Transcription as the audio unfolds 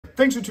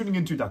Thanks for tuning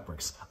into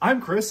Duckbricks.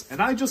 I'm Chris,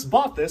 and I just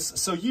bought this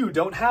so you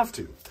don't have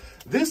to.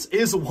 This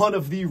is one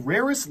of the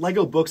rarest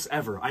LEGO books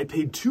ever. I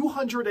paid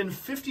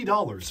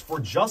 $250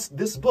 for just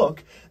this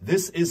book.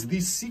 This is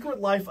The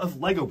Secret Life of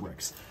LEGO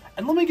Bricks.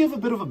 And let me give a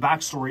bit of a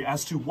backstory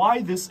as to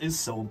why this is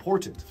so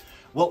important.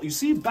 Well, you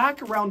see,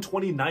 back around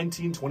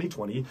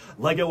 2019-2020,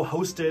 LEGO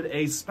hosted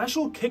a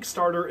special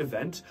Kickstarter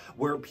event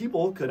where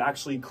people could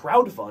actually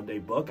crowdfund a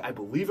book. I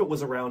believe it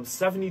was around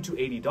 $70 to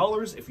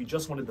 $80. If you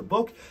just wanted the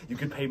book, you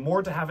could pay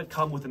more to have it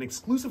come with an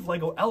exclusive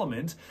LEGO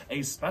element,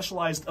 a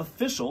specialized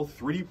official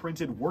 3D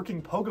printed working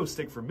pogo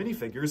stick for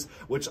minifigures,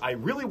 which I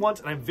really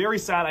want and I'm very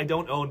sad I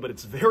don't own, but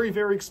it's very,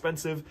 very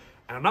expensive.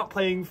 And I'm not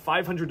paying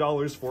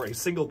 $500 for a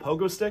single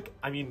pogo stick.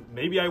 I mean,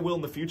 maybe I will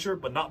in the future,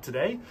 but not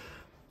today.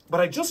 But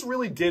I just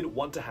really did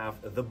want to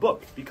have the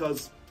book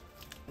because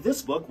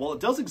this book, while it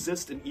does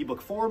exist in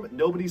ebook form,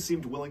 nobody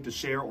seemed willing to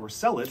share or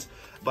sell it.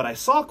 But I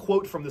saw a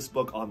quote from this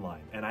book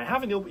online, and I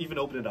haven't even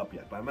opened it up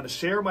yet, but I'm going to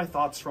share my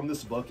thoughts from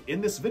this book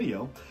in this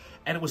video.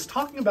 And it was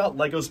talking about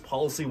LEGO's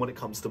policy when it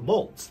comes to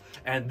molds.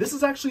 And this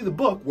is actually the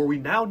book where we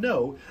now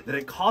know that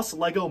it costs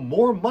LEGO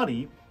more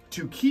money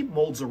to keep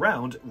molds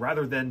around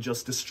rather than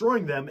just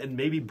destroying them and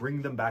maybe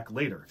bring them back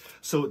later.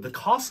 So the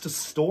cost to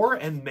store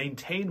and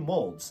maintain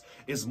molds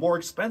is more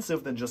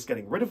expensive than just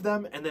getting rid of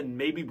them and then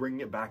maybe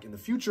bringing it back in the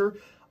future.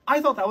 I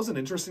thought that was an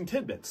interesting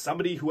tidbit.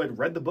 Somebody who had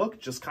read the book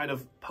just kind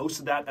of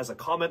posted that as a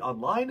comment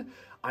online.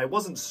 I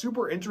wasn't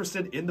super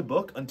interested in the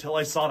book until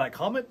I saw that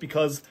comment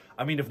because,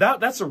 I mean, if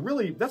that's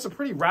a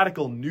pretty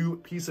radical new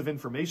piece of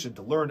information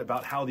to learn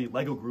about how the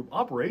LEGO group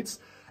operates.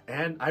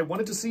 And I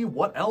wanted to see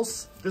what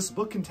else this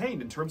book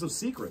contained in terms of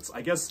secrets.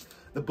 I guess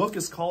the book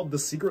is called The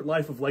Secret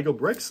Life of LEGO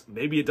Bricks.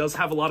 Maybe it does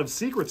have a lot of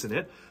secrets in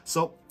it.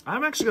 So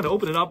I'm actually going to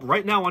open it up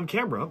right now on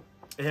camera.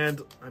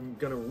 And I'm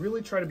going to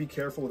really try to be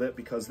careful with it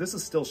because this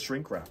is still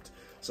shrink wrapped.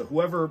 So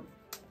whoever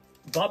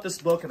bought this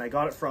book and I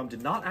got it from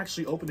did not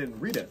actually open it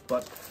and read it.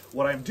 But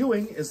what I'm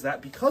doing is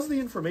that because the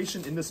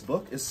information in this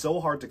book is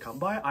so hard to come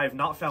by, I have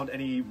not found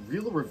any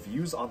real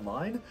reviews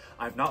online.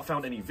 I've not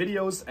found any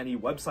videos, any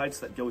websites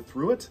that go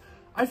through it.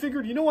 I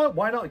figured, you know what,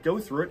 why not go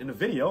through it in a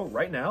video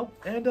right now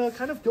and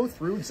kind of go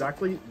through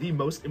exactly the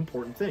most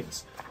important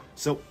things.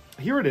 So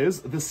here it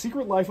is, The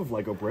Secret Life of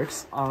LEGO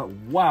Bricks.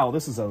 Wow,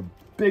 this is a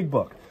big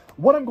book.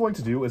 What I'm going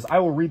to do is I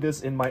will read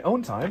this in my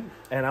own time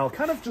and I'll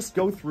kind of just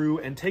go through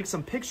and take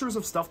some pictures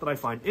of stuff that I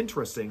find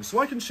interesting so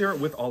I can share it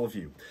with all of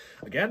you.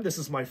 Again, this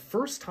is my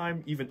first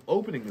time even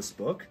opening this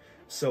book,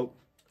 so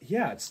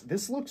yeah,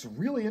 this looks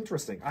really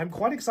interesting. I'm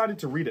quite excited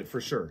to read it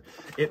for sure.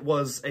 It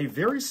was a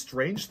very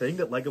strange thing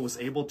that LEGO was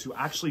able to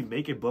actually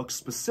make a book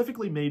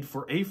specifically made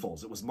for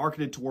AFOLs. It was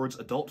marketed towards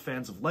adult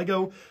fans of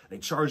LEGO. They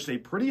charged a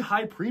pretty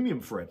high premium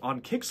for it on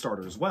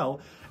Kickstarter as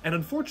well. And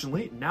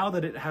unfortunately, now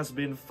that it has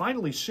been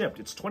finally shipped,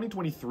 it's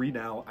 2023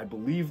 now. I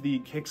believe the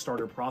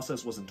Kickstarter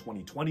process was in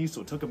 2020, so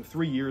it took them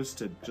 3 years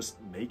to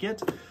just make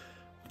it.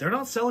 They're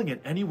not selling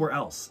it anywhere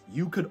else.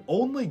 You could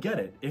only get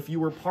it if you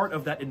were part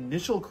of that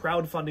initial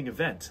crowdfunding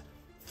event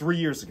 3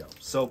 years ago.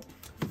 So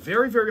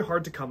very, very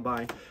hard to come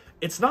by.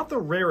 It's not the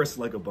rarest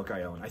LEGO book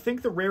I own. I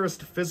think the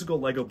rarest physical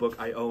LEGO book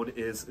I own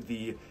is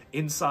the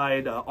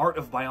Inside Art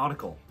of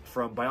BIONICLE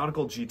from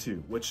BIONICLE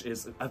G2, which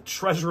is a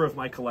treasure of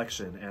my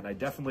collection. And I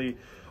definitely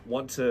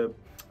want to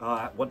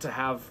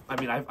have,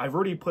 I mean, I've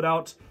already put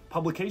out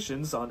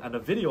publications on a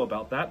video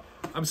about that.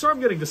 I'm sorry I'm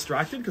getting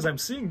distracted because I'm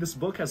seeing this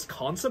book has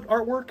concept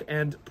artwork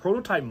and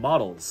prototype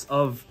models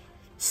of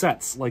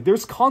sets. Like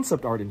there's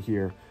concept art in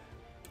here.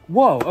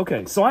 Whoa,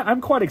 okay, so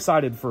I'm quite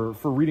excited for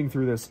reading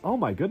through this. Oh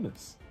my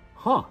goodness.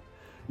 Huh.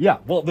 Yeah,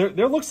 well,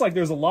 there looks like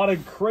there's a lot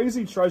of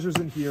crazy treasures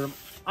in here.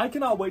 I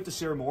cannot wait to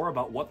share more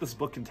about what this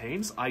book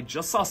contains. I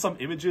just saw some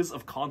images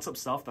of concept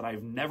stuff that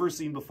I've never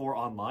seen before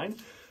online.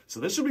 So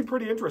this should be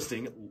pretty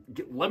interesting.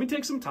 Let me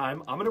take some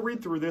time. I'm going to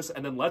read through this,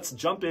 and then let's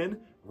jump in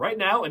right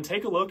now and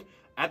take a look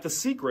at the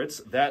secrets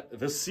that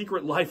The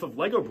Secret Life of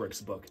LEGO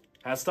Bricks book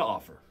has to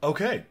offer.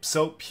 Okay,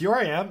 so here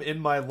I am in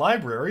my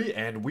library,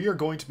 and we are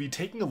going to be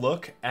taking a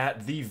look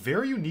at the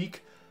very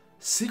unique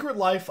Secret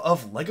Life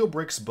of LEGO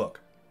Bricks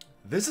book.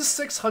 This is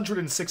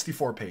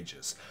 664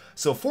 pages.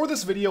 So for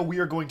this video, we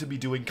are going to be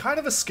doing kind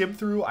of a skim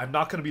through. I'm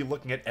not going to be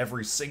looking at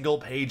every single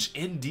page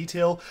in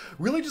detail.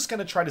 Really just going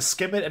to try to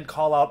skim it and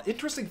call out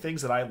interesting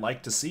things that I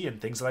like to see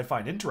and things that I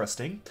find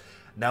interesting.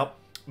 Now,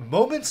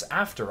 moments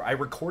after I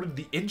recorded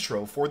the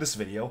intro for this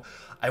video,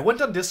 I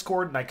went on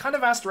Discord and I kind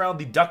of asked around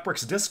the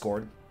Duckbricks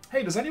Discord,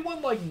 hey, does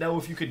anyone know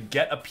if you could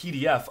get a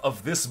PDF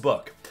of this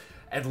book?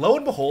 And lo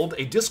and behold,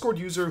 a Discord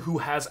user who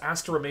has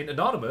asked to remain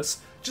anonymous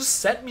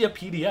just sent me a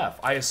PDF.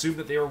 I assume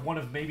that they were one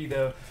of maybe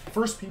the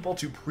first people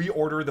to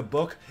pre-order the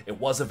book. It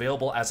was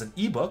available as an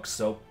ebook,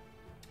 so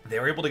they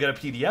were able to get a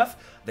PDF.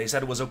 They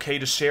said it was okay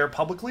to share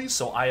publicly,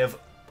 so I have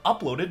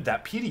uploaded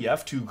that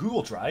PDF to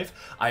Google Drive.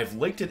 I have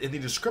linked it in the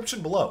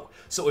description below.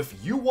 So if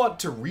you want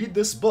to read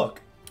this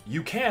book,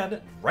 you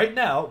can, right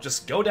now,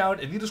 just go down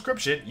in the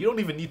description. You don't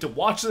even need to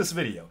watch this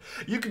video.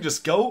 You can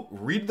just go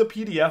read the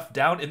PDF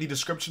down in the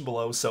description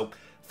below. So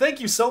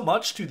thank you so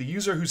much to the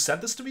user who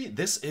sent this to me.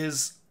 This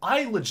is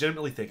I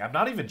legitimately think, I'm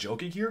not even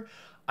joking here,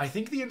 I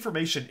think the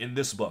information in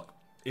this book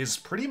is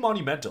pretty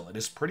monumental. It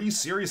is pretty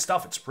serious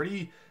stuff. It's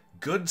pretty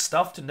good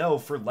stuff to know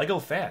for LEGO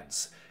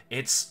fans.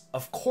 It's,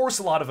 of course,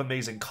 a lot of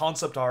amazing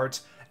concept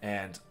art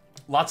and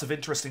lots of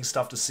interesting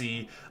stuff to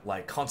see,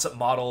 like concept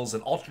models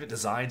and alternate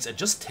designs and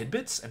just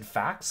tidbits and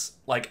facts.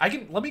 Like,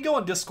 let me go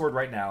on Discord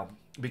right now,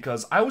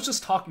 because I was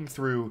just talking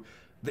through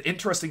the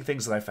interesting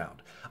things that I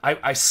found.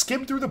 I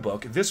skimmed through the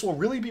book. This will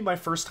really be my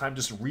first time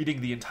just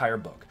reading the entire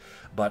book.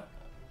 But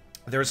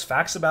there's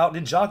facts about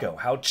Ninjago,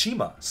 how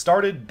Chima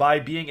started by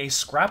being a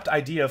scrapped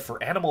idea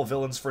for animal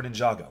villains for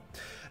Ninjago.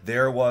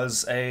 There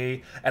was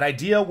an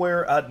idea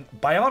where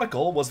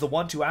BIONICLE was the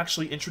one to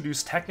actually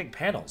introduce Technic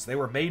panels. They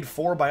were made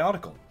for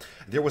BIONICLE.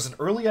 There was an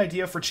early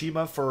idea for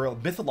Chima for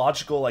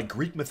mythological, like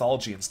Greek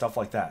mythology and stuff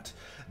like that.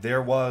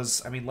 There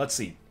was, I mean, let's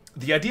see.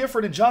 The idea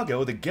for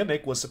Ninjago, the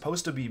gimmick, was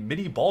supposed to be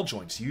mini ball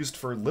joints used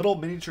for little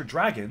miniature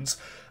dragons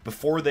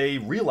before they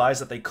realized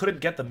that they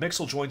couldn't get the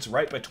mixel joints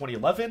right by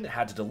 2011,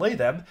 had to delay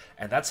them,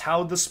 and that's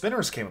how the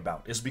spinners came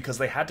about, is because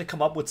they had to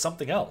come up with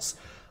something else.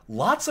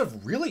 Lots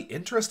of really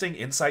interesting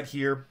insight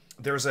here.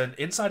 There's an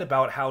insight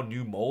about how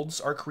new molds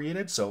are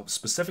created, so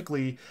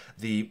specifically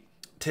the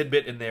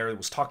tidbit in there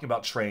was talking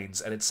about trains,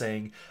 and it's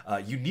saying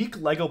unique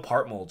LEGO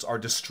part molds are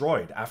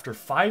destroyed after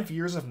 5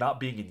 years of not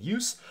being in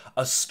use.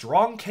 A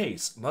strong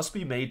case must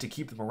be made to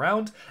keep them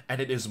around,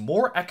 and it is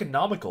more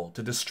economical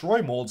to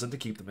destroy molds than to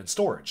keep them in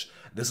storage.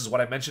 This is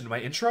what I mentioned in my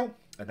intro,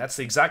 and that's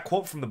the exact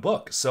quote from the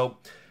book. So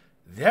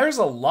there's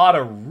a lot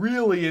of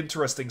really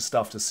interesting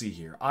stuff to see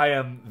here. I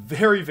am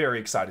very, very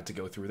excited to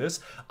go through this.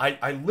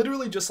 I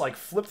literally just like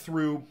flipped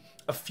through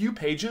a few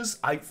pages.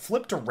 I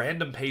flipped to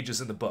random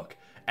pages in the book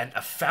and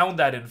I found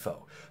that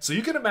info. So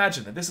you can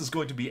imagine that this is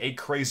going to be a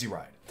crazy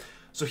ride.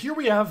 So here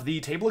we have the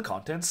table of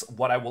contents.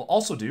 What I will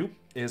also do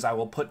is I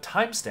will put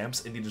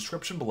timestamps in the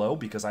description below,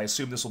 because I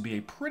assume this will be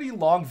a pretty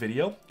long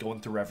video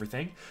going through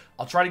everything.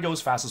 I'll try to go as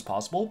fast as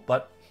possible,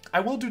 but I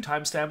will do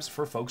timestamps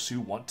for folks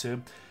who want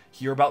to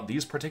hear about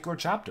these particular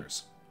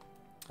chapters.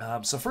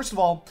 So first of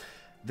all,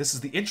 this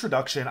is the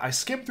introduction. I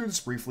skimmed through this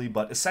briefly,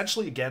 but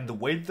essentially, again, the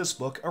way that this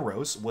book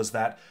arose was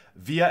that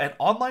via an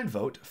online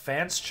vote,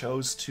 fans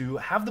chose to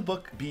have the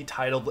book be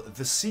titled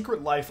The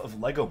Secret Life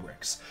of LEGO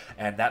Bricks.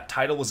 And that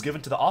title was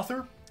given to the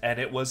author, and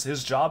it was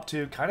his job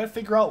to kind of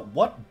figure out,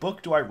 what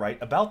book do I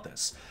write about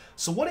this?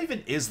 So what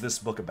even is this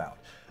book about?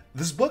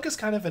 This book is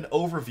kind of an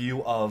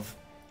overview of,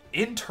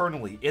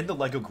 internally in the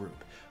LEGO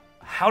group,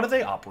 how do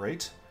they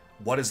operate?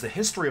 What is the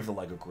history of the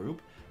LEGO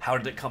group? How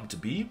did it come to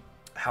be?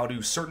 How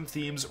do certain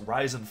themes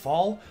rise and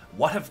fall?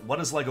 What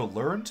has LEGO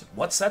learned?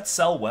 What sets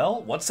sell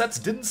well? What sets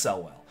didn't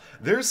sell well?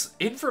 There's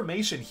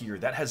information here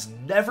that has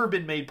never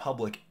been made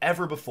public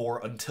ever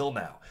before until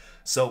now.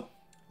 So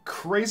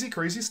crazy,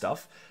 crazy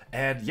stuff.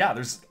 And yeah,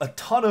 there's a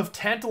ton of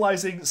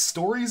tantalizing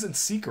stories and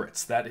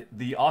secrets that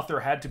the author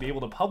had to be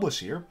able to publish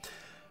here.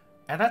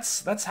 And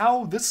that's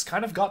how this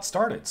kind of got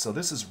started. So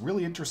this is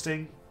really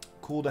interesting.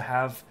 Cool to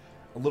have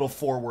a little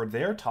foreword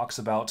there. Talks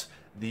about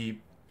the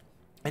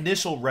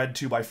initial red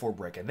 2x4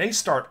 brick, and they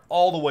start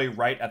all the way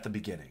right at the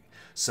beginning.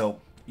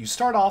 So you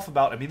start off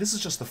about, I mean, this is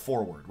just the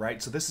foreword,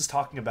 right? So this is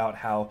talking about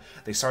how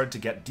they started to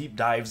get deep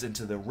dives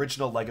into the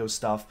original LEGO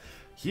stuff.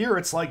 Here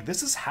it's like,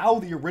 this is how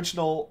the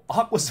original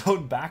Aqua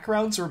Zone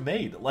backgrounds are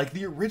made, like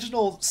the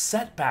original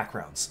set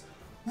backgrounds.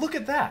 Look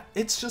at that.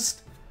 It's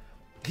just,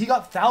 he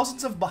got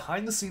thousands of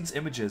behind the scenes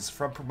images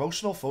from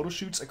promotional photo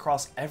shoots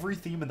across every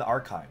theme in the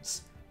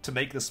archives to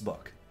make this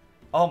book.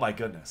 Oh my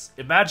goodness.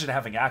 Imagine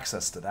having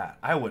access to that.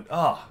 I would,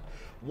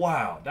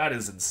 wow, that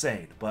is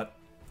insane. But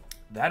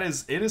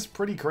it is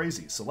pretty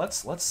crazy. So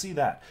let's see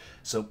that.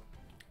 So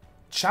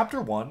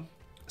chapter 1,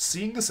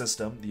 seeing the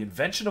system, the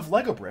invention of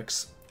LEGO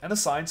bricks, and the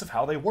science of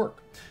how they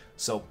work.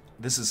 So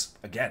this is,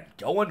 again,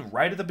 going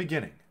right at the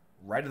beginning,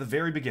 right at the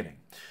very beginning.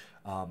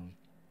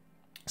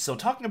 So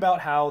talking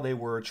about how they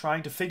were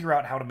trying to figure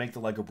out how to make the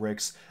LEGO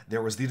bricks,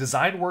 there was the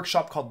design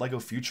workshop called LEGO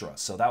Futura.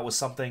 So that was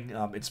something,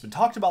 it's been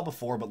talked about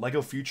before, but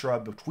LEGO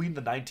Futura between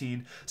the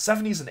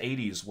 1970s and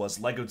 80s was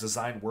LEGO's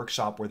design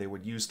workshop, where they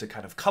would use to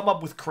kind of come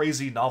up with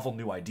crazy novel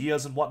new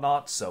ideas and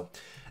whatnot. So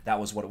that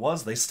was what it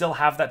was. They still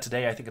have that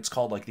today. I think it's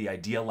called like the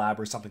Idea Lab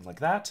or something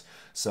like that.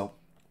 So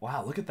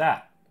wow, look at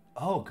that.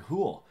 Oh,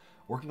 cool.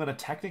 Working on a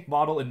Technic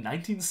model in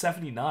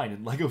 1979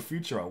 in LEGO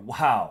Futura.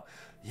 Wow.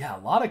 Yeah,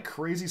 a lot of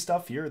crazy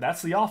stuff here.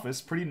 That's the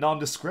office. Pretty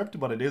nondescript,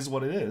 but it is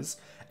what it is.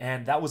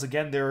 And that was,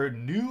 again, their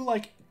new,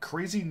 like,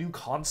 crazy new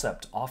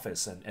concept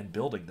office and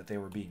building that they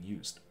were being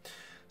used.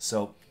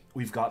 So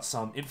we've got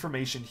some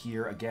information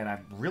here. Again,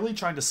 I'm really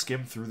trying to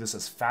skim through this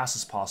as fast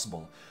as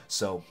possible,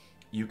 so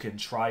you can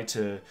try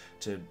to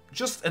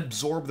just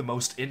absorb the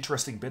most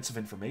interesting bits of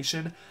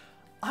information.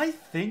 I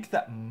think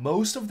that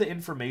most of the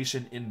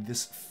information in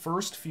this the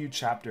first few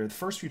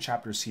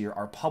chapters here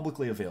are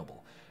publicly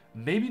available.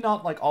 Maybe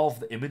not like all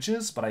of the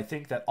images, but I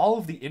think that all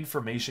of the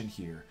information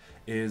here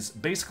is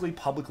basically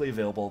publicly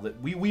available.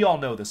 That we all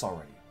know this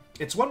already.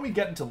 It's when we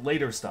get into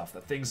later stuff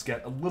that things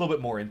get a little bit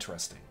more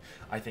interesting.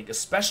 I think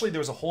especially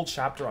there's a whole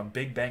chapter on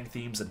Big Bang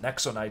themes and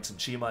Nexonites and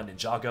Chima and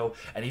Ninjago,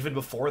 and even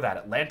before that,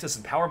 Atlantis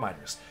and Power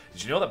Miners.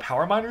 Did you know that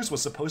Power Miners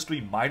was supposed to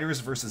be miners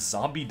versus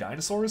zombie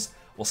dinosaurs?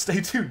 Well, stay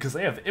tuned, because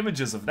they have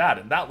images of that,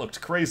 and that looked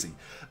crazy.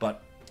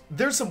 But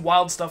there's some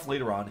wild stuff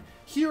later on.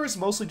 Here is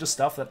mostly just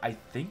stuff that I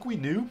think we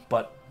knew,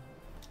 but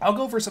I'll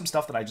go over some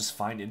stuff that I just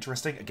find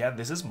interesting. Again,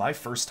 this is my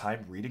first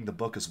time reading the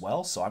book as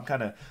well, so I'm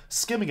kind of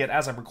skimming it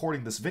as I'm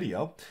recording this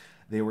video.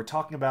 They were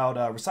talking about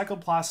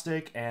recycled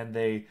plastic, and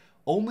they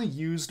only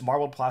used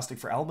marbled plastic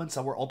for elements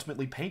that were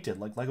ultimately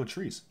painted, like Lego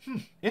trees.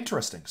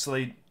 Interesting. So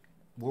they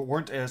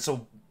weren't,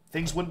 so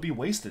things wouldn't be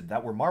wasted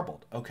that were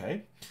marbled.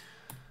 Okay.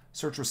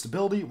 Search for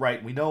stability.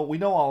 Right. We know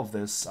all of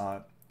this.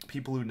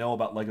 People who know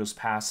about Lego's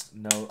past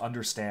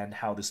understand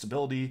how the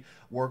stability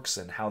works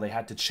and how they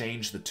had to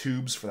change the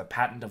tubes for the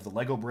patent of the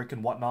Lego brick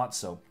and whatnot.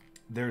 So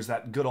there's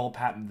that good old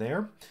patent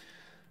there.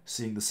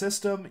 Seeing the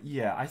system,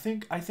 yeah, I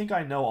think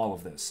I know all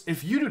of this.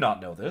 If you do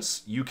not know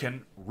this, you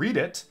can read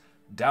it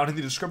down in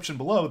the description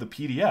below, the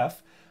PDF.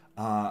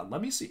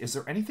 Let me see, is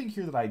there anything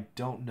here that I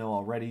don't know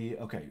already?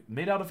 Okay,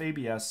 made out of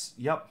ABS,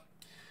 yep.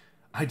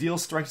 Ideal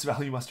strength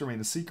value must remain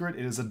a secret.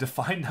 It is a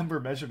defined number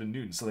measured in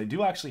newtons, so they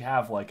do actually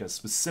have like a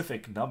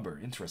specific number.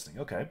 Interesting,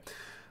 okay.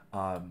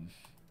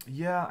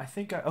 Yeah, I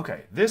think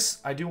okay, this,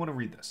 I do want to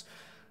read this.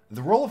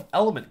 The role of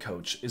element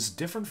coach is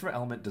different from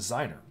element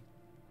designer.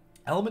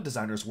 Element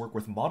designers work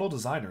with model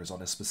designers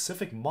on a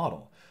specific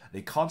model.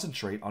 They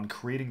concentrate on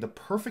creating the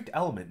perfect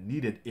element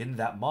needed in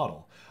that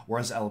model,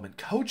 whereas element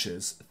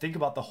coaches think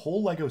about the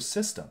whole Lego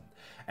system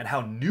and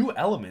how new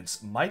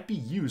elements might be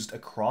used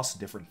across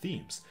different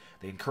themes.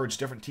 They encourage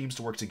different teams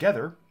to work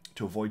together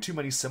to avoid too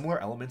many similar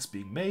elements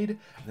being made,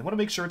 and they want to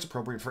make sure it's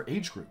appropriate for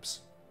age groups.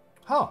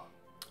 Huh.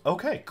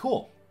 Okay,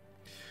 cool.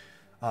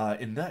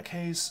 In that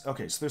case,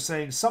 okay, so they're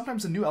saying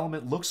sometimes a new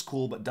element looks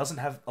cool but doesn't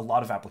have a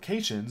lot of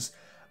applications,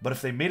 but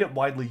if they made it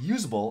widely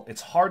usable, it's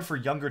hard for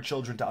younger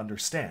children to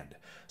understand.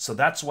 So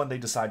that's when they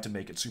decide to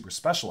make it super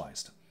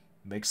specialized.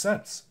 Makes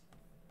sense.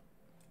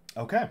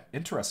 Okay,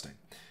 interesting.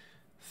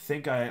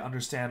 Think I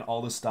understand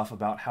all this stuff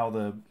about how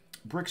the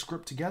bricks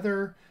grip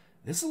together.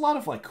 This is a lot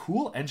of like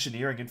cool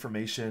engineering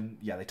information.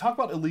 Yeah, they talk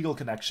about illegal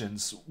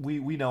connections. We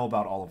know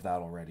about all of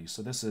that already.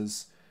 So this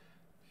is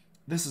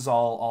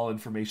all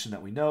information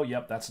that we know.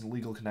 Yep, that's an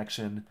illegal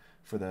connection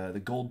for the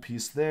gold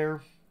piece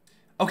there.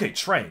 Okay,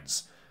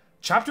 trains.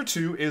 Chapter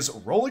 2 is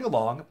Rolling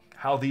Along,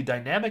 how the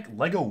dynamic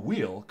Lego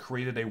wheel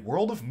created a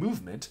world of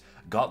movement,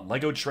 got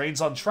Lego trains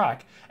on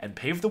track, and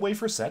paved the way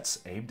for sets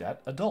aimed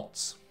at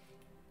adults.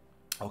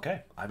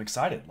 Okay, I'm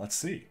excited. Let's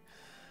see.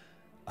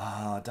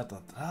 They're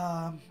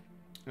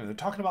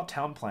talking about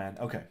town plan.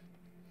 Okay.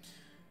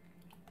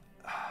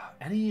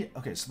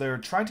 Okay, so they're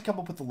trying to come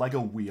up with the Lego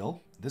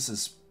wheel. This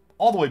is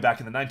all the way back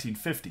in the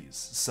 1950s,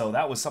 so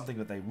that was something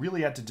that they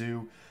really had to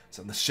do.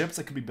 Some of the ships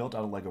that could be built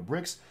out of Lego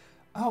bricks.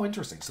 Oh,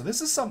 interesting. So this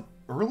is some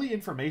early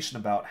information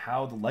about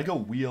how the Lego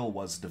wheel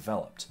was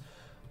developed.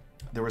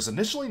 There was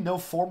initially no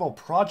formal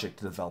project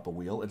to develop a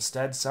wheel.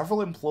 Instead,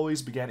 several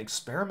employees began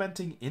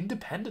experimenting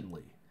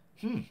independently.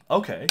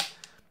 Okay.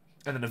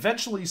 And then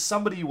eventually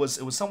it was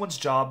someone's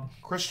job,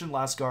 Christian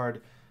Lasgard,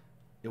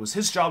 it was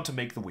his job to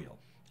make the wheel.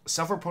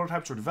 Several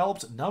prototypes were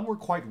developed. None were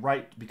quite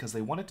right because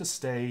they wanted to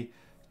stay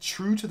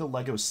true to the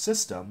Lego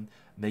system,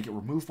 make it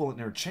removable and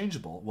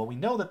interchangeable. Well, we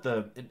know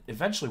that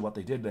eventually what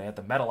they did, they had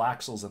the metal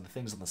axles and the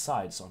things on the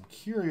side, so I'm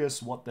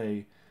curious what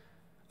they...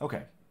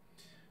 Okay.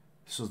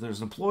 So there's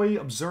an employee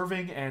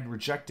observing and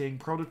rejecting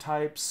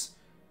prototypes,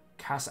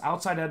 cast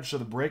outside edge of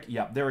the brick.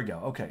 Yep, there we go.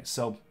 Okay,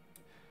 so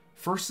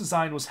first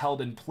design was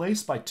held in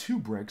place by 2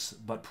 bricks,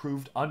 but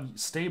proved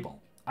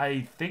unstable.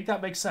 I think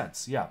that makes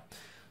sense, yeah.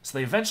 So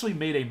they eventually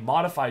made a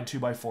modified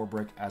 2x4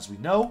 brick, as we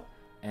know,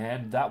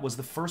 and that was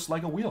the first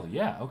Lego wheel.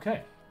 Yeah,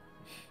 okay.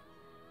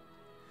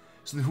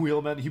 So the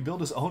wheelman, he built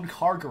his own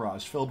car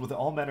garage filled with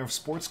all manner of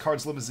sports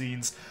cars,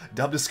 limousines,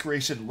 dubbed his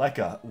creation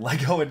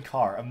Lego and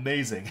Car.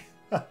 Amazing.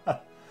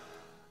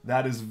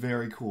 That is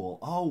very cool.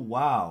 Oh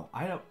wow.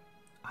 I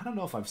don't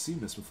know if I've seen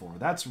this before.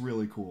 That's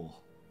really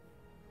cool.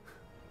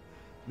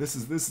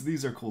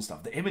 These are cool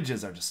stuff. The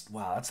images are just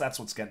wow, that's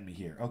what's getting me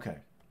here. Okay.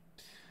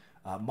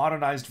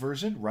 Modernized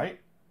version,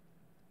 right?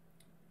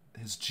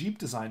 His Jeep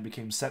design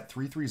became set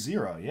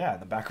 330. Yeah,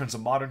 the background's a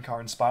modern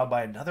car inspired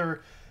by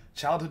another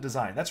childhood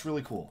design. That's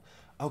really cool.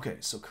 Okay,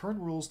 so current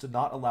rules did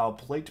not allow a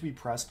plate to be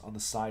pressed on the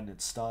side and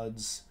its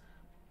studs,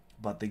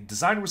 but the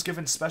designer was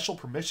given special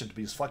permission to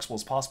be as flexible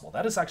as possible.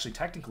 That is actually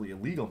technically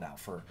illegal now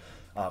for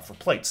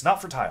plates.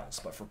 Not for tiles,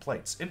 but for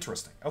plates.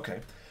 Interesting.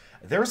 Okay.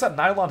 There's that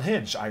nylon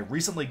hinge. I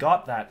recently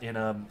got that in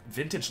a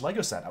vintage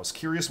Lego set. I was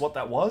curious what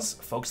that was.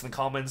 Folks in the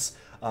comments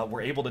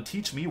were able to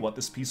teach me what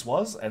this piece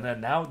was, and then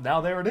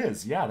now there it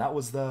is. Yeah, that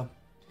was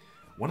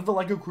one of the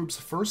Lego group's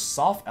first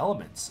soft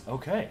elements.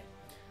 Okay.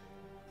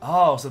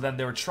 Oh, so then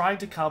they were trying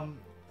to come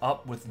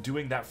up with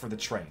doing that for the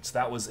trains.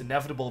 That was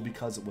inevitable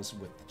because it was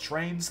with the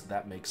trains.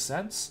 That makes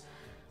sense.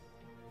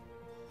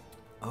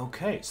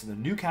 Okay, so the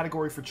new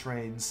category for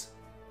trains.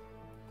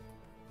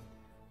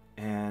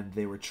 and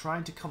they were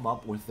trying to come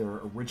up with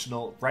their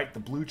original, right, the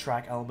blue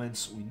track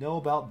elements. We know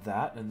about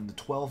that, and then the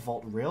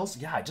 12-volt rails.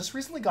 Yeah, I just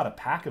recently got a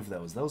pack of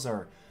those. Those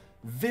are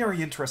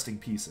very interesting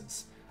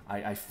pieces.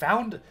 I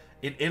found,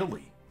 in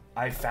Italy,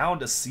 I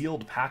found a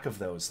sealed pack of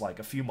those like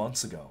a few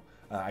months ago.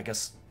 I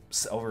guess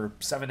over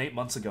 7-8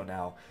 months ago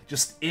now,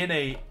 just in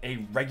a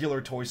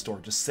regular toy store,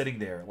 just sitting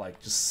there,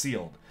 like, just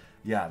sealed.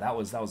 Yeah, that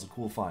was a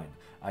cool find.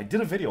 I did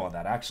a video on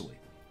that, actually.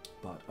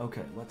 But,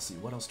 okay, let's see.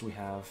 What else do we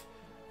have?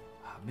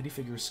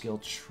 Minifigure scale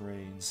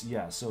trains.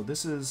 Yeah, so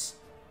this is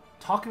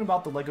talking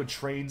about the LEGO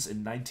trains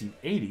in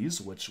 1980s,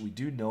 which we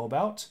do know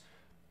about.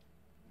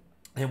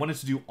 They wanted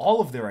to do all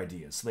of their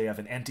ideas. So they have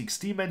an antique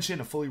steam engine,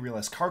 a fully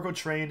realized cargo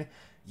train.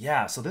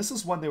 Yeah, so this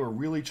is when they were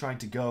really trying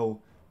to go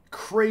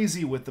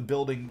crazy with the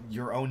building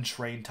your own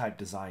train type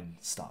design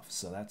stuff.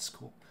 So that's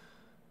cool.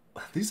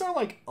 These are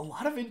like a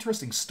lot of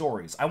interesting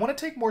stories. I want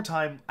to take more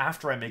time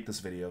after I make this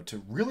video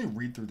to really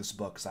read through this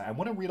book, because I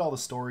want to read all the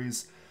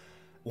stories.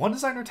 One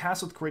designer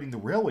tasked with creating the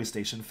railway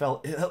station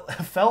fell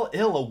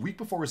ill a week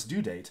before his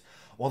due date.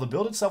 While the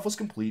build itself was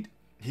complete,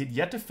 he'd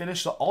yet to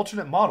finish the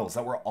alternate models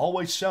that were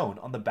always shown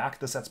on the back of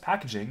the set's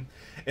packaging.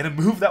 In a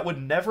move that would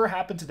never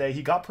happen today,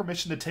 he got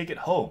permission to take it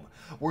home,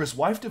 where his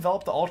wife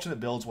developed the alternate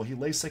builds while he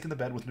lay sick in the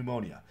bed with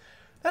pneumonia.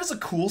 That is a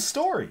cool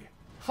story.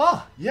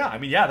 Huh, yeah, I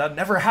mean, yeah, that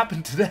never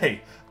happened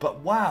today.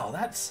 But wow,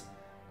 that's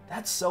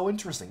so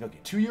interesting. Okay,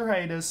 2-year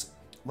hiatus,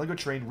 LEGO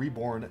Train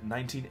Reborn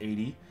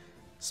 1980.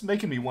 It's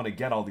making me want to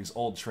get all these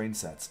old train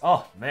sets.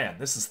 Oh, man,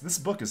 this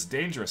book is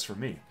dangerous for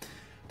me.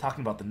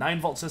 Talking about the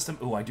 9-volt system.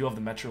 Ooh, I do have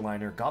the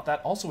Metroliner. Got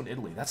that also in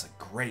Italy. That's a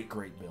great,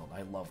 great build.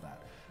 I love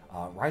that.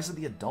 Rise of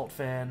the Adult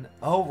Fan.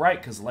 Oh,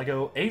 right, because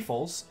LEGO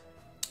AFOLs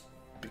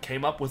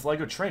came up with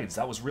LEGO Trains.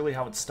 That was really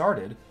how it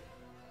started.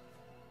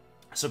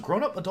 So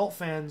grown-up adult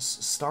fans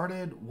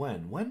started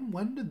when?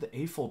 When did the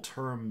AFOL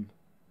term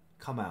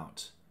come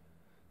out?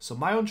 So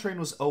my own train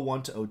was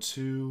 01 to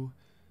 02.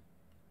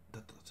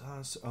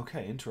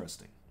 Okay,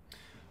 interesting.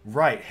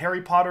 Right,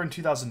 Harry Potter in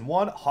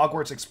 2001,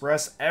 Hogwarts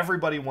Express,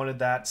 everybody wanted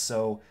that,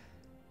 so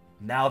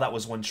now that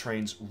was when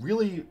trains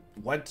really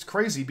went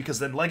crazy, because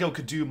then LEGO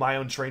could do my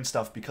own train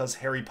stuff because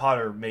Harry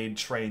Potter made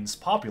trains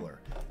popular.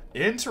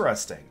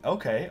 Interesting.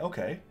 Okay,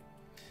 okay.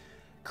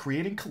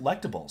 Creating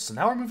collectibles. So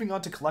now we're moving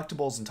on to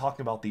collectibles and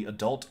talking about the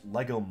adult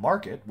LEGO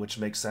market, which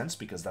makes sense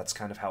because that's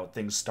kind of how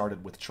things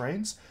started with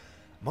trains.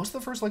 Most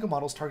of the first LEGO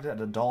models targeted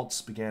at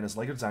adults began as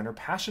LEGO designer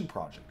passion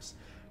projects.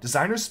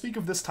 Designers speak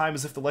of this time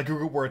as if the LEGO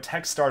Group were a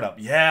tech startup.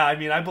 Yeah, I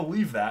mean, I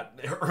believe that.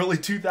 Early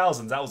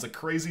 2000s, that was a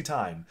crazy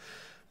time.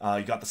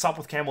 You got the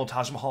Sopwith Camel,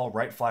 Taj Mahal,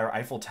 Wright Flyer,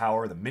 Eiffel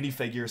Tower, the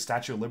minifigure,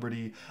 Statue of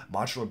Liberty,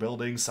 modular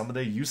buildings, some of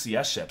the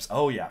UCS ships.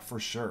 Oh yeah, for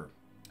sure.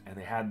 And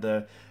they had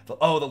the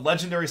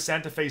legendary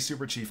Santa Fe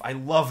Super Chief. I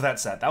love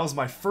that set. That was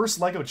my first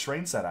LEGO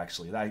train set,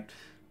 actually.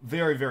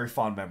 Very, very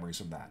fond memories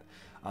from that.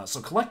 So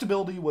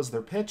collectability was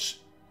their pitch.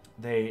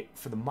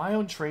 For the My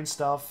Own Train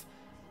stuff,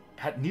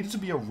 needed to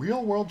be a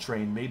real-world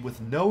train made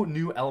with no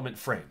new element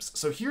frames.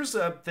 So here's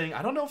a thing.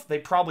 I don't know if they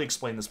probably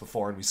explained this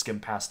before and we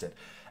skimmed past it.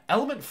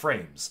 Element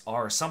frames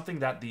are something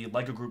that the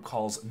LEGO Group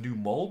calls new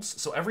molds.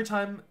 So every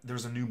time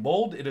there's a new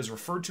mold, it is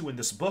referred to in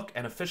this book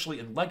and officially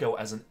in LEGO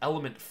as an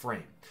element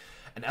frame.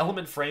 An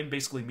element frame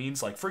basically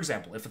means, like, for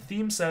example, if a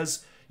theme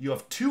says you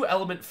have 2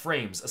 element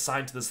frames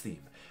assigned to this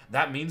theme,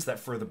 that means that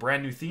for the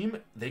brand new theme,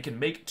 they can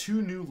make 2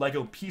 new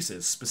LEGO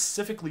pieces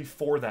specifically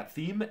for that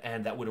theme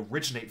and that would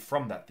originate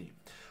from that theme.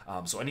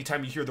 So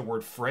anytime you hear the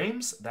word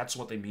frames, that's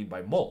what they mean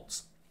by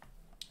molds.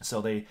 So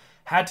they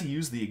had to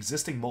use the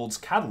existing molds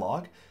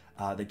catalog.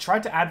 They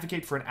tried to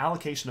advocate for an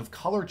allocation of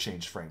color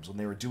change frames when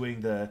they were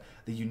doing the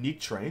unique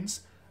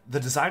trains. The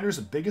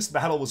designer's biggest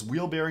battle was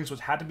wheel bearings,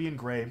 which had to be in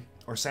gray,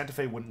 or Santa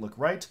Fe wouldn't look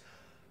right.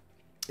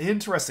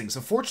 Interesting. So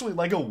fortunately,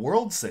 LEGO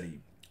World City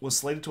was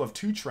slated to have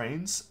 2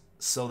 trains,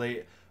 so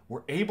they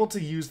were able to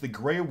use the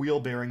gray wheel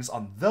bearings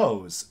on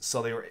those,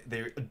 so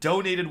they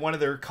donated one of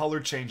their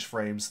color change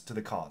frames to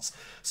the cause.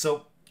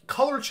 So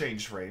color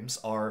change frames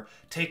are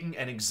taking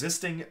an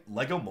existing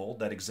LEGO mold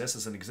that exists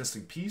as an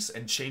existing piece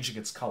and changing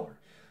its color.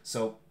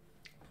 So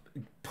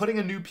putting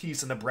a new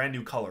piece in a brand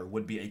new color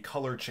would be a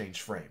color change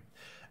frame.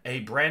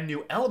 A brand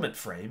new element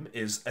frame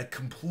is a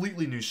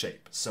completely new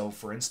shape. So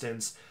for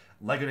instance,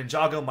 LEGO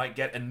Ninjago might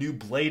get a new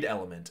blade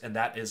element, and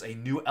that is a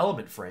new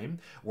element frame,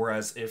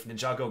 whereas if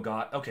Ninjago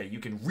got, okay, you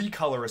can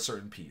recolor a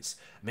certain piece.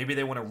 Maybe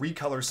they want to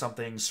recolor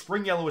something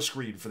spring yellowish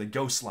green for the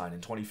Ghost line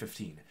in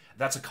 2015.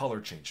 That's a color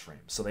change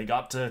frame. So they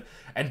got to,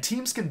 and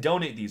teams can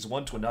donate these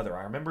one to another.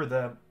 I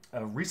remember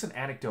a recent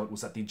anecdote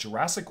was that the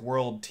Jurassic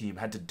World team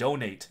had to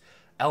donate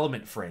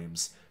element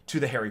frames to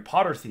the Harry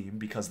Potter theme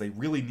because they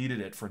really needed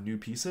it for new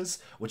pieces,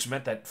 which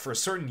meant that for a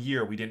certain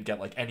year we didn't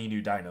get like any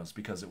new dinos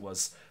because it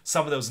was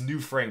some of those new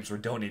frames were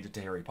donated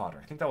to Harry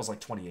Potter. I think that was like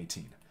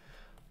 2018.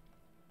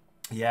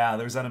 Yeah,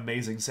 there's that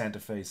amazing Santa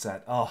Fe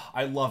set. Oh,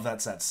 I love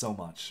that set so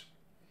much.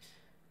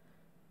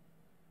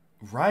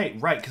 Right,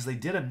 because they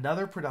did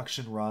another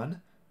production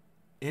run.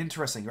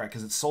 Interesting, right,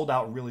 because it sold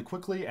out really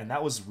quickly, and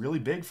that was really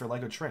big for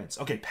LEGO Trains.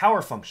 Okay,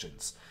 power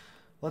functions.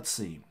 Let's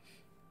see.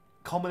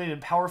 culminated in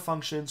power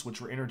functions,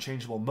 which were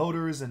interchangeable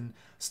motors and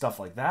stuff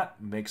like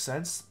that. Makes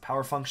sense.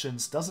 Power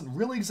functions doesn't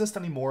really exist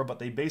anymore, but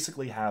they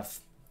basically have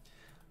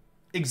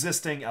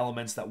existing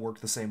elements that work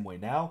the same way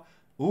now.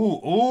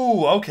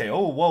 Ooh, okay.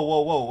 Oh,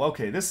 whoa.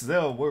 Okay, this is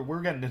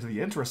we're getting into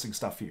the interesting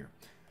stuff here.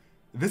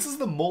 This is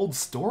the mold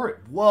storage.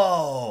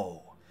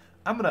 Whoa.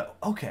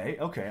 Okay.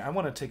 I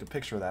want to take a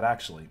picture of that,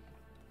 actually.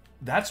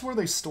 That's where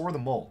they store the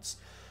molds.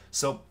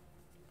 So,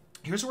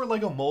 here's where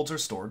LEGO molds are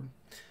stored.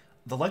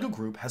 The LEGO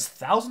Group has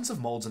thousands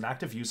of molds in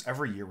active use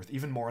every year, with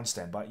even more on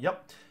standby.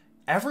 Yep.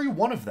 Every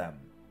one of them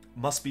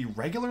must be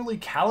regularly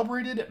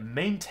calibrated,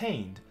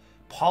 maintained,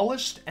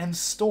 polished, and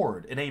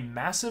stored in a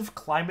massive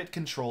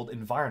climate-controlled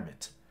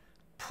environment.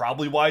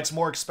 Probably why it's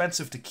more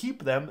expensive to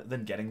keep them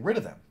than getting rid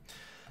of them.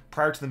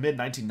 Prior to the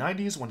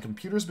mid-1990s, when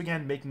computers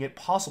began making it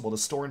possible to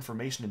store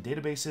information in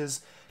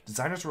databases,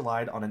 designers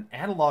relied on an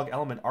analog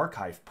element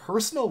archive,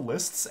 personal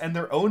lists, and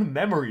their own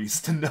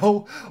memories to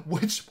know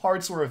which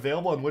parts were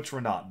available and which were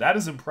not. That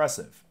is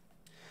impressive.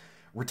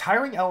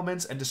 Retiring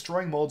elements and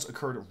destroying molds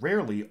occurred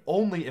rarely,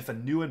 only if a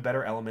new and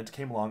better element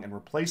came along and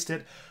replaced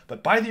it.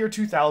 But by the year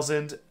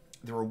 2000,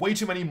 there were way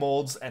too many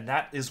molds, and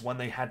that is when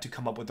they had to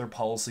come up with their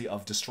policy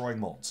of destroying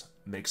molds.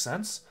 Makes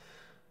sense?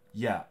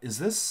 Yeah, is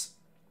this...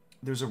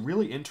 There's a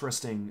really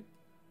interesting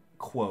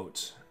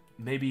quote.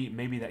 Maybe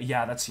that...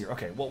 Yeah, that's here.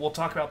 Okay, well, we'll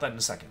talk about that in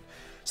a second.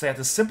 So they have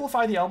to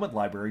simplify the element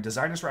library.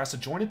 Designers were asked to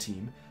join a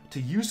team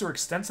to use their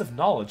extensive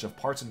knowledge of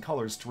parts and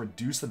colors to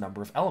reduce the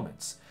number of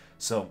elements.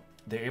 So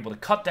they're able to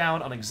cut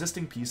down on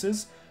existing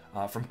pieces.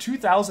 From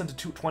 2000 to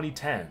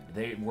 2010,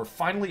 they were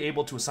finally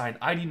able to assign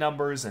ID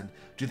numbers and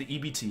do the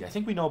EBT. I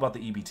think we know about the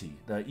EBT,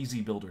 the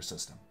Easy Builder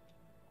System.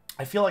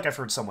 I feel like I've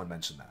heard someone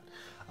mention that.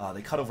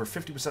 They cut over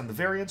 50% of the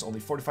variants, only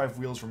 45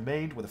 wheels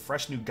remained, with a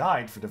fresh new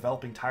guide for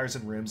developing tires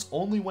and rims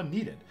only when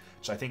needed,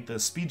 which I think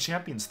the Speed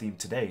Champions theme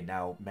today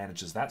now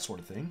manages that sort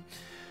of thing.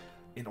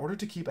 In order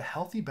to keep a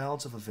healthy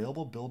balance of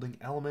available building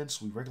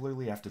elements, we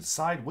regularly have to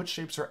decide which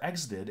shapes are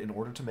exited in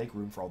order to make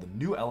room for all the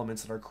new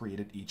elements that are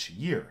created each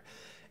year.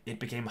 It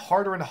became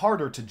harder and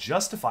harder to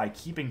justify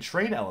keeping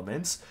train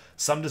elements.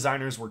 Some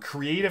designers were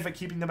creative at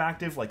keeping them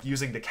active, like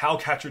using the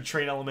cowcatcher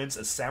train elements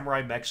as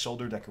samurai mech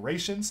shoulder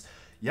decorations.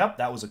 Yep,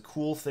 that was a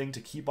cool thing to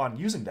keep on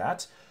using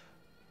that.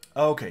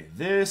 Okay,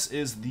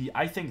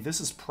 I think this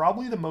is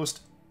probably the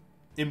most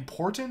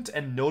important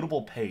and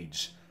notable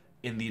page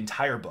in the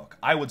entire book,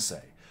 I would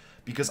say.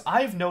 Because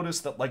I've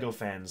noticed that LEGO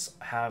fans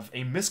have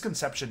a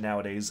misconception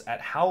nowadays at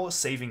how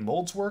saving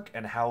molds work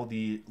and how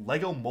the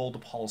LEGO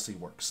mold policy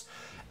works.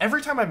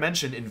 Every time I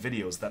mention in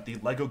videos that the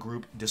LEGO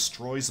Group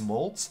destroys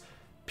molds,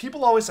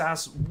 people always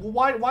ask,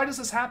 why does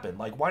this happen?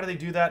 Like, why do they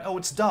do that? Oh,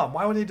 it's dumb.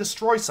 Why would they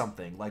destroy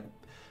something? Like,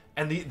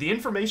 and the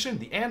information,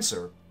 the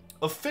answer,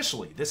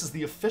 officially, this is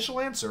the official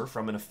answer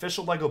from an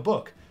official LEGO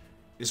book,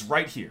 is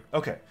right here.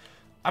 Okay,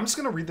 I'm just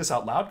going to read this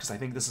out loud because I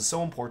think this is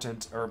so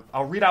important, or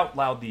I'll read out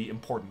loud the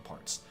important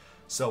parts.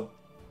 So,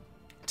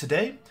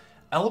 today,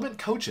 Element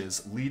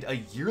coaches lead a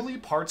yearly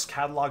parts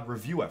catalog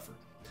review effort.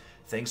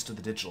 Thanks to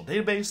the digital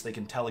database, they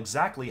can tell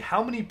exactly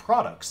how many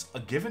products a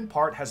given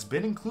part has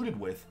been included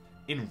with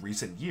in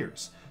recent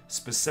years.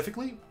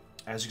 Specifically,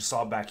 as you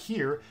saw back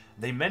here,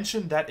 they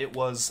mentioned that it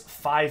was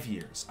 5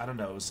 years. I don't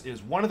know, it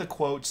was one of the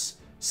quotes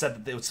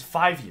said that it was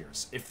 5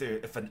 years. If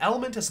an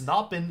element has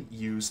not been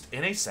used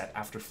in a set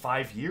after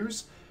 5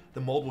 years,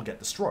 the mold will get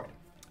destroyed.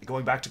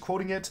 Going back to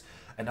quoting it,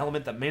 an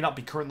element that may not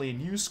be currently in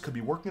use could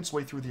be working its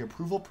way through the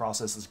approval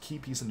process as a key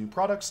piece of new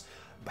products.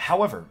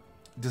 However,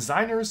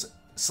 designers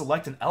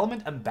select an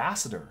element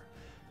ambassador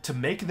to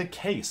make the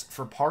case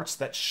for parts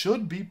that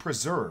should be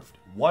preserved,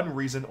 one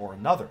reason or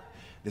another.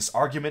 This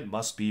argument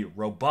must be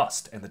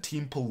robust, and the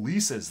team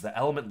polices the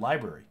element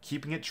library,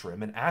 keeping it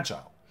trim and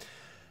agile.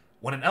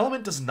 When an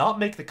element does not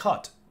make the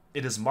cut,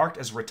 it is marked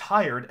as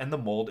retired and the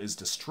mold is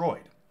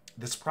destroyed.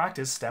 This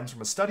practice stems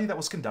from a study that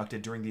was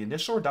conducted during the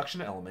initial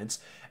reduction of elements,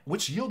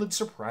 which yielded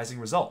surprising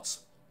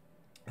results.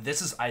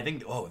 This is, I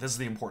think, this is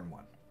the important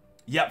one.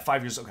 Yep,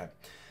 5 years, okay.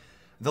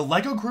 The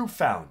LEGO Group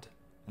found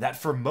that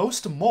for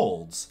most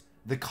molds,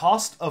 the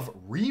cost of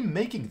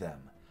remaking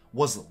them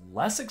was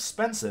less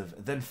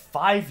expensive than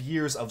 5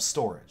 years of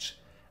storage.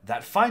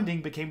 That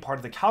finding became part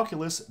of the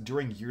calculus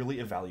during yearly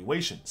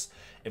evaluations.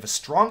 If a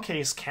strong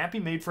case can't be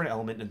made for an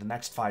element in the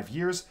next 5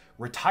 years,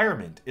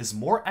 retirement is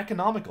more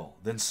economical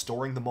than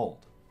storing the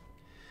mold.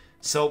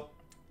 So,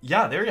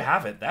 yeah, there you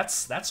have it.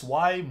 That's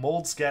why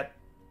molds get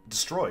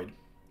destroyed.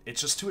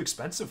 It's just too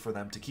expensive for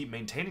them to keep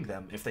maintaining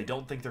them if they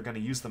don't think they're going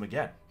to use them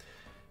again.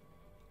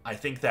 I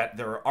think that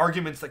there are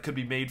arguments that could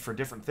be made for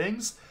different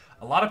things.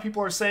 A lot of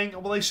people are saying,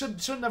 well, they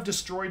shouldn't have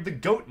destroyed the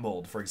goat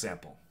mold, for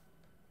example.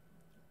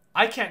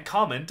 I can't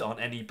comment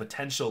on any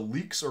potential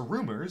leaks or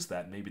rumors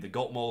that maybe the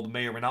goat mold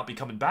may or may not be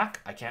coming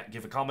back. I can't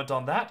give a comment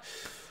on that.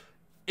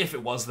 If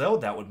it was, though,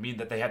 that would mean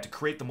that they had to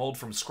create the mold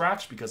from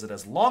scratch because it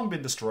has long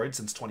been destroyed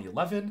since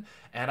 2011,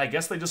 and I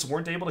guess they just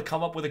weren't able to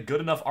come up with a good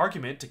enough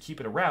argument to keep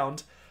it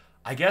around.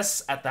 I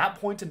guess at that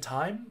point in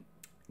time,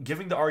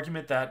 giving the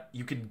argument that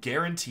you can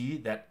guarantee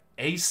that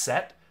a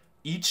set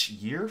each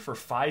year for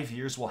 5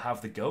 years will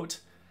have the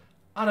goat,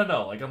 I don't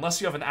know, like, unless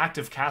you have an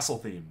active castle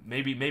theme,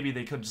 maybe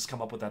they couldn't just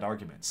come up with that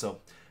argument. So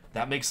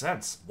that makes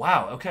sense.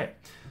 Wow, okay.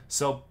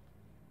 So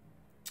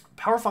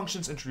Power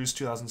Functions introduced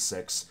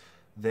 2006.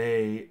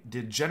 They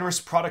did generous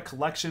product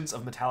collections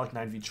of metallic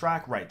 9V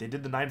track. Right, they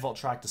did the 9-volt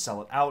track to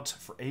sell it out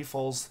for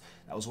AFOLs.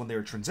 That was when they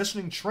were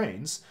transitioning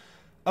trains.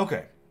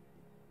 Okay.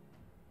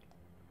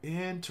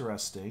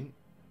 Interesting.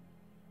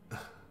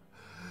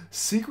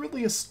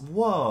 Secretly,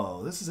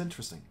 whoa, this is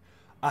interesting.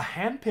 A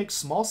hand-picked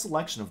small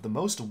selection of the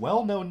most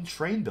well-known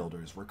train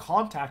builders were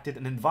contacted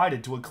and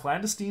invited to a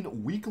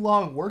clandestine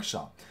week-long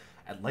workshop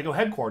at LEGO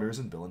headquarters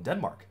in Billund,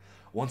 Denmark.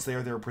 Once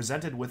there, they were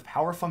presented with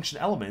power function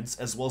elements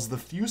as well as the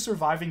few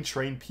surviving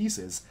train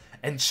pieces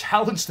and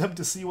challenged them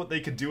to see what they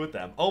could do with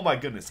them. Oh my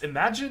goodness.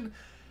 Imagine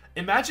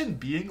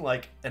being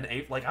like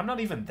like, I'm not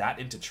even that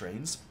into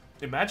trains.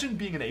 Imagine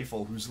being an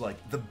AFOL who's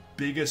like the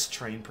biggest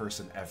train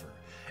person ever.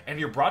 And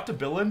you're brought to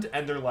Billund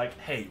and they're like,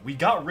 hey, we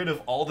got rid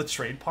of all the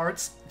train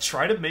parts.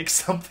 Try to make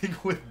something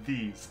with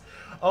these.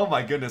 Oh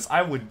my goodness.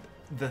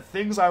 The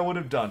things I would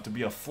have done to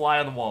be a fly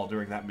on the wall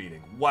during that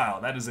meeting. Wow,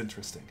 that is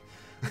interesting.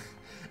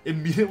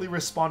 Immediately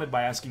responded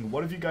by asking,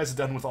 what have you guys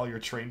done with all your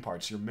train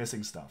parts? You're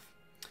missing stuff.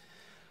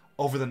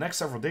 Over the next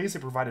several days, they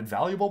provided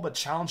valuable but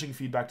challenging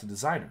feedback to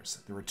designers.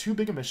 There were 2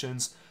 big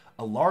omissions: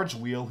 a large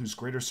wheel whose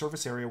greater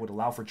surface area would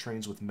allow for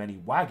trains with many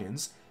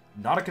wagons,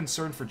 not a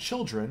concern for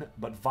children,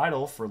 but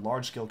vital for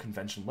large-scale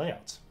convention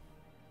layouts.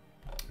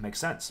 Makes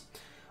sense.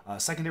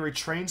 Secondary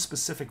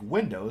train-specific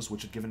windows,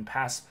 which had given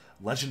past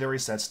legendary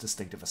sets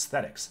distinctive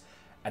aesthetics.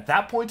 At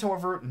that point,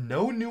 however,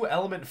 no new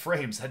element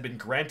frames had been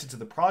granted to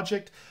the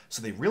project,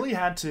 so they really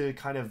had to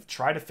kind of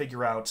try to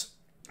figure out,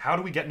 how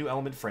do we get new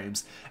element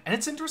frames? And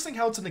it's interesting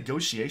how it's a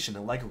negotiation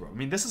in LEGO. I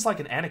mean, this is like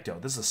an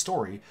anecdote, this is a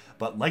story,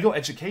 but LEGO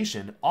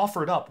Education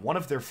offered up one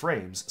of their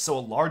frames so a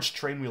large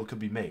train wheel could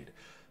be made.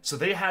 So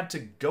they had to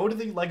go to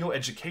the LEGO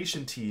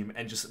Education team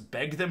and just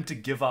beg them to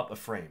give up a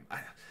frame.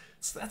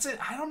 That's it.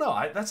 I don't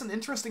know. That's an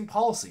interesting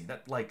policy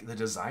that, like, the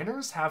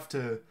designers have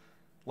to,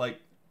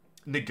 like,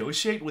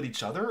 negotiate with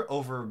each other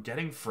over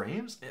getting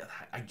frames.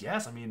 I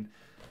guess. I mean,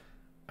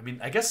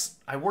 I guess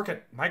I work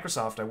at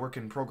Microsoft. I work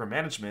in program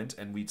management,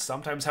 and we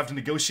sometimes have to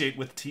negotiate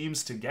with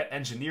teams to get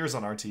engineers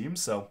on our team.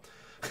 So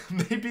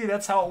maybe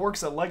that's how it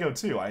works at LEGO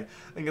too. I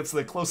think it's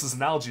the closest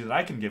analogy that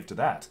I can give to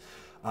that.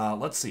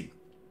 Let's see.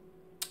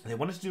 They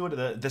wanted to do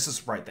it. This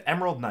is right. The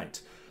Emerald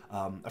Knight.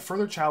 A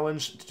further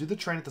challenge to do the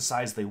train at the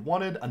size they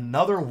wanted.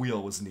 Another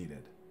wheel was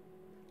needed.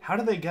 How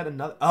do they get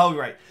another? Oh,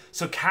 right.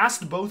 So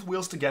cast both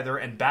wheels together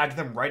and bag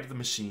them right at the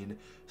machine.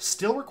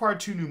 Still required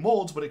 2 new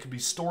molds, but it could be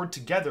stored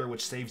together,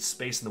 which saves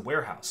space in the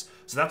warehouse.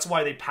 So that's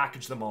why they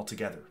packaged them all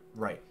together.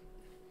 Right.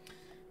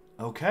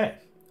 Okay.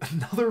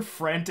 Another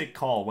frantic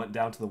call went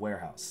down to the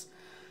warehouse.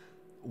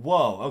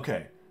 Whoa,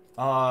 okay.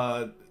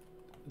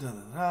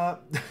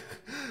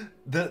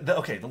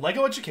 The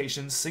LEGO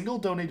Education single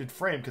donated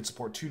frame could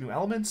support 2 new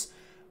elements,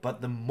 but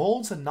the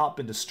molds had not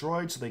been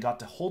destroyed, so they got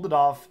to hold it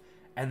off,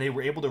 and they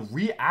were able to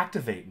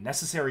reactivate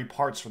necessary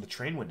parts for the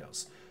train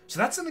windows. So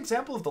that's an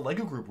example of the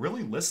LEGO Group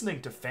really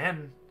listening to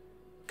fan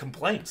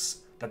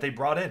complaints that they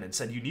brought in and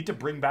said, you need to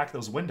bring back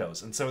those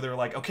windows. And so they're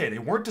like, okay, they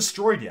weren't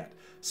destroyed yet,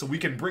 so we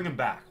can bring them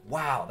back.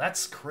 Wow,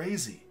 that's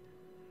crazy.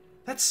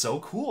 That's so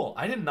cool.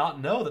 I did not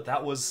know that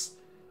that was...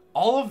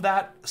 All of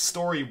that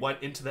story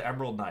went into the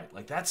Emerald Knight.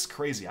 Like, that's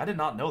crazy. I did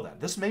not know that.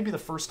 This may be the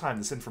first time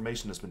this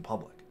information has been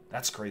public.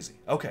 That's crazy.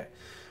 Okay.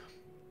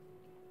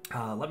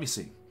 Let me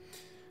see.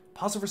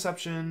 Positive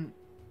reception.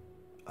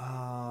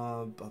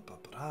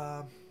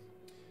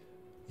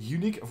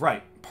 Unique.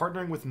 Right.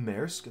 Partnering with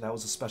Maersk. That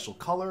was a special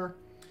color.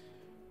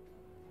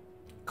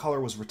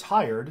 Color was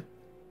retired.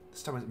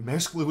 This time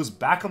Maersk Blue was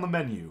back on the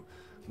menu.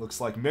 Looks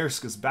like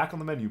Maersk is back on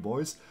the menu,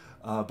 boys.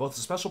 Both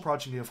a special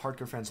project give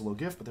hardcore fans a low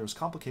gift, but there was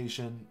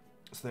complication,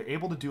 so they're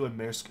able to do a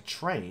Maersk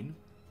train.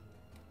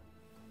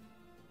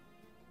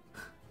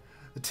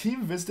 The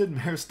team visited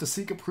Maersk to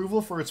seek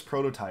approval for its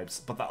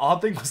prototypes, but the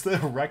odd thing was the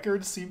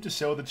records seemed to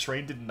show the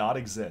train did not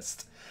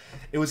exist.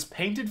 It was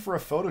painted for a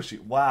photo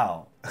shoot.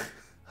 Wow.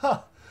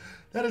 Huh.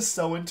 That is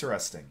so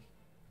interesting.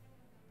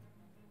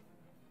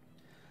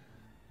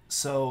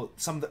 So,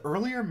 some of the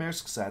earlier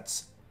Maersk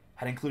sets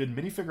had included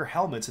minifigure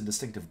helmets in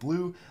distinctive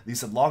blue. These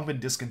had long been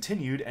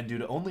discontinued, and due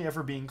to only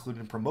ever being included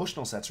in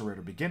promotional sets or rare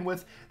to begin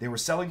with, they were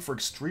selling for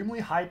extremely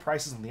high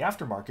prices in the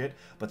aftermarket,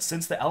 but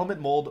since the element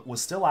mold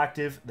was still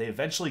active, they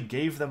eventually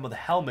gave them the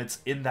helmets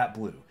in that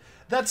blue.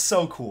 That's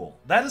so cool.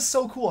 That is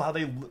so cool how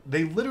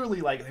they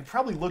literally, like, they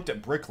probably looked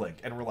at Bricklink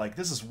and were like,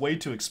 this is way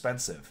too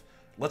expensive.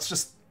 Let's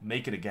just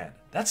make it again.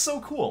 That's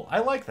so cool. I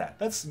like that.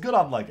 That's good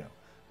on LEGO.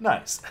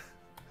 Nice.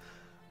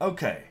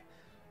 Okay.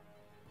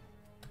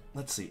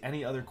 Let's see,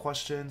 any other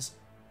questions?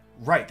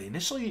 Right, they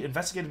initially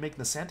investigated making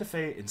the Santa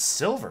Fe in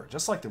silver,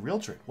 just like the real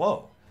train.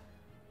 Whoa.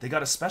 They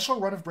got a special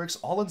run of bricks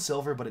all in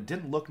silver, but it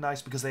didn't look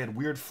nice because they had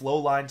weird flow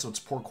lines, so it's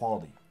poor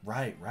quality.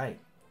 Right, right.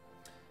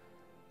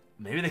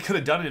 Maybe they could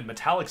have done it in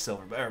metallic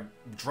silver, or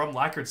drum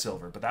lacquered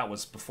silver, but that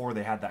was before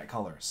they had that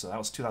color. So that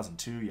was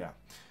 2002, yeah.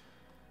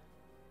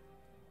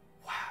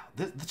 Wow,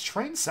 the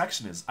train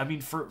section is, I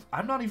mean,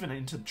 I'm not even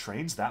into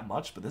trains that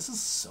much, but this is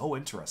so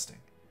interesting.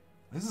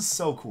 This is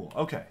so cool.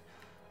 Okay.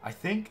 I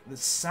think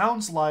this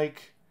sounds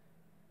like,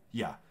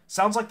 yeah,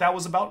 sounds like that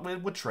was about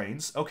with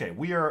trains. Okay,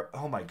 we are,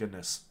 oh my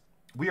goodness.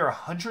 We are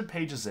 100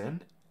 pages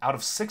in out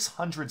of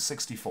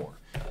 664.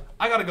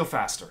 I gotta go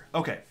faster.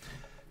 Okay.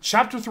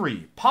 Chapter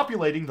 3,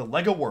 Populating the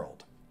Lego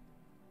World.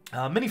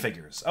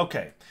 Minifigures.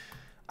 Okay.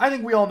 I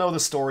think we all know the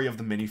story of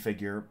the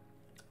minifigure.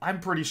 I'm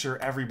pretty sure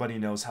everybody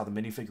knows how the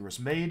minifigure was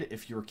made.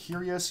 If you're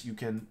curious, you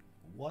can...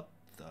 What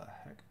the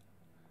heck?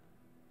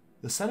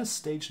 The set is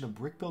staged in a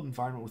brick-built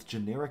environment with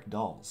generic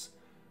dolls.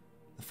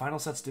 The final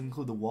sets didn't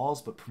include the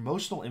walls, but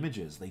promotional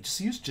images. They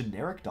just used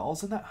generic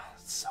dolls in that?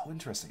 That's so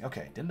interesting.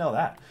 Okay, didn't know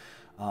that.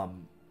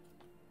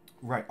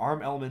 Right,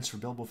 arm elements for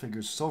buildable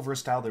figures, so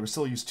versatile, they were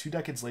still used 2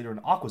 decades later in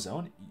Aqua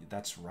Zone.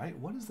 That's right.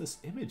 What is this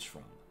image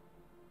from?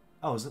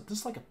 Oh, is it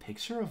this like a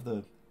picture of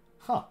the...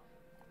 Huh.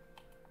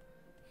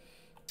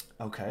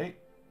 Okay.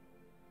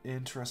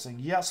 Interesting.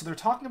 Yeah, so they're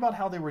talking about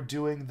how they were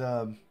doing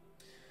the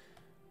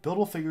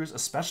buildable figures. A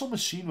special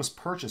machine was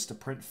purchased to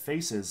print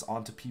faces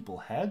onto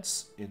people's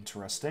heads.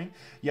 Interesting.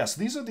 Yeah, so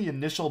these are the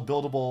initial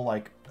buildable,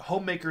 like,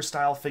 homemaker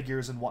style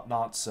figures and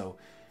whatnot. So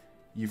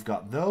you've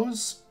got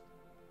those.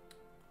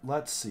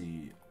 Let's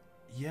see.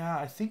 Yeah,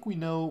 I think we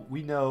know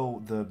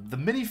the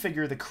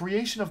minifigure, the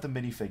creation of the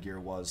minifigure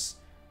was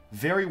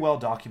very well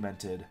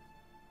documented.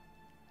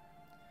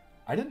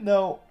 I didn't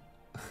know...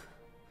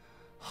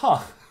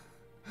 Huh.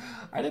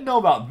 I didn't know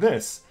about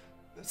this.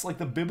 It's like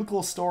the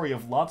biblical story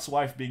of Lot's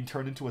wife being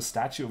turned into a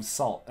statue of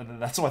salt, and then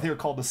that's why they were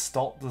called the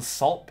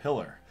salt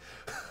pillar.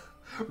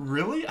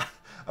 Really?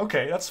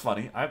 Okay, that's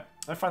funny. I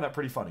find that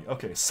pretty funny.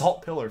 Okay,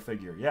 salt pillar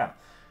figure, yeah.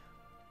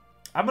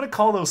 I'm going to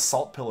call those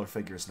salt pillar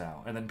figures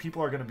now, and then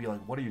people are going to be like,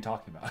 what are you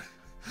talking about?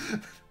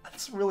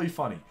 That's really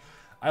funny.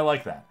 I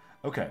like that.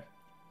 Okay.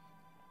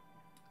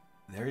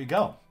 There you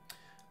go.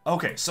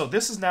 Okay, so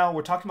this is now,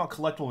 we're talking about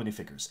collectible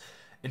minifigures.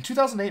 In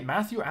 2008,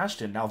 Matthew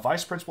Ashton, now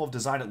Vice Principal of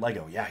Design at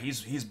LEGO, yeah,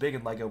 he's big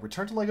in LEGO,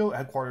 returned to LEGO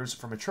headquarters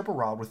from a trip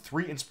abroad with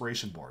 3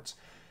 inspiration boards.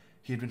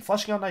 He had been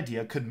fleshing out an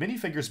idea, could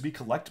minifigures be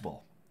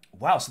collectible?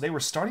 Wow, so they were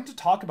starting to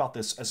talk about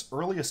this as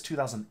early as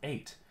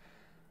 2008.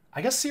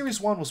 I guess Series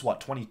 1 was, what,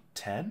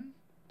 2010?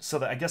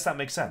 So I guess that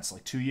makes sense,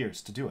 like 2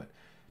 years to do it.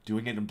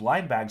 Doing it in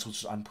blind bags, which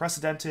is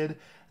unprecedented.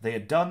 They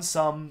had done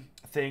some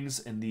things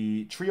in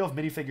the trio of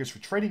minifigures for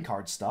trading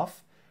card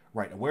stuff.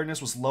 Right,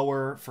 awareness was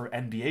lower for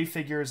NBA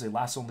figures. They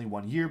last only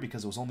 1 year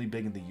because it was only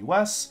big in the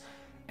US.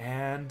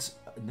 And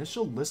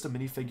initial list of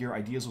minifigure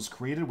ideas was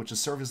created, which has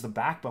served as the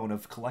backbone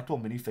of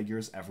collectible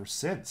minifigures ever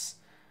since.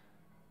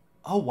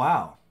 Oh,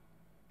 wow.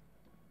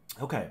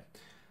 Okay.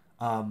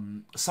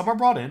 Some are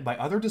brought in by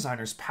other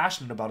designers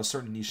passionate about a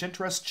certain niche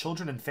interest.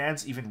 Children and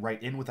fans even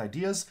write in with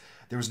ideas.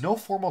 There is no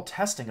formal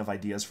testing of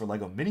ideas for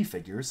LEGO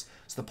minifigures,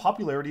 so the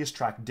popularity is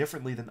tracked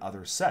differently than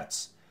other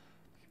sets.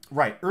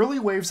 Right, early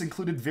waves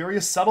included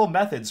various subtle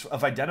methods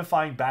of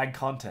identifying bag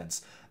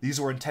contents. These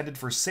were intended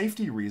for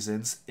safety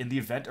reasons in the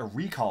event a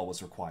recall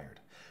was required.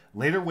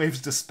 Later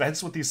waves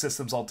dispensed with these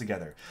systems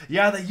altogether.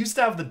 Yeah, they used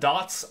to have the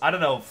dots. I don't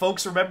know,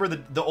 folks remember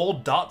the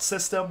old dot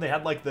system? They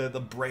had like the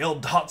braille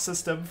dot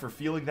system for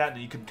feeling that,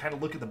 and you could kind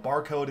of look at the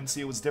barcode and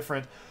see it was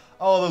different.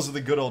 Oh, those are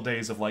the good old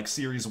days of like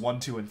Series 1,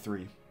 2, and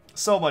 3.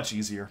 So much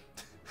easier.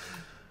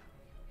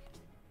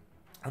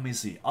 Let me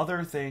see,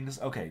 other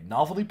things. Okay,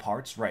 novelty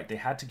parts, right, they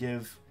had to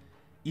give...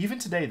 Even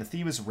today, the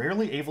theme is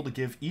rarely able to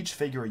give each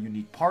figure a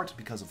unique part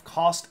because of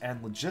cost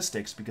and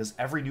logistics, because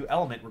every new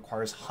element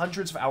requires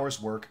hundreds of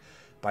hours work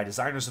by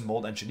designers and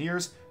mold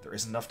engineers. There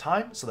isn't enough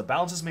time, so the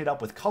balance is made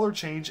up with color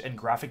change and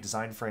graphic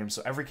design frames,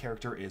 so every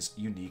character is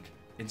unique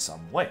in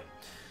some way.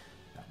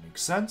 That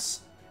makes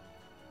sense.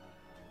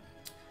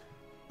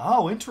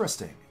 Oh,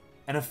 interesting.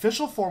 An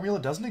official formula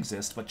doesn't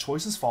exist, but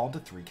choices fall into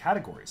 3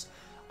 categories.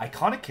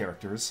 Iconic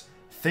characters,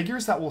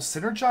 figures that will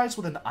synergize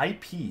with an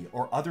IP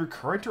or other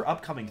current or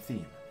upcoming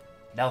theme.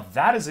 Now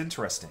that is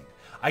interesting.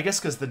 I guess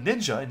because the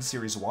ninja in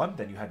Series 1,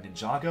 then you had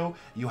Ninjago,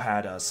 you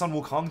had Sun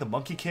Wukong, the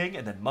Monkey King,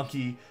 and then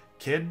Monkey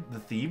Kid, the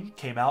theme,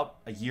 came out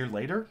a year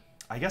later.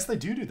 I guess they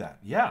do that.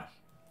 Yeah.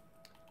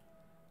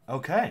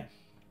 Okay.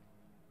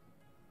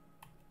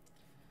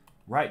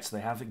 Right, so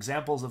they have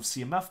examples of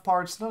CMF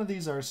parts. None of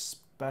these are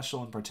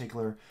special in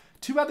particular.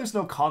 Too bad there's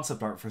no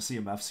concept art for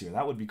CMFs here.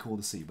 That would be cool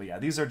to see. But yeah,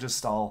 these are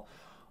just all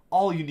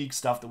unique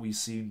stuff that we've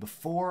seen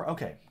before.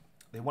 Okay,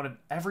 they wanted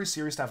every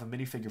series to have a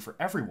minifigure for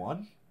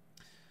everyone.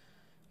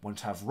 Wanted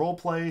to have role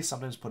play,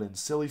 sometimes put in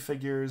silly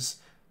figures.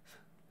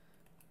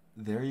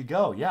 There you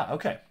go. Yeah,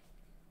 okay.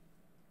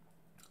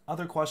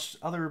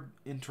 Other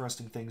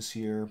interesting things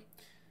here.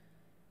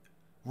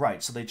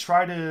 Right, so they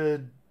try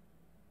to...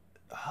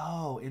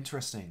 Oh,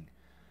 interesting.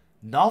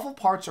 Novel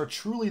parts are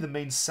truly the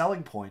main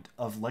selling point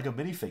of LEGO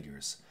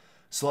minifigures,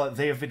 so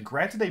they have been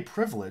granted a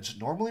privilege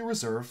normally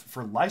reserved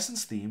for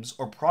licensed themes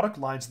or product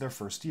lines in their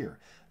first year.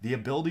 The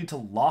ability to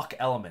lock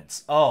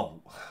elements.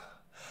 Oh,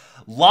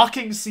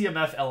 locking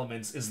CMF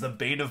elements is the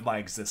bane of my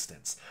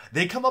existence.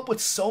 They come up with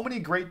so many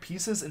great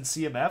pieces in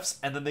CMFs,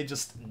 and then they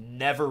just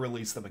never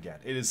release them again.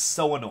 It is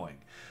so annoying.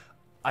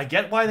 I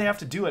get why they have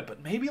to do it,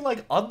 but maybe,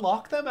 like,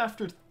 unlock them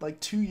after, like,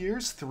 2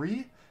 years,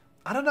 3?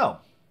 I don't know.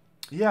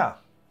 Yeah.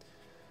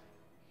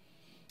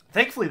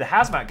 Thankfully, the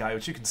Hazmat guy,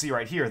 which you can see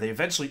right here, they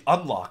eventually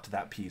unlocked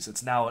that piece.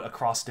 It's now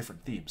across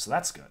different themes, so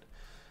that's good.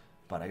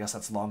 But I guess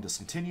that's long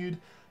discontinued.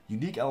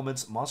 Unique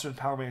elements, monsters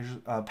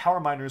and power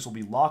miners will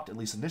be locked, at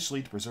least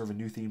initially, to preserve a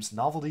new theme's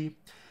novelty.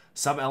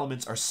 Some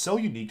elements are so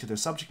unique to their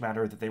subject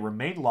matter that they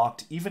remain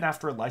locked even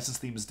after a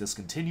licensed theme is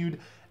discontinued,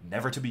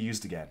 never to be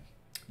used again.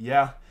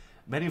 Yeah,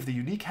 many of the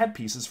unique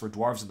headpieces for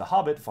dwarves and the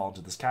Hobbit fall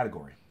into this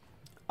category.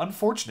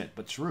 Unfortunate,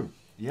 but true.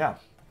 Yeah.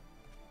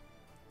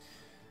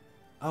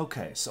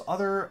 Okay, so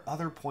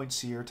other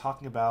points here,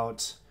 talking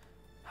about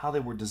how they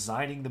were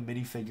designing the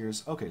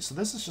minifigures. Okay, so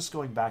this is just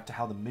going back to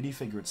how the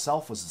minifigure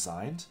itself was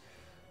designed.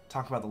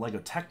 Talk about the Lego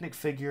Technic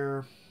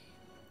figure,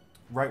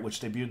 right,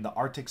 which debuted in the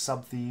Arctic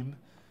sub-theme.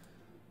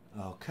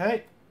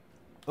 Okay.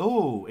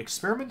 Oh,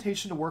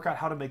 experimentation to work out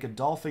how to make a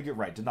doll figure.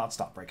 Right, did not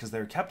stop, right, because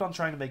they kept on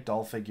trying to make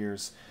doll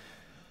figures.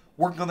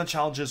 Working on the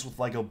challenges with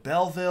Lego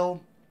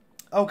Belleville.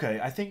 Okay,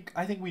 I think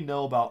we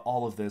know about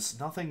all of this.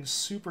 Nothing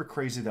super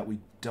crazy that we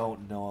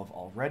don't know of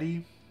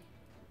already.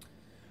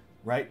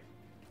 Right?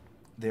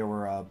 There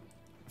were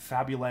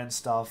Fabuland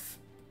stuff.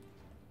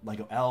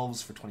 Lego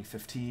Elves for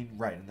 2015,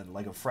 right, and then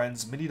Lego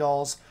Friends,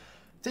 Minidolls.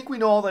 I think we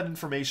know all that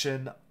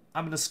information.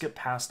 I'm going to skip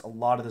past a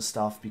lot of this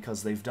stuff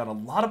because they've done a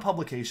lot of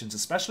publications,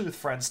 especially with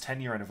Friends'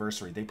 10-year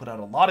anniversary. They put out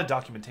a lot of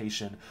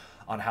documentation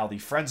on how the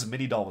Friends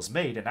Minidoll was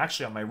made, and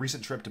actually on my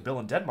recent trip to Bill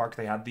in Denmark,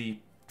 they had the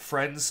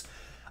Friends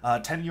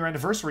 10-year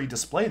anniversary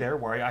display there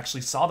where I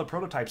actually saw the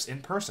prototypes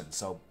in person,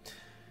 so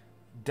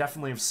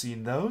definitely have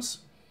seen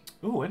those.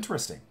 Ooh,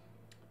 interesting.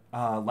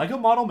 Lego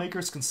model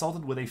makers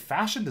consulted with a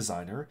fashion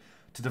designer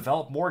to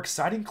develop more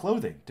exciting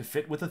clothing to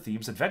fit with the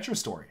theme's adventure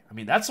story. I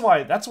mean, that's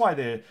why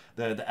the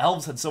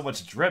elves had so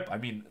much drip. I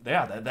mean,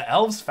 yeah, the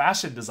elves'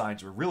 fashion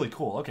designs were really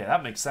cool. Okay,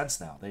 that makes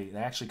sense now. They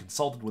actually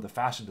consulted with a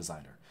fashion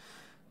designer.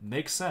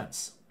 Makes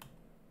sense.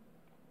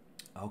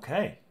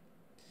 Okay.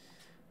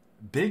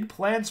 Big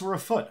plans were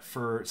afoot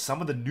for some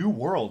of the new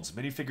worlds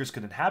minifigures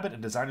could inhabit,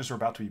 and designers were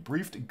about to be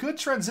briefed. Good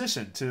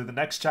transition to the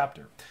next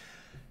chapter.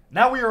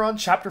 Now we are on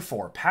Chapter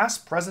 4,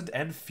 Past, Present,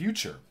 and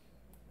Future.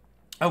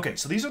 Okay,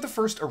 so these are the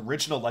first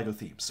original LEGO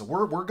themes. So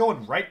we're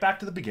going right back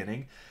to the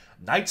beginning.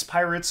 Knights,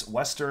 pirates,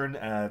 western,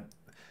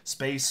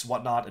 space,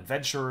 whatnot,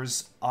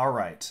 adventurers. All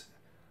right.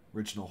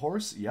 Original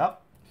horse,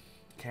 yep.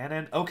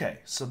 Canon. Okay,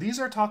 so these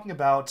are talking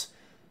about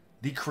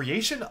the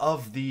creation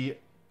of the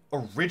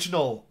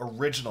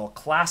original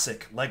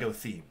classic LEGO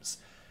themes.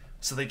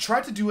 So they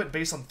tried to do it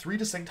based on 3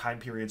 distinct time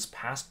periods,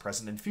 past,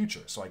 present, and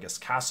future. So I guess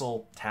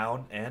castle,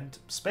 town, and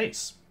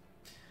space.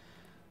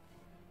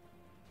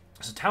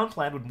 So Town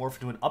Plan would morph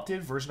into an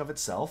updated version of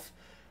itself.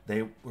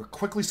 They were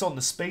quickly sold in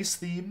the space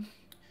theme,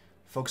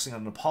 focusing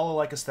on an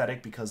Apollo-like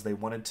aesthetic because they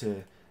wanted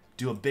to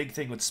do a big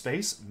thing with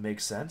space.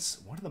 Makes sense.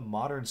 One of the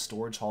modern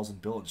storage halls in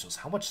buildings shows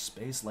how much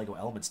space LEGO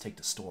elements take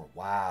to store.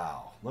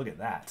 Wow, look at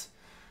that.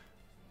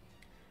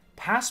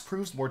 Past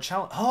proves more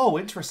challenge. Oh,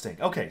 interesting.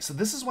 Okay, so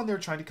this is when they were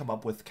trying to come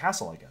up with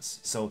Castle, I guess.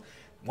 So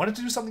wanted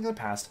to do something in the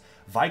past.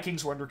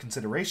 Vikings were under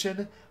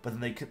consideration, but then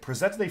they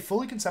presented a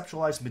fully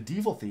conceptualized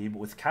medieval theme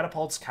with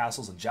catapults,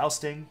 castles, and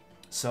jousting.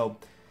 So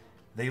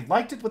they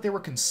liked it, but there were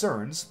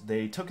concerns.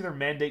 They took their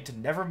mandate to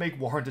never make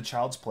war into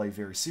child's play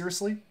very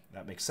seriously.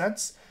 That makes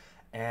sense.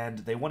 And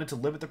they wanted to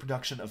limit the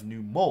production of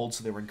new molds,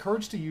 so they were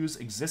encouraged to use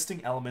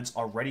existing elements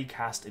already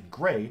cast in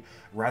gray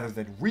rather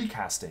than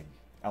recasting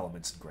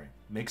elements in gray.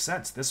 Makes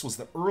sense. This was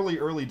the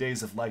early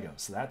days of LEGO,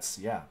 so that's,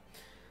 yeah.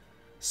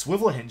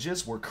 Swivel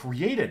hinges were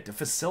created to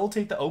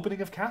facilitate the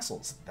opening of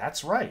castles.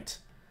 That's right.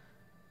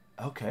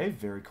 Okay,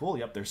 very cool.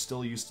 Yep, they're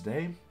still used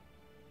today.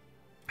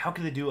 How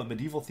can they do a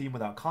medieval theme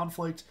without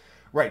conflict?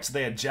 Right, so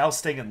they had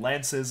jousting and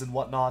lances and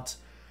whatnot.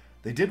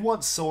 They did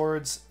want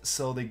swords,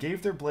 so they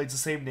gave their blades the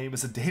same name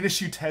as a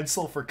Danish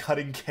utensil for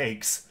cutting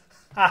cakes.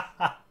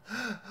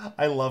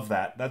 I love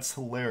that. That's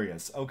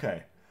hilarious.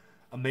 Okay.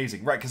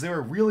 Amazing. Right, because they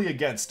were really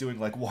against doing,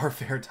 like,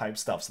 warfare type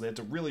stuff, so they had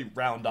to really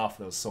round off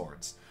those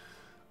swords.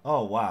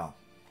 Oh, wow.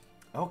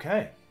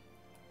 Okay.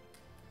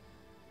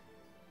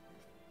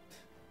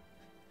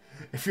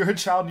 If you're a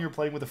child and you're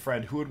playing with a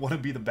friend, who would want to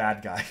be the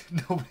bad guy?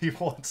 Nobody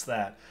wants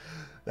that.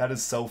 That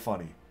is so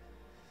funny.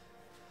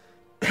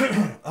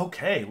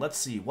 Okay, let's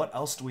see. What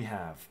else do we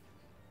have?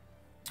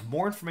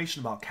 More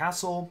information about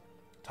Castle.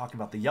 Talking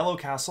about the yellow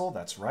castle.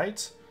 That's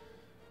right.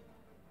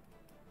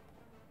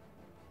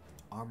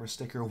 Armor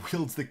sticker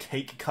wields the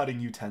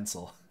cake-cutting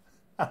utensil.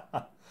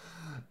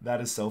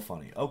 That is so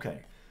funny.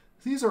 Okay.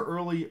 These are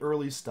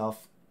early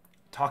stuff.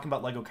 Talking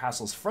about LEGO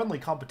Castle's friendly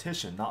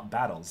competition, not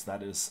battles.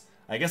 That is,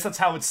 I guess that's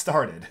how it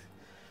started.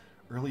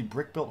 Early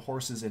brick-built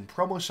horses in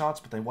promo shots,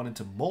 but they wanted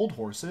to mold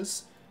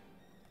horses.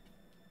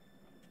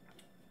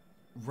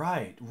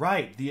 Right.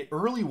 The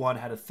early one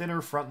had a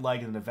thinner front leg,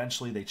 and then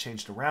eventually they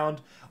changed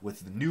around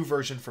with the new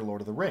version for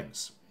Lord of the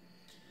Rings.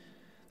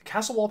 The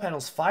castle wall panel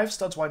is 5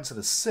 studs wide instead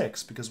of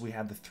 6 because we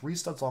had the 3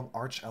 studs long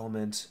arch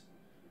element.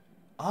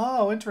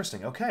 Oh,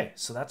 interesting. Okay,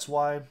 so that's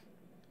why...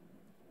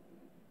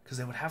 because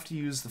they would have to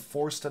use the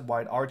 4-stud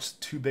wide arch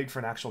too big for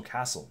an actual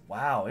castle.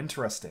 Wow,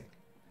 interesting.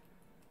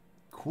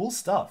 Cool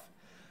stuff.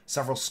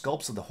 Several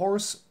sculpts of the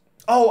horse.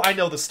 Oh, I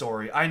know the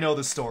story. I know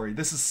the story.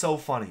 This is so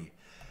funny.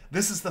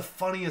 This is the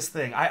funniest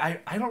thing. I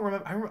don't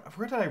remember.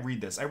 Where did I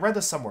read this? I read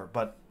this somewhere,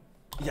 but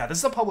yeah, this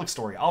is a public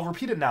story. I'll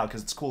repeat it now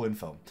because it's cool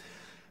info.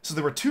 So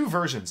there were 2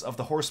 versions of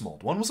the horse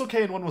mold. One was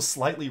okay and one was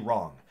slightly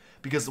wrong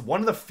because one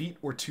of the feet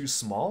were too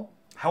small.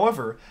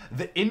 However,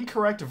 the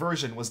incorrect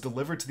version was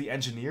delivered to the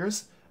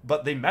engineers,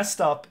 but they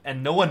messed up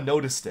and no one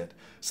noticed it.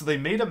 So they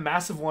made a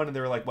massive one and they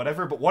were like,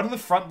 whatever, but one of the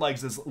front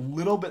legs is a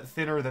little bit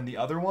thinner than the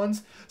other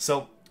ones.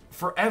 So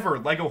forever,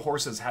 Lego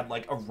horses had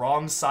like a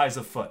wrong size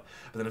of foot.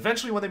 But then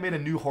eventually when they made a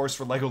new horse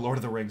for Lego Lord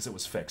of the Rings, it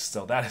was fixed.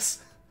 So that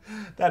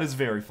is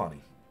very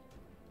funny.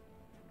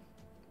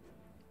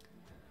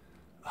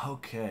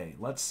 Okay,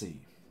 let's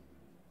see.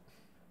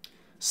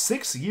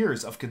 6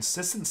 years of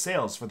consistent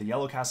sales for the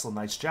Yellow Castle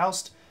Knight's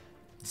Joust.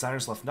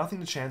 Designers left nothing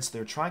to chance.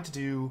 They're trying to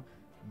do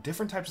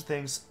different types of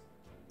things.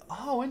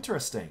 Oh,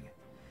 interesting.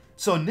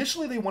 So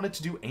initially they wanted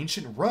to do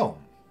ancient Rome.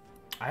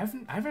 I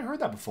haven't heard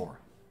that before.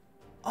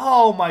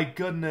 Oh my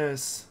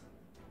goodness.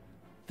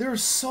 There are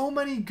so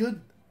many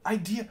good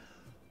ideas.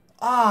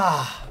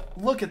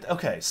 Look at...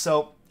 Okay,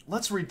 so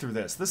let's read through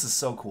this. This is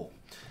so cool.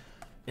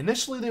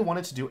 Initially they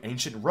wanted to do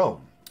ancient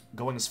Rome,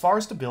 going as far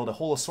as to build a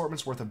whole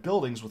assortment's worth of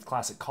buildings with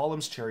classic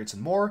columns, chariots,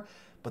 and more,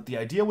 but the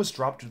idea was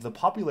dropped due to the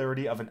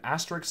popularity of an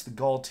Asterix the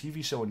Gaul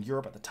TV show in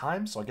Europe at the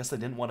time, so I guess they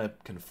didn't want to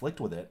conflict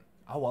with it.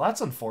 Oh, well,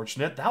 that's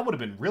unfortunate. That would have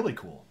been really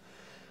cool.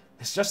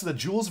 It suggested the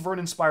Jules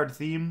Verne-inspired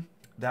theme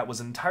that was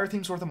an entire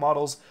theme's worth of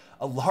models,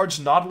 a large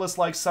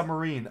Nautilus-like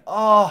submarine.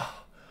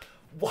 Oh,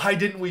 why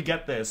didn't we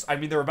get this? I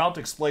mean, they're about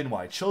to explain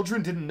why.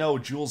 Children didn't know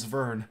Jules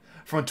Verne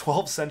from a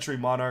 12th century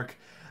monarch.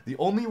 The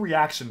only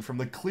reaction from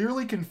the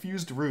clearly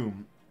confused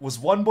room was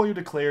one boy who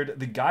declared,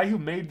 the guy who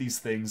made these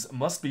things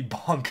must be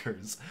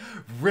bonkers.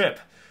 RIP.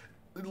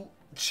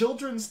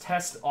 Children's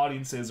test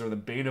audiences are the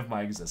bane of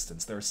my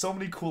existence. There are so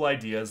many cool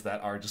ideas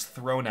that are just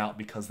thrown out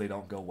because they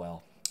don't go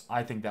well.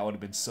 I think that would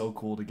have been so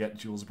cool to get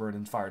Jules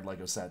Verne-inspired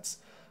Lego sets.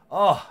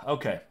 Oh,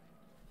 okay.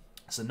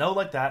 So no,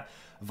 like that.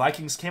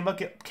 Vikings came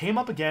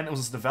up again. It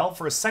was developed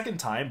for a second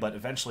time, but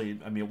eventually,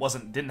 I mean,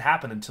 didn't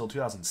happen until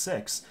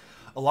 2006,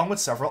 along with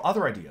several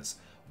other ideas.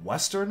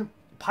 Western,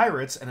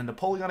 pirates, and a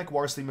Napoleonic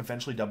Wars theme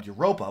eventually dubbed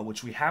Europa,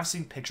 which we have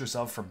seen pictures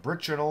of from Brick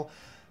Journal.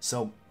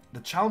 So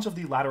the challenge of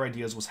the latter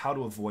ideas was how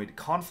to avoid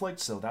conflict,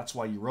 so that's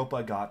why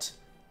Europa got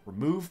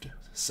removed.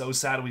 So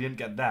sad we didn't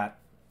get that.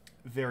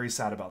 Very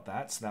sad about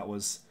that. So that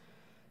was,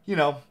 you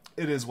know,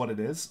 it is what it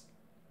is.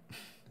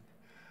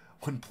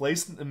 When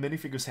placed in the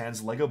minifigure's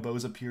hands, Lego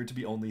bows appeared to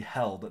be only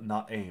held,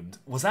 not aimed.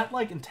 Was that,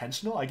 like,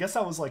 intentional? I guess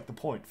that was, like, the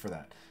point for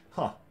that.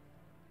 Huh.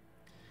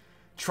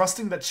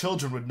 Trusting that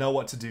children would know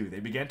what to do, they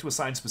began to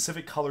assign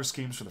specific color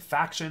schemes for the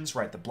factions,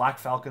 right? The Black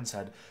Falcons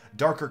had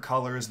darker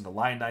colors, and the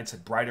Lion Knights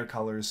had brighter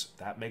colors.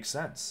 That makes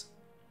sense.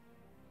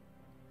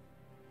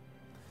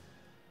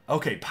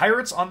 Okay,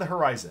 pirates on the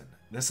horizon.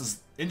 This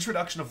is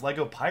introduction of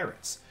Lego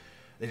Pirates.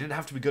 They didn't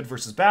have to be good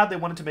versus bad, they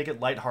wanted to make it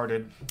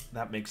lighthearted.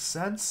 That makes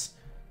sense.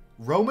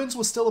 Romans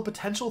was still a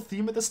potential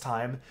theme at this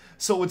time,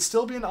 so it would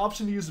still be an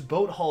option to use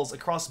boat hulls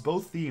across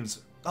both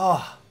themes.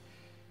 Ugh.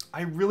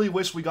 I really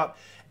wish we got...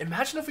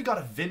 Imagine if we got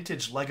a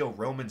vintage Lego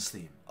Romans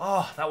theme.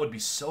 Oh, that would be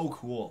so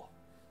cool.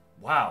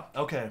 Wow,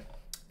 okay.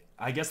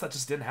 I guess that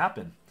just didn't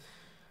happen.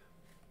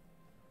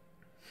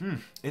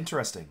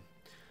 Interesting.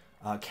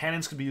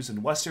 Cannons could be used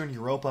in Western,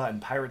 Europa,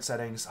 and pirate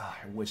settings. Oh,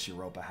 I wish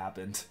Europa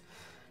happened.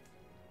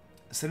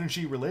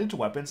 Synergy related to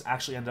weapons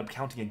actually ended up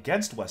counting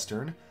against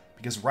Western,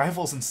 because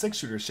rivals and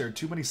six-shooters shared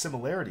too many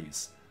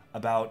similarities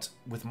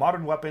with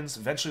modern weapons,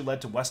 eventually led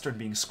to Western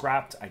being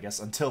scrapped, I guess,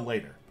 until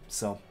later.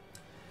 So,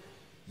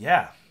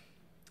 yeah.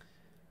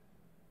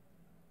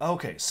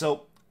 Okay,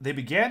 so they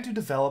began to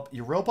develop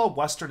Europa,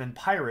 Western, and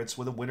Pirates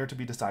with a winner to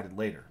be decided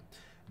later.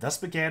 Thus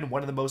began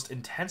one of the most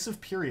intensive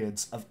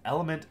periods of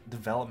element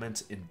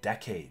development in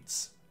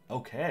decades.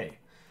 Okay.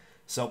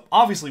 So,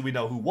 obviously we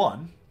know who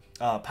won.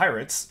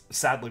 Pirates.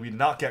 Sadly, we did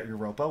not get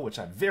Europa, which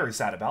I'm very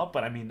sad about,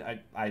 but I mean,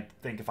 I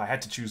think if I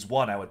had to choose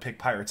one, I would pick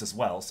Pirates as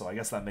well, so I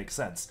guess that makes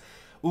sense.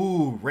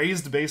 Ooh,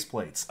 raised base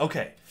plates.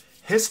 Okay,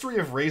 history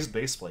of raised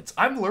base plates.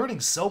 I'm learning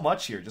so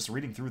much here just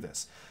reading through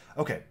this.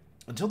 Okay,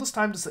 until this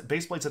time,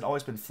 base plates had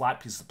always been flat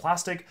pieces of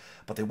plastic,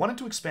 but they wanted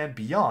to expand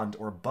beyond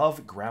or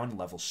above ground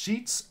level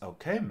sheets.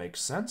 Okay,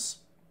 makes sense.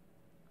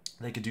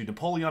 They could do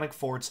Napoleonic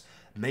forts,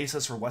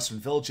 mesas for western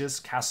villages,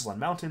 castles on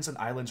mountains, and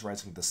islands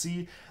rising to the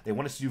sea. They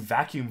wanted to do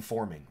vacuum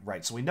forming,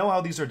 right? So we know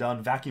how these are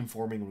done, vacuum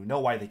forming, and we know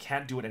why they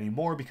can't do it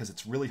anymore because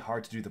it's really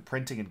hard to do the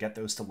printing and get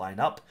those to line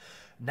up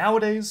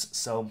nowadays.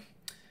 So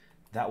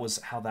that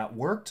was how that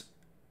worked.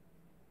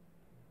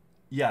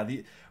 Yeah,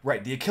 the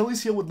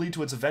Achilles heel would lead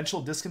to its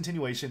eventual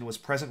discontinuation and was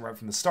present right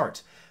from the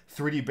start.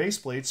 3D base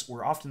plates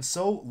were often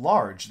so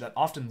large that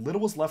often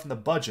little was left in the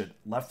budget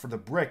left for the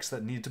bricks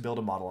that needed to build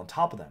a model on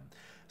top of them.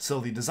 So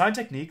the design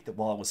technique, that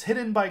while it was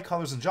hidden by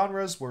colors and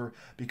genres, were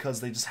because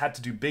they just had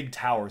to do big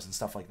towers and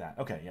stuff like that.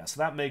 Okay, yeah, so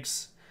that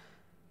makes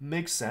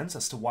Makes sense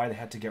as to why they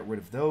had to get rid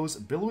of those.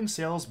 Billowing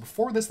sails,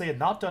 before this they had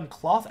not done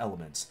cloth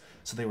elements,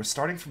 so they were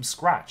starting from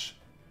scratch.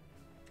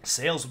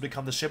 Sails would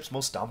become the ship's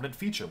most dominant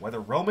feature, whether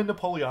Roman,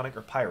 Napoleonic,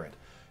 or pirate.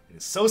 It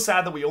is so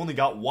sad that we only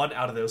got one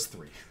out of those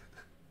three.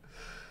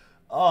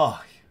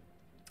 Oh,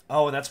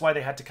 and that's why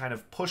they had to kind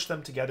of push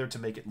them together to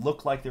make it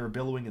look like they were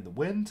billowing in the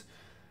wind.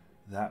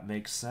 That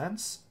makes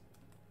sense.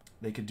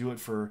 They could do it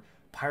for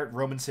pirate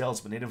Roman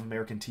sails, but Native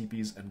American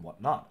teepees and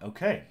whatnot.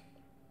 Okay.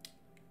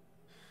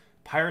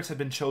 Pirates had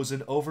been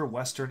chosen over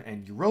Western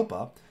and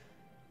Europa,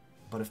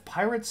 but if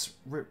pirates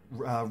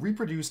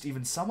reproduced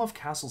even some of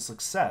Castle's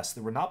success,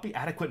 there would not be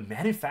adequate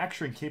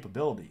manufacturing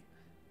capability.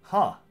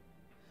 Huh.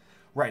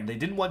 Right, they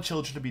didn't want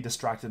children to be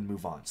distracted and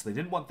move on, so they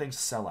didn't want things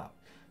to sell out.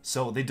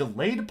 So they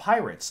delayed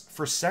pirates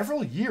for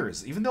several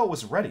years, even though it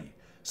was ready,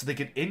 so they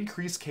could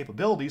increase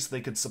capability so they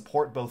could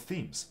support both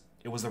themes.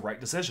 It was the right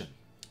decision.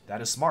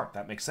 That is smart.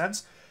 That makes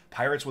sense.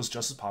 Pirates was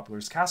just as popular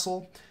as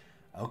Castle.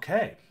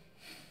 Okay.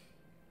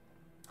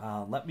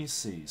 Let me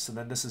see. So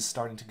then this is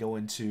starting to go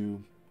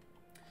into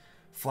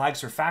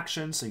flags for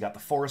factions. So you got the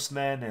Forest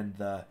Men and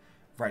the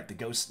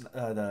Ghost,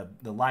 the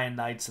Lion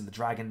Knights and the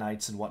Dragon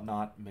Knights and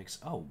whatnot.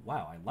 Oh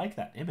wow, I like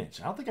that image.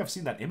 I don't think I've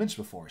seen that image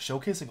before.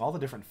 Showcasing all the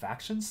different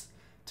factions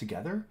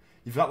together.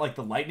 You've got like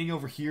the Lightning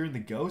over here and the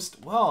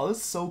Ghost. Wow, this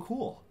is so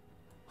cool.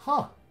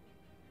 Huh.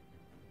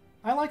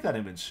 I like that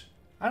image.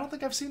 I don't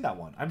think I've seen that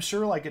one. I'm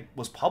sure like it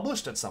was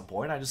published at some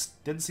point. I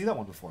just didn't see that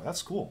one before.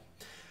 That's cool.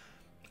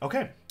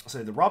 Okay,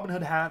 so the Robin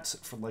Hood hats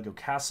for LEGO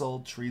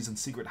Castle, trees and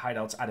secret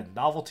hideouts added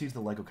novelty to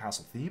the LEGO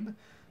Castle theme.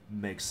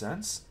 Makes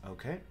sense.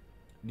 Okay.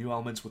 New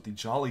elements with the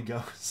Jolly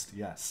Ghost.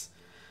 Yes.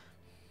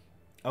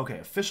 Okay,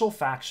 official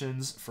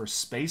factions for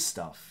space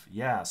stuff.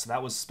 Yeah, so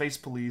that was Space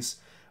Police.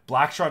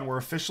 Blacktron were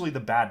officially the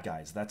bad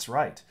guys. That's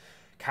right.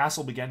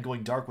 Castle began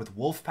going dark with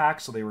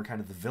Wolfpack, so they were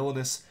kind of the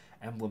villainous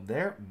emblem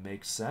there.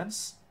 Makes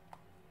sense.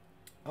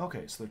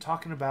 Okay, so they're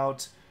talking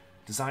about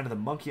design of the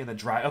monkey and the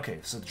dragon. Okay,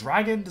 so the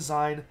dragon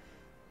design.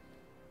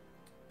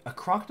 A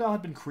crocodile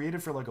had been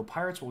created for LEGO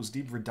Pirates, but was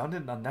deemed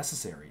redundant and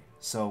unnecessary.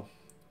 So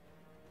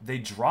they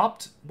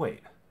dropped.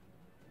 Wait.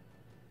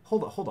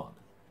 Hold on.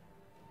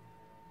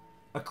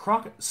 A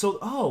crocodile.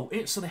 So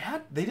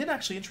they didn't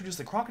actually introduce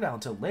the crocodile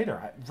until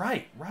later.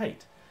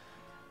 Right.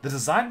 The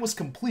design was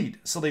complete,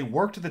 so they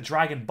worked the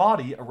dragon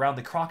body around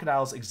the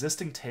crocodile's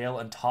existing tail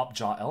and top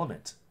jaw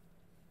element.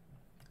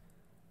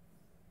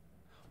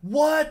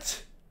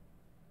 What?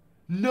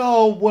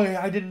 No way,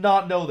 I did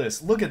not know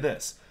this. Look at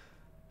this.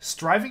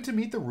 Striving to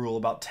meet the rule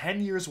about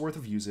 10 years worth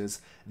of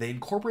uses, they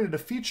incorporated a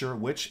feature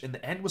which in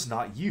the end was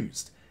not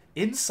used.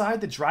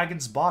 Inside the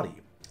dragon's body,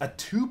 a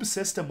tube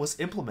system was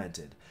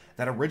implemented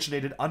that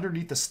originated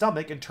underneath the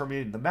stomach and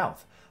terminated in the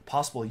mouth.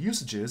 Possible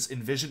usages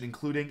envisioned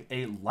including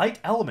a light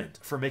element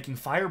for making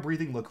fire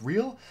breathing look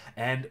real,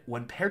 and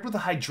when paired with a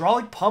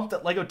hydraulic pump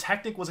that LEGO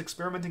Technic was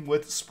experimenting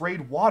with,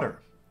 sprayed water.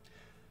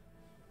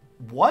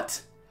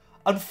 What?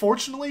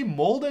 Unfortunately,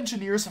 mold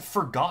engineers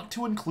forgot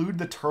to include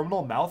the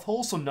terminal mouth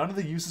hole, so none of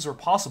the uses are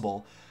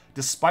possible,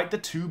 despite the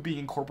tube being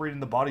incorporated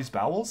in the body's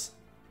bowels.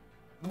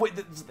 Wait,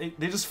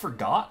 they just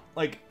forgot?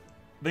 Like,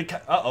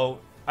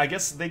 I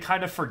guess they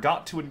kind of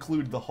forgot to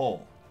include the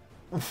hole.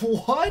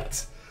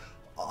 What?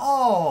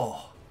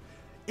 Oh.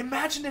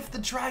 Imagine if the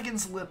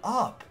dragons lit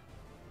up.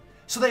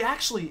 So they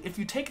actually, if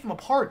you take them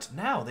apart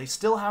now, they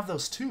still have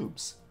those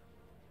tubes.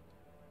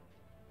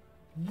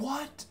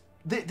 What?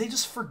 They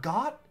just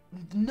forgot?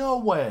 No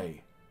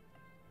way.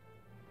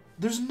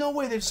 There's no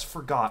way they just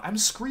forgot. I'm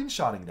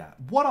screenshotting that.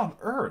 What on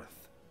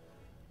earth?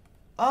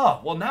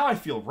 Oh, well now I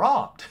feel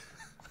robbed.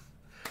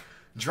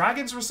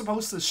 Dragons were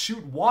supposed to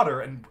shoot water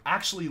and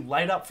actually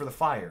light up for the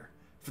fire.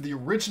 For the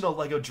original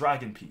LEGO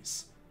Dragon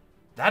piece.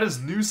 That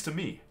is news to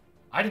me.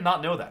 I did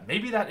not know that.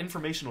 Maybe that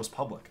information was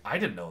public. I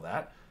didn't know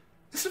that.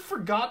 This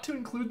forgot to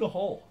include the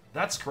hole.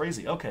 That's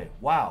crazy. Okay,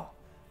 wow.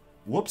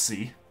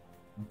 Whoopsie.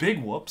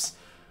 Big whoops.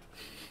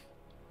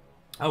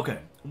 Okay,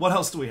 what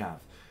else do we have?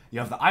 You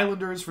have the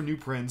Islanders for New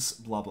Prince,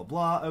 blah, blah,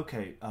 blah.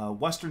 Okay,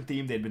 Western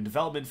theme, they'd been in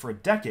development for a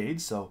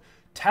decade, so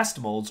test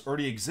molds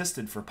already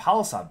existed for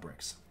palisade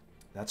bricks.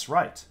 That's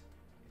right.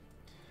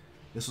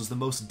 This was the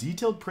most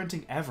detailed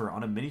printing ever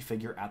on a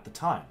minifigure at the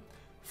time.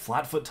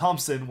 Flatfoot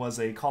Thompson was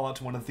a call out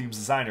to one of the theme's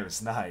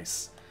designers.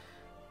 Nice.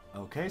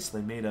 Okay, so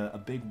they made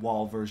a big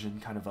wall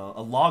version, kind of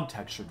a log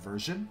textured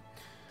version.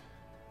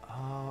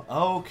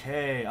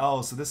 Okay.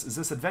 Oh, so is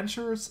this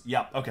Adventures?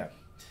 Yep, okay.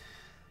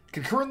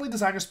 Concurrently,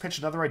 designers pitched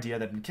another idea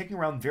that had been kicking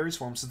around in various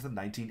forms since the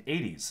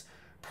 1980s.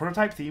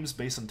 Prototype themes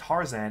based on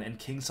Tarzan and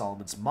King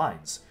Solomon's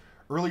mines.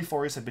 Early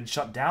forays had been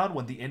shut down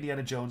when the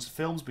Indiana Jones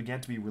films began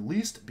to be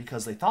released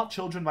because they thought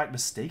children might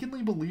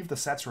mistakenly believe the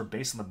sets were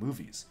based on the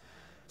movies.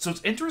 So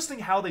it's interesting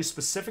how they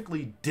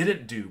specifically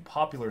didn't do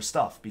popular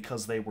stuff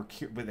because they were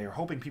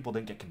hoping people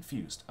didn't get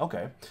confused.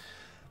 Okay.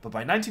 But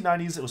by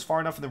 1990s, it was far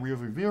enough in the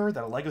rearview mirror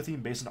that a LEGO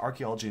theme based on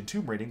archaeology and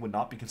tomb raiding would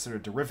not be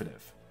considered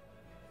derivative.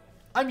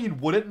 I mean,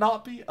 would it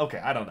not be? Okay,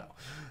 I don't know.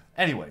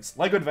 Anyways,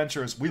 LEGO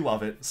Adventures, we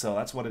love it, so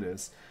that's what it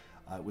is.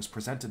 It was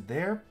presented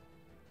there.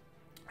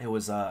 It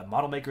was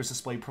model makers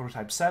displayed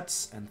prototype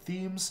sets and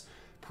themes,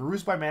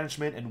 perused by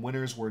management, and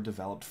winners were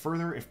developed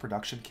further if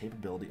production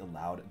capability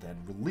allowed, then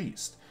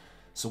released.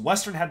 So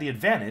Western had the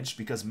advantage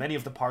because many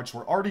of the parts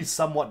were already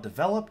somewhat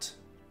developed.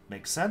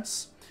 Makes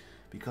sense,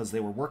 because they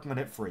were working on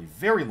it for a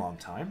very long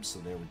time, so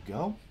there we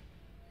go.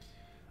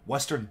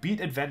 Western beat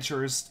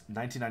Adventures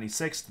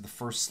 1996 to the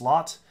first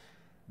slot.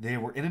 They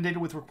were inundated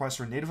with requests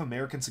for Native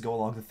Americans to go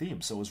along the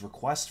theme, so it was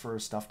requests for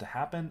stuff to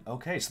happen.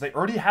 Okay, so they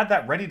already had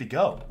that ready to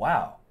go.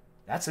 Wow,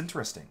 that's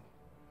interesting.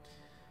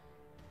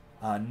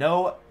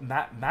 No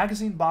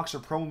magazine box or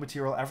promo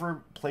material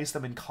ever placed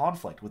them in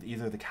conflict with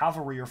either the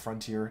cavalry or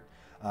frontier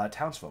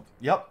townsfolk.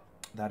 Yep,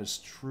 that is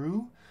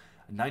true.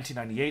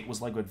 1998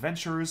 was LEGO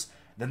Adventures.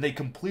 Then they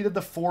completed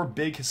the 4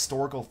 big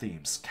historical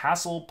themes: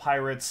 Castle,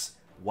 Pirates,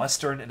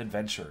 Western, and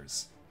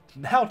Adventures.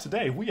 Now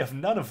today, we have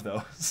none of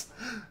those.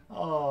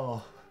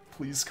 Oh,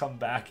 please come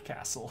back,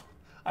 Castle.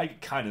 I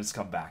kind of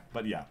come back,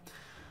 but yeah.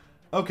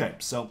 Okay,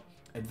 so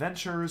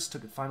Adventures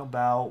took a final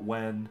bow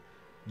when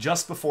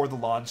just before the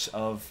launch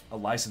of a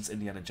licensed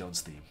Indiana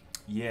Jones theme.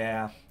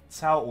 Yeah,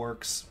 that's how it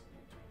works.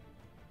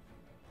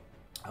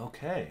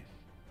 Okay.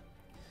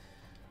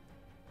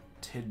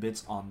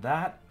 Tidbits on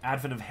that.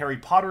 Advent of Harry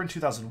Potter in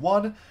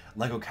 2001.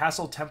 LEGO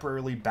Castle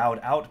temporarily bowed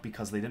out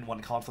because they didn't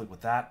want conflict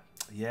with that.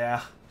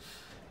 Yeah.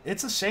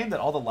 It's a shame that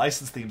all the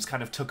licensed themes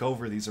kind of took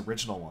over these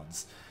original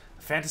ones.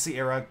 Fantasy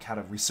era had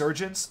a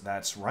resurgence.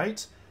 That's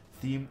right.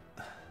 Theme...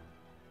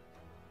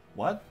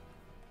 What?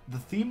 The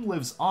theme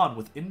lives on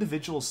with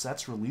individual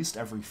sets released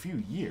every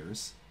few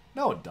years.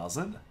 No, it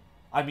doesn't.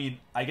 I mean,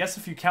 I guess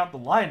if you count the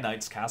Lion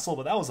Knight's castle,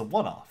 but that was a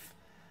one-off.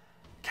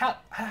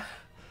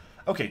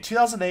 Okay,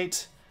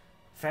 2008,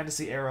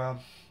 Fantasy era.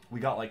 We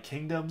got, like,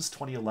 Kingdoms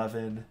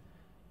 2011,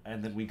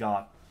 and then we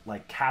got,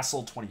 like,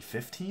 Castle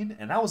 2015,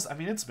 and that was, I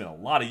mean, it's been a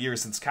lot of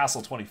years since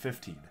Castle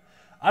 2015.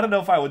 I don't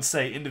know if I would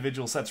say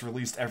individual sets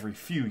released every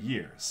few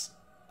years.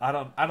 I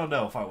don't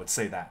know if I would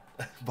say that,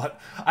 but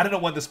I don't know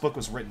when this book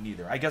was written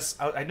either. I guess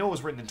I know it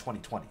was written in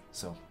 2020,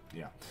 so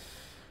yeah.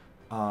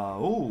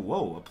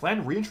 A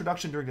planned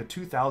reintroduction during the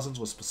 2000s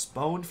was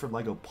postponed for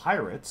LEGO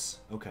Pirates.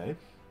 Okay.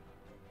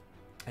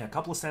 And a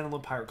couple of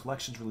standalone pirate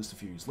collections released a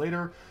few years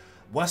later.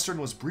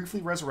 Western was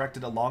briefly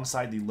resurrected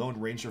alongside the Lone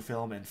Ranger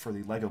film and for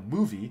the LEGO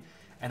movie,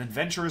 and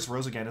Adventurers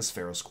rose again as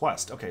Pharaoh's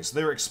Quest. Okay, so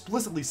they're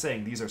explicitly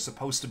saying these are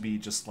supposed to be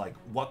just like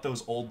what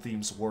those old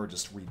themes were,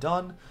 just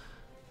redone.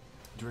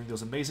 During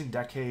those amazing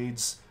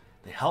decades,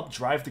 they helped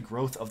drive the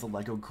growth of the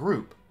LEGO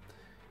group.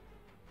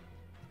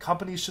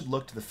 Companies should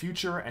look to the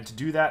future, and to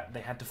do that,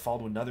 they had to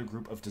follow another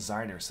group of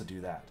designers to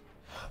do that.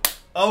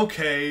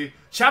 Okay,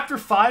 Chapter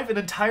 5, an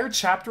entire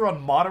chapter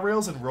on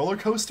monorails and roller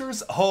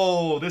coasters?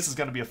 Oh, this is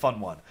going to be a fun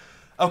one.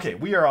 Okay,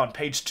 we are on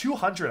page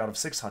 200 out of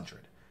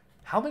 600.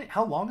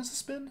 How long has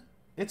this been?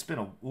 It's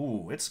been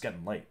it's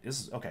getting late.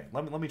 Okay,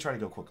 let me try to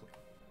go quickly.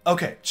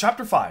 Okay,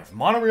 Chapter 5,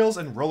 Monorails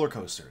and Roller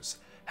Coasters.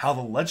 How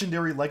the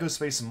legendary LEGO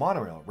Space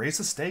Monorail raised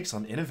the stakes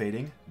on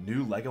innovating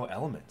new LEGO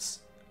elements.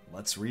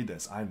 Let's read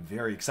this. I'm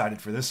very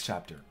excited for this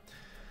chapter.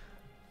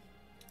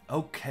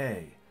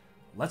 Okay,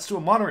 let's do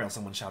a monorail,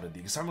 someone shouted. The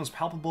excitement was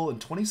palpable. In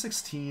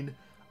 2016,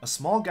 a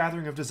small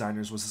gathering of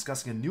designers was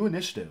discussing a new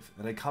initiative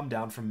that had come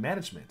down from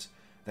management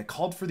that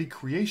called for the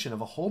creation of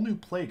a whole new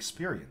play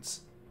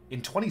experience.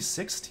 In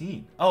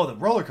 2016? Oh, the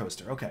roller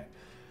coaster. Okay.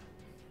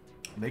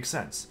 Makes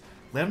sense.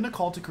 Landed a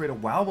call to create a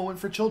wow moment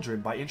for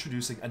children by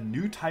introducing a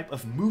new type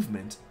of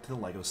movement to the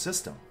LEGO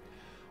system.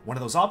 One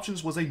of those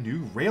options was a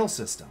new rail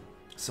system.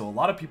 So a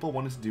lot of people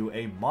wanted to do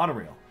a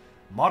monorail.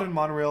 Modern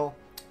monorail,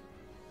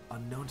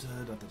 unknown to...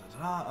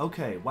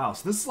 Okay, wow.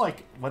 So this is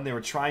like when they were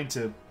trying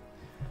to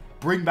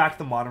bring back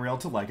the monorail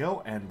to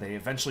LEGO, and they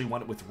eventually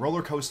went with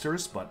roller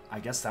coasters, but I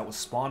guess that was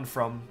spawned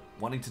from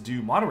wanting to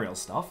do monorail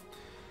stuff.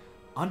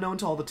 Unknown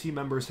to all the team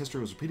members,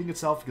 history was repeating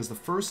itself because the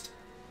first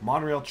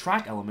monorail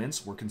track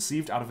elements were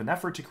conceived out of an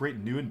effort to create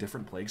new and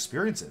different play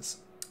experiences.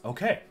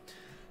 Okay.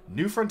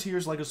 New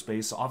Frontiers LEGO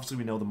Space. So obviously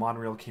we know the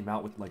monorail came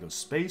out with LEGO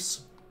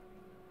Space.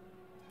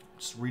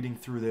 Just reading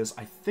through this.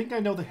 I think I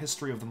know the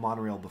history of the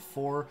monorail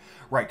before.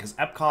 Right, because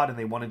Epcot,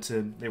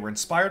 and they were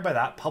inspired by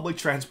that. Public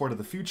transport of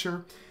the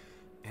future.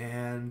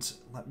 And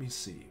let me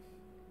see.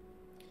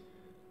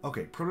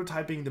 Okay,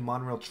 prototyping the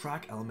monorail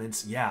track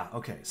elements. Yeah,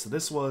 okay. So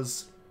this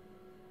was...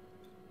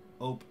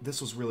 Oh, this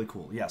was really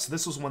cool. Yeah, so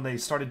this was when they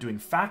started doing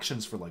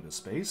factions for LEGO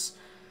Space.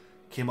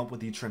 Came up with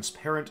the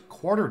transparent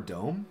quarter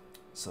dome.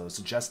 So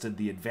suggested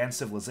the advanced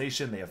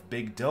civilization. They have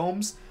big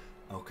domes.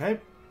 Okay,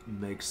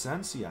 makes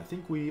sense. Yeah, I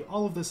think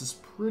all of this is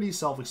pretty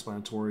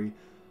self-explanatory.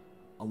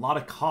 A lot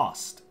of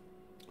cost.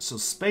 So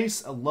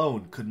space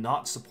alone could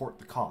not support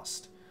the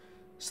cost.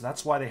 So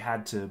that's why they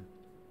had to...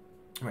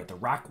 Right, the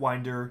rack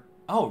winder.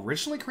 Oh,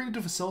 originally created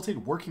to facilitate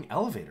working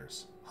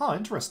elevators. Huh,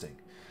 interesting.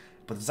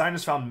 But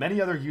designers found many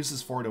other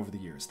uses for it over the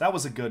years. That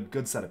was a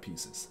good set of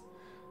pieces.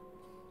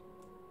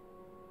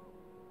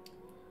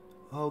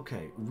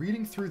 Okay,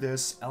 reading through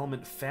this,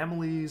 element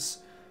families.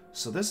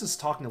 So this is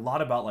talking a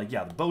lot about, like,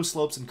 yeah, the bow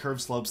slopes and curved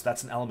slopes.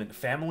 That's an element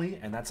family,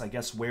 and that's, I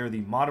guess, where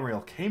the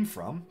monorail came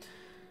from.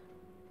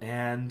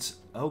 And,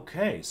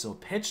 okay, so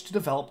pitch to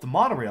develop the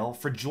monorail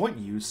for joint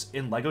use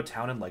in LEGO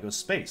Town and LEGO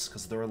Space,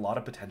 because there are a lot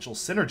of potential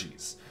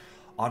synergies.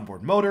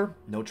 Onboard motor,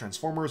 no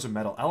transformers or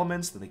metal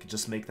elements, then they could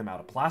just make them out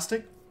of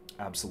plastic.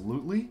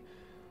 Absolutely.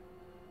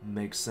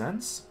 Makes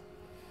sense.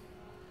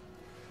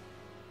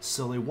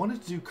 So they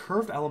wanted to do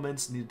curved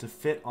elements needed to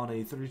fit on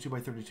a 32 by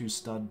 32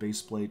 stud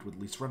base plate with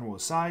at least one row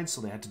of sides,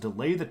 so they had to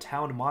delay the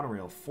town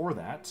monorail for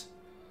that.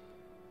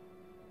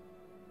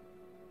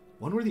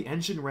 One where the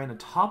engine ran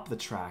atop the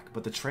track,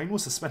 but the train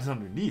was suspended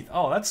underneath.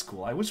 Oh, that's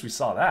cool. I wish we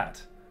saw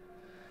that.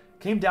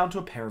 Came down to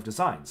a pair of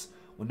designs.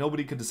 When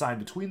nobody could design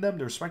between them,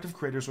 their respective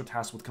creators were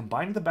tasked with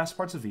combining the best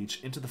parts of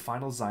each into the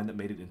final design that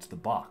made it into the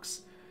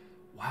box.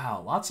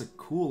 Wow, lots of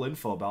cool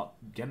info about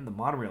getting the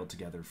monorail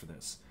together for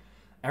this.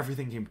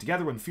 Everything came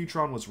together when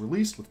Futron was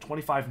released with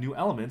 25 new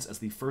elements as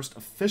the first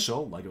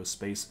official LEGO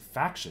Space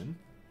faction.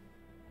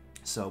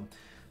 So,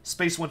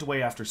 Space went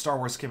away after Star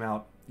Wars came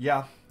out.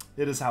 Yeah,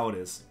 it is how it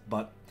is,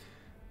 but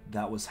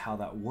that was how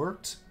that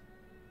worked,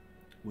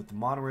 with the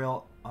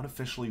monorail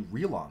unofficially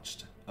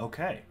relaunched.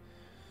 Okay.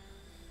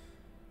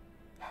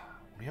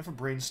 We have a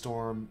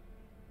brainstorm.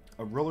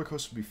 A roller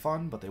coaster would be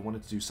fun, but they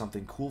wanted to do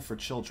something cool for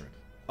children.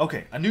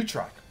 Okay, a new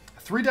track.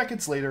 3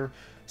 decades later,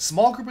 a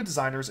small group of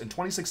designers in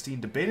 2016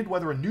 debated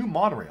whether a new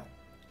monorail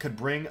could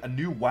bring a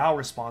new wow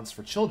response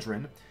for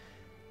children.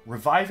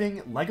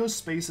 Reviving LEGO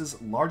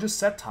Space's largest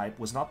set type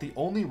was not the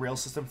only rail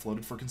system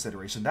floated for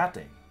consideration that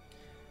day.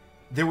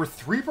 There were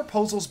 3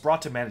 proposals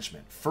brought to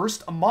management.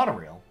 First, a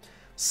monorail.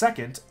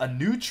 Second, a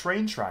new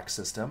train track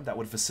system that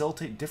would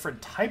facilitate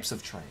different types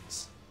of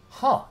trains.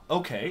 Huh,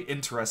 okay,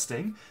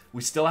 interesting.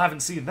 We still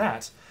haven't seen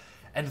that.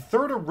 And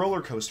third, a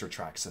roller coaster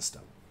track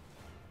system.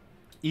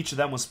 Each of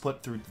them was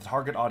put through the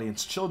target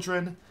audience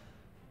children.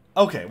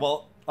 Okay,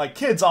 well, like,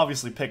 kids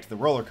obviously picked the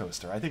roller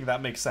coaster. I think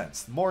that makes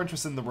sense. More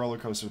interested in the roller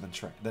coaster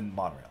than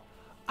monorail.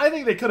 I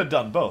think they could have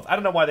done both. I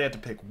don't know why they had to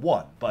pick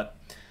one, but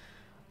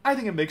I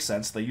think it makes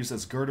sense. They use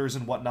as girders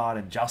and whatnot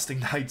and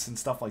jousting knights and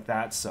stuff like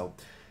that. So,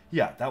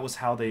 yeah, that was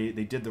how they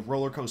did the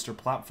roller coaster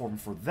platform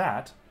for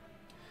that.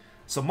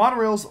 So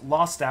monorails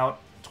lost out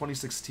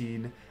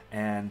 2016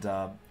 and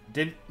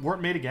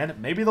weren't made again.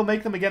 Maybe they'll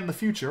make them again in the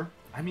future.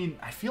 I mean,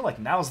 I feel like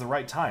now's the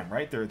right time,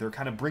 right? They're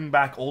kind of bringing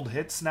back old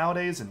hits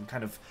nowadays and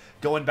kind of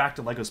going back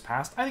to LEGO's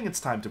past. I think it's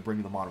time to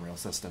bring the monorail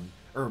system,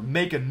 or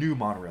make a new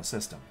monorail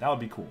system. That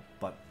would be cool.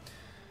 But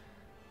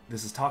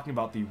this is talking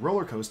about the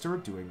roller coaster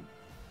doing...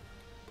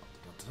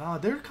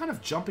 They're kind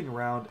of jumping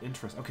around.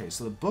 Okay,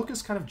 so the book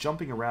is kind of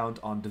jumping around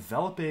on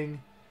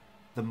developing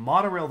the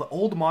monorail, the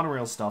old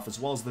monorail stuff, as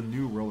well as the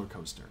new roller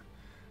coaster.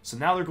 So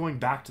now they're going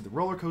back to the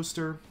roller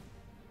coaster.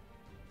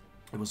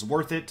 It was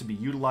worth it to be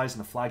utilized in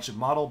the flagship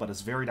model, but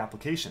has varied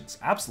applications.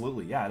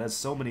 Absolutely, yeah, it has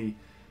so many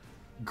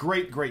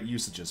great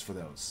usages for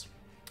those.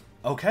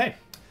 Okay,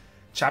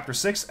 Chapter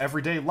 6,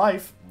 Everyday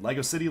Life,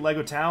 LEGO City,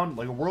 LEGO Town,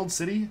 LEGO World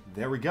City.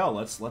 There we go,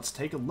 let's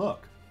take a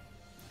look.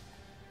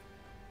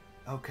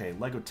 Okay,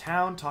 LEGO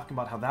Town, talking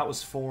about how that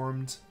was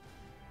formed.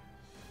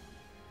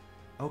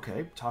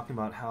 Okay, talking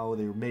about how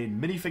they made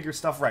minifigure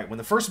stuff. Right, when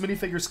the first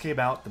minifigures came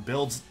out, the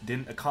builds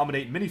didn't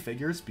accommodate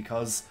minifigures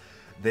because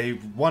they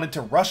wanted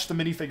to rush the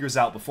minifigures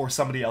out before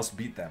somebody else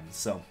beat them.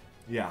 So,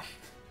 yeah.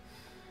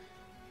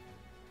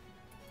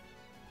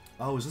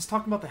 Oh, is this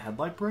talking about the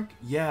headlight brick?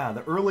 Yeah,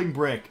 the Erling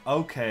brick.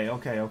 Okay.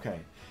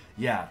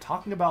 Yeah,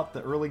 talking about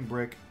the Erling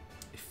brick.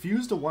 It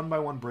fused a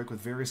 1x1 brick with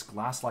various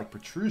glass-like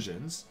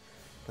protrusions.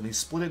 Then they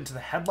split it into the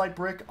headlight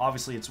brick.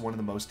 Obviously, it's one of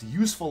the most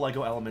useful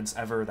LEGO elements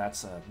ever.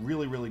 That's a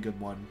really good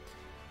one.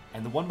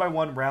 And the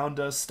 1x1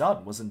 round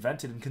stud was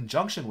invented in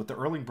conjunction with the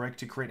Erling brick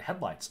to create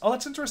headlights. Oh,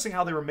 that's interesting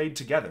how they were made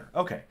together.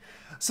 Okay,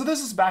 so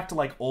this is back to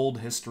like old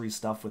history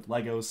stuff with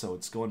LEGO, so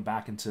it's going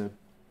back into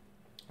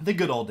the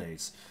good old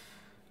days.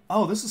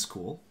 Oh, this is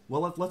cool.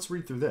 Well, let's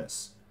read through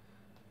this.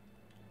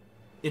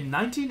 In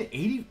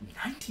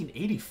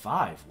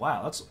 1985,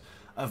 wow, that's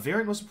a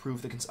variant was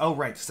approved that can... Oh,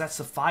 right, because that's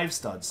the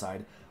 5-stud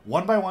side.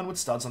 1x1 with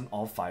studs on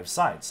all 5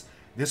 sides.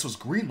 This was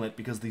greenlit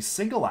because the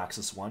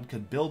single-axis one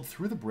could build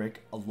through the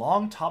brick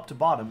along top to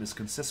bottom is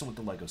consistent with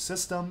the LEGO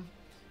system.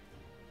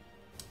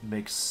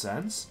 Makes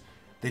sense.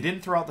 They didn't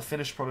throw out the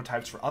finished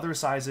prototypes for other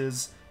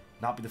sizes,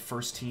 not be the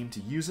first team to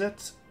use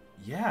it.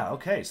 Yeah,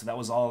 okay, so that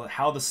was all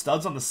how the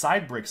studs on the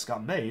side bricks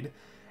got made.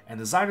 And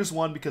designers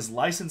won because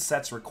licensed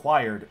sets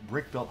required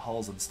brick-built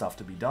hulls and stuff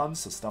to be done,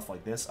 so stuff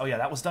like this. Oh yeah,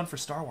 that was done for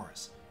Star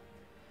Wars.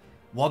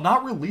 While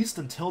not released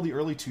until the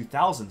early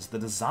 2000s, the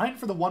design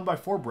for the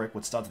 1x4 brick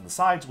with studs on the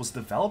sides was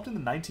developed in the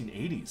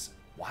 1980s.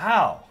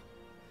 Wow.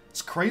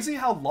 It's crazy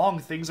how long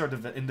things are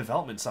in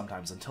development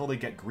sometimes until they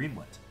get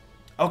greenlit.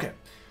 Okay,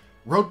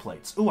 road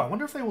plates. Ooh, I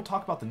wonder if they will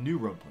talk about the new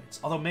road plates.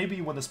 Although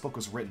maybe when this book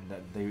was written,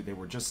 that they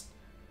were just...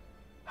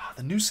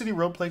 The new city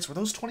road plates, were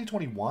those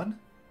 2021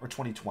 or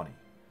 2020?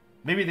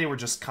 Maybe they were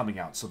just coming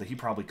out, so that he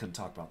probably couldn't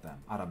talk about them.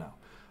 I don't know.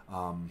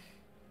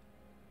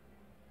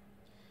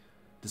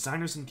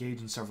 Designers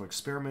engaged in several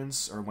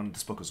experiments, or when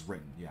this book was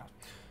written, yeah.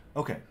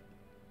 Okay,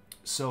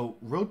 so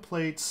road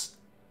plates,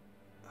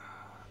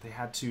 They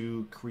had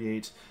to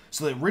create...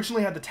 So they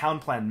originally had the town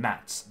plan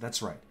mats.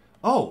 That's right.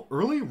 Oh,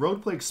 early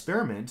roleplay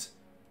experiment.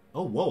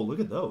 Oh, whoa, look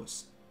at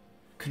those.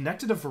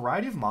 Connected a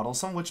variety of models,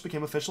 some of which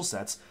became official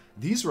sets.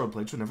 These road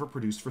plates were never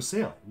produced for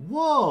sale.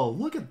 Whoa,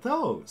 look at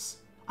those.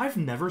 I've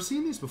never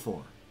seen these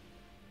before.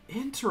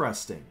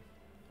 Interesting.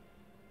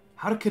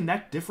 How to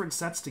connect different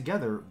sets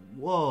together.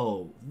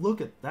 Whoa,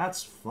 look at...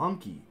 That's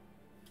funky.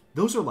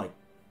 Those are like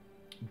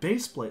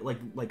base plate,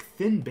 like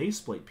thin base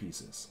plate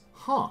pieces.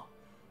 Huh.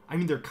 I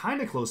mean, they're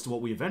kind of close to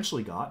what we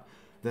eventually got.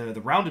 The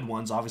rounded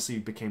ones obviously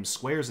became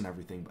squares and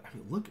everything, but I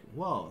mean, look,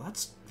 whoa,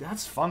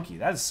 that's funky.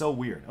 That is so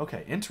weird.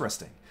 Okay,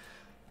 interesting.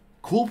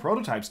 Cool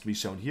prototypes to be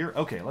shown here.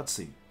 Okay, let's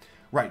see.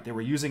 Right, they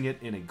were using it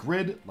in a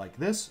grid like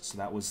this, so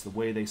that was the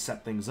way they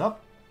set things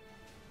up.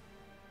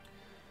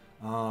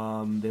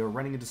 They were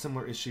running into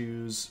similar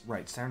issues.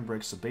 Right, standard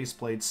bricks, so base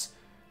plates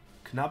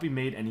could not be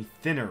made any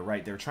thinner.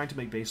 Right, they were trying to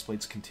make base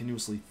plates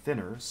continuously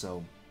thinner,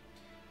 so...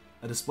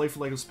 A display for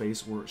LEGO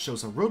Space where it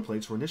shows how road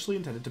plates were initially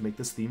intended to make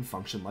this theme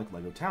function like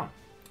LEGO Town.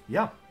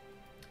 Yeah,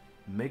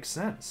 makes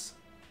sense.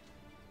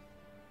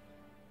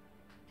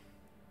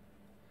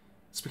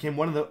 This became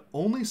one of the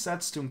only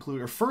sets to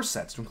include, or first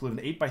sets to include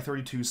an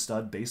 8x32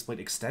 stud baseplate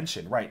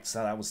extension. Right,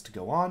 so that was to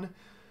go on.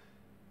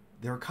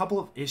 There were a couple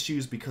of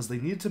issues because they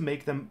needed to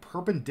make them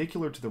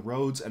perpendicular to the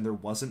roads and there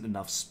wasn't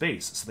enough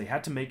space, so they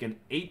had to make an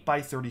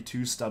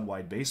 8x32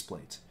 stud-wide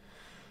baseplate.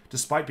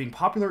 Despite being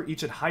popular,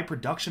 each had high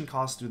production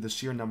costs due to the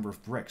sheer number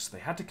of bricks. They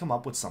had to come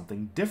up with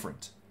something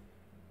different.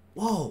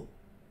 Whoa!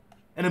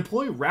 An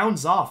employee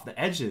rounds off the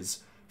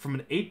edges from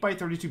an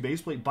 8x32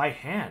 baseplate by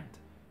hand.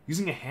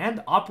 Using a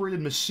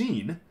hand-operated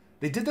machine?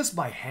 They did this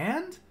by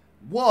hand?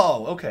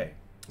 Whoa, okay.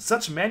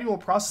 Such manual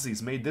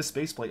processes made this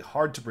baseplate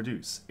hard to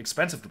produce.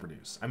 Expensive to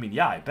produce. I mean,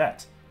 yeah, I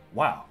bet.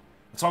 Wow.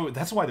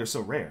 That's why they're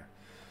so rare.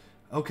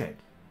 Okay.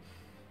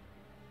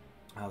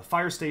 The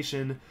fire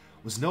station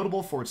was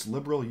notable for its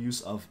liberal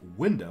use of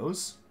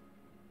windows,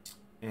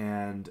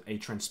 and a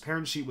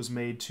transparent sheet was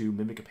made to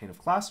mimic a pane of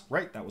glass.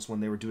 Right, that was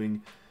when they were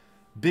doing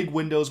big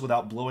windows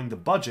without blowing the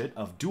budget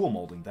of dual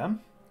molding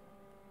them.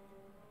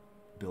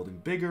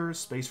 Building bigger,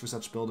 space for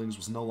such buildings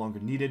was no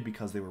longer needed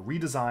because they were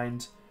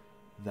redesigned.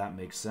 That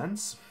makes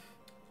sense.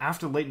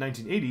 After the late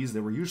 1980s, they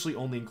were usually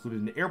only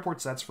included in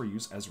airport sets for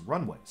use as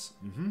runways.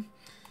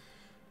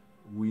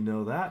 We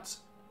know that.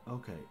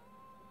 Okay.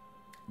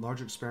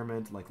 Larger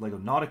experiment like LEGO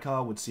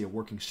Nautica would see a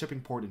working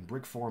shipping port in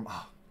brick form.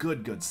 Ah,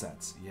 good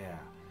sets. Yeah.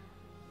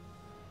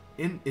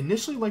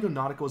 Initially, LEGO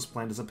Nautica was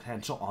planned as a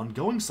potential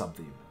ongoing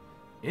sub-theme.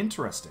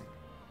 Interesting.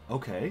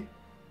 Okay.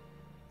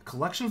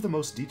 Collection of the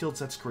most detailed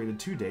sets created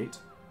to date.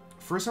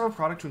 First ever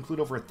product to include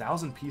over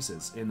 1,000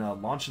 pieces in a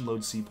launch and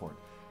load seaport.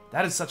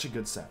 That is such a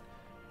good set.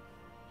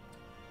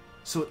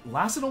 So it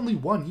lasted only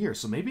 1 year,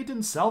 so maybe it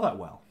didn't sell that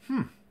well.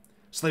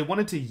 So they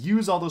wanted to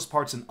use all those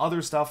parts in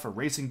other stuff for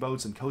racing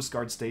boats and Coast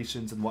Guard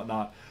stations and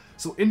whatnot.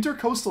 So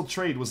intercoastal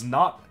trade was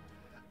not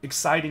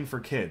exciting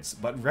for kids,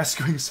 but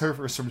rescuing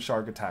surfers from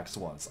shark attacks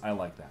was. I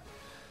like that.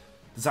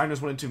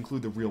 Designers wanted to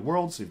include the real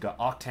world, so you've got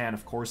Octan,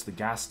 of course, the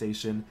gas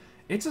station.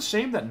 It's a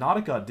shame that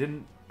Nautica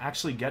didn't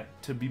actually get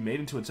to be made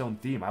into its own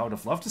theme. I would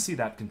have loved to see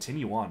that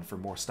continue on for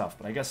more stuff,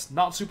 but I guess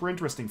not super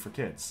interesting for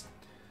kids.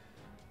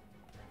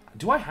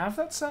 Do I have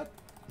that set?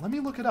 Let me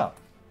look it up.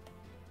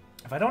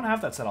 If I don't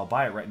have that set, I'll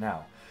buy it right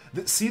now.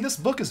 See, this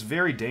book is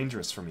very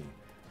dangerous for me.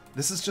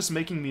 This is just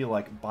making me,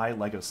 like, buy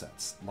LEGO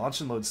sets.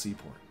 Launch and load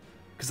Seaport.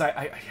 Because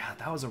yeah,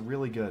 that was a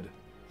really good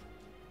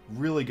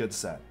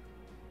set.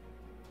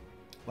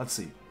 Let's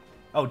see.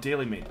 Oh,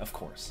 Daily Mate, of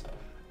course.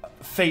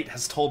 Fate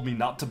has told me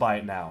not to buy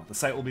it now. The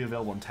site will be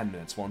available in 10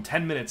 minutes. Well, in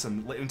 10 minutes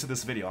and into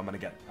this video, I'm gonna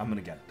get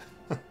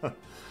it.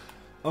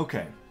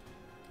 Okay.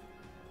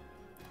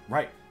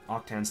 Right.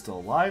 Octan's still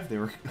alive. They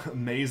were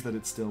amazed that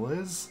it still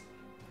is.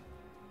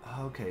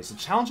 Okay, so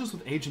challenges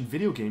with age in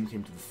video game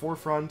came to the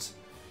forefront.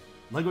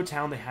 LEGO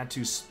Town, they had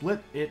to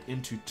split it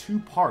into 2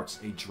 parts.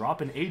 A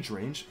drop in age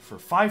range for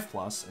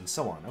 5+, and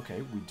so on.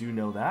 Okay, we do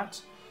know that.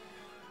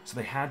 So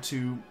they had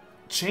to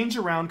change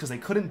around because they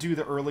couldn't do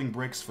the Erling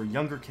bricks for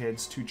younger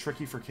kids. Too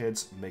tricky for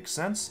kids. Makes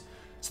sense.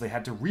 So they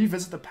had to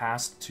revisit the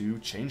past to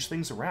change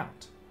things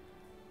around.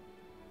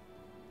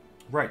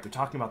 Right, they're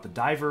talking about the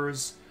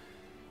divers,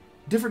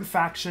 different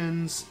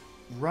factions.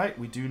 Right,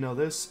 we do know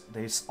this.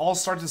 They all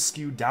started to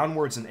skew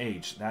downwards in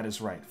age. That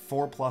is right.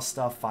 4+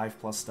 stuff,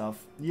 5+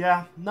 stuff.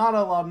 Yeah,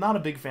 not a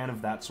big fan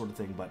of that sort of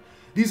thing, but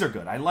these are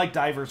good. I like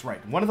divers,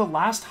 right. One of the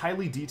last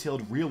highly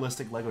detailed,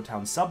 realistic LEGO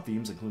Town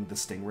sub-themes included the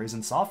stingrays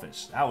and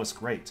sawfish. That was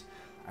great.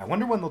 I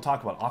wonder when they'll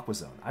talk about Aqua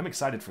Zone. I'm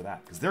excited for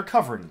that, because they're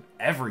covering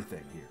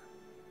everything here.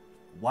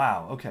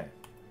 Wow, okay.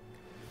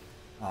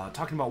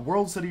 Talking about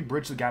World City,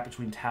 bridge the gap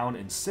between town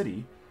and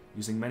city,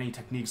 using many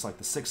techniques like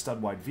the 6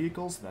 stud-wide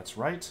vehicles. That's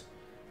right.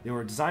 They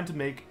were designed to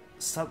make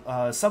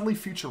subtly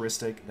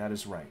futuristic. That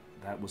is right.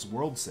 That was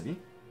World City.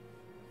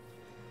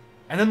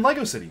 And then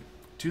Lego City,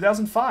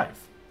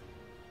 2005.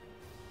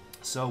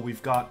 So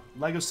we've got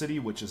Lego City,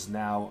 which is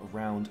now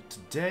around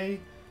today.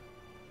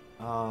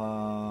 Let's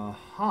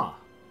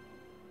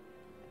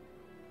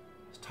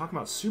talk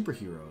about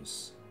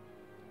superheroes.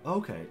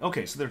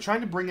 Okay, so they're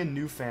trying to bring in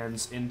new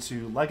fans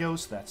into LEGO,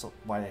 so that's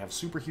why they have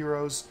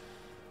superheroes.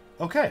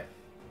 Okay.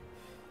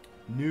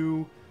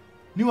 New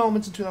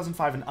elements in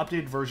 2005, an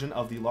updated version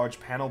of the large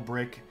panel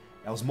brick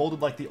that was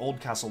molded like the old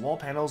castle wall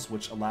panels,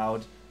 which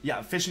allowed, yeah,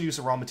 efficient use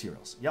of raw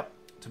materials. Yep,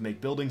 to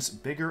make buildings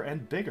bigger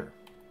and bigger.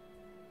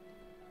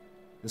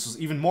 This was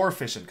even more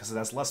efficient because it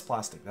has less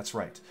plastic, that's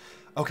right.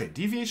 Okay,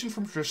 deviation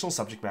from traditional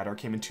subject matter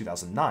came in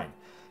 2009.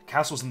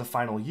 Castle was in the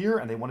final year,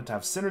 and they wanted to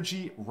have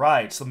synergy.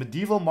 Right, so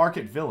medieval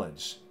market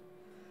village.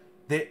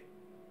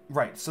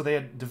 Right, so they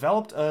had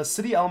developed a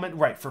city element,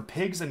 right, for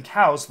pigs and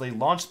cows, so they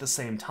launched at the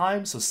same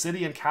time, so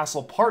city and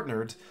castle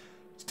partnered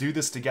to do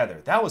this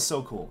together. That was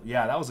so cool.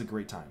 Yeah, that was a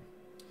great time.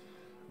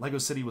 LEGO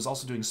City was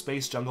also doing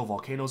space, jungle,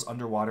 volcanoes,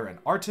 underwater, and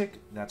Arctic.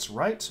 That's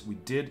right, we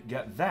did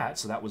get that,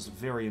 so that was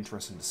very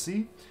interesting to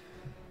see.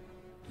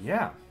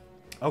 Yeah,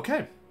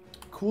 okay,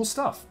 cool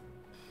stuff.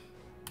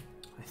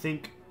 I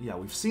think, yeah,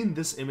 we've seen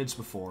this image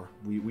before.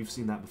 We've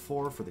seen that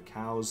before for the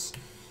cows.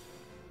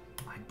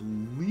 I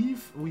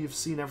believe we have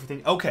seen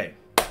everything. Okay,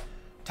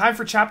 time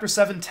for Chapter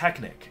 7,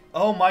 Technic.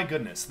 Oh my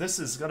goodness, this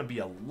is going to be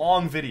a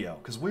long video,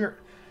 because we're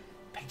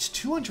page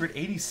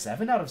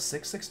 287 out of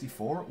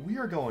 664. We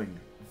are going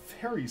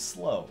very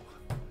slow.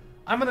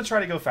 I'm going to try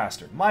to go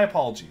faster. My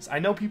apologies. I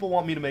know people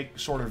want me to make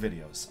shorter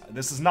videos.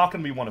 This is not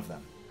going to be one of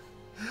them.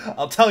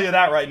 I'll tell you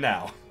that right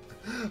now.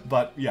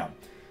 But, yeah.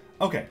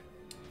 Okay.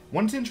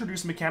 Wanted to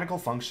introduce mechanical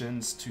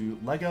functions to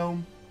LEGO.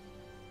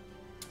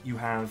 You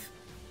have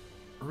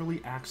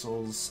early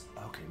axles.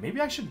 Okay, maybe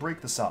I should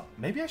break this up.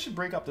 Maybe I should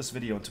break up this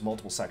video into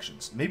multiple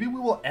sections. Maybe we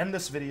will end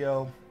this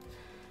video.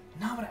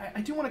 No, but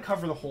I do want to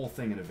cover the whole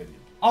thing in a video.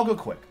 I'll go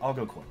quick. I'll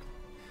go quick.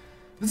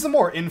 This is a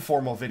more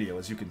informal video,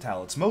 as you can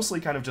tell. It's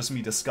mostly kind of just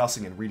me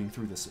discussing and reading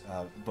through this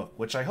book,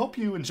 which I hope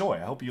you enjoy.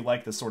 I hope you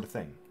like this sort of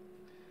thing.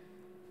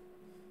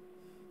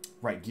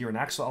 Right, gear and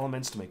axle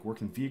elements to make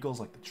working vehicles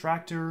like the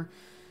tractor.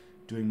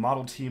 Doing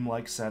model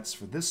team-like sets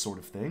for this sort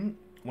of thing.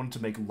 Wanted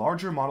to make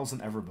larger models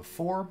than ever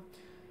before.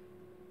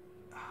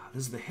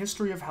 This is the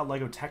history of how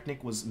LEGO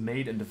Technic was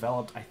made and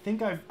developed. I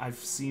think I've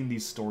seen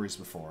these stories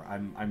before.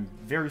 I'm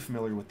very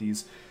familiar with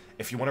these.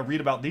 If you want to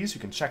read about these,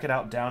 you can check it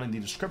out down in the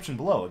description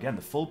below. Again,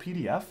 the full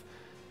PDF.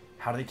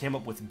 How they came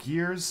up with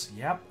gears.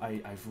 Yep,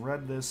 I've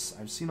read this.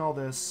 I've seen all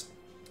this.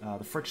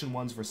 The friction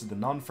ones versus the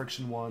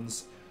non-friction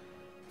ones.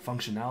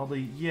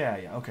 Functionality,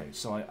 yeah, okay,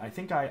 so I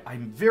think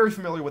I'm very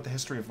familiar with the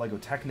history of LEGO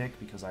Technic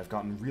because I've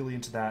gotten really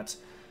into that,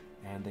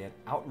 and they had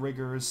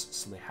outriggers,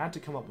 so they had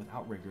to come up with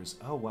outriggers.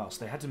 Oh wow,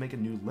 so they had to make a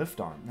new lift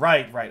arm.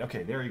 Right,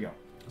 okay, there you go.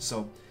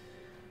 So,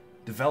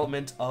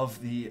 development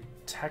of the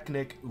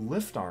Technic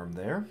lift arm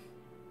there,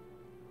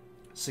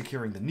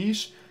 securing the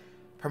niche,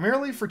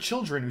 primarily for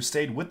children who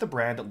stayed with the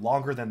brand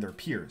longer than their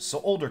peers, so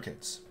older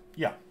kids.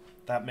 Yeah,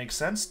 that makes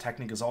sense.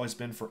 Technic has always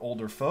been for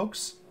older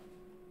folks.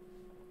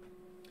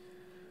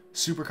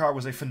 Supercar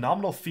was a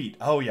phenomenal feat.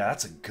 Oh yeah,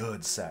 that's a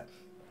good set.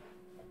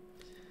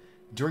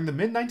 During the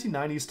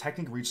mid-1990s,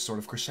 Technic reached sort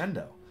of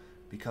crescendo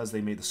because they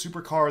made the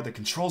Supercar, the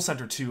Control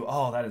Center too.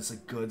 Oh, that is a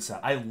good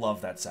set. I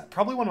love that set.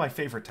 Probably one of my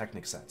favorite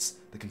Technic sets,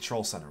 the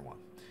Control Center one.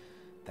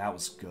 That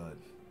was good.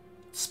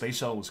 Space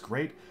Shuttle was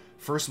great.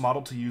 First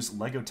model to use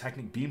LEGO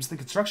Technic beams in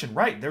construction.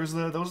 Right, those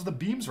are the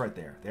beams right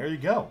there. There you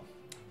go.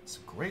 It's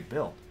a great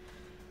build.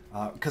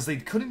 Because they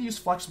couldn't use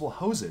flexible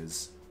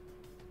hoses,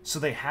 so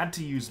they had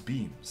to use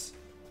beams.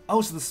 Oh,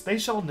 so the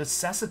Space Shuttle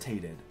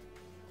necessitated.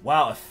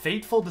 Wow, a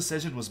fateful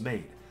decision was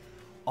made.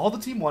 All the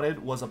team wanted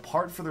was a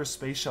part for their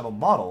Space Shuttle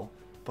model,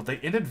 but they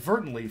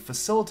inadvertently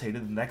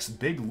facilitated the next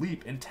big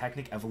leap in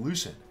Technic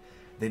evolution.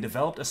 They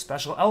developed a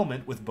special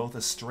element with both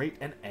a straight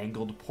and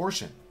angled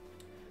portion.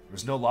 There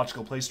was no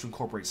logical place to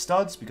incorporate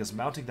studs because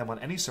mounting them on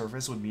any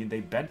surface would mean they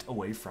bent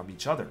away from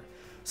each other.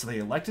 So they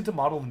elected to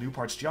model the new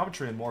part's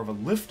geometry in more of a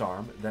lift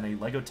arm than a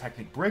LEGO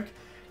Technic brick,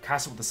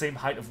 cast it with the same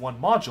height of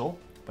one module,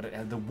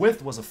 but the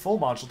width was a full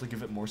module to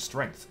give it more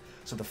strength.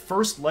 So the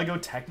first LEGO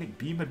Technic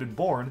beam had been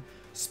born,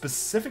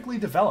 specifically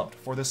developed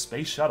for the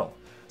Space Shuttle.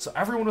 So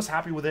everyone was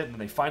happy with it, and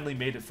they finally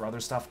made it for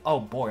other stuff. Oh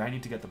boy, I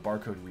need to get the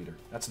barcode reader.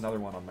 That's another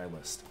one on my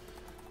list.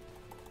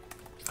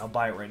 I'll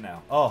buy it right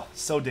now. Oh,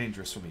 so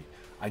dangerous for me.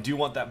 I do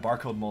want that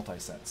barcode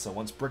multi-set. So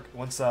once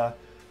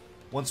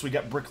we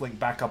get Bricklink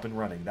back up and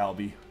running, that'll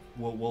be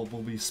we'll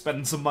be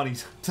spending some money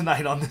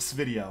tonight on this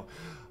video.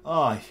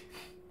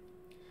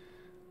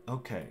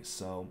 Okay,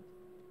 so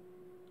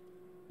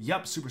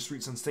yep, Super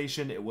Street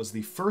Sensation. It was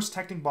the first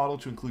Technic model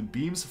to include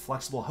beams,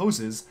 flexible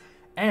hoses,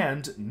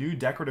 and new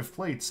decorative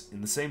plates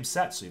in the same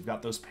set, so you've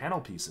got those panel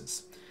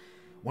pieces.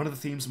 One of the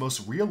theme's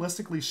most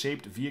realistically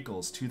shaped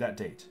vehicles to that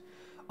date.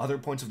 Other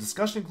points of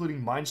discussion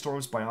including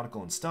Mindstorms,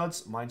 Bionicle, and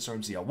Studs.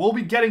 Mindstorms, yeah, we'll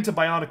be getting to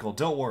Bionicle,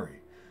 don't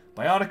worry.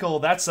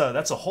 Bionicle, that's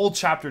a whole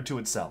chapter to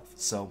itself,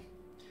 so.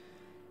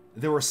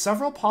 There were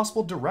several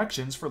possible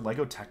directions for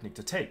LEGO Technic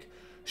to take.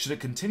 Should it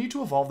continue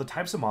to evolve the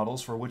types of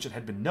models for which it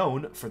had been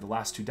known for the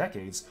last 2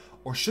 decades,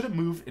 or should it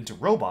move into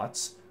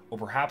robots, or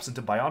perhaps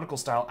into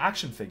Bionicle-style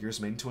action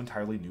figures made into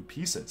entirely new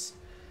pieces?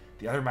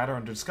 The other matter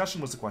under discussion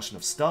was the question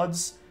of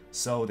studs.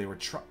 So they were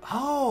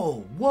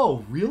oh,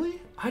 whoa,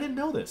 really? I didn't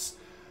know this.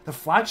 The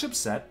flagship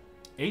set,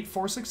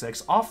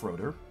 8466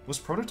 Off-Roader, was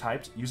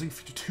prototyped using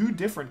 2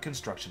 different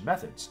construction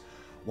methods.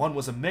 One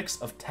was a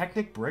mix of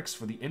Technic bricks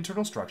for the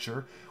internal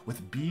structure,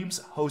 with beams,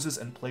 hoses,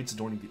 and plates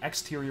adorning the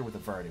exterior with a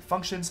variety of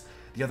functions.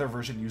 The other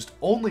version used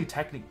only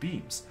Technic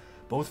beams,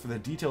 both for the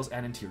details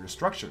and interior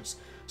structures.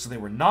 So they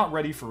were not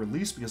ready for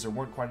release because there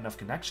weren't quite enough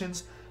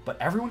connections,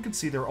 but everyone could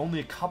see they were only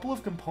a couple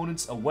of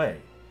components away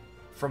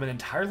from an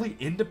entirely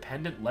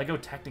independent LEGO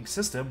Technic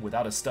system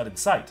without a stud in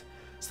sight.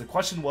 So the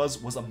question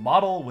was a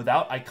model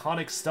without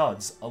iconic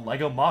studs a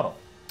LEGO model?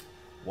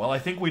 Well, I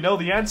think we know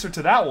the answer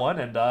to that one,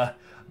 and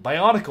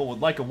BIONICLE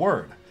would like a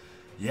word.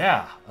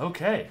 Yeah,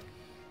 okay.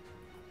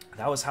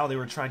 That was how they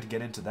were trying to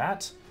get into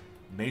that.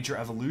 Major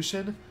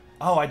evolution.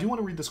 Oh, I do want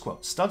to read this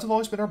quote. Studs have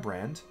always been our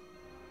brand.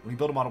 When you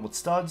build a model with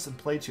studs and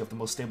plates, you have the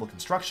most stable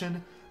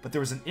construction, but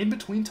there was an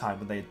in-between time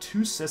when they had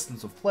 2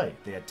 systems of play.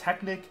 They had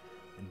Technic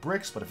and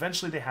bricks, but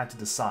eventually they had to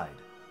decide.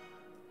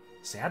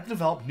 So they had to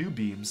develop new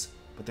beams,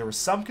 but there was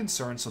some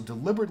concern, so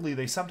deliberately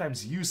they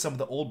sometimes used some of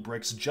the old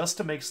bricks just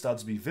to make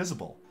studs be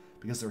visible,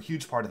 because they're a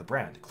huge part of the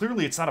brand.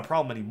 Clearly it's not a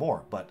problem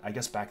anymore, but I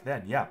guess back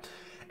then, yeah.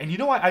 And you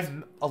know what,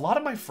 a lot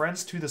of my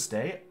friends to this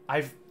day,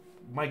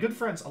 my good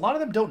friends, a lot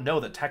of them don't know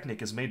that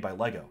Technic is made by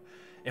LEGO.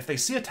 If they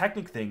see a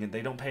Technic thing and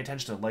they don't pay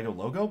attention to the LEGO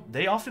logo,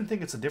 they often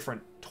think it's a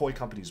different toy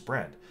company's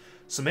brand.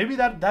 So maybe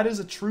that is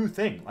a true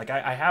thing. Like,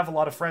 I have a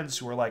lot of friends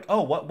who are like,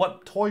 oh,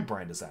 what toy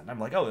brand is that? And I'm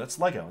like, oh, that's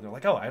LEGO. And they're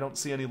like, oh, I don't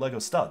see any LEGO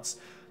studs.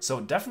 So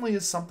it definitely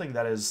is something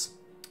that is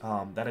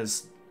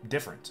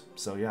different.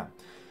 So yeah.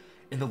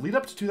 In the lead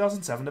up to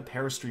 2007, a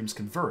pair of streams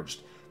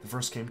converged. The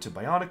first came to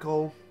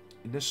BIONICLE.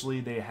 Initially,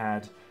 they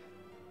had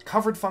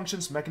covered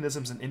functions,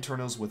 mechanisms, and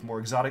internals with more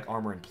exotic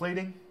armor and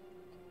plating.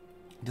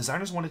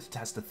 Designers wanted to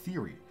test a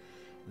theory.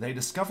 They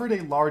discovered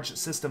a large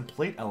system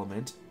plate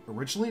element,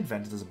 originally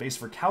invented as a base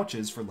for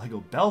couches for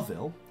LEGO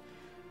Belleville.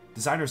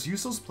 Designers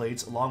used those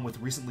plates along with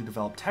recently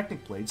developed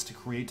Technic plates to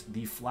create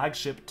the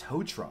flagship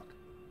tow truck,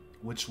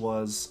 which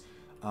was,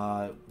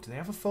 do they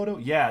have a photo?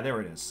 Yeah,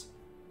 there it is.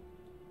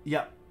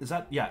 Yeah, is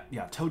that, yeah,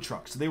 tow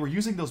truck. So they were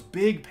using those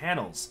big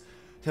panels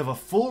to have a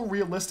full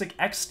realistic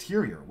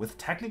exterior with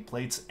Technic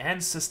plates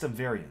and system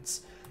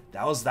variants.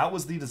 That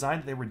was the design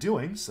that they were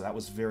doing, so that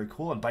was very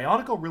cool. And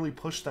BIONICLE really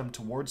pushed them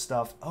towards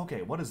stuff.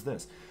 Okay, what is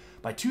this?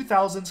 By late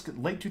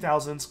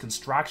 2000s,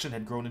 construction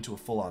had grown into a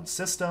full-on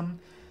system.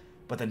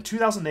 But then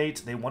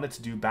 2008, they wanted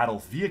to do battle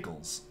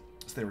vehicles.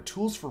 So they were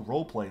tools for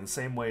roleplay in the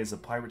same way as a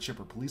pirate ship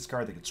or police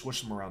car. They could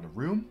switch them around a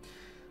room.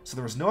 So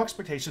there was no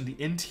expectation the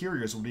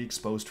interiors would be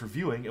exposed for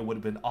viewing. It would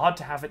have been odd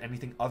to have it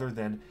anything other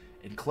than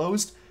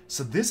enclosed.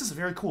 So this is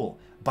very cool.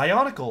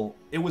 BIONICLE,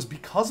 it was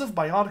because of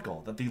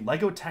BIONICLE that the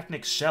LEGO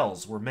Technic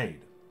shells were made.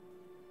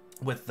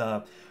 With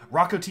the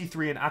Rocco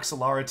T3 and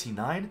Axelara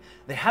T9,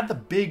 they had the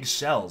big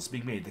shells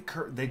being made.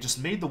 They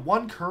just made the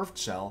one curved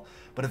shell,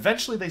 but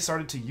eventually they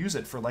started to use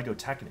it for LEGO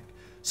Technic.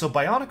 So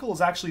BIONICLE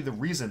is actually the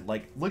reason,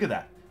 like, look at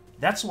that.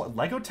 That's what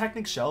LEGO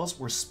Technic shells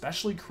were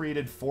specially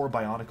created for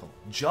BIONICLE,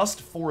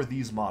 just for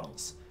these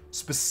models,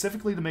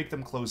 specifically to make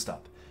them closed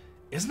up.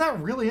 Isn't that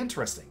really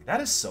interesting? That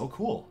is so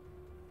cool.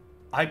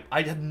 I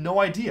had no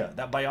idea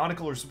that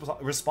BIONICLE is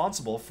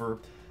responsible for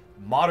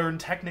modern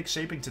Technic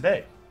shaping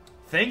today.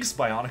 Thanks,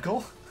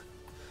 BIONICLE.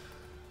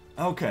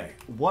 Okay,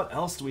 what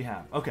else do we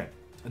have? Okay,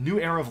 a new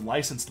era of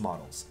licensed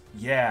models.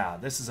 Yeah,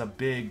 this is a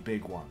big,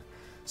 big one.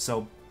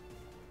 So,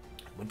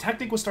 when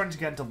Technic was starting to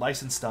get into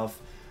licensed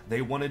stuff,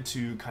 they wanted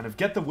to kind of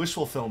get the wish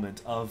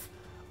fulfillment of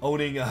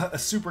owning a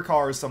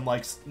supercar or some,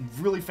 like,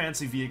 really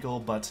fancy vehicle,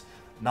 but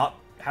not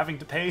having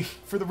to pay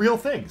for the real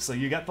thing, so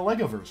you get the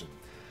LEGO version.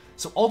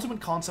 So Ultimate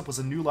Concept was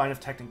a new line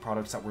of Technic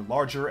products that were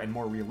larger and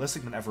more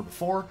realistic than ever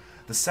before.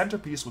 The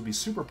centerpiece would be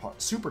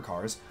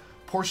supercars.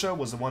 Porsche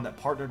was the one that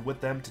partnered with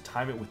them to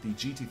time it with the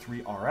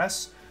GT3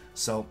 RS.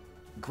 So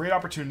great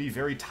opportunity,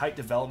 very tight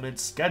development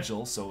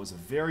schedule. So it was a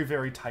very,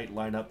 very tight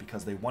lineup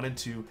because they wanted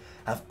to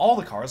have all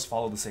the cars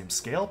follow the same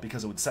scale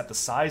because it would set the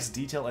size,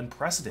 detail, and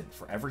precedent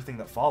for everything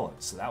that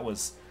followed. So that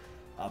was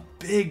a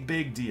big,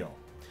 big deal.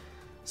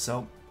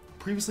 So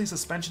previously,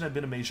 suspension had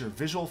been a major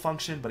visual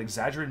function, but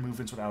exaggerated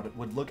movements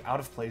would look out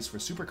of place for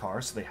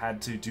supercars, so they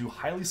had to do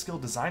highly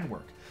skilled design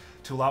work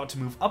to allow it to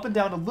move up and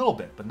down a little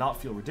bit, but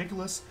not feel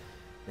ridiculous.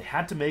 They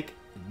had to make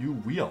a new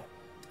wheel.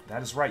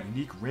 That is right,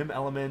 unique rim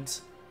element.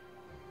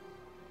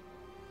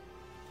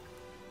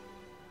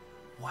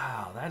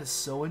 Wow, that is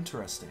so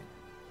interesting.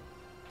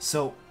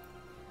 So,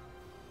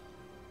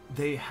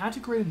 they had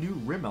to create a new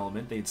rim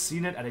element. They had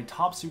seen it at a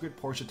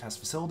top-secret Porsche test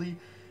facility.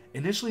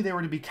 Initially, they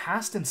were to be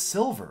cast in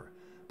silver,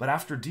 but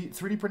after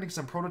 3D printing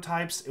some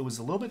prototypes, it was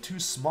a little bit too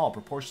small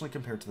proportionally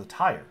compared to the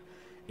tire.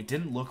 It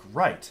didn't look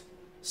right.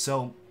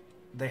 So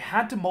they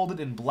had to mold it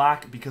in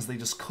black because they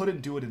just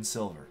couldn't do it in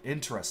silver.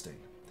 Interesting.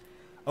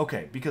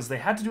 Okay, because they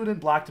had to do it in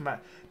black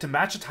to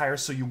match a tire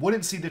so you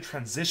wouldn't see the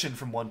transition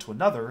from one to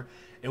another.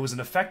 It was an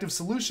effective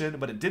solution,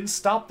 but it didn't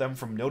stop them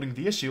from noting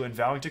the issue and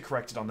vowing to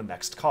correct it on the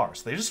next car.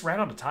 So they just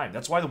ran out of time.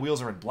 That's why the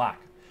wheels are in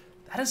black.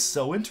 That is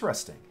so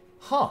interesting.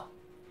 Huh.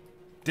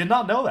 Did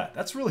not know that.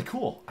 That's really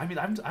cool. I mean,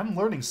 I'm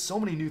learning so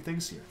many new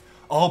things here.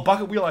 Oh,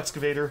 bucket wheel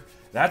excavator.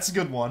 That's a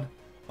good one.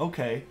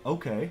 Okay,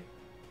 okay.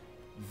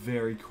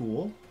 Very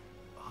cool.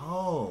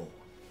 Oh.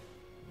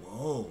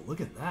 Whoa,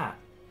 look at that.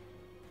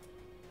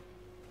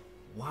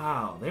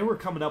 Wow, they were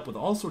coming up with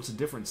all sorts of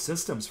different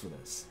systems for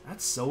this.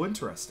 That's so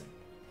interesting.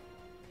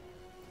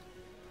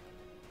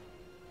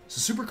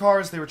 So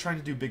supercars, they were trying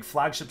to do big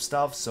flagship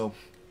stuff, so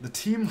the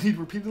team lead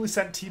repeatedly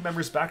sent team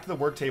members back to the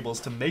work tables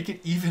to make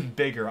it even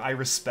bigger. I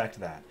respect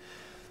that.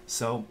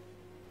 So,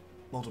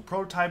 multiple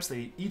prototypes,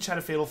 they each had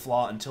a fatal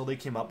flaw until they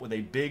came up with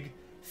a big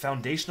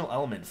foundational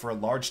element for a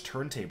large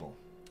turntable.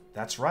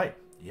 That's right.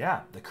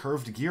 Yeah, the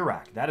curved gear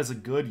rack. That is a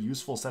good,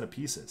 useful set of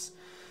pieces.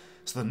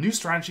 So the new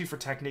strategy for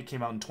Technic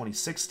came out in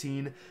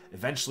 2016.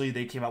 Eventually,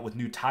 they came out with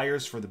new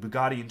tires for the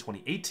Bugatti in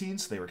 2018,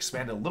 so they were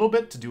expanded a little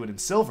bit to do it in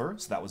silver,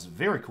 so that was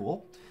very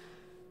cool.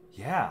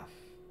 Yeah.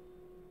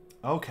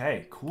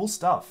 Okay, cool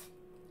stuff.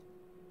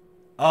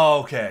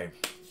 Okay,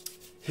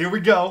 here we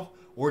go.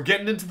 We're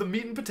getting into the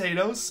meat and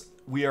potatoes.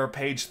 We are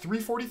page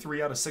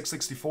 343 out of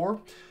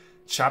 664,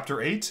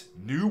 Chapter 8,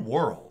 New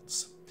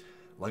Worlds.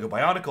 LEGO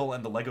BIONICLE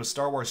and the LEGO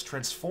Star Wars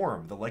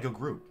transform the LEGO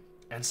group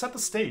and set the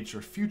stage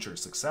for future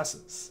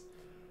successes.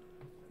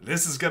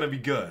 This is going to be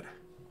good.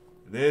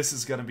 This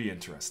is going to be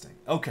interesting.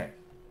 Okay.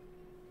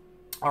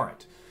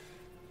 Alright.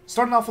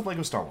 Starting off with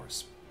LEGO Star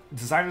Wars.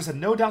 Designers had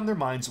no doubt in their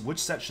minds which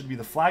set should be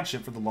the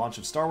flagship for the launch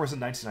of Star Wars in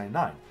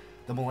 1999,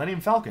 the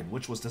Millennium Falcon,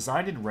 which was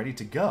designed and ready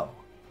to go.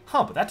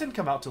 Huh, but that didn't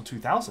come out till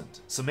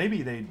 2000, so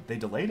maybe they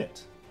delayed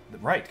it.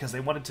 Right, because they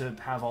wanted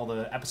to have all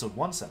the Episode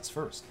 1 sets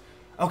first.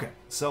 Okay,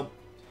 so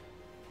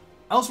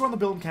elsewhere on the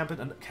building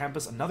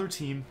campus, another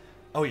team...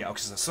 Oh yeah,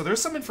 okay, so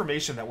there's some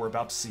information that we're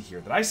about to see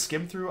here that I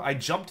skimmed through. I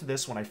jumped to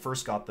this when I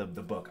first got the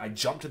book. I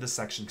jumped to this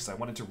section because I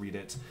wanted to read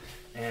it,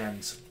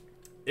 and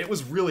it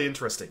was really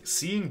interesting.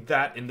 Seeing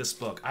that in this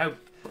book,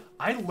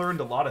 I learned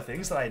a lot of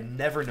things that I had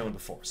never known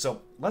before.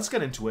 So let's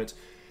get into it.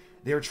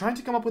 They are trying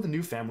to come up with a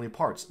new family of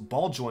parts,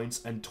 ball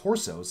joints and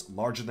torsos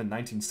larger than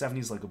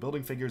 1970s LEGO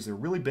building figures. They're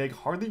really big,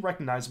 hardly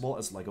recognizable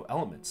as LEGO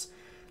elements.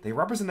 They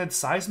represented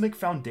seismic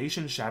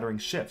foundation-shattering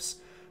shifts,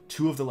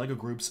 two of the LEGO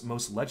group's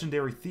most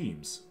legendary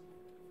themes.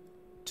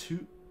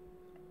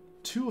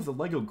 Two of the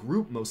LEGO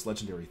group most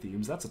legendary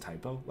themes, that's a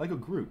typo. LEGO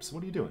groups,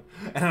 what are you doing?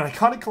 And an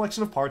iconic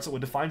collection of parts that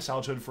would define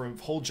childhood for a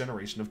whole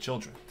generation of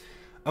children.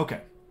 Okay.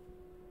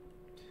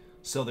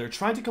 So they're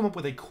trying to come up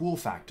with a cool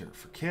factor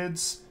for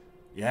kids.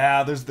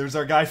 Yeah, there's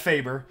our guy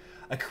Faber,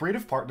 a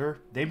creative partner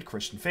named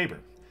Christian Faber.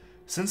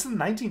 Since the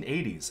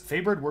 1980s,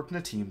 Faber had worked in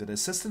a team that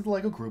assisted the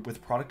LEGO group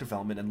with product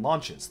development and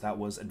launches. That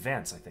was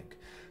Advance, I think.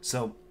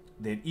 So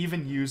they'd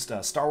even used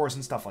Star Wars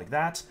and stuff like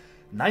that.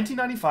 In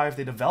 1995,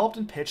 they developed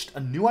and pitched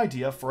a new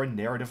idea for a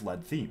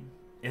narrative-led theme.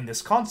 In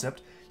this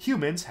concept,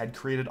 humans had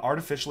created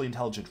artificially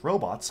intelligent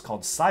robots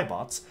called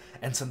Cybots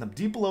and sent them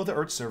deep below the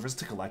Earth's surface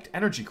to collect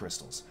energy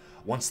crystals.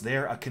 Once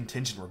there, a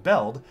contingent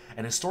rebelled,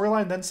 and a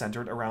storyline then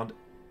centered around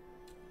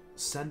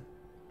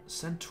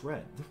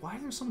Centred. Why are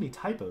there so many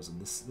typos in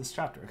this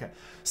chapter? Okay.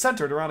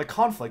 Centered around a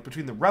conflict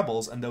between the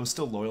rebels and those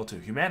still loyal to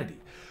humanity.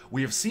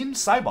 We have seen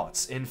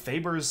Cybots in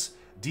Faber's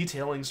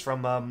detailings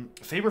from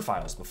Faber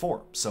Files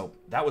before, so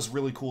that was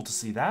really cool to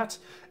see that,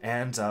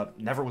 and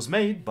never was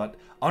made, but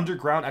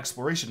underground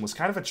exploration was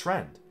kind of a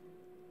trend.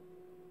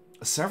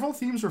 Several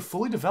themes were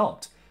fully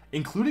developed,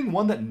 including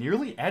one that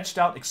nearly edged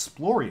out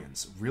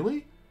Explorians.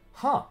 Really?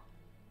 Huh.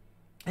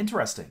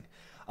 Interesting.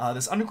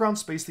 This underground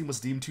space theme was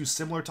deemed too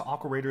similar to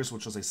Aqua Raiders,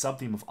 which was a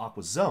sub-theme of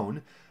Aqua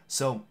Zone,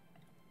 so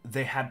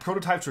they had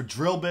prototypes for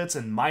drill bits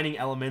and mining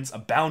elements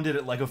abounded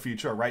at LEGO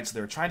Futura, right? So they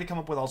were trying to come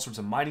up with all sorts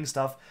of mining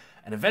stuff,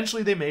 and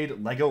eventually they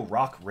made LEGO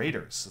Rock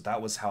Raiders. So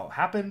that was how it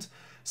happened.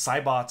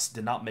 Cybots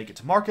did not make it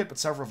to market, but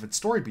several of its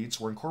story beats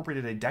were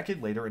incorporated a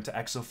decade later into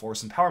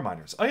Exoforce and Power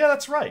Miners. Oh yeah,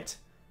 that's right.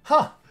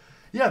 Huh.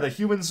 Yeah, the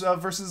humans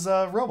versus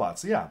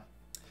robots, yeah.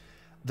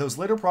 Those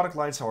later product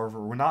lines,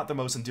 however, were not the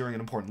most enduring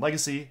and important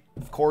legacy.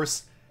 Of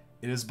course,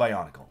 it is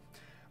Bionicle.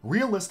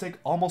 Realistic,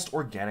 almost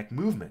organic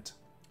movement.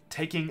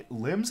 Taking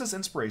limbs as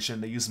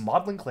inspiration, they used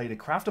modeling clay to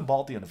craft a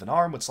ball at the end of an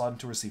arm, which slid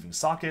into a receiving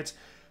socket.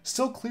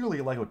 Still clearly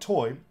a LEGO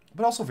toy,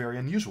 but also very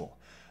unusual.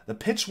 The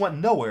pitch went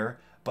nowhere,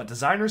 but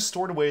designers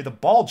stored away the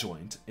ball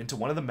joint into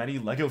one of the many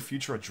LEGO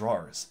Futura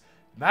drawers.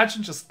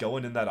 Imagine just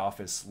going in that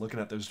office, looking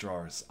at those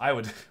drawers. I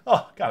would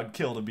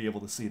kill to be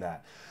able to see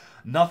that.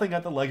 Nothing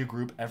at the LEGO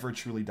group ever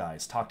truly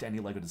dies. Talk to any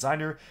LEGO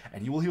designer,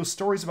 and you will hear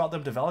stories about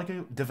them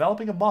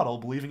developing a model,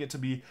 believing it to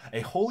be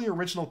a wholly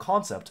original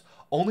concept,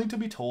 only to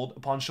be told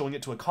upon showing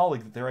it to a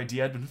colleague that their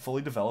idea had been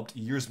fully developed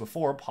years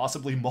before,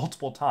 possibly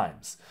multiple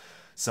times.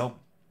 So,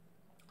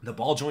 the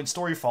ball joint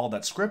story followed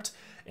that script.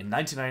 In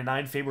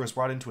 1999, Faber was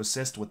brought in to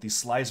assist with the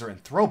Slicer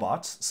and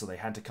Throwbots, so they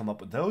had to come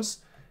up with those.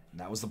 And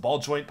that was the ball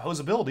joint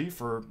posability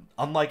for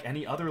unlike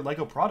any other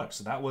LEGO product,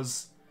 so that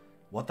was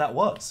what that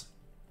was.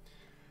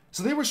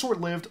 So they were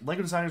short-lived.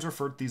 LEGO designers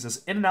referred to these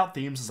as in-and-out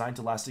themes designed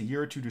to last a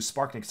year or two to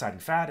spark an exciting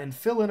fad and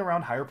fill in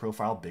around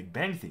higher-profile Big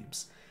Bang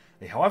themes.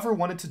 They, however,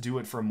 wanted to do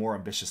it for a more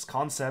ambitious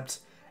concept,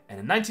 and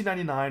in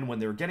 1999, when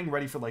they were getting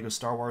ready for LEGO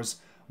Star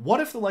Wars, What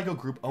if the LEGO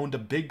Group owned a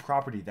big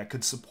property that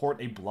could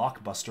support a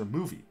blockbuster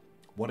movie?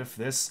 What if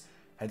this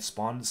had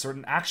spawned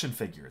certain action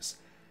figures?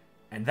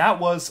 And that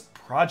was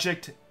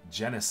Project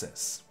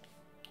Genesis.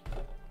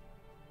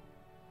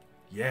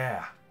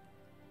 Yeah.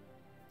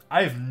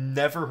 I have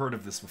never heard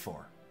of this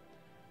before.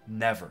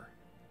 Never.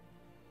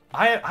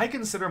 I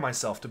consider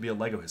myself to be a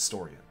LEGO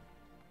historian.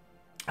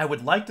 I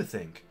would like to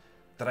think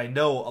that I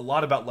know a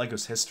lot about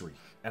LEGO's history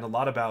and a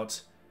lot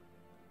about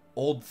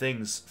old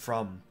things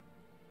from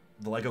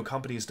the LEGO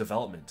company's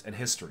development and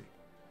history.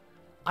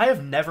 I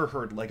have never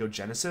heard LEGO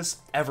Genesis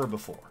ever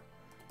before.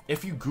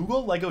 If you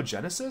Google LEGO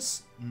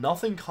Genesis,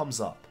 nothing comes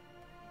up.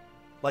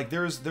 Like,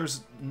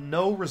 there's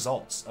no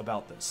results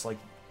about this. Like,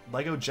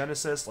 LEGO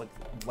Genesis,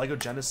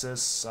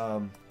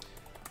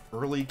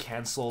 early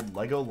canceled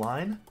LEGO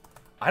line.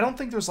 I don't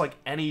think there's, like,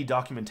 any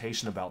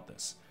documentation about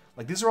this.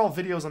 Like, these are all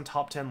videos on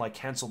top 10, like,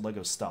 canceled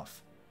LEGO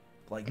stuff.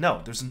 Like,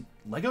 no, there's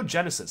LEGO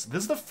Genesis.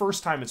 This is the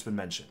first time it's been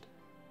mentioned.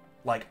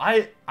 Like,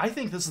 I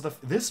think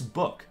this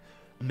book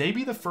may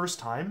be the first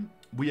time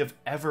we have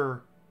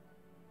ever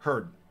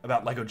heard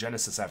about LEGO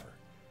Genesis ever.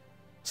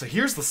 So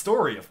here's the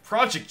story of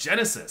Project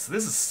Genesis.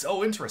 This is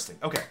so interesting.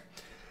 Okay.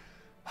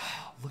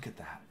 Look at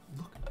that.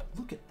 Look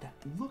at that.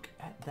 Look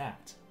at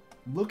that.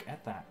 Look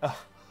at that.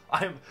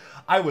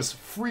 I was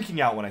freaking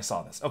out when I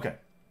saw this. Okay.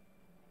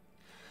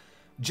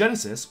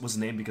 Genesis was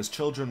named because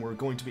children were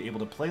going to be able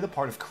to play the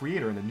part of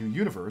creator in a new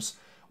universe,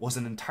 was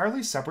an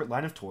entirely separate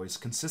line of toys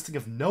consisting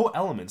of no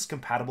elements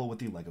compatible with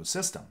the LEGO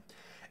system.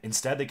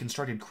 Instead, they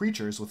constructed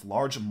creatures with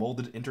large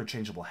molded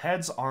interchangeable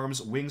heads,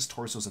 arms, wings,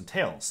 torsos, and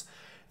tails.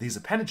 These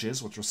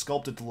appendages, which were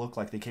sculpted to look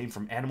like they came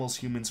from animals,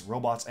 humans,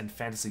 robots, and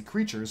fantasy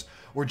creatures,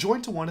 were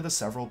joined to one of the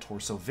several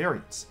torso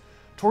variants.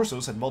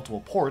 Torsos had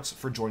multiple ports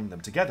for joining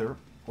them together,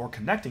 or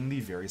connecting the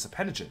various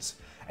appendages,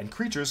 and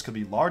creatures could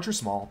be large or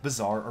small,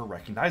 bizarre, or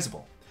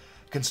recognizable.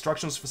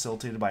 Construction was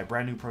facilitated by a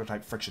brand new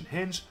prototype friction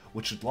hinge,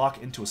 which would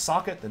lock into a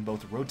socket, then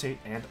both rotate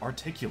and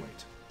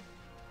articulate.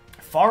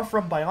 Far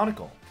from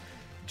BIONICLE,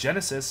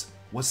 Genesis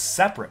was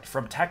separate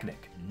from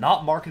Technic,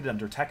 not marketed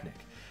under Technic.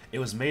 It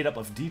was made up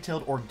of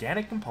detailed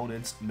organic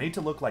components made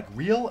to look like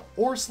real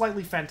or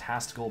slightly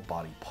fantastical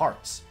body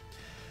parts.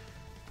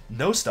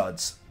 No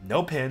studs,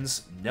 no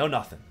pins, no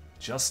nothing.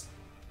 Just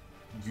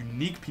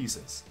unique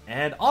pieces.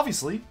 And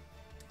obviously,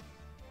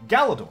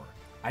 Galidor.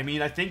 I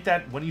mean, I think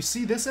that when you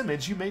see this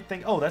image, you may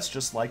think, oh, that's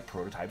just like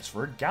prototypes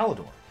for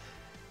Galidor.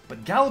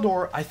 But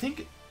Galidor, I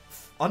think,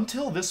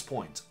 until this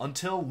point,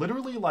 until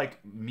literally like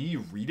me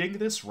reading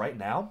this right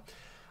now,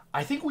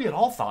 I think we had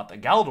all thought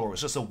that Galidor was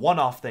just a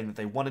one-off thing that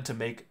they wanted to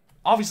make.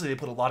 Obviously, they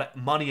put a lot of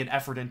money and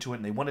effort into it,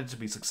 and they wanted it to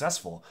be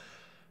successful.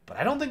 But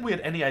I don't think we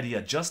had any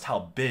idea just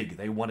how big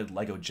they wanted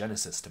LEGO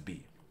Genesis to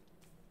be.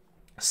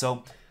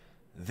 So,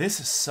 this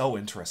is so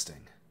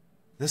interesting.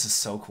 This is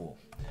so cool.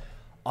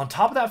 On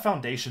top of that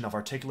foundation of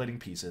articulating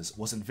pieces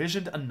was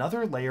envisioned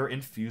another layer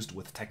infused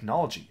with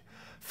technology.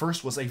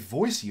 First was a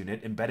voice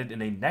unit embedded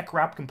in a neck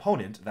wrap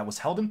component that was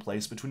held in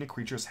place between a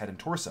creature's head and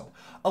torso,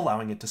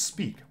 allowing it to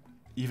speak.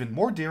 Even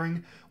more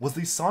daring was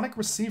the sonic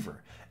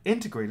receiver,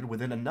 integrated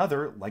within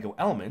another LEGO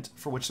element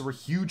for which there were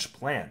huge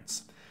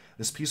plans.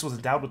 This piece was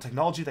endowed with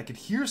technology that could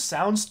hear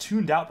sounds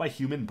tuned out by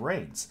human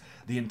brains,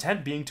 the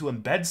intent being to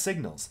embed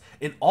signals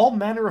in all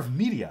manner of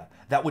media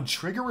that would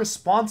trigger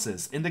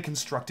responses in the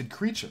constructed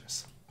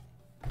creatures.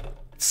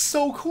 It's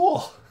so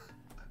cool!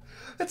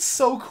 It's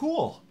so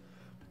cool!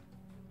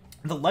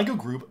 The LEGO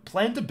Group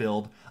planned to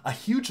build a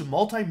huge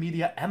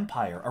multimedia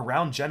empire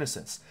around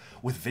Genesis,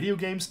 with video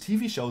games,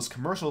 TV shows,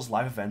 commercials,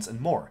 live events,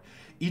 and more.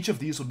 Each of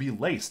these would be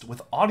laced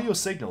with audio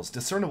signals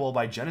discernible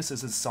by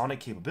Genesis's sonic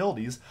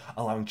capabilities,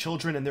 allowing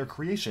children and their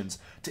creations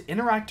to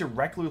interact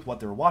directly with what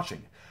they're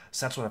watching.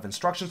 Sets would have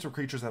instructions for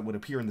creatures that would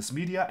appear in this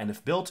media, and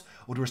if built,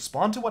 would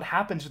respond to what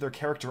happened to their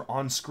character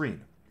on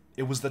screen.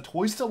 It was the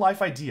Toys to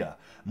Life idea,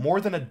 more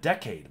than a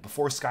decade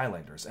before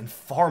Skylanders, and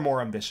far more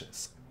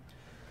ambitious.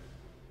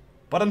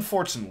 But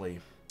unfortunately,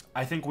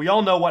 I think we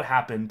all know what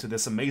happened to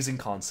this amazing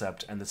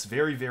concept and this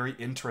very, very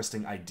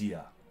interesting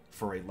idea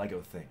for a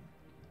LEGO thing.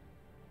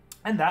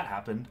 And that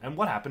happened, and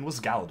what happened was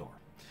Galidor.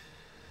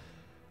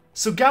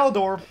 So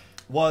Galidor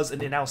was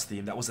an in-house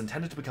theme that was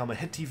intended to become a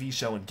hit TV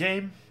show and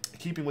game,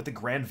 keeping with the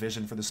grand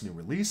vision for this new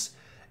release.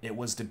 It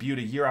was debuted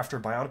a year after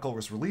BIONICLE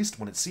was released,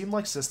 when it seemed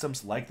like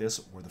systems like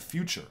this were the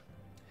future.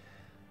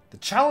 The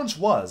challenge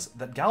was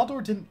that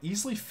Galidor didn't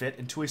easily fit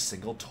into a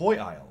single toy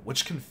aisle,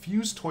 which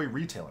confused toy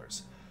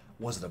retailers.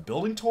 Was it a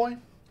building toy,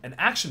 an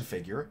action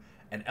figure,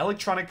 an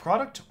electronic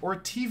product, or a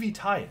TV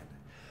tie-in?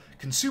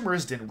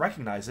 Consumers didn't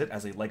recognize it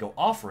as a LEGO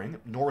offering,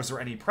 nor was there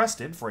any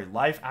precedent for a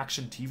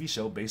live-action TV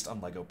show based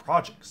on LEGO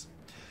projects.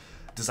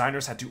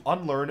 Designers had to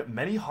unlearn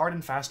many hard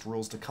and fast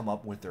rules to come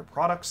up with their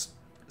products.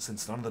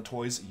 Since none of the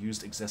toys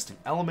used existing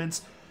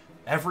elements,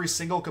 every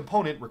single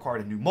component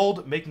required a new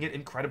mold, making it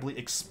incredibly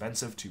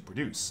expensive to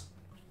produce.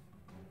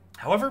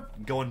 However,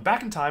 going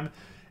back in time,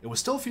 it was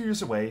still a few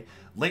years away.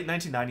 Late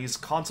 1990s,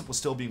 concept was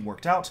still being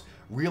worked out.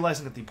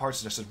 Realizing that the parts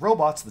suggested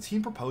robots, the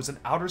team proposed an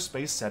outer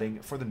space setting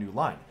for the new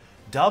line,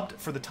 dubbed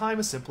for the time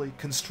as simply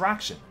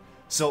Construction,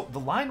 So the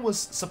line was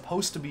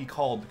supposed to be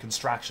called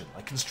Construction.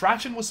 Like,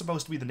 Construction was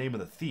supposed to be the name of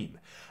the theme.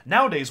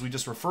 Nowadays, we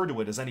just refer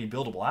to it as any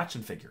buildable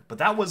action figure, but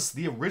that was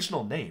the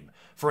original name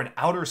for an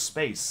outer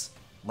space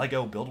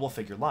LEGO buildable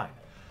figure line.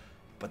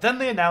 But then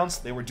they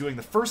announced they were doing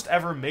the first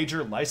ever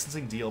major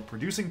licensing deal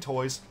producing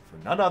toys for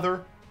none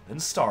other than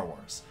Star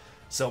Wars.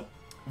 So,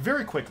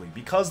 very quickly,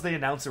 because they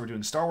announced they were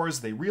doing Star Wars,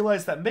 they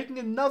realized that making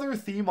another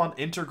theme on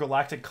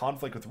intergalactic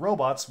conflict with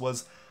robots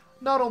was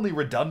not only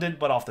redundant,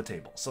 but off the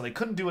table. So they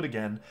couldn't do it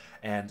again,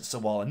 and so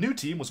while a new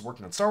team was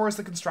working on Star Wars,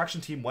 the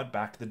construction team went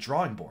back to the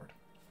drawing board.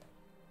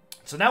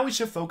 So now we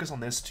shift focus on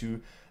this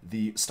to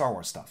the Star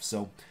Wars stuff.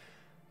 So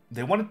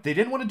they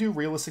didn't want to do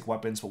realistic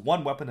weapons, but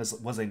one weapon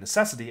was a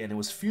necessity, and it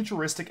was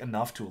futuristic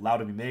enough to allow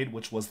to be made,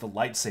 which was the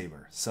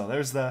lightsaber. So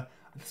there's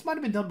this might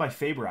have been done by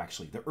Faber,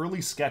 actually. The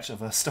early sketch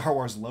of a Star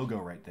Wars logo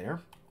right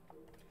there.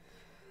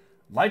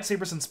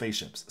 Lightsabers and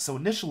spaceships. So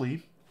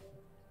initially,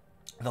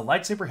 the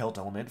lightsaber hilt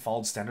element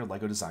followed standard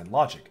LEGO design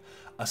logic.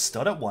 A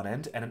stud at one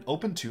end and an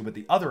open tube at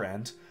the other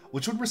end,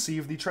 which would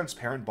receive the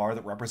transparent bar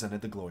that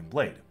represented the glowing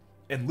blade.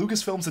 In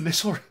Lucasfilm's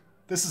initial...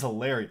 This is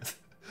hilarious.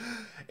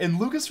 In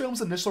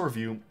Lucasfilm's initial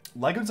review,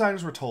 LEGO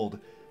designers were told,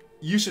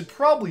 "You should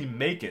probably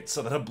make it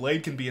so that a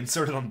blade can be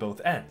inserted on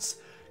both ends."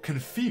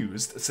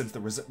 Confused, since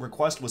the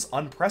request was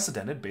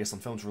unprecedented based on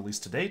films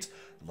released to date,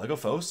 LEGO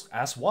folks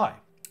asked why.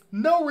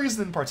 "No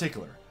reason in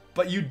particular,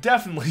 but you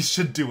definitely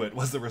should do it,"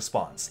 was the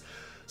response.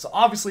 So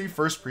obviously,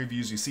 first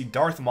previews, you see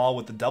Darth Maul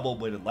with the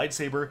double-bladed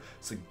lightsaber.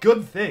 It's a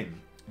good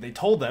thing they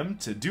told them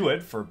to do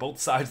it for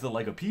both sides of the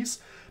LEGO piece,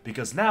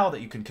 because now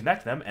that you can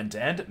connect them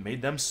end-to-end, it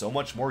made them so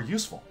much more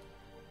useful.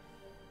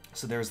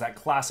 So there's that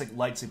classic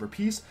lightsaber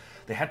piece.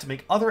 They had to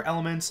make other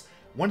elements,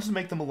 wanted to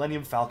make the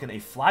Millennium Falcon a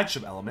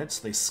flagship element,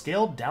 so they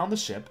scaled down the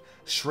ship,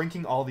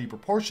 shrinking all the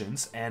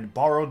proportions, and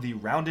borrowed the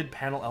rounded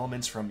panel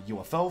elements from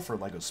UFO for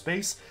LEGO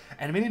Space,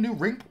 and made a new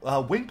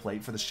wing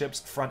plate for the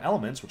ship's front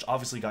elements, which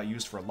obviously got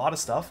used for a lot of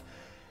stuff.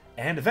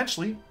 And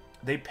eventually,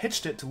 they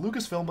pitched it to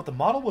Lucasfilm, but the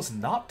model was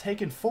not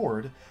taken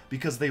forward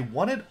because they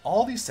wanted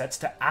all these sets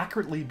to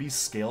accurately be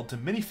scaled to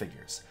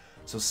minifigures.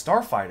 So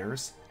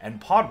Starfighters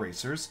and Pod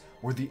Racers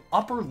were the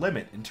upper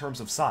limit in terms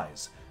of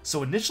size.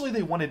 So initially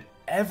they wanted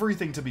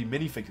everything to be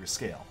minifigure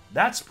scale.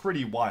 That's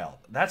pretty wild.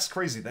 That's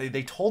crazy.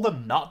 They told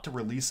them not to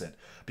release it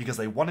because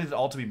they wanted it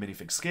all to be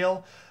minifig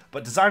scale,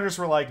 but designers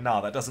were like, nah,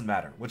 that doesn't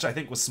matter, which I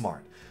think was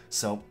smart.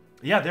 So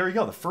yeah, there you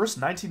go. The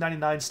first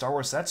 1999 Star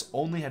Wars sets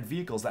only had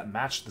vehicles that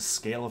matched the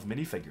scale of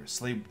minifigures.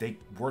 So they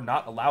were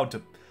not allowed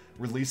to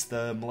release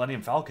the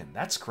Millennium Falcon.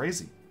 That's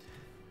crazy.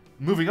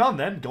 Moving on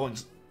then, going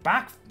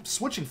back,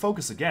 switching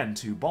focus again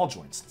to ball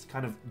joints. It's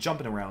kind of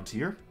jumping around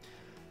here.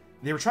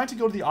 They were trying to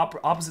go to the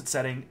opposite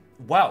setting.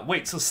 Wow,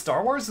 wait, so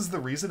Star Wars is the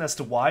reason as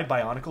to why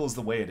BIONICLE is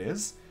the way it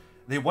is?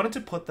 They wanted to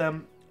put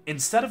them,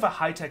 instead of a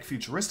high-tech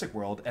futuristic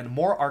world, and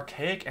more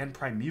archaic and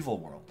primeval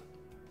world.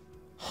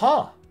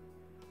 Huh.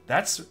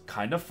 That's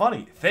kind of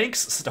funny.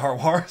 Thanks, Star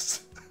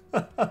Wars.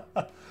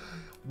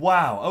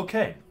 Wow,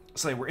 okay.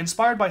 So they were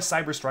inspired by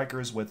Cyber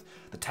Strikers with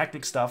the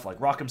Technic stuff, like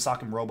Rock'em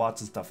Sock'em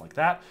robots and stuff like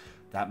that.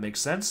 That makes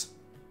sense.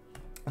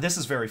 This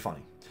is very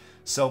funny.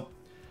 So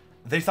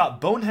they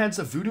thought Boneheads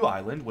of Voodoo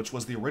Island, which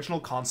was the original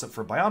concept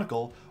for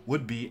BIONICLE,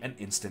 would be an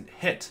instant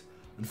hit.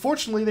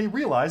 Unfortunately, they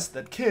realized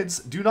that kids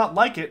do not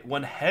like it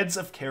when heads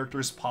of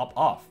characters pop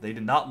off. They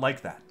did not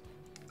like that.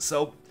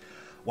 So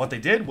what they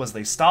did was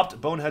they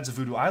stopped Boneheads of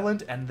Voodoo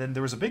Island, and then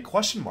there was a big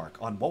question mark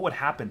on what would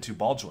happen to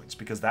ball joints,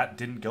 because that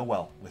didn't go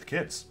well with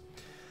kids.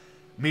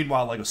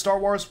 Meanwhile, LEGO Star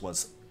Wars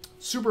was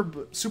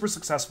super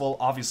successful.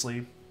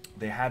 Obviously,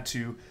 they had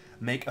to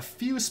make a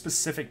few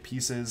specific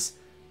pieces,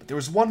 but there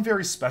was one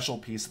very special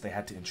piece that they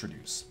had to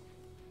introduce.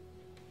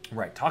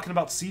 Right, talking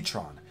about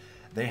Ctron,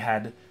 they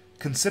had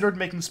considered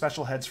making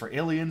special heads for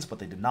aliens, but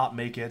they did not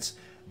make it.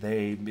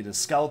 They made a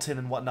skeleton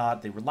and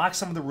whatnot. They relaxed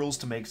some of the rules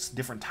to make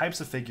different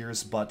types of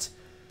figures, but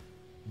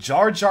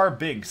Jar Jar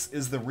Binks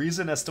is the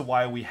reason as to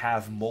why we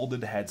have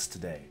molded heads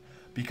today.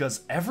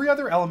 Because every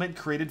other element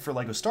created for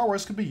LEGO Star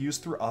Wars could be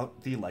used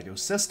throughout the LEGO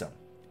system.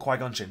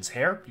 Qui-Gon Jinn's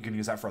hair, you can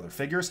use that for other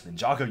figures.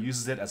 Ninjago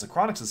uses it as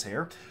Achronix's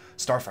hair.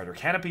 Starfighter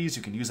canopies,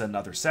 you can use that in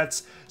other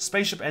sets.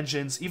 Spaceship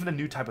engines, even a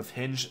new type of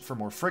hinge for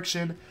more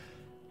friction.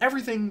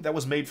 Everything that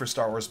was made for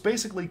Star Wars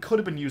basically could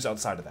have been used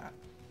outside of that.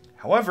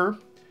 However,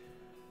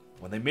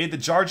 when they made the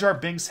Jar Jar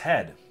Binks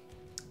head,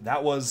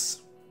 that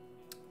was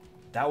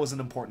an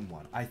important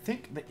one. I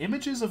think the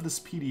images of this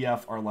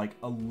PDF are like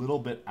a little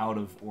bit out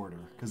of order,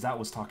 because that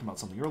was talking about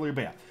something earlier,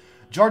 but yeah.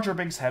 Jar Jar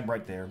Binks head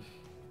right there.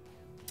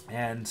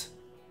 And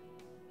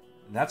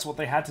that's what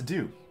they had to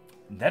do.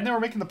 And then they were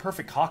making the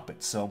perfect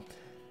cockpit, so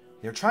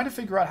they're trying to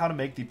figure out how to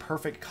make the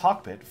perfect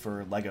cockpit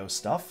for LEGO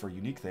stuff, for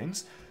unique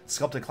things.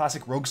 Sculpt a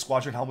classic Rogue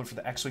Squadron helmet for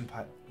the X-Wing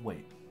pilot.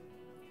 Wait.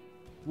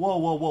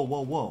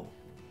 Whoa.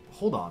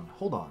 Hold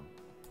on.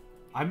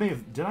 I may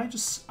have... Did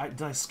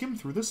I skim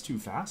through this too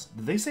fast?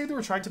 Did they say they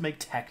were trying to make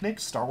Technic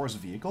Star Wars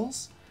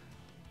vehicles?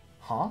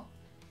 Huh?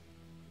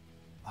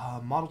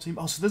 Model team...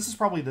 Oh, so this is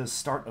probably the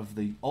start of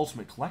the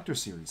Ultimate Collector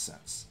Series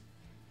sets.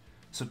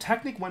 So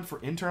Technic went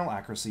for internal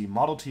accuracy,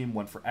 Model Team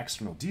went for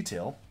external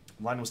detail.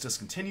 The line was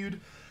discontinued.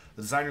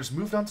 The designers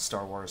moved on to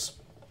Star Wars.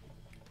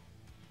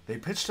 They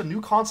pitched a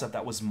new concept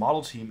that was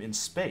Model Team in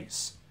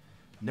space.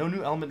 No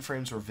new element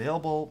frames were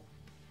available.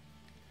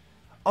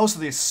 Oh, so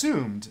they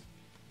assumed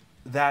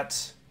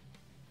that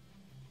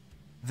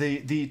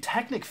the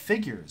Technic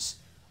figures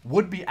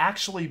would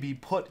actually be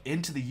put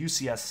into the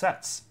UCS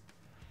sets.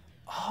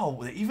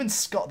 Oh, they even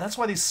that's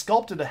why they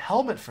sculpted a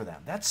helmet for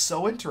them. That's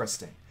so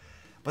interesting.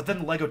 But then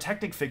the Lego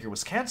Technic figure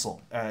was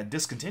canceled,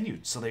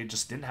 discontinued, so they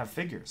just didn't have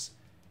figures.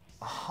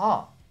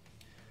 Aha.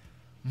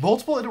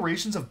 Multiple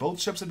iterations of both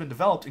ships had been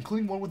developed,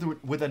 including one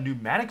with a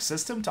pneumatic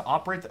system to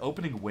operate the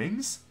opening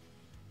wings.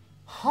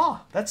 Huh,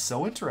 that's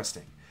so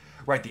interesting.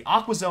 Right, the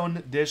Aqua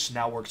Zone dish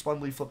now works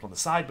splendidly flipped on the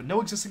side, but no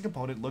existing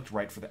component looked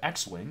right for the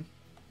X-Wing.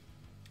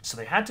 So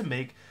they had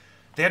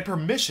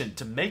permission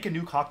to make a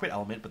new cockpit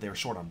element, but they were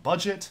short on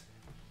budget.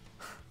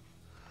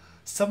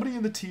 Somebody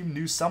in the team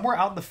knew somewhere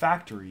out in the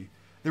factory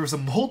there was a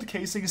mold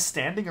casing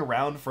standing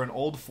around for an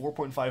old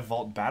 4.5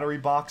 volt battery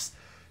box.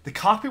 The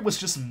cockpit was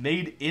just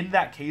made in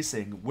that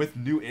casing with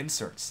new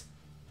inserts.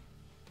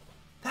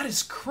 That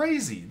is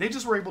crazy. They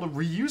just were able to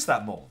reuse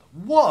that mold.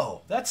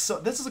 Whoa, this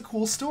is a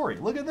cool story.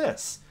 Look at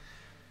this.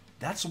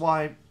 That's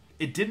why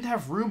it didn't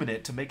have room in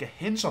it to make a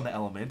hinge on the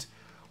element,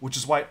 which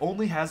is why it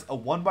only has a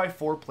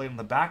 1x4 plate on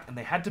the back, and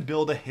they had to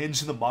build a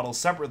hinge in the model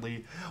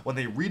separately. When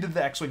they redid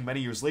the X-Wing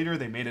many years later,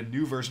 they made a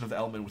new version of the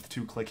element with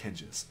 2 click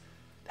hinges.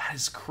 That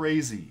is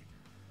crazy.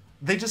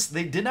 They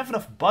didn't have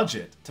enough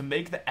budget to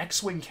make the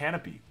X-Wing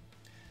canopy.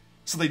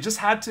 So they just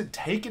had to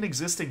take an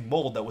existing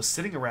mold that was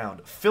sitting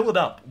around, fill it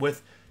up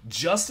with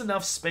just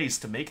enough space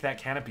to make that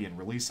canopy and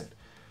release it.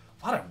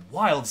 A lot of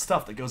wild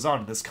stuff that goes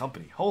on in this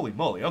company. Holy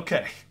moly,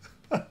 okay.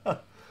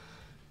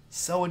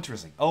 So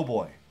interesting. Oh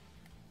boy.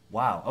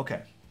 Wow,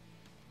 okay.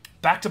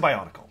 Back to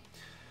BIONICLE.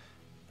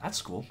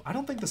 That's cool. I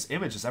don't think this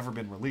image has ever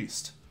been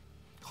released.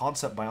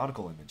 Concept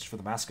BIONICLE image for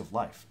the Mask of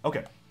Life.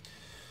 Okay.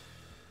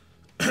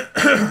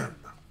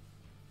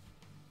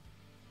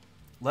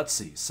 Let's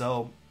see.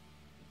 So,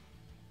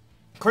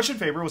 Christian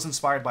Faber was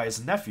inspired by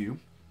his nephew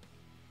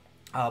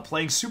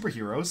playing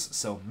superheroes,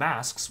 so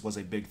masks was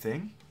a big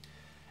thing.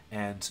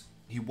 And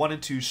he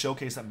wanted to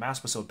showcase that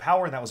masks bestowed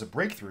power, and that was a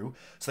breakthrough.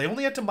 So they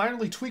only had to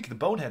minorly tweak the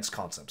boneheads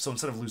concept. So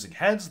instead of losing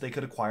heads, they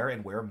could acquire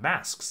and wear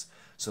masks.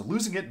 So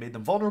losing it made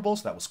them vulnerable,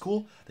 so that was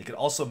cool. They could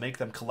also make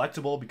them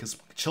collectible because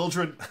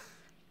children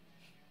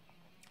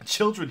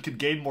could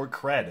gain more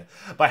cred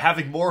by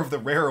having more of the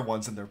rarer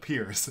ones than their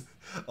peers.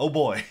 Oh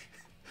boy.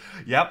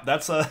 Yep,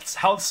 that's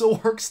how it still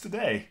works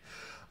today.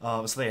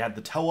 So they had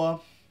the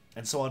TOA,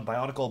 and so on,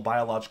 BIONICLE,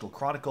 Biological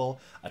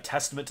Chronicle, a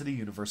testament to the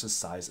universe's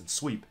size and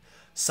sweep.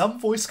 Some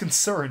voiced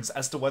concerns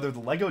as to whether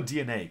the LEGO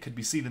DNA could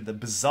be seen in the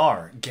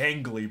bizarre,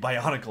 gangly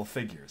BIONICLE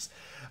figures.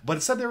 But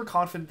instead they were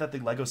confident that the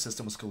LEGO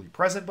system was clearly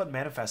present, but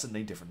manifested in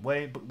a different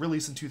way, but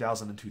released in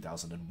 2000 and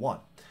 2001.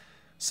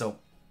 So,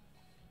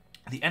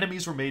 the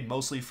enemies were made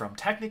mostly from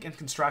Technic and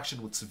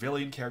construction with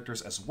civilian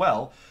characters as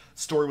well.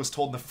 The story was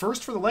told in the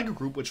first for the LEGO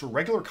group, which were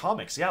regular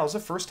comics. Yeah, it was the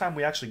first time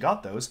we actually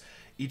got those,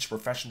 each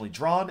professionally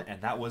drawn,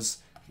 and that was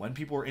when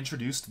people were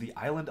introduced to the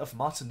island of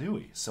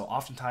Motunui. So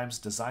oftentimes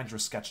designs were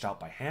sketched out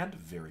by hand.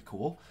 Very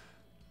cool.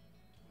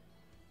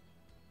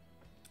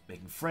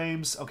 Making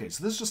frames. Okay,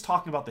 so this is just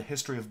talking about the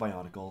history of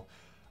BIONICLE.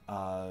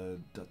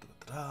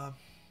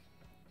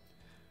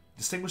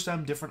 Distinguish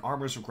them. Different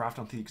armors were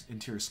grafted onto the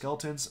interior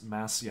skeletons.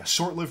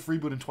 Short-lived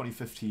reboot in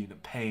 2015.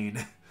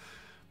 Pain.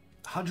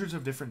 Hundreds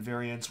of different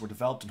variants were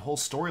developed and whole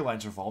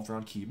storylines revolved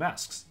around key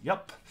masks.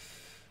 Yep.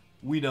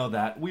 We know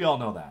that. We all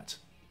know that.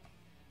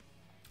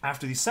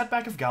 After the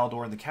setback of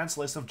Galidor and the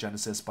cancellation of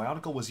Genesis,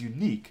 BIONICLE was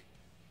unique.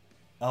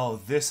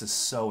 Oh, this is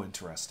so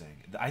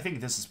interesting. I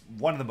think this is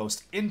one of the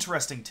most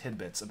interesting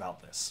tidbits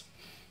about this.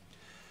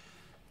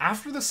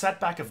 After the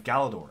setback of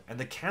Galidor and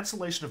the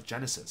cancellation of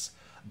Genesis,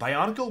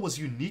 BIONICLE was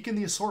unique in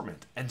the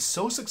assortment and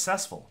so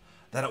successful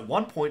that at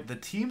one point the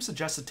team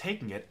suggested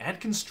taking it and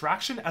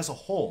Construction as a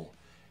whole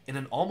in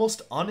an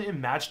almost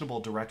unimaginable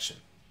direction.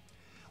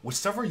 With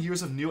several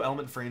years of new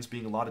element frames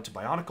being allotted to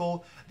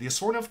BIONICLE, the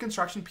assortment of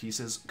construction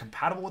pieces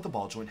compatible with the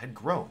ball joint had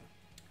grown.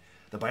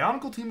 The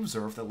BIONICLE team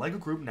observed that LEGO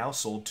Group now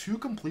sold 2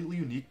 completely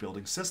unique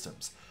building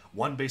systems,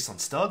 one based on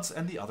studs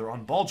and the other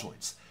on ball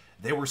joints.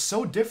 They were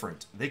so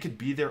different, they could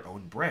be their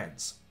own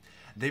brands.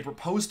 They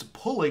proposed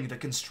pulling the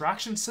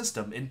construction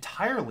system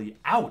entirely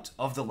out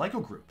of the LEGO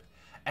Group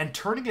and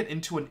turning it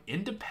into an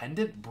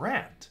independent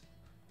brand.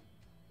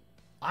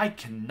 I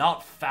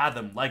cannot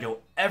fathom LEGO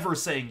ever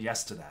saying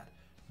yes to that.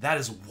 That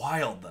is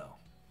wild, though.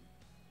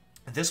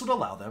 This would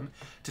allow them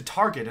to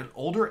target an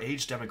older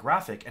age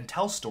demographic and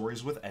tell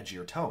stories with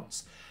edgier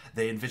tones.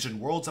 They envisioned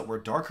worlds that were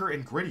darker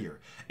and grittier,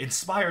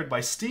 inspired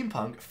by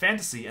steampunk,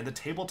 fantasy, and the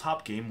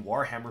tabletop game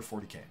Warhammer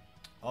 40k.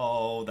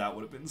 Oh, that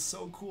would have been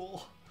so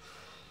cool.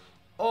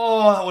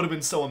 Oh, that would have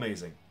been so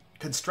amazing.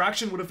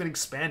 Construction would have been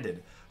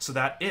expanded so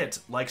that it,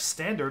 like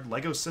standard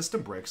LEGO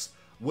system bricks,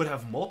 would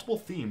have multiple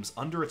themes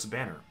under its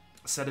banner,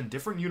 set in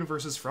different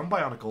universes from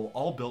BIONICLE,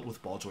 all built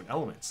with ball joint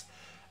elements.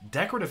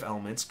 decorative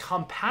elements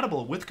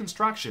compatible with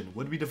construction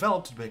would be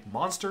developed to make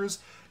monsters,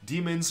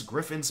 demons,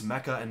 griffins,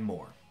 mecha, and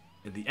more.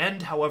 In the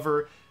end,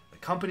 however, the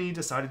company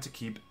decided to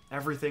keep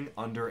everything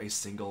under a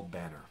single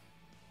banner.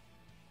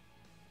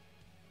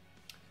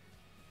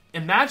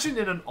 Imagine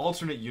in an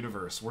alternate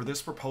universe where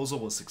this proposal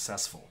was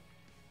successful,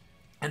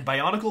 and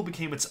BIONICLE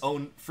became its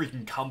own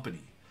freaking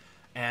company,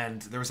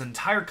 and there was an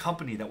entire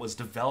company that was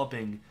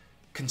developing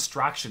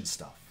construction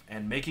stuff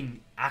and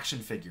making action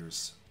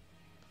figures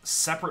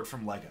separate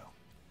from LEGO.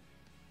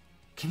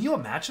 Can you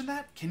imagine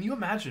that? Can you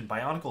imagine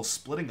BIONICLE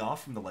splitting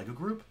off from the LEGO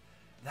group?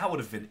 That would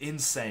have been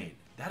insane.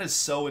 That is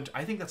so...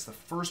 I think that's the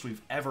first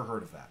we've ever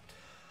heard of that.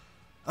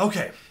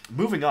 Okay,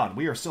 moving on.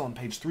 We are still on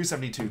page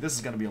 372. This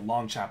is going to be a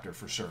long chapter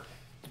for sure.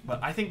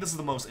 But I think this is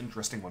the most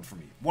interesting one for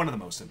me. One of the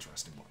most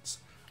interesting ones.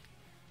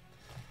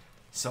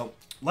 So,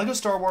 LEGO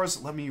Star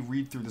Wars, let me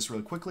read through this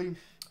really quickly.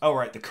 Oh,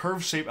 right, the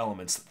curved shape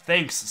elements.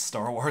 Thanks,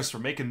 Star Wars, for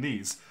making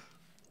these.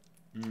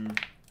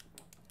 Let's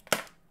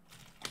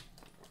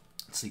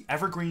see,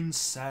 evergreen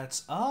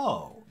sets.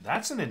 Oh,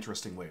 that's an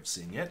interesting way of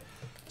seeing it.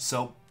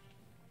 So,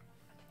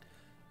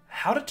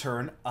 how to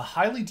turn a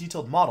highly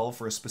detailed model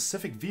for a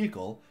specific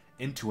vehicle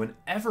into an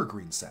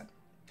evergreen set.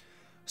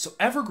 So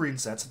evergreen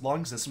sets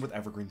long existed with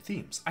evergreen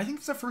themes. I think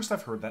it's the first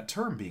I've heard that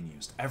term being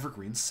used,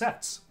 evergreen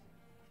sets.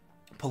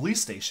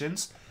 Police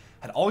stations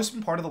had always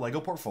been part of the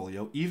LEGO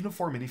portfolio, even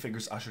before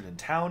minifigures ushered in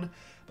town,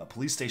 but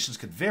police stations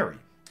could vary.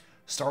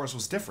 Star Wars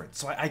was different.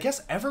 So I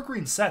guess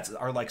evergreen sets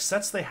are like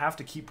sets they have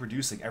to keep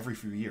producing every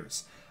few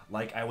years.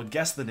 Like, I would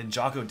guess the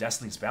Ninjago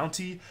Destiny's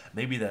Bounty,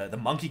 maybe the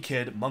Monkey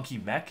Kid Monkey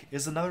Mech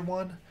is another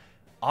one.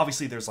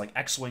 Obviously, there's like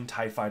X-Wing,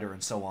 TIE Fighter,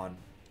 and so on.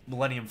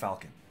 Millennium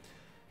Falcon.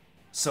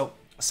 So,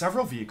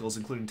 several vehicles,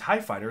 including TIE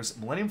Fighters,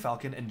 Millennium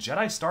Falcon, and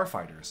Jedi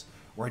Starfighters,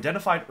 were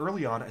identified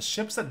early on as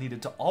ships that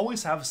needed to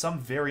always have some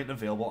variant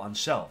available on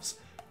shelves.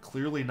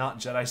 Clearly not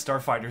Jedi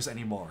Starfighters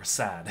anymore.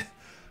 Sad.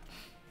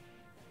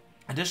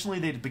 Additionally,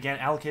 they began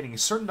allocating a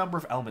certain number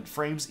of element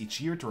frames each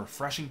year to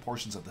refreshing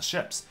portions of the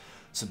ships.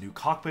 So new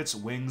cockpits,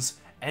 wings,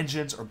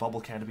 engines, or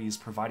bubble canopies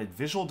provided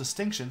visual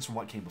distinctions from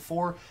what came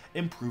before,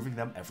 improving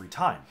them every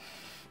time.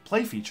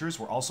 Play features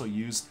were also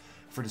used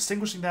for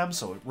distinguishing them,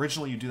 so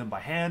originally you do them by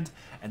hand,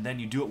 and then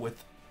you do it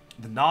with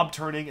the knob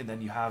turning, and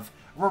then you have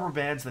rubber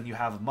bands, then you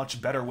have a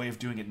much better way of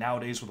doing it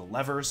nowadays with a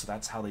lever, so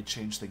that's how they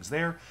change things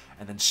there.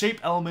 And then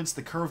shape elements,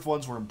 the curved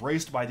ones, were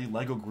embraced by the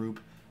LEGO group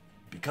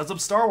because of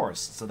Star Wars,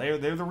 so they're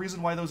the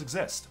reason why those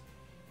exist.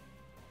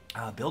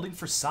 Building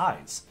for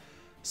size.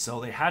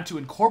 So they had to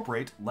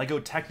incorporate LEGO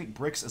Technic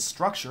bricks as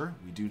structure,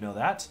 we do know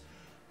that.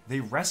 They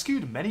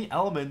rescued many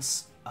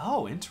elements...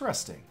 Oh,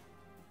 interesting.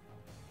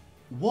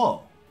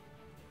 Whoa.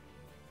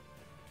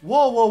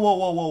 Whoa, whoa, whoa,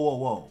 whoa, whoa,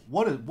 whoa,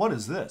 whoa. What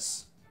is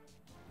this?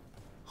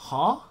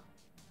 Huh?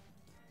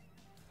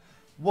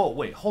 Whoa,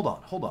 wait, hold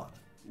on.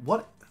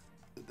 What?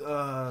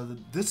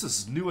 This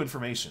is new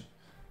information.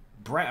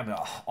 I mean,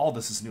 all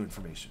this is new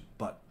information,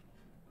 but...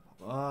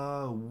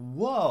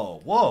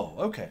 whoa,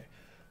 okay.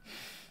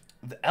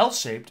 The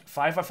L-shaped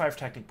 5x5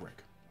 Technic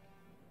brick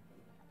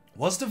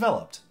was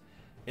developed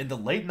in the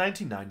late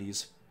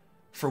 1990s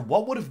for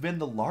what would have been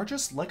the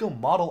largest LEGO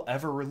model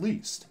ever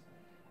released,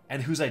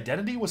 and whose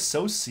identity was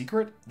so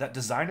secret that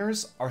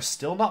designers are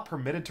still not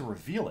permitted to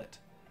reveal it.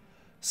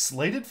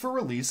 Slated for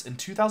release in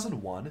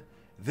 2001,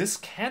 this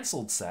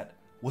cancelled set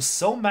was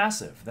so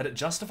massive that it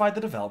justified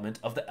the development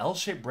of the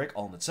L-shaped brick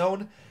all on its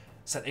own.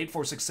 Set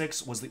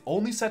 8466 was the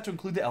only set to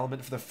include the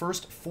element for the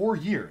first 4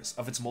 years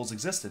of its mold's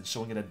existence,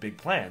 showing it had big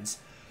plans.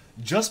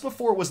 Just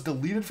before it was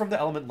deleted from the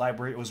element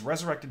library, it was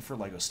resurrected for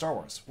LEGO Star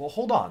Wars. Well,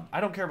 hold on. I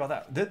don't care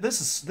about that.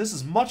 This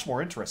is much more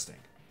interesting.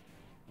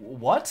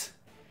 What?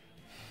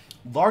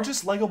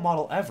 Largest LEGO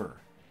model ever.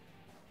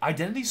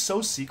 Identity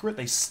so secret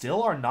they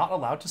still are not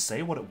allowed to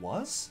say what it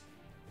was?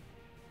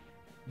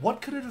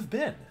 What could it have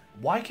been?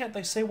 Why can't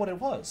they say what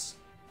it was?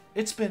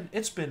 It's been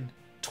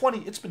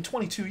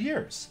 22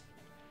 years.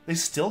 They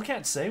still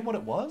can't say what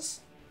it was?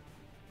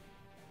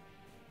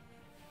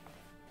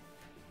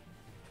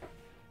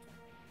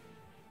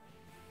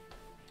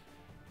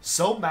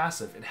 So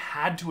massive, it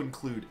had to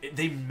include...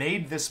 They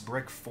made this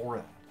brick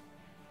for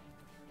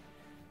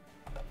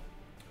that.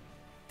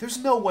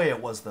 There's no way it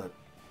was the...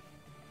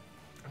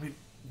 I mean,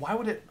 why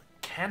would it...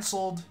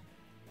 Cancelled...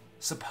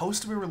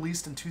 Supposed to be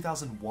released in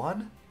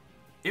 2001?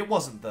 It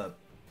wasn't the...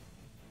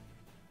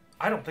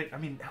 I don't think... I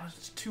mean, it was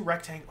just two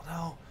rectangles...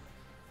 No...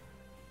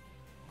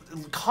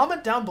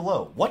 Comment down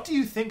below. What do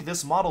you think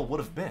this model would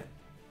have been?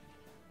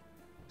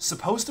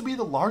 Supposed to be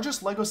the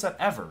largest LEGO set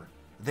ever.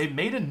 They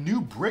made a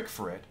new brick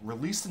for it,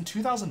 released in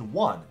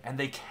 2001, and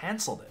they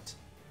canceled it.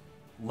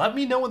 Let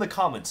me know in the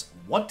comments,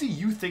 what do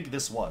you think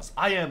this was?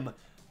 I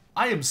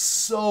am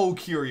so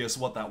curious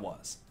what that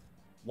was.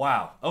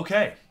 Wow,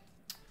 okay.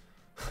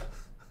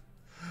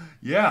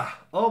 Yeah,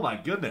 oh my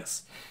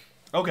goodness.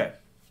 Okay.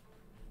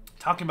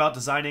 Talking about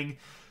designing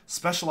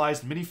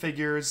specialized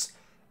minifigures,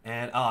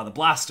 and the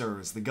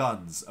blasters, the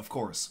guns, of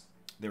course.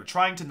 They were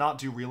trying to not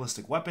do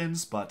realistic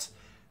weapons, but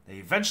they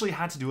eventually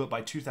had to do it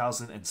by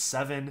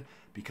 2007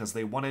 because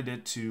they wanted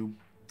it to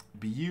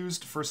be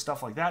used for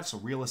stuff like that. So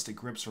realistic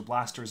grips for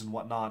blasters and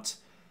whatnot.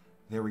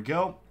 There we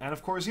go. And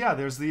of course, yeah,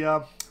 there's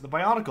the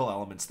Bionicle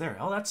elements there.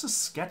 Oh, that's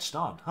just sketched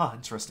on. Huh,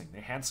 interesting.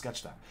 They hand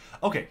sketched that.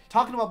 Okay,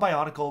 talking about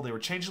Bionicle, they were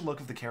changing the look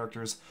of the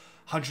characters.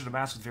 Hundreds of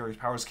masks with various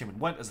powers came and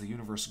went as the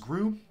universe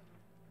grew.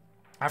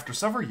 After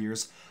several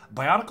years,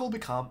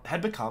 Bionicle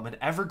had become an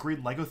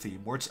evergreen LEGO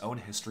theme where its own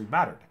history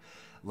mattered.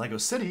 LEGO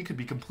City could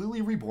be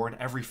completely reborn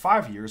every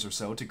 5 years or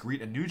so to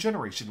greet a new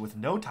generation with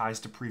no ties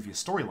to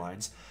previous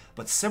storylines,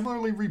 but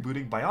similarly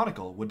rebooting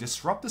Bionicle would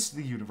disrupt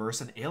the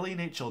universe and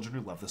alienate children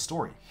who love the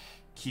story.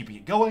 Keeping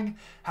it going,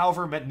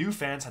 however, meant new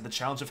fans had the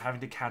challenge of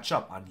having to catch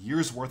up on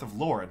years' worth of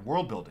lore and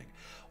world building,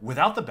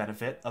 without the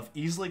benefit of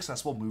easily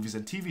accessible movies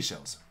and TV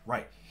shows.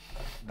 Right.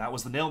 That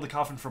was the nail in the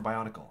coffin for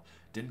Bionicle.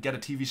 Didn't get a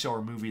TV show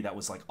or movie that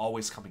was like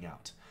always coming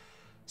out.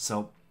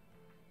 So,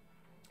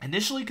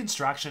 initially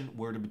Construction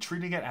were to be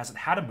treating it as it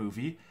had a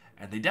movie,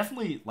 and they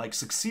definitely like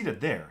succeeded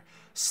there.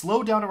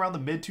 Slowed down around the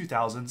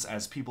mid-2000s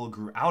as people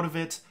grew out of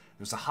it.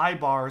 There's a high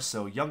bar,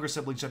 so younger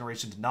sibling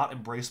generation did not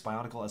embrace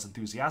Bionicle as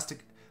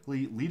enthusiastically,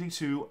 leading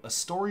to a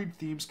storied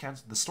themes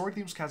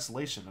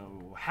cancellation.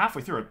 Oh,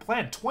 halfway through a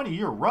planned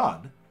 20-year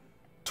run.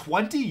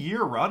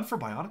 20-year run for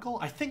Bionicle?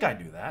 I think I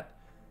knew that.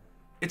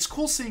 It's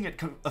cool seeing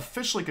it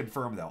officially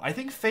confirmed, though. I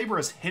think Faber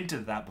has hinted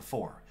at that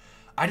before.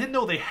 I didn't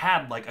know they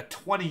had, like, a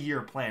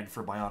 20-year plan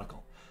for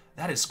Bionicle.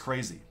 That is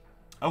crazy.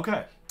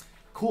 Okay,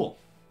 cool.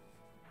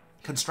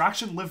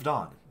 Construction lived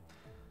on.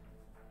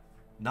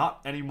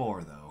 Not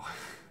anymore, though.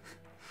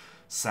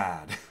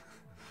 Sad.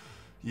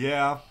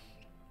 Yeah.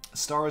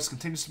 Star Wars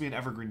continues to be an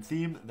evergreen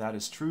theme. That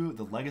is true.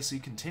 The legacy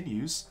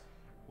continues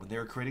when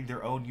they're creating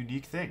their own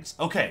unique things.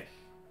 Okay.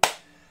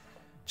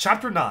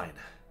 Chapter 9.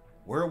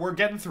 We're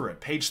getting through it.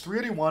 Page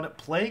 381,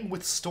 Playing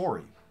with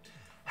Story.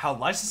 How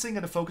licensing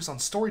and a focus on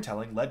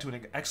storytelling led to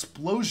an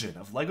explosion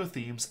of LEGO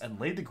themes and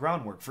laid the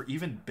groundwork for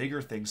even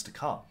bigger things to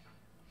come.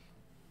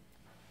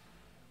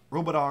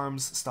 Robot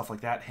arms, stuff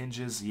like that,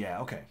 hinges,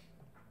 yeah, okay.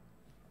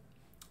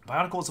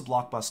 Bionicle is a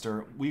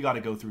blockbuster. We got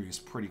to go through these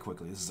pretty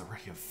quickly. This is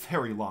already a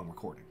very long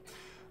recording.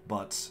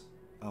 But,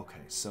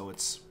 okay, so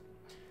it's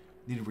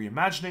needed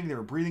reimagining. They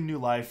were breathing new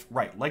life.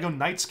 Right, LEGO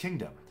Knights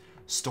Kingdom.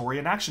 Story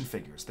and action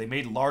figures. They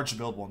made large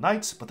buildable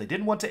knights, but they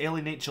didn't want to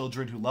alienate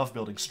children who love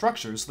building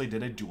structures, so they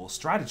did a dual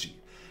strategy.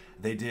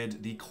 They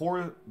did the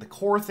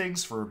core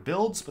things for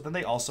builds, but then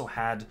they also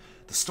had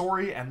the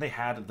story and they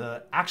had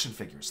the action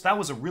figures. That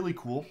was a really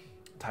cool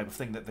type of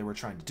thing that they were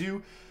trying to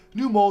do.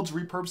 New molds,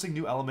 repurposing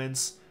new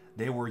elements.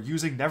 They were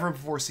using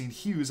never-before-seen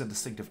hues and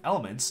distinctive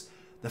elements.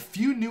 The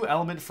few new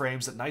element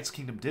frames that Knights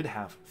Kingdom did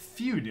have,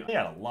 they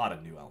had a lot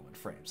of new element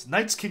frames.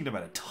 Knights Kingdom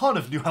had a ton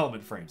of new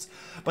element frames,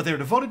 but they were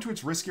devoted to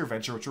its riskier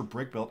venture, which were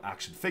brick-built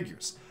action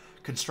figures.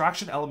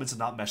 Construction elements did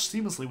not mesh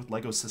seamlessly with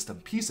LEGO system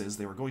pieces.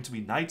 They were going to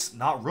be knights,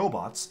 not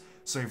robots,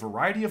 so a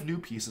variety of new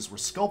pieces were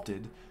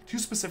sculpted to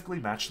specifically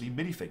match the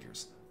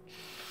minifigures.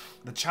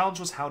 The challenge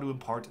was how to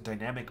impart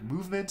dynamic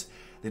movement.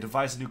 They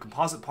devised a new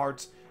composite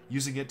part,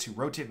 using it to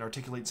rotate and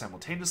articulate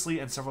simultaneously,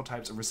 and several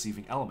types of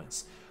receiving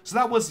elements. So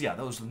that was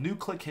the new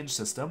click hinge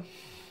system.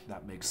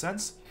 That makes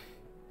sense.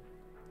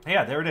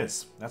 Yeah, there it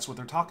is. That's what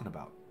they're talking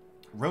about.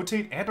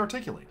 Rotate and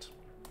articulate.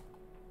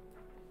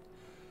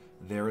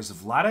 There is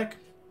Vladek.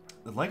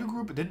 The LEGO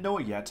group didn't know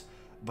it yet,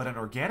 but an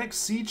organic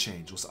sea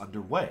change was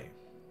underway.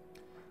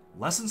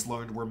 Lessons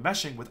learned were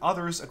meshing with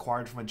others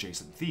acquired from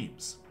adjacent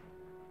themes.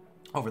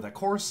 Over that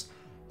course,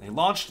 they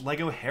launched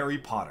LEGO Harry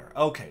Potter.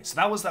 Okay, so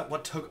that was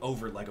what took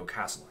over LEGO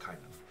Castle, kind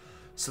of.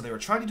 So they were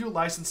trying to do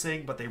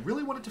licensing, but they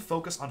really wanted to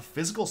focus on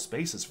physical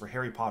spaces for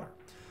Harry Potter.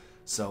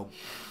 So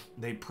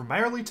they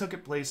primarily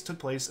took place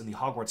in the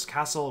Hogwarts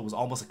Castle. It was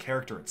almost a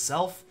character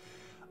itself.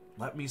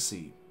 Let me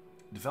see.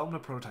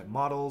 Development of prototype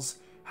models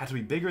had to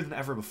be bigger than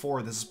ever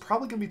before. This is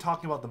probably going to be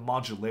talking about the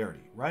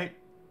modularity, right?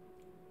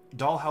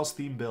 Dollhouse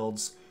theme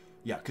builds,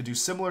 yeah, could do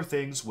similar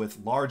things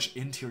with large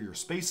interior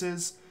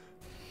spaces.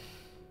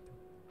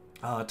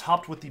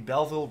 Topped with the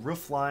Belleville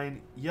roofline.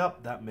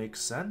 Yep, that makes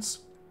sense.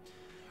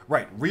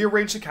 Right,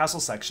 rearrange the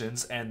castle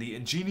sections and the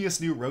ingenious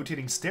new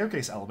rotating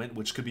staircase element,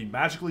 which could be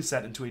magically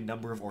set into a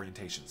number of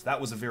orientations. That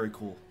was a very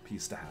cool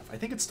piece to have. I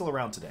think it's still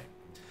around today.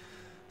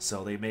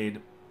 So they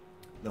made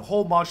the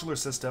whole modular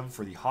system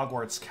for the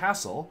Hogwarts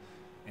Castle,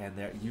 and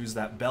they used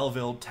that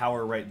Belleville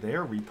tower right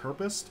there,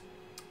 repurposed.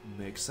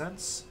 Makes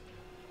sense.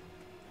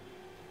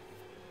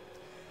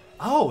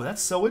 Oh,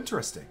 that's so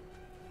interesting.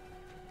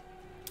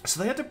 So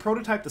they had to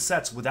prototype the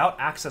sets without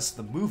access to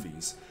the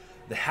movies.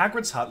 The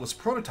Hagrid's hut was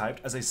prototyped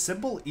as a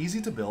simple,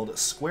 easy-to-build,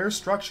 square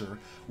structure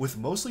with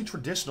mostly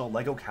traditional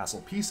LEGO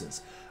castle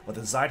pieces, but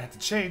the design had to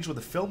change when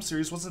the film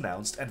series was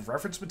announced and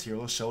reference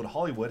material showed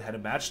Hollywood had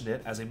imagined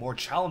it as a more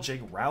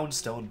challenging, round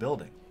stone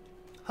building.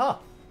 Huh.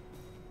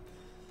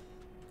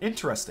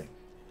 Interesting.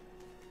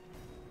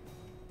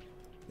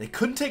 They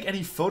couldn't take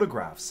any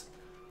photographs,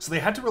 so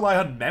they had to rely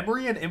on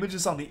memory and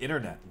images on the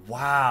internet.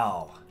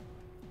 Wow.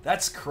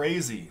 That's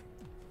crazy.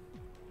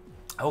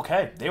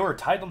 Okay, they were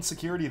tight on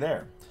security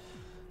there.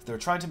 They're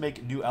trying to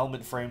make new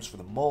element frames for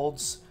the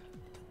molds.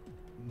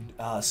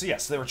 So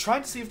yes, they were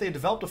trying to see if they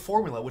developed a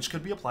formula which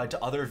could be applied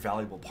to other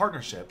valuable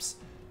partnerships.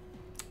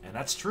 And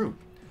that's true.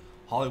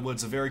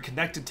 Hollywood's a very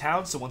connected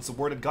town, so once the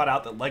word had got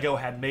out that LEGO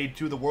had made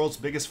two of the world's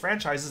biggest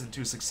franchises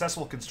into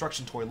successful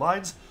construction toy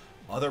lines,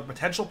 other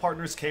potential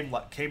partners came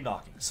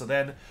knocking. So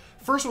then,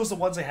 first was the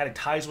ones they had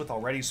ties with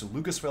already, so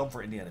Lucasfilm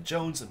for Indiana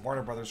Jones and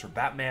Warner Brothers for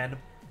Batman.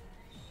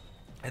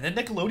 And then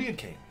Nickelodeon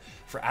came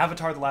for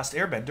Avatar: The Last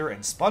Airbender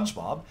and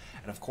SpongeBob,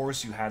 and of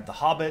course you had The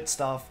Hobbit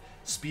stuff,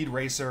 Speed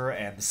Racer,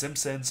 and The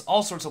Simpsons,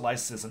 all sorts of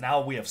licenses, and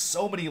now we have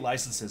so many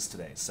licenses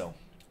today, so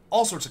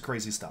all sorts of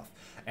crazy stuff,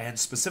 and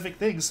specific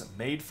things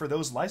made for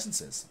those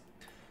licenses.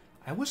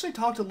 I wish they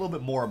talked a little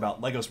bit more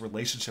about LEGO's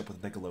relationship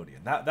with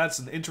Nickelodeon. That's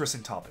an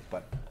interesting topic,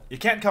 but you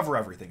can't cover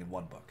everything in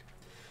one book.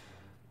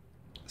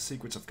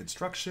 Secrets of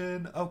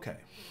Construction, okay.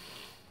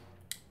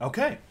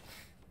 Okay.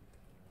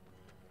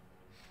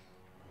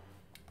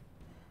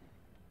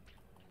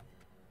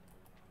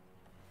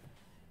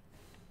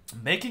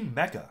 Making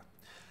Mecha.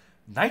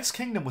 Knight's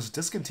Kingdom was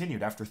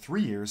discontinued after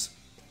 3 years,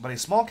 but a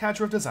small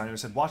cadre of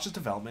designers had watched its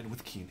development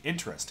with keen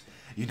interest.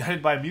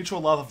 United by a mutual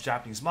love of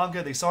Japanese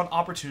manga, they saw an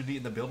opportunity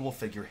in the buildable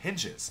figure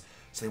hinges,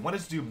 so they wanted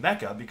to do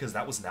mecha because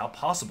that was now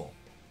possible.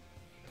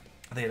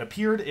 They had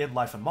appeared in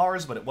Life on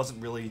Mars, but it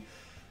wasn't really...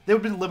 They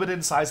would have been limited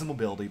in size and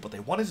mobility, but they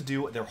wanted to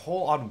do their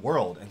whole on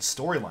world and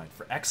storyline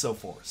for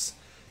Exoforce.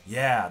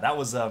 Yeah, that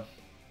was a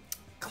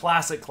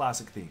classic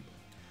theme.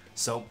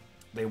 So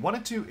they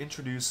wanted to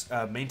introduce,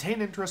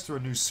 maintain interest through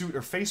a new suit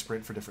or face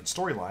print for different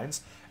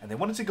storylines, and they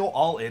wanted to go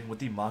all in with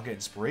the manga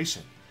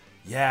inspiration.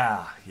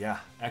 Yeah,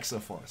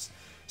 Exoforce.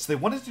 So they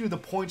wanted to do the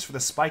points for the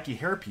spiky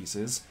hair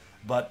pieces,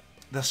 but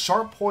the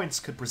sharp points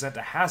could present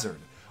a hazard,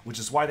 which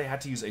is why they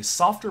had to use a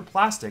softer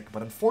plastic,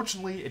 but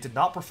unfortunately it did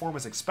not perform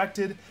as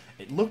expected.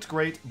 It looked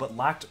great, but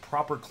lacked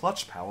proper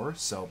clutch power,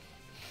 so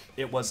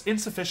it was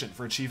insufficient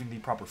for achieving the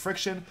proper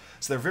friction,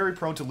 so they're very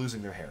prone to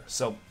losing their hair.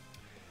 So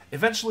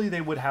eventually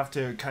they would have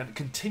to kind of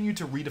continue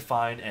to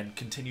redefine and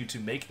continue to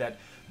make that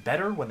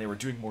better when they were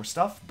doing more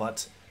stuff,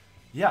 but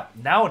yeah,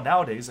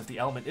 nowadays, if the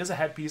element is a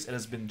headpiece, it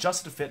has been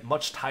adjusted to fit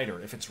much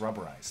tighter if it's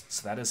rubberized.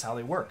 So that is how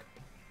they work.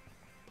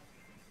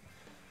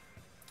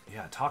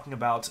 Yeah, talking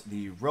about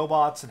the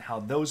robots and how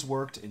those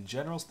worked in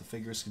general, so the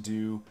figures could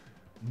do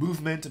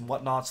movement and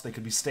whatnot, so they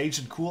could be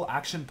staged in cool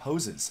action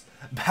poses.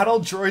 Battle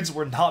droids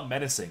were not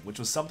menacing, which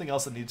was something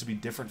else that needed to be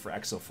different for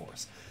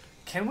Exoforce.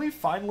 Can we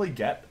finally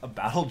get a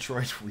battle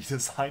droid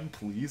redesign,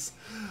 please?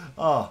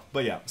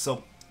 But yeah,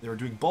 so they were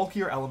doing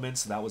bulkier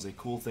elements, so that was a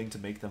cool thing to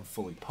make them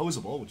fully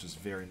posable, which is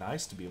very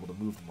nice to be able to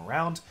move them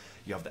around.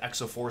 You have the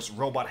Exoforce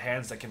robot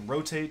hands that can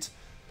rotate.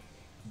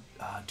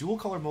 Dual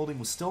color molding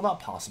was still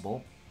not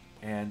possible,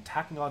 and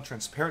tacking on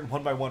transparent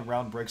 1x1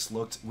 round bricks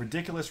looked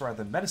ridiculous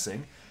rather than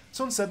menacing,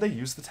 so instead they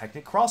used the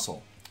Technic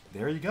crosshole.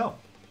 There you go.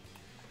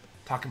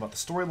 Talking about the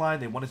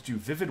storyline, they wanted to do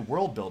vivid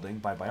world building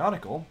by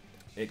BIONICLE.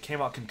 It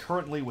came out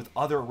concurrently with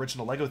other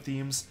original LEGO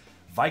themes,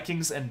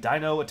 Vikings and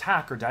Dino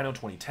Attack or Dino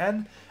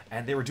 2010,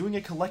 and they were doing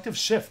a collective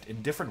shift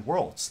in different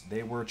worlds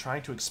they were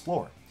trying to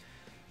explore.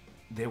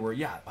 They were,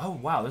 oh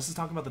wow, this is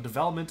talking about the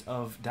development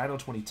of Dino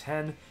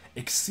 2010,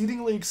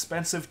 exceedingly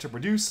expensive to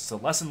produce, so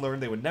lesson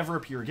learned, they would never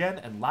appear again,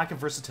 and lack of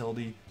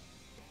versatility.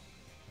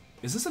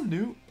 Is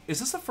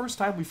this the first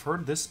time we've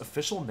heard this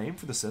official name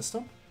for the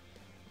system?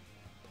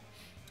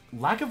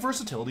 Lack of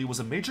versatility was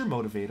a major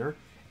motivator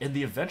in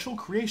the eventual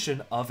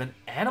creation of an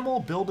animal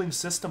building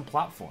system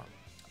platform.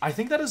 I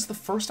think that is the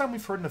first time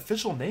we've heard an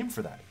official name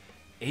for that.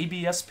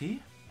 ABSP?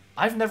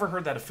 I've never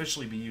heard that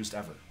officially be used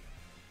ever.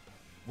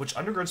 Which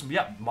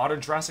undergirds, modern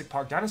Jurassic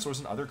Park dinosaurs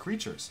and other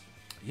creatures.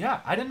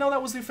 Yeah, I didn't know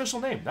that was the official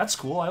name. That's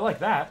cool, I like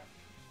that.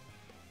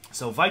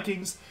 So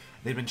Vikings,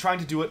 they've been trying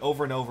to do it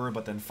over and over,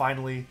 but then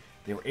finally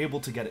they were able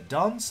to get it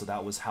done, so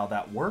that was how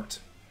that worked.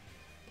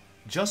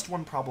 Just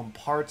one problem,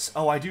 parts.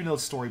 Oh, I do know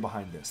the story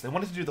behind this. They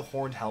wanted to do the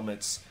horned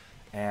helmets,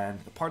 and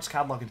the parts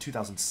catalog in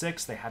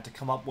 2006, they had to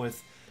come up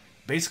with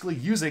basically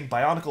using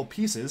BIONICLE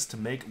pieces to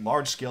make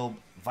large-scale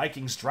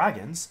Vikings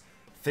dragons,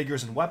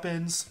 figures and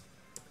weapons.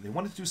 They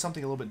wanted to do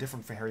something a little bit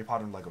different for Harry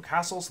Potter and LEGO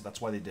Castle, so that's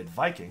why they did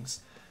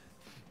Vikings.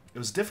 It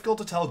was difficult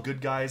to tell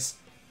good guys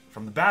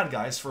from the bad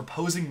guys for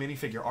opposing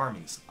minifigure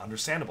armies.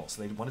 Understandable,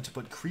 so they wanted to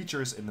put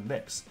creatures in the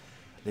mix.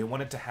 They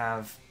wanted to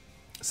have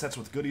sets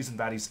with goodies and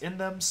baddies in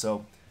them,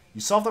 so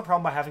you solve the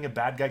problem by having a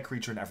bad guy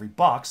creature in every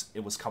box.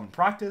 It was common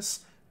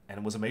practice, and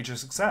it was a major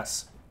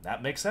success.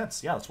 That makes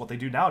sense. Yeah, that's what they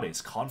do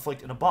nowadays.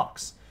 Conflict in a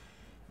box.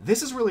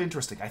 This is really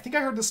interesting. I think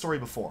I heard this story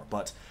before,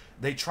 but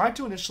they tried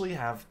to initially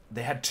have...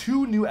 They had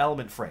two new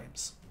element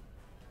frames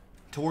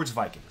towards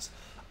Vikings.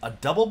 A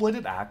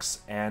double-bladed axe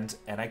and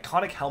an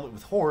iconic helmet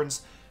with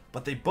horns,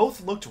 but they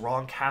both looked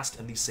wrong cast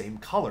in the same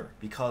color,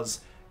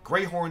 because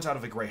gray horns out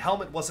of a gray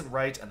helmet wasn't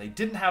right, and they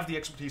didn't have the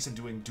expertise in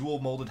doing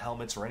dual-molded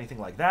helmets or anything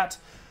like that.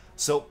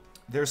 So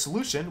their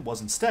solution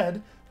was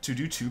instead to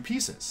do two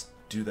pieces.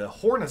 Do the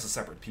horn as a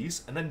separate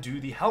piece, and then do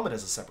the helmet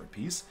as a separate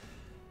piece.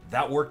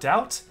 That worked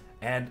out,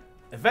 and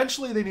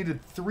Eventually, they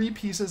needed 3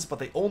 pieces, but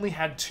they only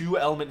had 2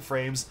 element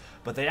frames.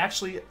 But they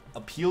actually,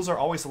 appeals are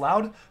always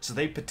allowed, so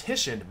they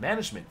petitioned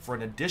management for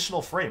an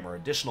additional frame or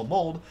additional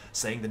mold,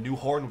 saying the new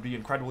horn would be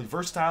incredibly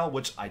versatile,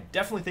 which I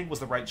definitely think was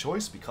the right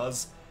choice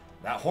because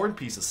that horn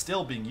piece is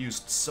still being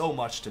used so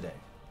much today.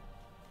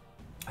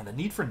 And the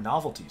need for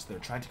novelties. They're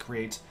trying to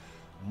create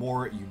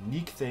more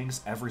unique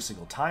things every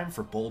single time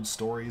for bold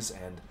stories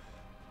and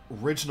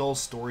original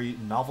story,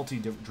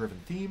 novelty-driven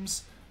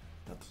themes.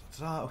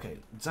 Okay,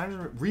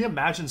 designers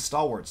reimagine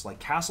stalwarts like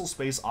Castle,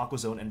 Space, Aqua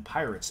Zone, and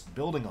Pirates,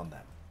 building on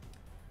them.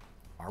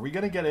 Are we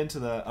going to get into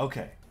the...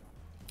 Okay,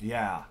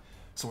 yeah.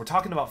 So we're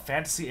talking about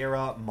Fantasy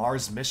era,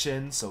 Mars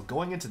Mission, so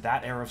going into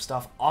that era of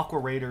stuff, Aqua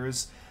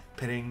Raiders,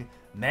 pitting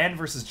man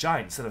versus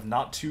giant instead of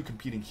not 2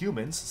 competing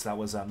humans, so that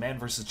was man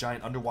versus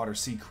giant underwater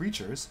sea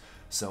creatures,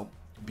 so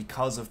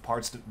because of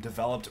parts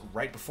developed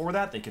right before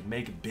that, they could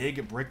make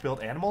big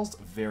brick-built animals,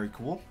 very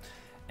cool.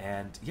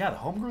 And yeah, the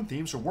homegrown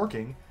themes are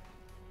working.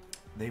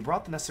 They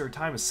brought the necessary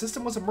time. A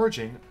system was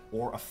emerging,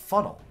 or a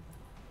funnel.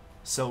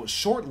 So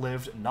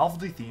short-lived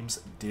novelty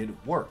themes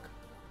did work.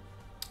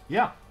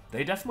 Yeah,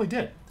 they definitely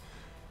did.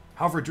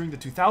 However, during the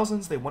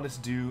 2000s, they wanted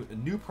to do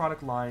new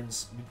product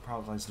lines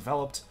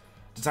developed.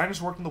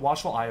 Designers worked in the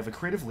watchful eye of a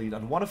creative lead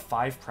on one of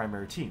 5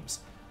 primary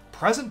teams: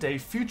 present-day,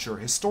 future,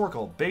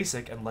 historical,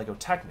 basic, and LEGO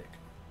Technic.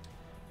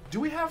 Do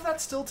we have that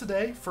still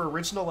today for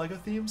original LEGO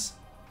themes?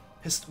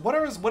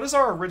 What is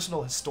our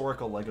original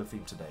historical LEGO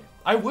theme today?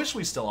 I wish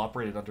we still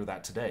operated under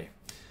that today.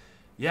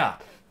 Yeah,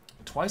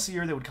 twice a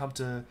year they would come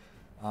to,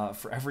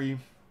 for every...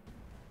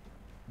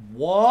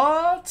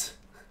 What?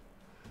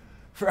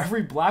 For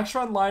every Black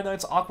Shrine, Lion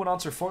Knights,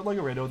 Aquanauts, or Fort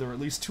Legorado, there were at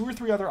least 2 or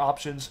 3 other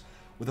options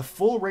with a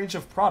full range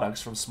of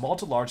products from small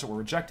to large that were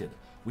rejected.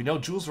 We know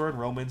Jules Verne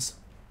Roman's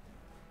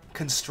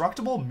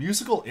constructible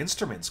musical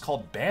instruments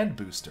called Band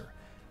Booster.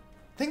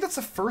 I think that's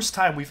the first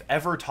time we've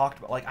ever talked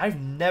about, like, I've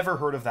never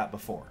heard of that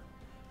before.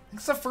 I think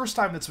it's the first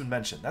time that's been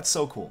mentioned. That's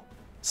so cool.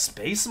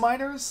 Space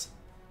Miners?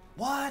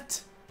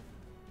 What?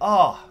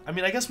 Oh, I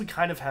mean, I guess we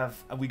kind of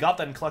have, we got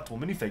that in collectible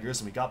minifigures,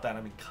 and we got that,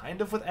 I mean,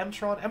 kind of with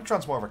M-Tron.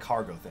 M-Tron's more of a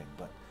cargo thing,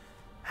 but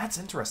that's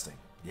interesting.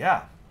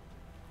 Yeah.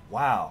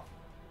 Wow.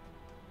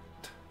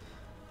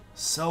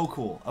 So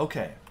cool.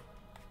 Okay.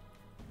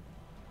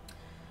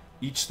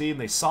 Each theme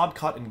they sawed,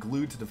 cut, and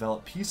glued to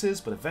develop pieces,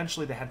 but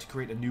eventually they had to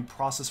create a new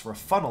process for a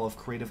funnel of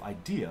creative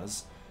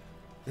ideas.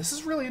 This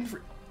is really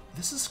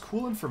this is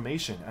cool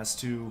information as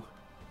to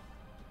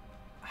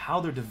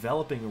how they're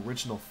developing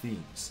original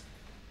themes.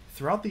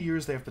 Throughout the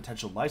years, they have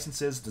potential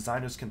licenses.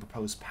 Designers can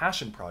propose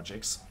passion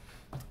projects.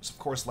 There's, of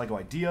course, LEGO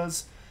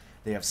Ideas.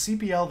 They have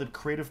CPL, the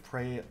Creative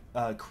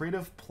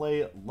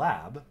Play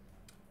Lab.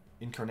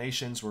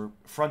 Incarnations were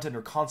Front-End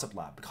or Concept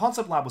Lab. The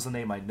Concept Lab was the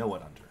name I know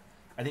it under.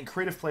 I think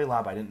Creative Play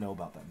Lab, I didn't know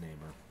about that name,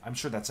 or I'm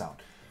sure that's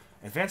out.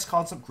 Advanced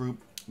Concept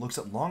Group looks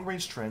at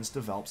long-range trends to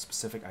develop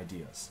specific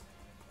ideas.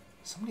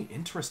 So many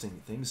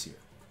interesting things here.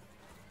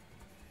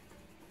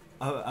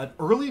 An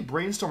early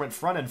brainstorm at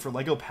front end for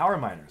LEGO Power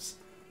Miners.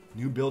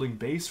 New building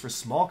base for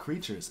small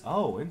creatures.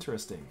 Oh,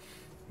 interesting.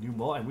 New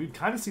mold, and we'd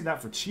kind of see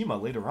that for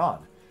Chima later on.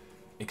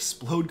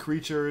 Explode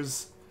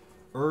creatures,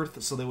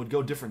 Earth, so they would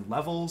go different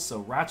levels. So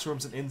rats,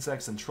 worms, and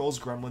insects, and trolls,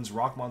 gremlins,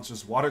 rock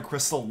monsters, water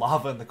crystal,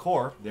 lava, and the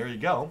core. There you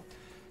go.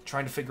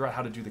 Trying to figure out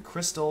how to do the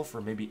crystal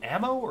for maybe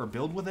ammo or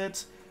build with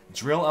it.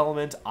 Drill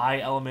element,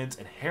 eye element,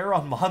 and hair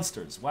on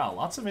monsters. Wow,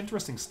 lots of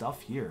interesting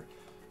stuff here.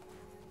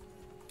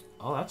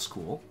 Oh, that's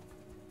cool.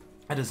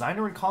 A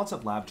designer in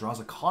Concept Lab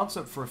draws a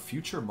concept for a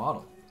future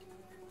model.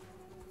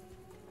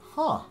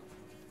 Huh.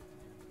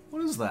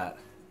 What is that?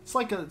 It's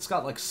like it's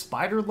got like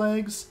spider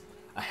legs,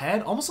 a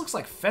head, almost looks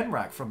like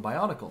Fenrak from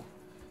BIONICLE.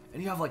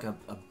 And you have like a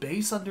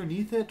base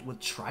underneath it with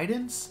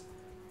tridents.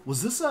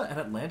 Was this an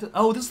Atlantis?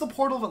 Oh, this is the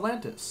Portal of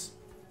Atlantis.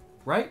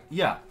 Right?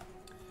 Yeah.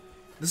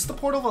 This is the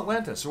Portal of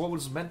Atlantis, or what it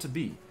was meant to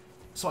be.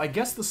 So I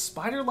guess the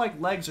spider-like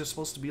legs are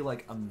supposed to be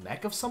like a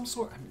mech of some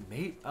sort. I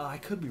mean, I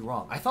could be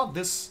wrong. I thought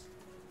this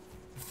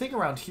thing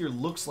around here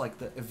looks like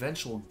the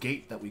eventual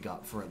gate that we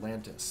got for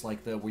Atlantis,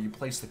 like the where you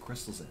place the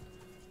crystals in.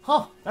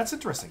 Huh, that's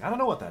interesting. I don't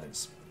know what that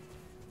is.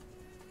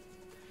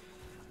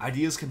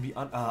 Ideas can be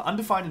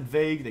undefined and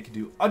vague. They can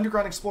do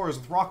underground explorers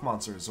with rock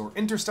monsters or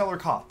interstellar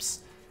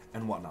cops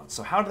and whatnot.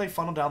 So how do they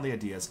funnel down the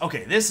ideas?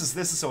 Okay, this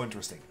is so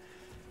interesting.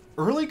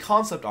 Early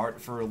concept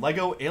art for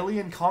LEGO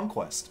Alien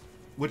Conquest,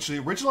 which the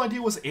original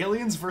idea was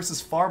aliens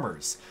versus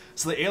farmers.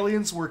 So the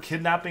aliens were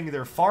kidnapping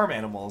their farm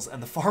animals,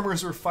 and the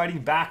farmers were fighting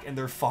back in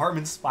their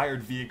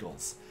farm-inspired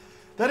vehicles.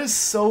 That is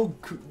so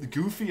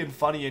goofy and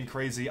funny and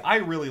crazy. I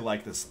really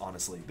like this,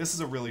 honestly. This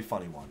is a really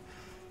funny one.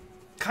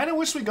 Kind of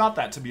wish we got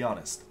that, to be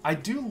honest. I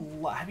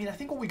mean, I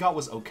think what we got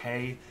was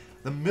okay.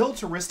 The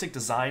militaristic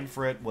design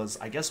for it was,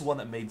 I guess, one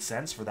that made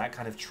sense for that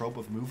kind of trope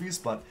of movies,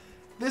 but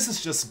this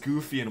is just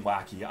goofy and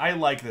wacky. I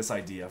like this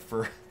idea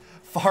for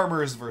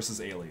farmers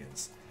versus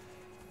aliens.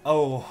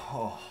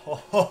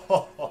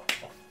 Oh.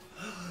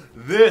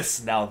 This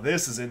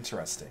is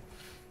interesting.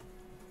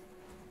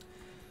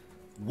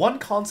 One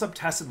concept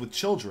tested with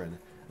children,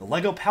 The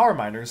LEGO Power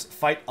Miners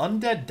fight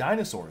undead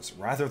dinosaurs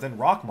rather than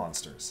rock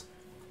monsters.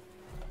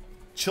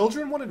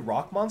 Children wanted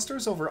rock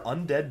monsters over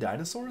undead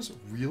dinosaurs?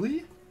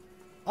 Really?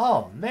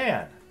 Oh,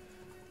 man.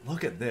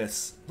 Look at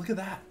this. Look at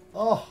that.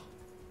 Oh.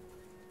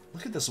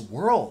 Look at this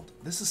world.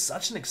 This is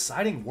such an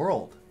exciting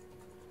world.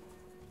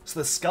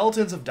 So the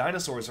skeletons of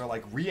dinosaurs are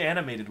like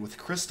reanimated with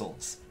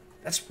crystals.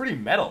 That's pretty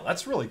metal.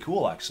 That's really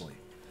cool, actually.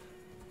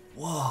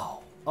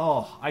 Whoa.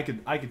 Oh, I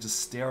could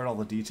just stare at all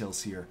the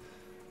details here.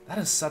 That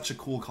is such a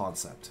cool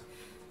concept.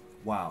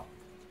 Wow.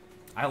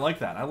 I like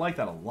that. I like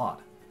that a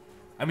lot.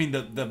 I mean,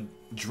 the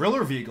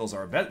driller vehicles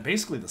are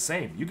basically the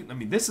same. You can, I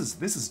mean, this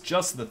is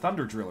just the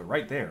Thunder Driller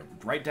right there,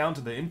 right down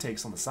to the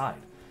intakes on the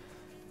side.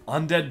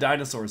 Undead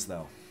dinosaurs,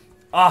 though.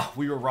 Ah,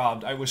 we were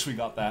robbed. I wish we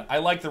got that. I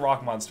like the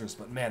rock monsters,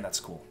 but man, that's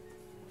cool.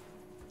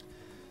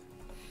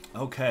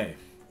 Okay.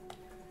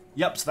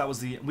 Yep, so that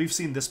was we've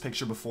seen this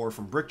picture before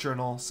from Brick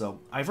Journal, so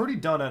I've already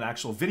done an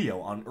actual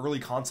video on early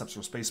concepts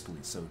for Space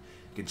Police, so you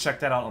can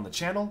check that out on the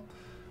channel.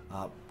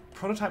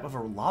 Prototype of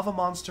a lava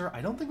monster.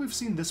 I don't think we've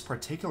seen this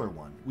particular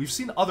one. We've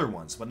seen other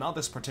ones, but not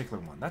this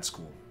particular one. That's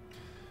cool.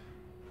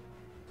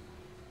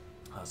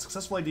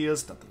 Successful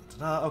ideas.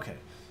 Okay.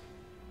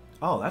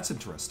 Oh, that's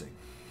interesting.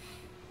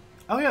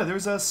 Oh yeah,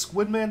 there's a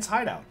Squidman's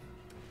hideout.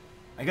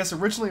 I guess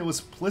originally it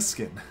was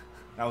Pliskin.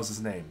 That was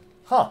his name.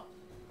 Huh.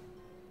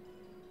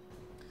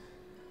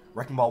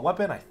 Wrecking Ball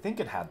weapon, I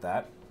think it had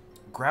that.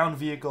 Ground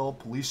vehicle,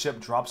 police ship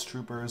drops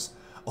troopers,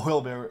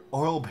 oil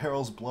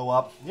barrels blow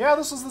up. Yeah,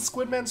 this was the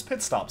Squidman's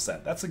pit stop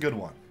set. That's a good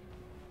one.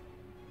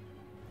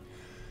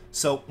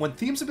 So, when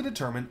themes have been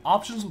determined,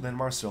 options within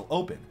them are still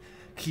open.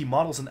 Key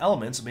models and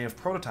elements may have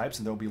prototypes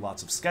and there will be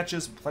lots of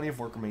sketches, but plenty of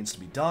work remains to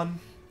be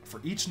done.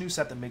 For each new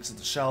set that makes it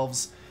to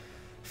shelves,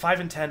 5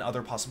 and 10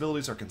 other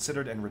possibilities are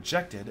considered and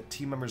rejected.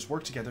 Team members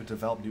work together to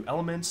develop new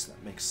elements.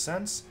 That makes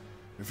sense.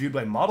 Reviewed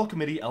by model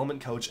committee, element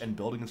coach, and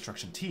building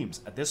instruction teams.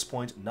 At this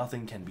point,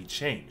 nothing can be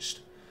changed.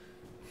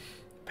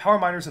 Power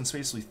Miners and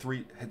Space Police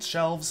 3 hit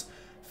shelves.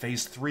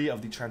 Phase 3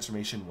 of the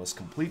transformation was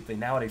complete. They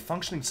now had a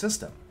functioning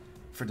system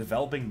for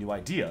developing new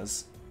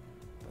ideas.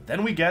 But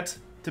then we get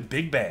to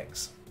Big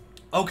Bangs.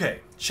 Okay,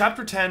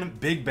 Chapter 10,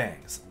 Big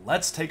Bangs.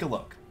 Let's take a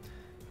look.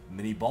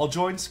 Mini ball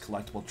joints,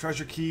 collectible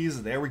treasure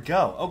keys, there we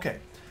go. Okay,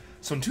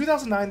 so in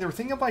 2009, they were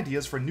thinking of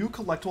ideas for a new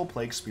collectible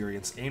play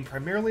experience aimed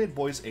primarily at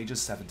boys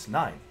ages 7 to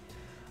 9.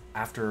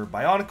 After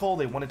BIONICLE,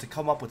 they wanted to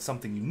come up with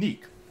something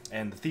unique,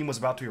 and the theme was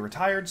about to be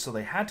retired, so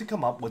they had to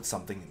come up with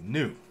something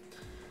new.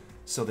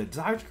 So the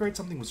desire to create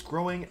something was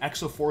growing.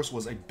 Exoforce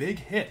was a big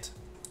hit,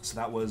 so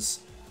that was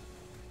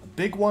a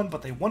big one,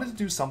 but they wanted to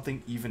do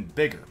something even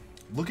bigger,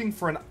 looking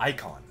for an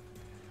icon.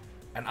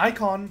 An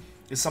icon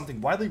is something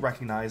widely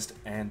recognized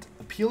and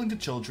appealing to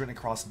children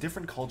across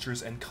different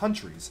cultures and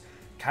countries,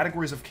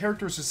 categories of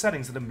characters or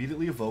settings that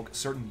immediately evoke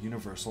certain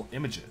universal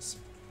images.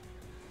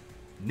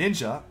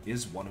 Ninja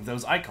is one of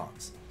those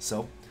icons,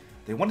 so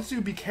they wanted to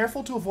be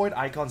careful to avoid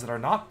icons that are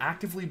not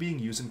actively being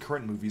used in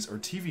current movies or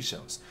TV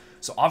shows.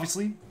 So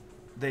obviously,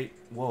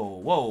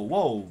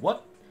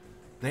 what?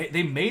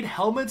 They made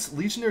helmets,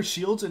 Legionnaire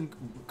shields, and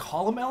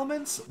column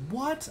elements?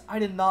 What? I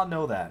did not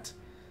know that.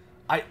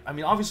 I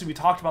mean, obviously we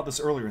talked about this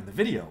earlier in the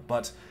video,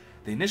 but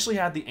they initially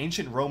had the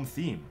ancient Rome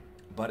theme,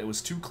 but it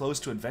was too close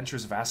to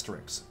Adventures of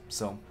Asterix,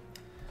 so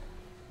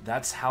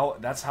that's how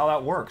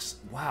that works.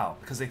 Wow,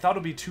 because they thought it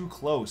would be too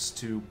close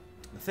to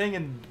the thing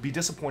and be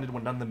disappointed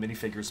when none of the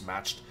minifigures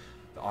matched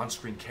the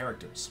on-screen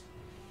characters.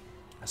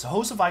 As a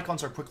host of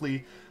icons are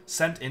quickly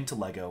sent into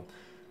LEGO,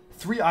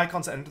 3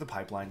 icons enter the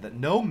pipeline that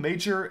no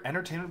major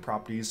entertainment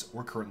properties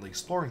were currently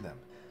exploring them.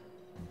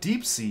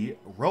 Deep Sea,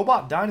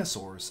 Robot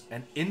Dinosaurs,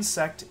 and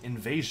Insect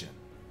Invasion.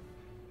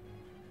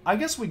 I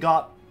guess we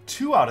got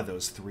 2 out of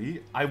those 3.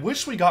 I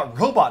wish we got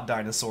Robot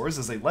Dinosaurs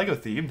as a LEGO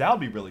theme. That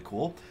would be really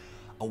cool.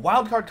 A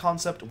wildcard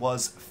concept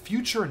was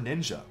Future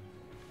Ninja.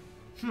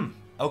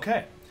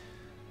 Okay.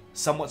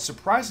 Somewhat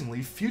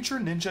surprisingly, Future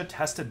Ninja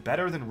tested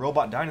better than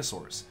Robot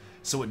Dinosaurs,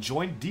 so it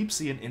joined Deep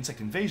Sea and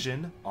Insect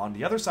Invasion on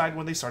the other side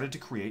when they started to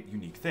create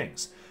unique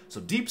things.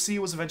 So Deep Sea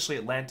was eventually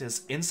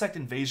Atlantis, Insect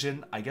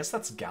Invasion, I guess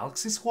that's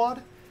Galaxy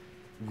Squad?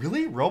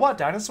 Really? Robot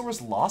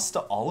Dinosaurs lost to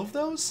all of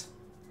those?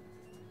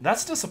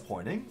 That's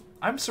disappointing.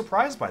 I'm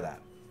surprised by that.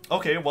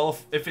 Okay, well,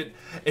 if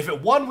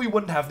it won, we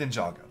wouldn't have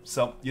Ninjago.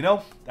 So, you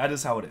know, that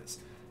is how it is.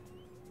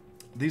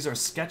 These are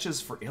sketches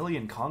for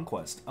Alien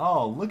Conquest.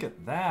 Oh, look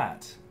at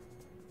that.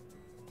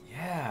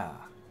 Yeah.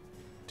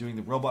 Doing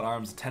the robot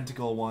arms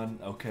tentacle one.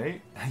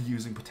 Okay.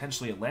 Using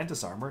potentially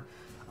Atlantis armor.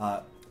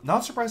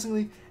 Not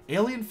surprisingly,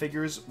 alien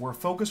figures were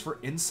focused for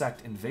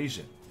Insect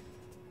Invasion.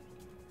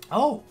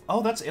 Oh,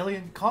 that's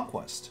Alien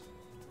Conquest.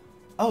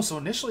 Oh, so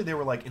initially they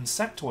were like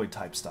insectoid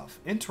type stuff.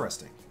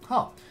 Interesting.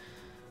 Huh.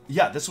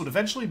 Yeah, this would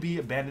eventually be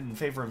abandoned in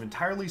favor of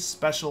entirely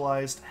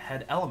specialized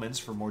head elements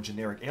for more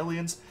generic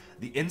aliens,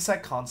 the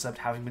insect concept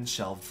having been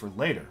shelved for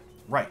later.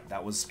 Right,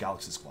 that was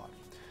Galaxy Squad.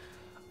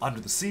 Under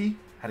the Sea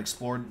had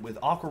explored with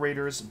Aqua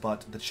Raiders,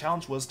 but the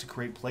challenge was to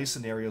create play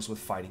scenarios with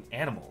fighting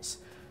animals.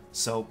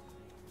 So,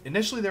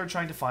 Initially, they were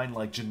trying to find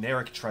like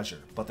generic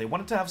treasure, but they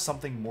wanted to have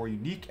something more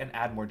unique and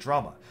add more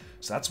drama.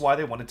 So that's why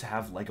they wanted to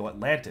have Lego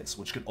Atlantis,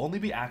 which could only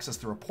be accessed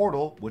through a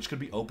portal, which could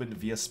be opened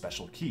via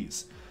special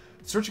keys.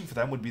 Searching for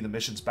them would be the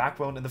mission's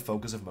backbone and the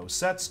focus of most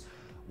sets.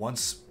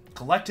 Once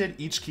collected,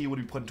 each key would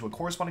be put into a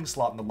corresponding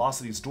slot in the Lost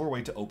City's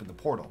doorway to open the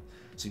portal.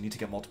 So you need to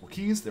get multiple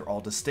keys, they're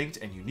all distinct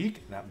and unique,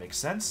 and that makes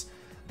sense.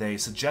 They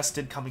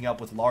suggested coming up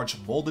with large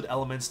molded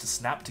elements to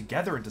snap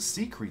together into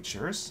sea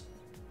creatures.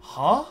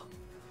 Huh?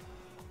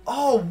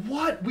 Oh,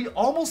 what? We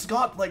almost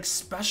got, like,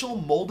 special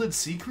molded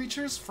sea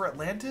creatures for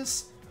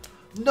Atlantis?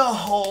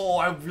 No,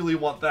 I really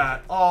want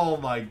that. Oh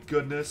my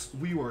goodness,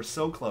 we were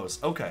so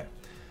close. Okay,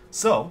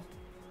 so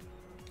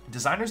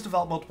designers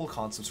developed multiple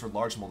concepts for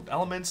large molded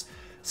elements,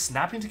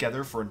 snapping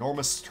together for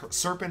enormous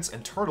serpents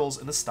and turtles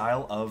in the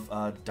style of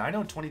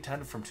Dino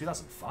 2010 from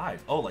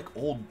 2005. Oh, like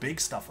old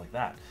big stuff like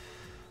that.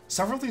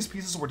 Several of these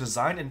pieces were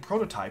designed and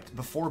prototyped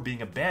before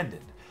being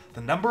abandoned.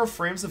 The number of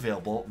frames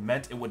available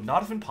meant it would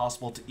not have been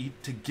possible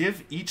to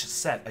give each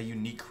set a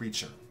unique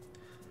creature.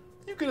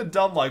 You could have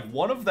done like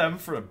one of them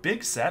for a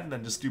big set and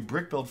then just do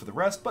brick build for the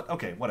rest, but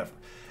okay, whatever.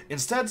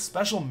 Instead,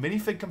 special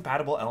minifig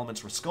compatible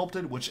elements were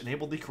sculpted, which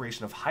enabled the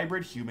creation of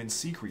hybrid human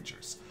sea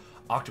creatures.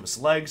 Octopus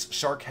legs,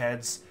 shark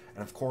heads,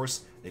 and of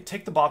course, they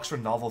tick the box for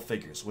novel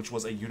figures, which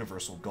was a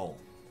universal goal.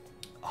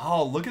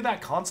 Oh, look at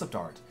that concept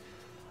art.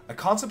 A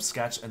concept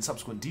sketch and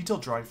subsequent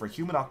detailed drawing for a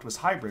human octopus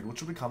hybrid,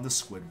 which would become the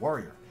Squid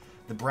Warrior.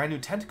 The brand new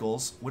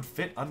tentacles would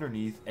fit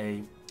underneath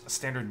a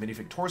standard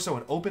minifig torso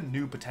and open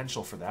new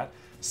potential for that.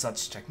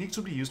 Such techniques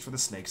would be used for the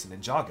snakes in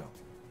Ninjago.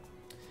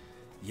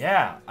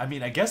 Yeah, I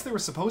mean, I guess they were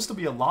supposed to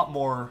be a lot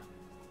more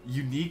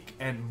unique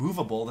and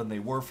movable than they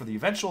were for the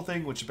eventual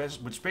thing, which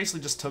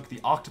basically just took the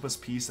octopus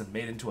piece and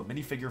made it into a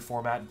minifigure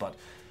format. But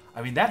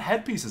I mean, that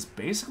headpiece is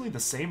basically the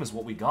same as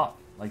what we got.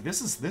 Like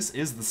this is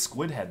the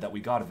squid head that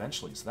we got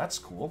eventually, so that's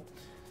cool.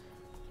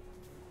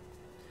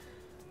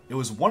 It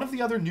was one of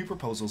the other new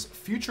proposals,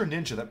 Future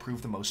Ninja, that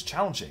proved the most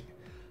challenging.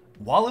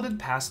 While it had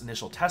passed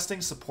initial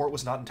testing, support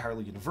was not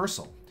entirely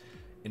universal.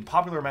 In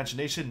popular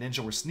imagination, ninja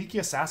were sneaky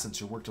assassins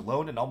who worked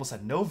alone and almost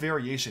had no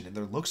variation in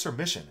their looks or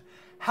mission.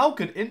 How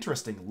could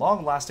interesting,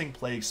 long-lasting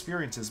play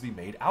experiences be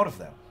made out of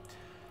them?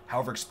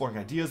 However, exploring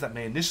ideas that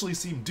may initially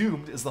seem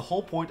doomed is the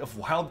whole point of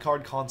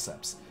wildcard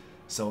concepts.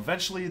 So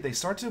eventually, they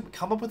start to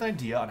come up with an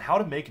idea on how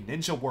to make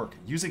ninja work,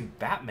 using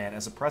Batman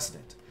as a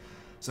precedent.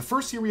 So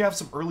first here we have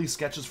some early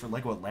sketches for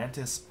Lego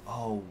Atlantis.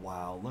 Oh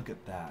wow, look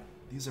at that.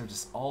 These are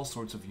just all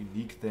sorts of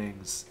unique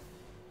things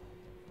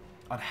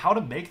on how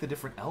to make the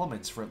different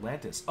elements for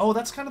Atlantis. Oh,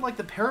 that's kind of like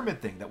the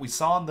pyramid thing that we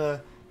saw in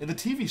the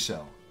TV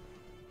show.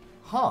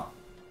 Huh.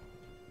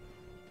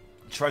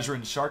 Treasure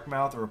in shark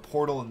mouth, or a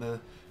portal in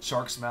the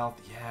shark's mouth.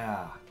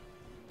 Yeah.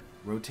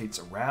 Rotates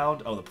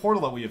around. Oh, the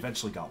portal that we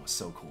eventually got was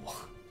so cool.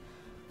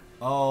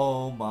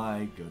 Oh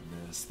my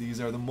goodness.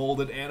 These are the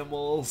molded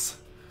animals.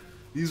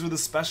 These were the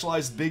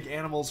specialized big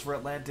animals for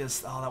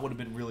Atlantis. Oh, that would have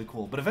been really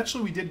cool. But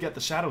eventually we did get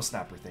the Shadow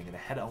Snapper thing and a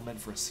head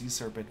element for a sea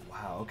serpent.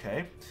 Wow,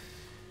 okay.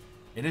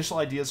 Initial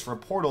ideas for a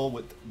portal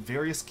with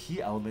various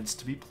key elements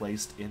to be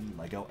placed in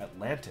Lego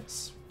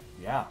Atlantis.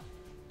 Yeah.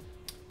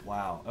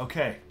 Wow,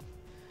 okay.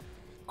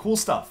 Cool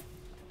stuff.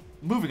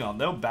 Moving on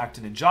though, back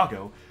to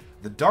Ninjago.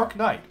 The Dark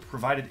Knight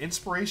provided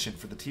inspiration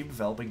for the team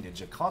developing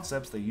ninja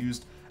concepts. They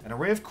used an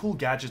array of cool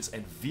gadgets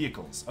and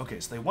vehicles. Okay,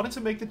 so they wanted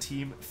to make the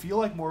team feel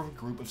like more of a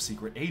group of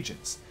secret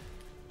agents.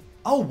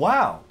 Oh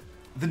wow!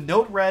 The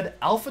note read,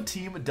 Alpha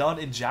Team done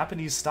in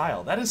Japanese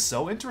style. That is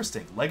so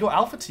interesting. Lego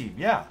Alpha Team,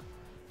 yeah.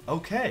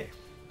 Okay.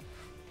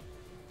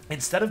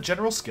 Instead of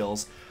general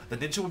skills, the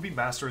ninja would be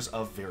masters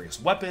of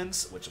various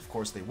weapons, which of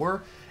course they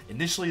were.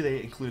 Initially,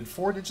 they included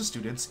 4 ninja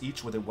students,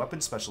 each with a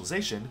weapon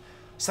specialization,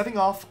 setting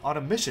off on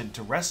a mission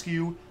to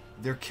rescue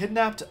their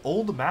kidnapped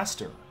old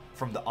master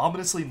from the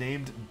ominously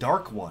named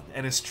Dark One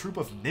and his troop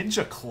of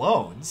ninja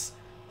clones.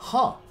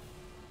 Huh.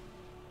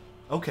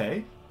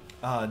 Okay.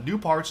 New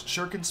parts,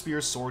 shuriken,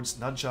 spears, swords,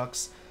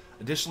 nunchucks.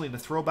 Additionally, in a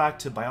throwback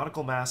to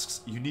Bionicle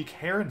masks, unique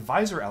hair and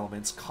visor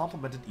elements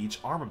complemented each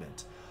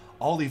armament.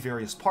 All the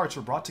various parts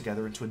were brought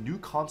together into a new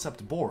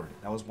concept board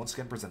that was once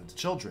again presented to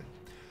children.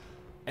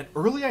 An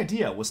early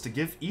idea was to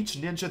give each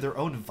ninja their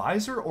own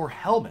visor or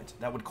helmet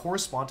that would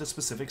correspond to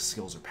specific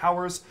skills or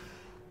powers,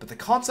 but the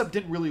concept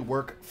didn't really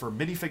work for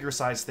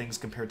minifigure-sized things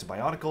compared to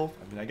Bionicle.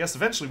 I mean, I guess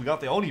eventually we got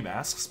the Oni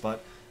masks,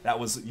 but that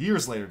was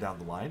years later down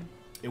the line.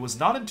 It was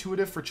not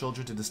intuitive for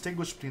children to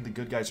distinguish between the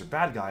good guys or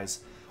bad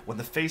guys when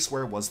the face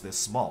wear was this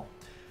small.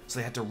 So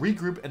they had to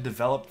regroup and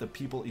develop the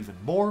people even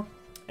more,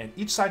 and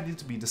each side needed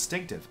to be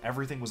distinctive.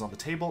 Everything was on the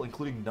table,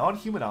 including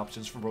non-human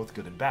options for both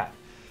good and bad.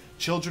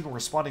 Children were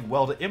responding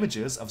well to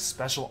images of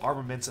special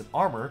armaments and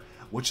armor,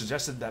 which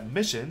suggested that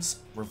missions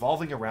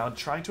revolving around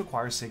trying to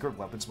acquire sacred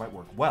weapons might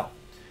work well.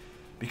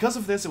 Because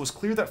of this, it was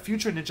clear that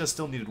future Ninja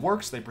still needed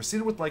work, so they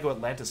proceeded with Lego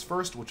Atlantis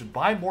first, which would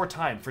buy more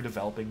time for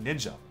developing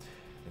Ninja.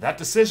 And that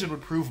decision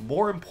would prove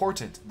more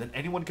important than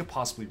anyone could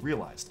possibly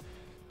realize.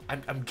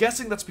 I'm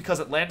guessing that's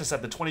because Atlantis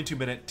had the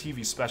 22-minute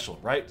TV special,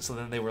 right? So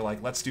then they were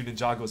like, let's do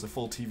Ninjago as a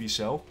full TV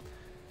show.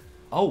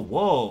 Oh,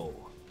 whoa.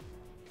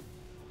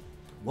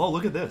 Whoa,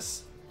 look at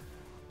this.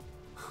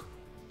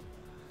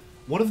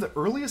 One of the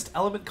earliest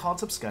element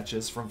concept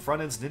sketches from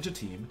Front-End's Ninja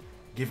team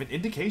gave an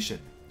indication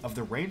of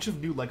the range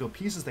of new LEGO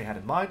pieces they had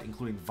in mind,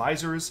 including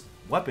visors,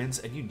 weapons,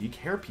 and unique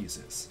hair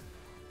pieces.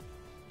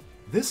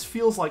 This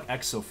feels like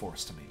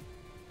Exoforce to me.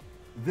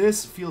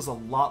 This feels a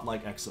lot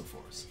like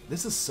Exoforce.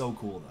 This is so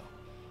cool, though.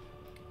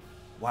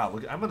 Wow,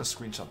 look, I'm going to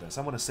screenshot this.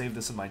 I'm going to save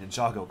this in my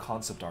Ninjago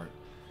concept art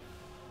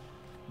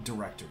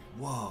directory.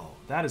 Whoa,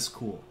 that is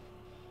cool.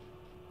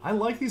 I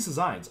like these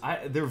designs.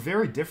 They're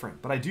very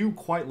different, but I do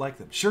quite like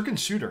them. Shuriken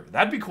Shooter.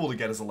 That'd be cool to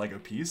get as a LEGO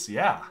piece,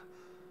 yeah.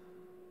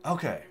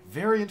 Okay,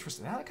 very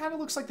interesting. That kind of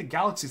looks like the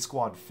Galaxy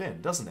Squad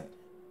fin, doesn't it?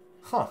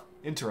 Huh,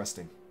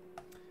 interesting.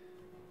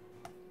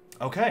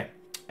 Okay,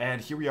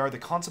 and here we are. The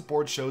concept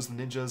board shows the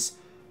ninjas'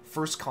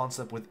 first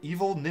concept with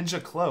evil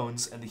ninja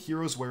clones and the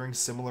heroes wearing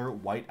similar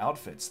white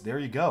outfits. There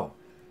you go.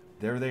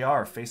 There they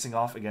are, facing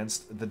off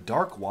against the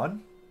Dark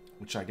One,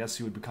 which I guess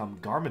he would become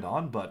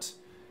Garmadon, but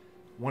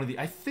one of the...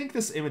 I think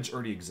this image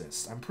already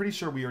exists. I'm pretty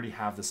sure we already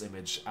have this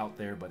image out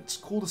there, but it's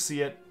cool to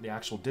see it, the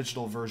actual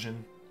digital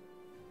version.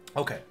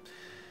 Okay.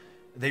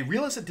 They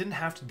realized it didn't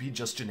have to be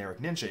just generic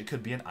ninja, it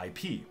could be an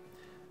IP.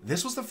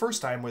 This was the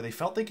first time where they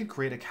felt they could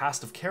create a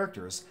cast of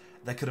characters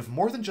that could have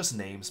more than just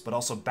names, but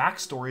also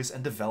backstories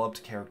and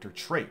developed character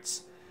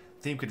traits.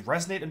 The theme could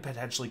resonate and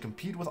potentially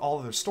compete with all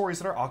other stories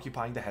that are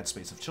occupying the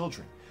headspace of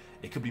children.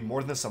 It could be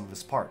more than the sum of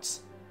its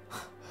parts.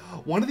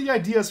 One of the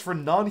ideas for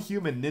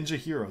non-human ninja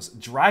heroes,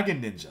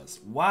 dragon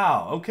ninjas.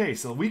 Wow, okay,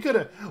 so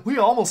we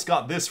almost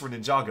got this for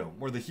Ninjago,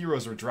 where the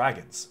heroes were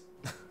dragons.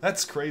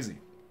 That's crazy.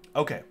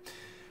 Okay,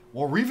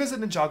 we'll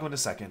revisit Ninjago in a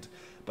second,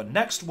 but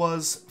next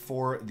was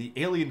for the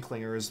alien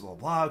clingers, blah,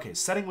 blah. Okay,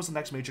 setting was the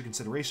next major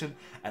consideration.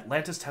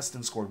 Atlantis tested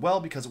and scored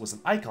well because it was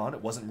an icon.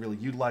 It wasn't really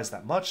utilized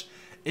that much.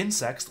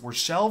 Insects were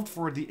shelved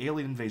for the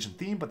alien invasion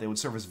theme, but they would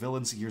serve as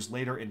villains years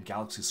later in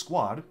Galaxy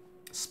Squad.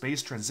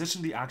 Space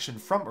transitioned the action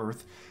from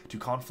Earth to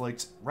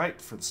conflict, right,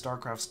 for the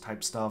StarCraft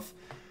type stuff.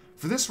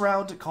 For this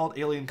round, called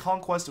Alien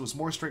Conquest, it was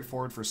more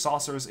straightforward for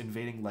saucers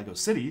invading Lego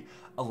City,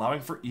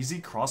 allowing for easy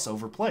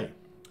crossover play.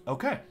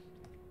 Okay.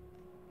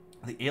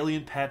 The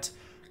alien pet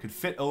could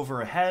fit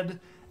over a head,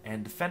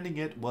 and defending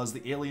it was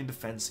the alien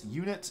defense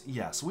unit.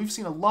 Yeah, so we've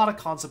seen a lot of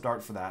concept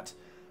art for that,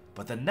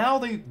 but then now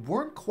they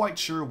weren't quite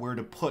sure where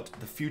to put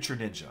the Future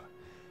Ninja.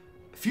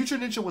 Future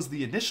Ninja was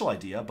the initial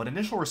idea, but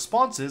initial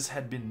responses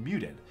had been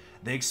muted.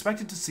 They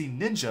expected to see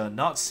ninja,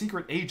 not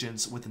secret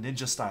agents with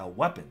ninja-style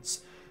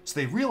weapons. So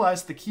they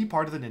realized the key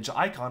part of the ninja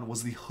icon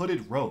was the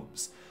hooded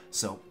robes.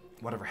 So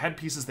whatever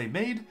headpieces they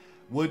made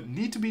would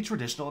need to be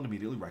traditional and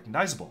immediately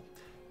recognizable.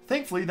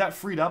 Thankfully, that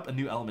freed up a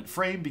new element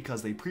frame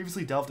because they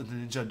previously delved into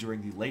ninja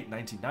during the late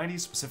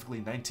 1990s,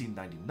 specifically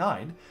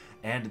 1999,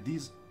 and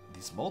these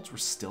molds were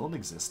still in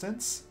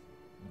existence?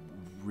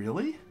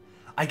 Really?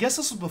 I guess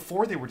this was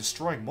before they were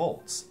destroying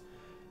molds.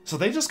 So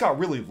they just got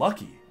really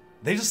lucky.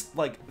 They just,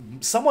 like,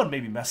 someone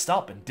maybe messed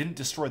up and didn't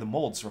destroy the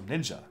molds from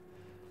Ninja.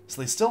 So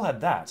they still had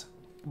that.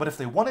 But if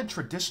they wanted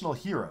traditional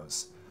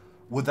heroes,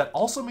 would that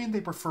also mean they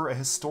prefer a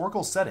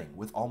historical setting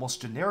with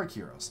almost generic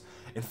heroes?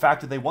 In fact,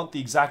 did they want the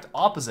exact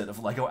opposite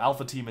of LEGO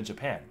Alpha Team in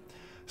Japan?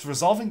 So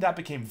resolving that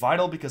became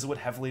vital because it would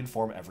heavily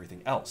inform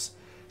everything else.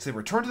 So they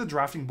returned to the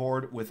drafting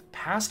board with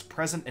past,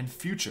 present, and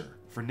future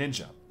for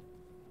Ninja.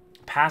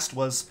 Past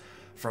was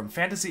from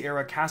Fantasy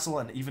Era Castle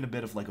and even a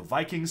bit of LEGO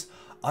Vikings.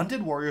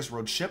 Undead warriors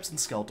rode ships and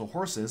skeletal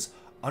horses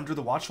under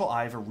the watchful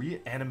eye of a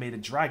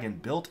reanimated dragon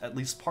built at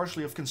least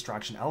partially of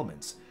construction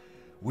elements.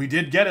 We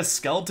did get a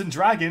skeleton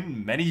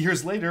dragon many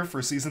years later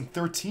for season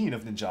 13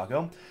 of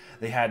Ninjago.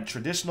 They had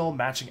traditional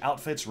matching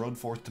outfits, rode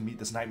forth to meet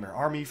this nightmare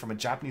army from a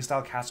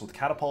Japanese-style castle with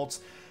catapults.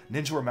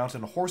 Ninja were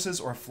mounted on horses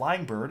or a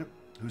flying bird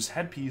whose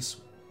headpiece...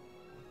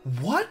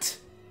 What?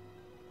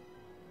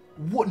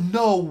 What?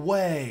 No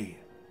way!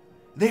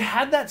 They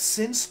had that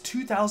since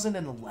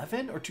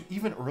 2011 or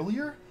even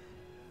earlier?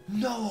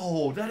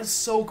 No, that is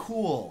so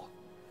cool.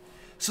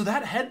 So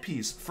that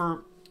headpiece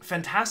for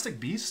Fantastic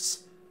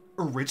Beasts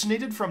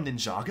originated from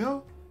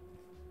Ninjago?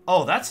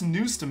 Oh, that's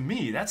news to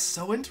me. That's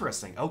so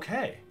interesting.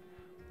 Okay.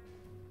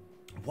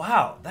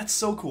 Wow, that's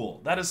so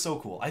cool. That is so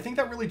cool. I think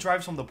that really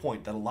drives home the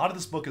point that a lot of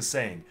this book is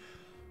saying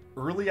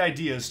early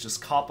ideas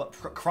just crop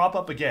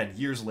up again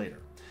years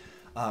later.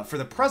 For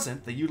the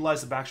present, they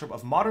utilized the backdrop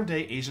of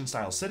modern-day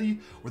Asian-style city,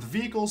 where the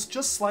vehicles,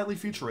 just slightly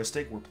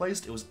futuristic, were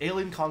placed. It was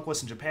alien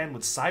conquest in Japan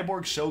with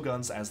cyborg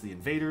shoguns as the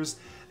invaders.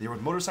 They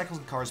rode motorcycles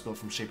and cars built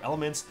from shaped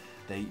elements.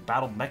 They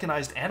battled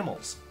mechanized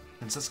animals,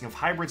 consisting of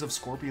hybrids of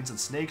scorpions and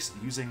snakes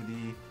using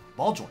the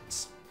ball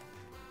joints.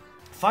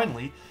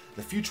 Finally,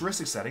 the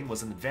futuristic setting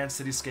was an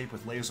advanced cityscape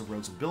with layers of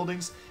roads and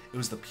buildings. It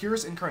was the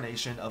purest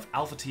incarnation of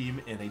Alpha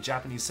Team in a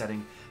Japanese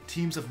setting.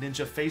 Teams of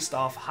ninja faced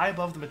off high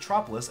above the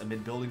metropolis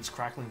amid buildings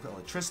crackling with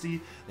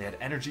electricity. They had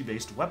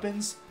energy-based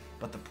weapons,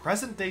 but the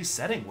present-day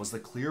setting was the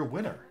clear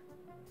winner.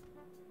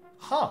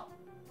 Huh.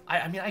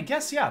 I mean, I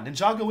guess, yeah,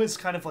 Ninjago is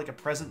kind of like a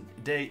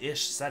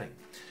present-day-ish setting.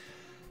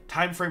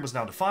 Time frame was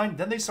now defined,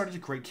 then they started to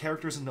create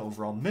characters and the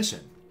overall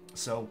mission.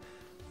 So,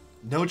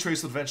 no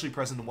trace was eventually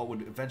present in what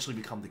would eventually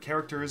become the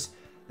characters.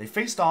 They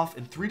faced off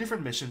in 3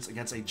 different missions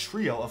against a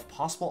trio of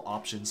possible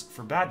options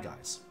for bad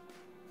guys.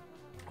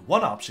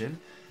 One option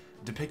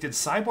depicted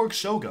cyborg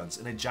shoguns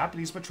in a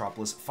Japanese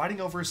metropolis fighting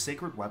over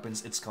sacred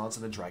weapons ensconced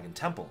in a dragon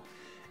temple.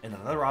 In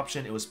another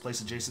option, it was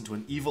placed adjacent to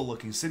an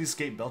evil-looking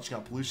cityscape belching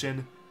out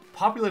pollution,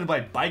 populated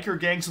by biker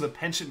gangs with a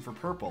penchant for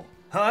purple.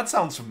 That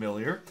sounds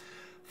familiar.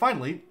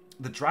 Finally,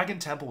 the dragon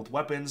temple with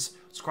weapons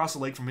was across the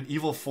lake from an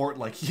evil fort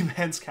like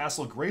He-Man's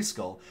Castle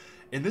Grayskull.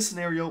 In this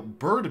scenario,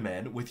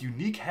 birdmen with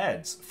unique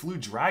heads flew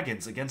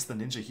dragons against the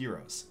ninja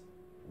heroes.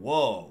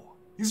 Whoa.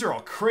 These are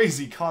all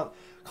crazy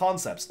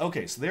concepts.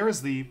 Okay, so there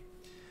is the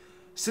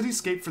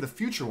cityscape for the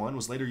future one,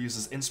 was later used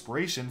as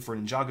inspiration for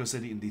Ninjago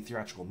City in the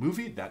theatrical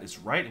movie. That is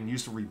right, and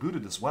used to reboot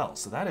it as well.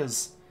 So that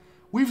is...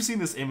 We've seen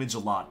this image a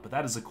lot, but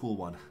that is a cool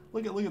one.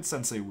 Look at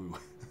Sensei Wu.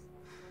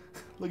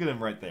 Look at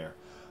him right there.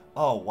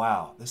 Oh,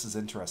 wow. This is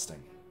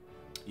interesting.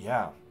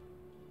 Yeah.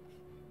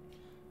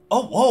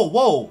 Oh, whoa,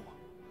 whoa!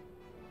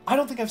 I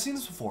don't think I've seen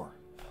this before.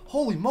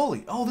 Holy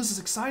moly. Oh, this is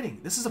exciting.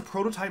 This is a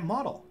prototype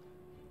model.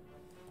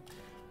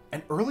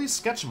 An early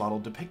sketch model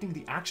depicting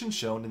the action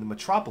shown in the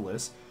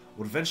Metropolis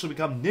would eventually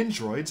become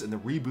Ninjroids in the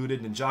rebooted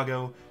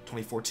Ninjago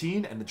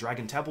 2014, and the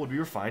Dragon Temple would be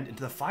refined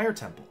into the Fire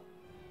Temple.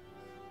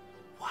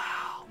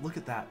 Wow, look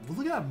at that.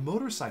 Look at that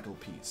motorcycle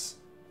piece.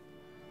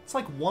 It's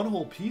like one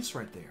whole piece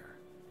right there.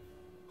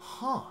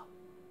 Huh.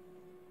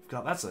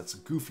 That's a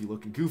goofy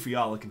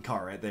looking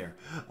car right there.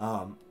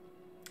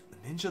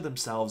 The ninja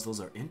themselves, those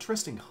are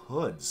interesting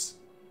hoods.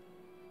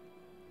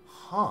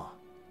 Huh.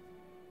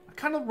 It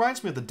kind of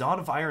reminds me of the Dawn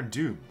of Iron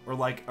Doom, or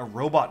like a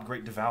robot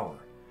Great Devourer.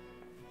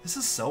 This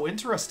is so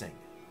interesting.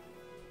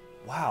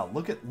 Wow,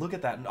 look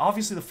at that. And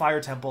obviously the Fire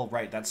Temple,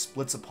 right, that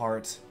splits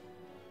apart.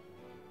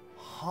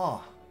 Huh.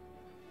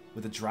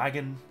 With a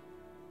dragon.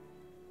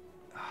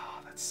 Oh,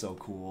 that's so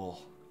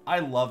cool. I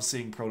love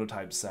seeing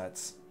prototype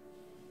sets.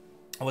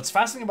 And what's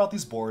fascinating about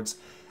these boards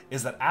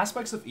is that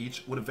aspects of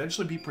each would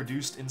eventually be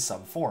produced in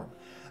some form.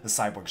 The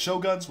cyborg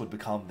shoguns would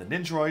become the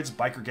ninjroids,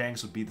 biker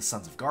gangs would be the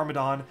Sons of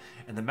Garmadon,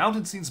 and the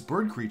mountain scene's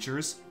bird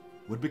creatures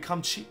would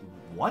become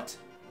What?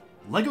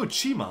 Lego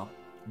Chima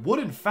would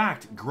in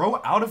fact grow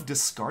out of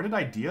discarded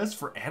ideas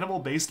for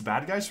animal-based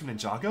bad guys from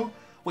Ninjago?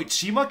 Wait,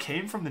 Chima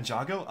came from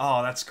Ninjago?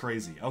 Oh, that's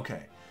crazy.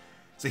 Okay.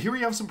 So here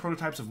we have some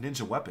prototypes of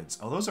ninja weapons.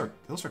 Oh, those are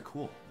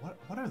cool.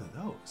 What are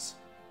those?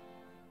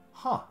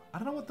 Huh, I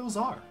don't know what those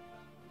are.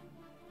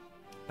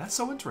 That's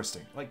so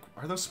interesting. Like,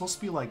 are those supposed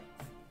to be like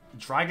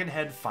dragon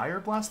head fire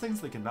blast things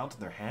they can mount in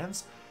their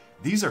hands?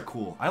 These are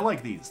cool. I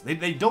like these.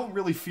 They don't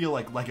really feel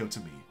like Lego to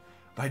me,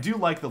 but I do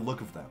like the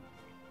look of them.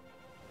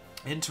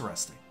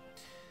 Interesting.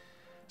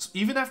 So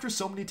even after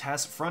so many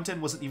tests, front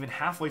end wasn't even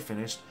halfway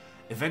finished.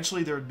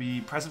 Eventually there would be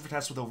present for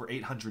tests with over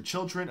 800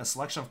 children. A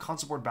selection of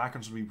concept board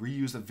backgrounds would be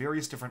reused of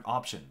various different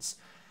options.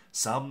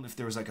 Some, if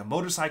there was like a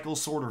motorcycle,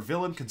 sword, or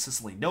villain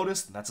consistently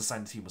noticed, and that's a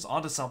sign the team was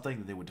onto something,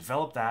 then they would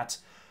develop that.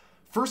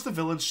 First, the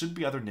villains should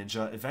be other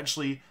ninja.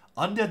 Eventually,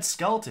 undead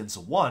skeletons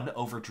won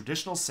over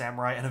traditional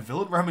samurai and a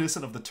villain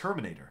reminiscent of the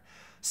Terminator.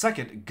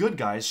 Second, good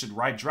guys should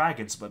ride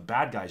dragons, but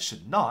bad guys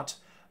should not.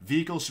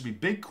 Vehicles should be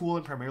big, cool,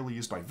 and primarily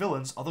used by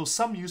villains, although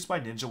some use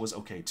by ninja was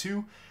okay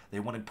too. They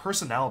wanted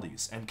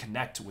personalities and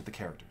connect with the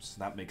characters.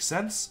 That makes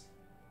sense?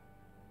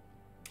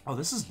 Oh,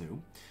 this is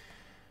new.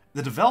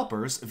 The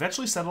developers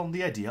eventually settled on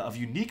the idea of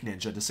unique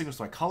ninja distinguished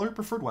by color,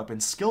 preferred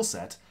weapon, skill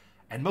set,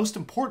 and most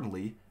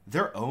importantly,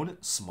 their own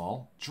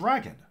small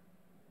dragon.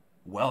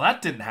 Well,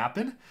 that didn't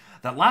happen.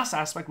 That last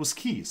aspect was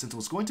key, since it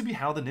was going to be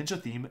how the ninja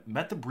theme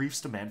met the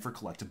brief's demand for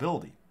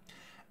collectability.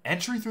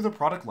 Entry through the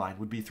product line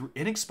would be through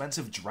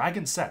inexpensive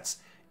dragon sets,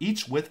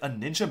 each with a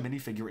ninja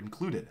minifigure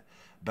included.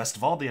 Best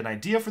of all, they had an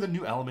idea for the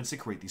new elements to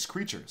create these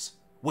creatures.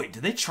 Wait,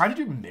 did they try to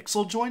do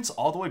mixel joints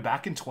all the way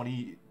back in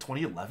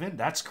 2011?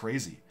 That's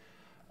crazy.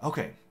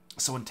 Okay,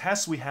 so in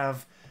tests we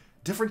have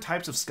different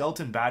types of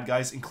skeleton bad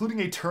guys, including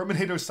a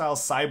Terminator-style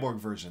cyborg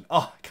version.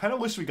 Oh, I kind of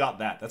wish we got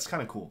that. That's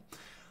kind of cool.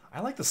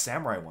 I like the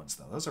samurai ones,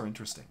 though. Those are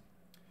interesting.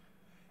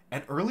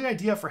 An early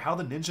idea for how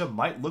the ninja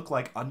might look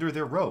like under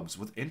their robes,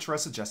 with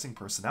interest-suggesting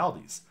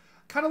personalities.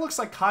 Kind of looks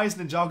like Kai's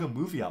Ninjago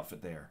movie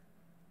outfit there.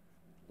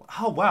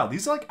 Oh, wow.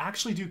 These like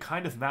actually do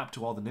kind of map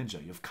to all the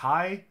ninja. You have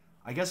Kai,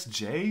 I guess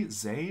Jay,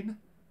 Zane.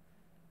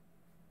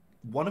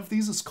 One of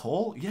these is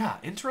Cole. Yeah,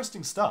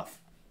 interesting stuff.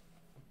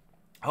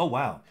 Oh,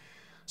 wow.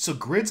 So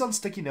grids on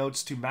sticky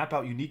notes to map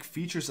out unique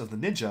features of the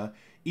ninja.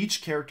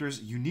 Each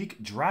character's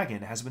unique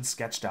dragon has been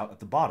sketched out at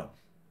the bottom.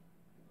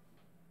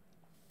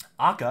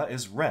 Akka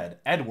is red,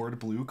 Edward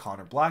blue,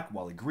 Connor black,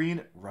 Wally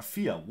green,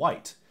 Rafia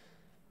white.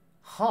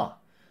 Huh.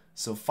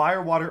 So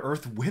fire, water,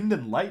 earth, wind,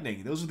 and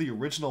lightning. Those are the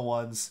original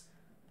ones.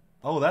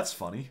 Oh, that's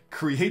funny.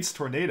 Creates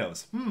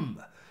tornadoes.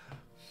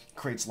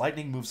 Creates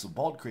lightning, moves with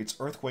bolt, creates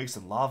earthquakes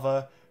and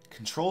lava.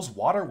 Controls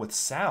water with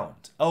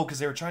sound. Oh, because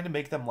they were trying to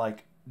make them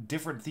like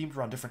different themed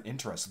around different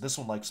interests. So this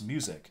one likes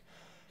music.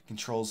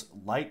 Controls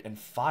light and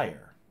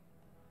fire.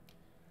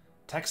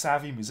 Tech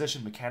savvy,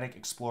 musician, mechanic,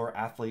 explorer,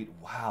 athlete.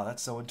 Wow,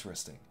 that's so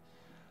interesting.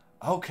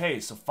 Okay,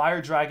 so fire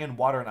dragon,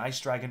 water and ice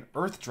dragon,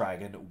 earth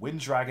dragon,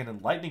 wind dragon,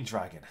 and lightning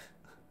dragon.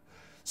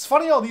 It's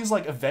funny how these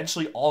like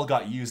eventually all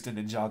got used in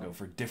Ninjago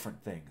for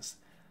different things.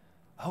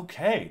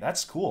 Okay,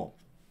 that's cool.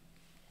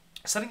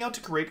 Setting out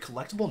to create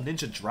collectible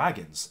ninja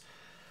dragons.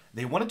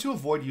 They wanted to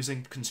avoid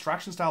using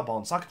construction-style ball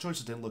and socket joints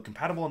that didn't look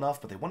compatible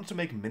enough, but they wanted to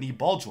make mini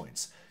ball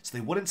joints, so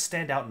they wouldn't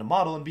stand out in a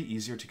model and be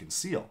easier to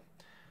conceal.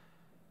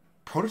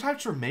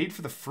 Prototypes were made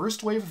for the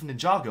first wave of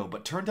Ninjago,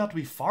 but turned out to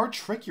be far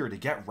trickier to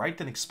get right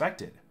than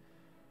expected.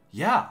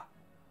 Yeah.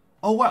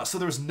 Oh wow, so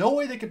there was no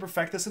way they could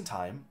perfect this in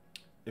time.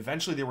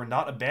 Eventually they were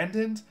not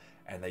abandoned,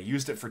 and they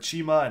used it for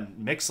Chima and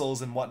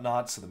Mixels and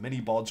whatnot, so the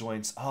mini ball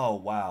joints, oh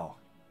wow.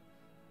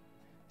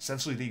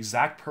 Essentially the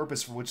exact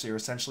purpose for which they were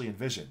essentially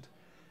envisioned.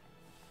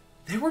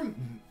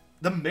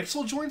 The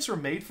Mixel joints were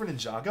made for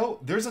Ninjago?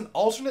 There's an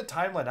alternate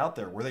timeline out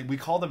there where we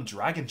call them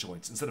dragon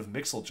joints instead of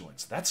Mixel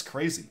joints. That's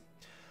crazy.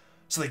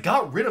 So they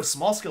got rid of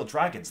small-scale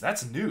dragons.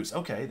 That's news.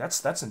 Okay,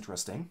 that's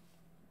interesting.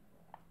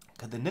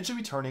 Could the ninja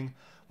be turning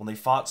when they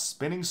fought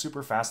spinning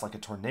super fast like a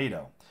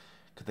tornado?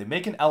 Could they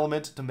make an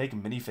element to make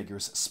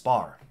minifigures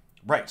spar?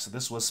 Right, so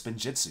this was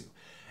Spinjitzu.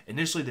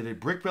 Initially, they did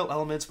brick-built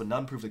elements, but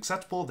none proved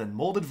acceptable. Then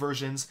molded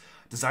versions.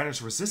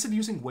 Designers resisted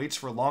using weights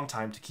for a long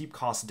time to keep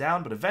costs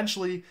down, but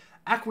eventually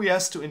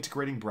acquiesced to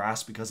integrating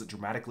brass because it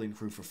dramatically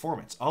improved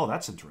performance. Oh,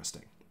 that's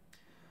interesting.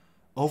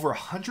 Over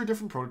 100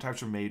 different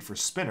prototypes were made for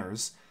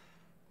spinners,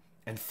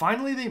 and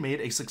finally they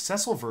made a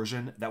successful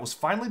version that was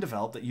finally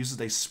developed that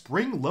uses a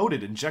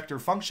spring-loaded injector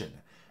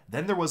function.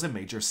 Then there was a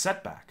major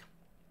setback.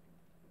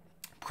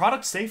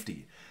 Product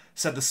safety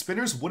said the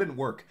spinners wouldn't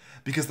work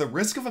because the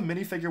risk of a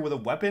minifigure with a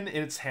weapon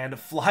in its hand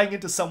flying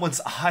into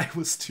someone's eye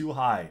was too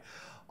high.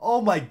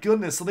 Oh my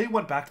goodness, so they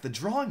went back to the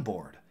drawing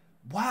board.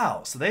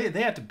 Wow, so they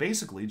had to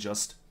basically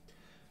just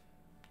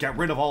get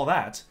rid of all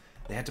that.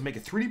 They had to make a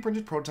 3D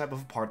printed prototype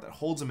of a part that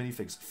holds a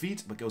minifig's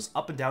feet but goes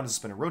up and down as the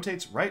spinner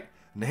rotates, right?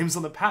 Names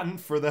on the patent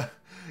for the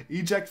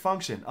eject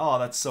function. Oh,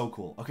 that's so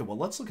cool. Okay, well,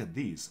 let's look at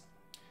these.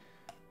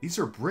 These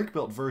are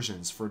brick-built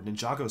versions for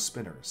Ninjago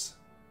spinners.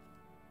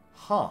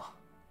 Huh.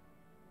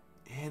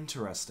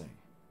 Interesting.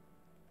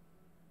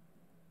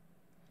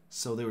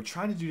 So they were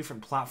trying to do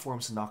different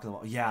platforms to knock them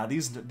off. Yeah,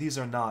 these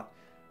are not...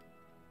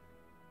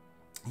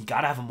 You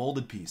gotta have a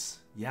molded piece.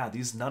 Yeah,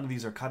 none of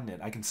these are cutting it.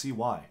 I can see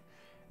why.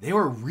 They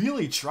were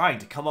really trying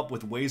to come up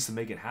with ways to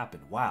make it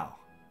happen. Wow.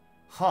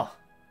 Huh.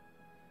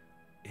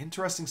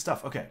 Interesting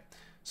stuff. Okay.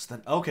 So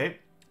then, okay.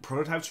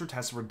 Prototypes were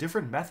tested for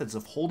different methods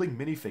of holding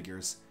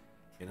minifigures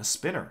in a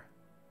spinner.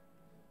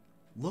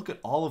 Look at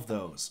all of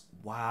those.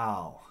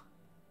 Wow.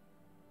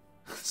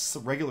 It's a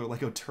regular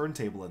Lego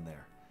turntable in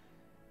there.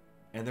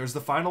 And there's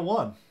the final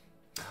one.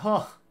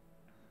 Huh.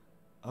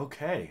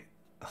 Okay.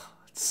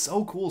 It's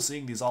so cool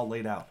seeing these all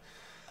laid out.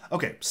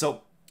 Okay,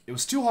 so it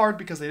was too hard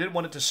because they didn't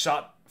want it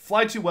to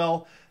fly too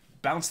well,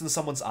 bounce into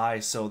someone's eye,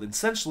 so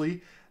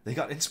essentially they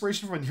got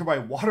inspiration from a nearby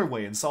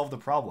waterway and solved the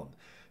problem.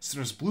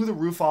 Spinners blew the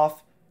roof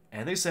off,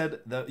 and they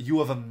said that you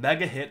have a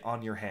mega hit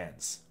on your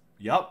hands.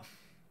 Yup.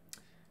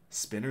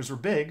 Spinners were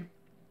big.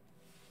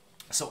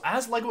 So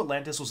as LEGO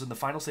Atlantis was in the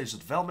final stage of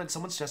development,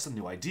 someone suggested a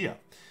new idea.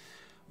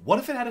 What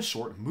if it had a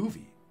short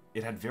movie?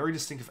 It had very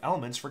distinctive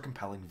elements for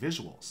compelling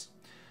visuals.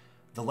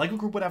 The LEGO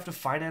group would have to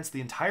finance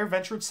the entire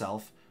venture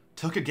itself,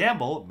 took a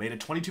gamble, made a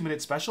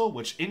 22-minute special,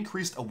 which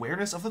increased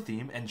awareness of the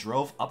theme and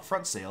drove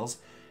upfront sales,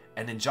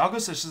 and Ninjago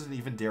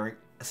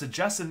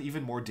suggested an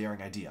even more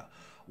daring idea.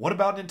 What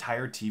about an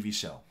entire TV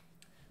show?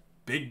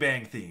 Big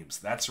Bang themes,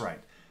 that's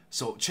right.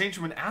 So change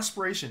from an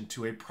aspiration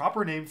to a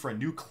proper name for a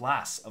new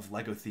class of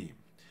LEGO theme.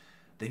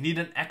 They need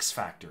an X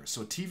factor,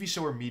 so a TV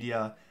show or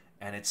media,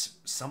 and it's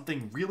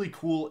something really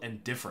cool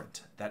and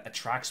different that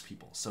attracts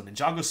people. So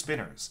Ninjago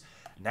spinners.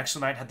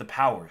 Nexo Knight had the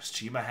powers.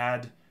 Chima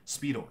had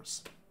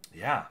speedors.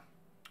 Yeah.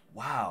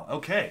 Wow.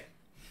 Okay.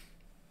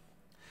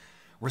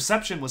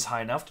 Reception was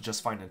high enough to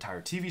justify an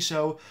entire TV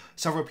show.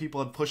 Several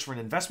people had pushed for an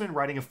investment in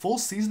writing a full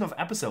season of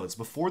episodes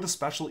before the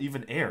special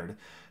even aired,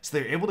 so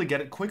they were able to get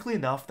it quickly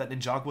enough that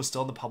Ninjago was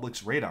still on the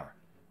public's radar.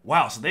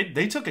 Wow, so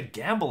they took a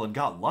gamble and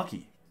got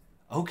lucky.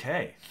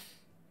 Okay.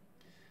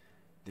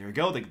 There you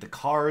go, the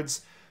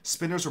cards.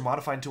 Spinners were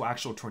modified into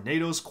actual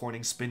tornadoes,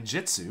 coining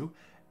Spinjitzu.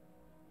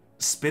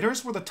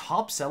 Spinners were the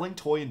top-selling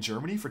toy in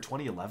Germany for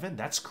 2011?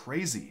 That's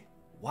crazy.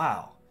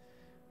 Wow.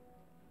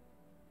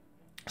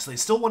 So they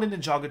still wanted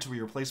Ninjago to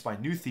be replaced by a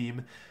new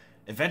theme,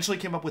 eventually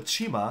came up with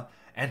Chima,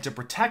 and to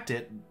protect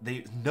it,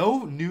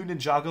 no new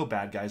Ninjago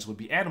bad guys would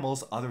be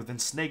animals other than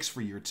snakes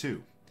for year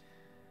 2.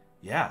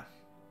 Yeah.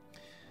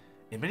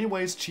 In many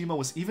ways, Chima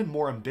was even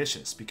more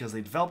ambitious because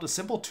they developed a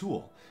simple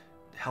tool.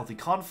 Healthy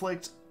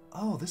conflict.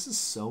 Oh, this is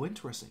so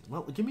interesting.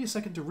 Well, give me a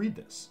second to read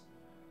this.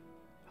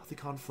 Healthy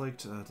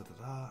conflict.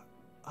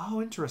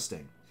 Oh,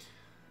 interesting.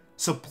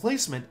 So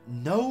placement,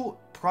 no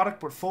product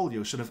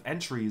portfolio should have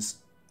entries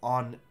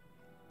on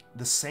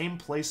the same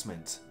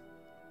placement.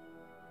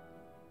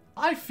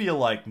 I feel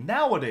like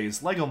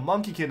nowadays LEGO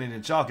Monkeykin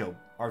and Ninjago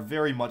are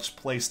very much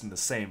placed in the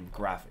same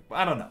graphic. But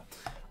I don't know.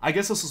 I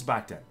guess this was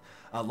back then.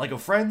 LEGO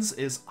Friends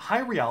is high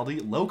reality,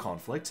 low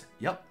conflict.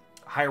 Yep.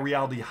 High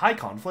reality, high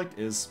conflict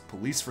is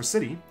Police for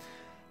City.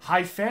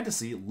 High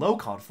fantasy, low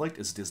conflict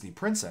is Disney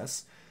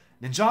Princess.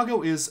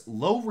 Ninjago is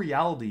low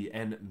reality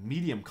and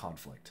medium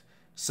conflict.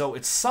 So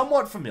it's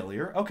somewhat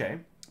familiar. Okay,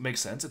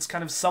 makes sense. It's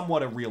kind of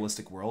somewhat a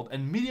realistic world.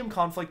 And medium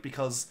conflict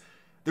because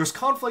there's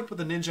conflict, but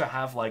the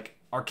ninja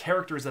are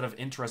characters that have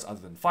interests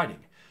other than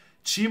fighting.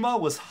 Chima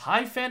was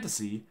high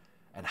fantasy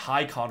and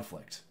high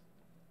conflict.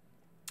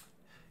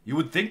 You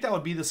would think that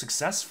would be the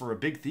success for a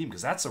big theme,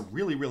 because that's a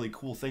really, really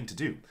cool thing to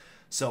do.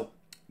 So,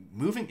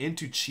 moving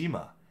into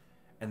Chima,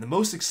 and the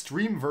most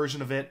extreme version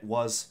of it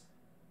was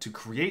to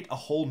create a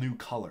whole new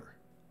color.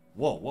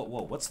 Whoa,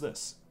 what's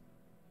this?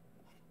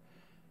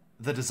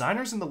 The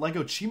designers in the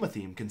LEGO Chima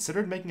theme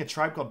considered making a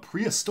tribe called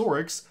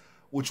Prehistorics,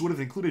 which would have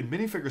included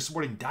minifigures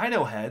sporting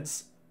dino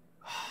heads.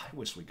 I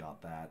wish we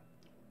got that.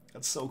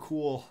 That's so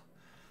cool.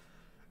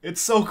 It's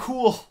so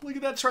cool. Look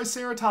at that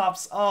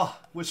Triceratops. Oh,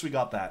 wish we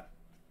got that.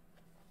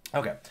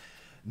 Okay.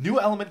 New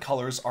element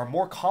colors are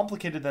more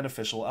complicated than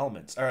official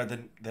elements, or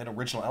than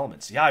original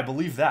elements. Yeah, I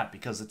believe that,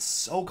 because it's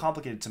so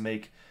complicated to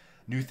make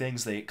new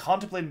things. They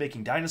contemplated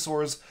making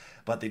dinosaurs,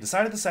 but they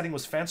decided the setting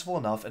was fanciful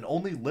enough and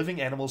only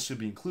living animals should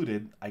be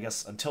included, I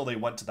guess, until they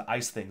went to the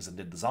ice things and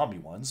did the zombie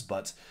ones,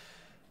 but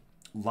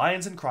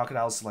lions and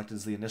crocodiles selected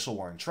as the initial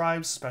warring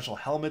tribes, special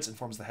helmets in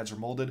forms the heads were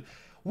molded.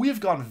 We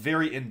have gone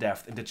very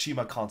in-depth into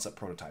Chima concept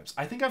prototypes.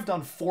 I think I've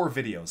done 4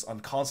 videos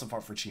on concept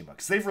art for Chima,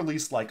 because they've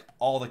released,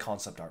 all the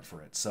concept art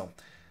for it. So,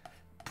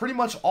 pretty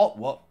much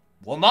all...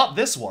 Well, not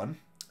this one.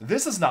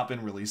 This has not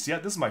been released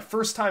yet. This is my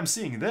first time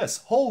seeing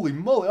this. Holy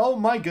moly. Oh,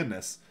 my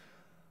goodness.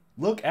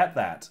 Look at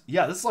that.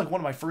 Yeah, this is, one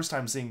of my first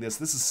times seeing this.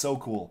 This is so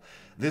cool.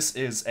 This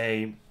is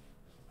I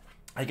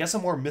guess, a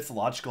more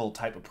mythological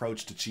type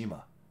approach to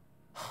Chima.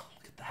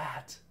 Look at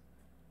that.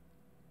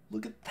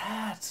 Look at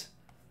that.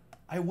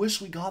 I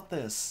wish we got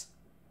this.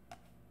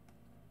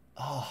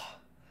 Oh,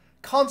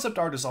 concept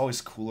art is always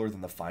cooler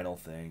than the final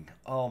thing.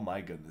 Oh my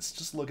goodness,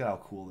 just look at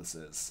how cool this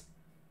is.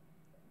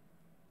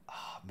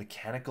 Oh,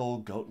 mechanical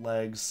goat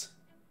legs.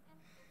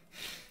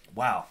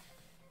 Wow.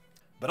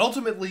 But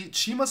ultimately,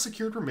 Chima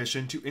secured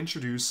permission to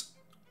introduce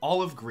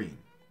olive green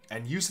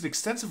and used it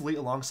extensively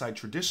alongside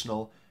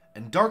traditional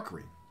and dark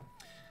green.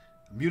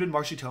 Muted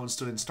marshy tones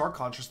stood in stark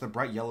contrast to the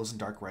bright yellows and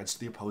dark reds to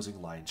the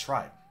opposing lion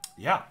tribe.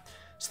 Yeah.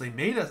 So they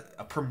made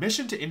a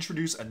permission to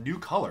introduce a new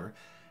color,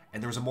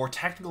 and there was a more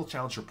technical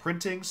challenge for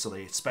printing, so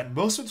they spent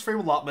most of its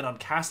frame allotment on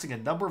casting a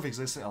number of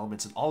existing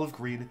elements in olive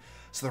green,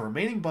 so the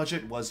remaining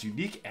budget was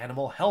unique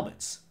animal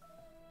helmets.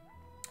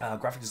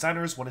 Graphic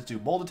designers wanted to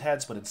do molded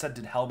heads, but instead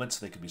did helmets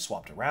so they could be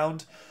swapped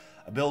around.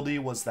 Ability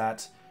was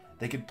that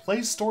they could play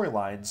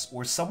storylines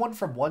where someone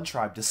from one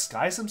tribe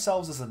disguised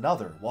themselves as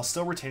another while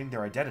still retaining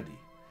their identity.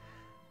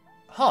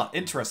 Huh,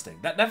 interesting.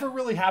 That never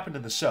really happened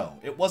in the show.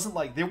 It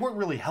wasn't they weren't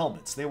really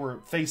helmets, they were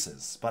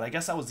faces, but I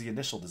guess that was the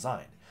initial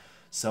design.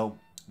 So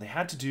they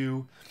had to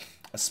do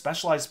a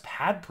specialized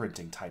pad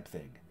printing type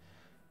thing.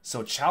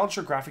 So challenge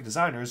for graphic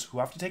designers who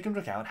have to take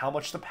into account how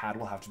much the pad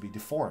will have to be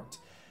deformed.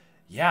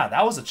 Yeah,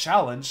 that was a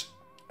challenge,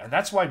 and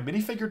that's why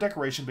minifigure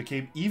decoration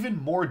became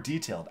even more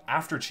detailed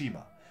after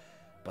Chima.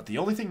 But the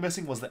only thing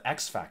missing was the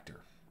X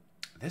factor.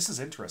 This is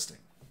interesting.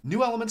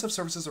 New elements have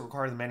surfaces that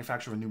require the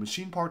manufacture of a new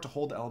machine part to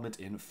hold the element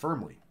in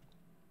firmly.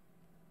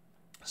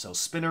 So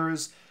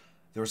spinners,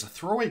 there was a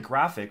throwaway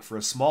graphic for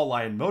a small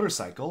lion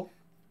motorcycle.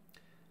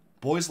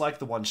 Boys liked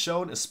the one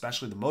shown,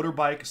 especially the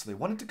motorbike, so they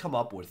wanted to come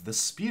up with the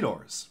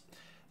speedors.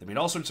 They made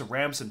all sorts of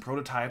ramps and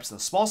prototypes, and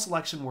a small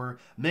selection were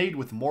made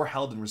with more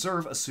held in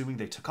reserve, assuming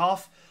they took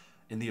off,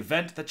 in the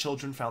event that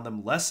children found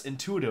them less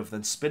intuitive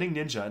than Spinning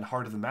Ninja and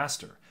Heart of the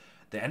Master.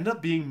 They ended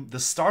up being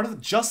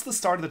just the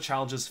start of the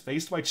challenges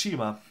faced by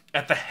Chima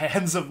at the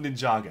hands of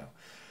Ninjago.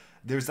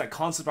 There's that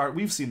concept art.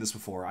 We've seen this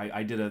before.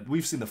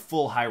 We've seen the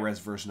full high-res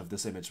version of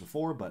this image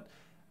before, but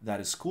that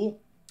is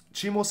cool.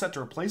 Chima was set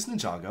to replace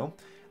Ninjago.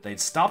 They'd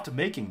stopped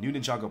making new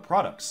Ninjago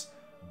products,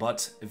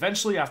 but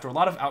eventually, after a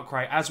lot of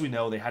outcry, as we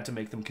know, they had to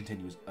make them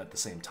continue at the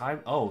same time.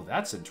 Oh,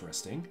 that's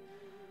interesting.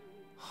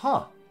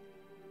 Huh.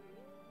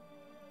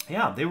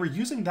 Yeah, they were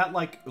using that,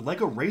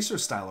 Lego Racer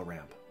style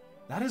ramp.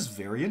 That is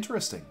very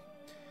interesting.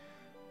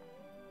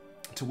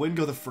 To win,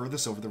 go the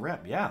furthest over the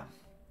ramp. Yeah.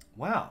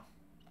 Wow.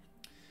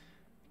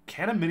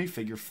 Can a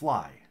minifigure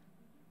fly?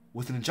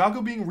 With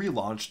Ninjago being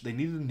relaunched, they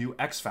needed a new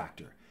X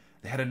factor.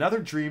 They had another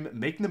dream,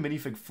 making the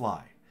minifig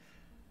fly.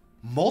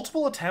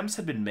 Multiple attempts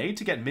had been made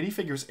to get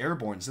minifigures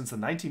airborne since the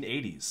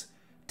 1980s.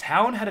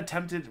 Town had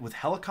attempted with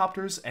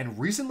helicopters, and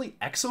recently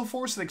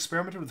Exoforce had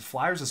experimented with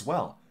flyers as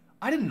well.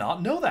 I did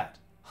not know that.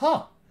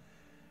 Huh.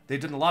 They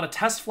did a lot of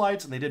test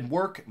flights, and they didn't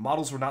work.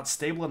 Models were not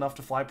stable enough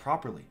to fly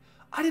properly.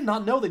 I did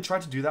not know they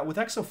tried to do that with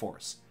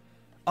Exoforce.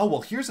 Oh,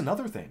 well, here's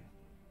another thing.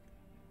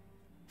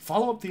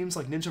 Follow-up themes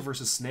like Ninja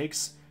vs.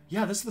 Snakes.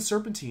 Yeah, this is the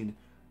Serpentine.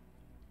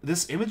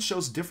 This image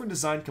shows different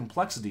design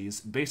complexities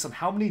based on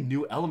how many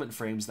new element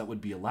frames that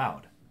would be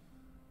allowed.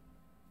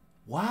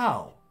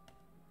 Wow.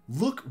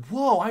 Look,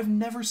 whoa, I've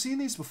never seen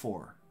these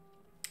before.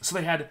 So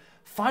they had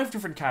 5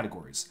 different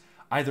categories.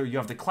 Either you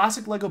have the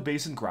classic LEGO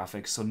Basin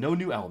graphics, so no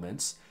new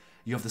elements.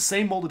 You have the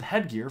same molded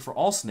headgear for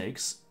all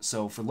snakes,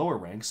 so for lower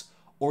ranks.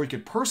 Or you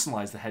could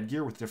personalize the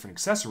headgear with different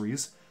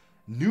accessories.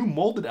 New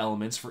molded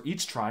elements for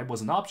each tribe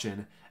was an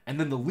option, and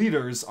then the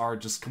leaders are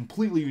just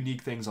completely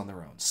unique things on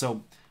their own.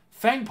 So,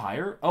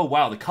 Fangpire, oh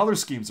wow, the color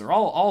schemes are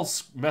all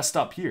messed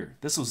up here.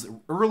 This was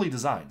early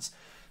designs.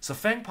 So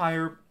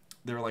Fangpire,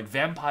 they're like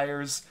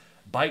vampires,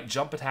 bite,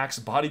 jump attacks,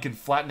 body can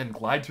flatten and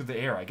glide through the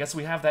air. I guess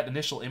we have that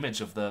initial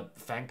image of the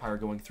Fangpire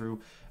going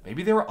through.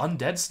 Maybe they were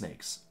undead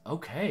snakes.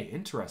 Okay,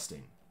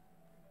 interesting.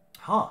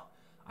 Huh.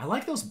 I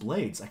like those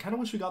blades. I kind of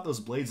wish we got those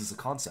blades as a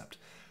concept.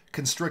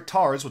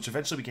 Constrictars, which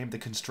eventually became the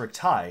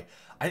Constricti.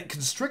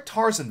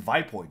 Constrictars and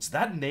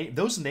Vipoids,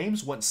 those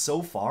names went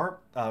so far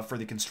for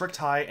the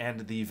Constricti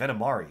and the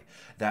Venomari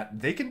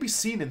that they can be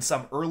seen in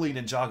some early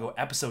Ninjago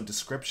episode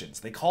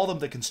descriptions. They call them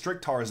the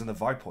Constrictars and the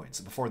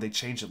Vipoids before they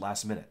changed it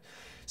last minute.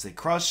 So they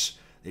crush,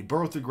 they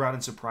burrow through ground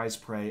and surprise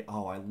prey.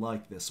 Oh, I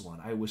like this one.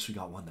 I wish we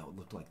got one that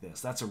looked like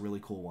this. That's a really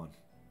cool one.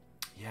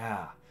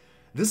 Yeah.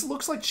 This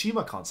looks like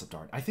Chima concept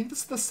art. I think this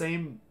is the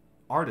same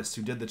artist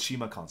who did the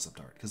Chima concept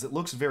art because it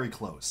looks very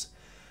close.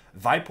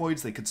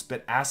 Vipoids, they could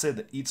spit acid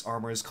that eats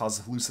armors,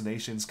 causes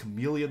hallucinations,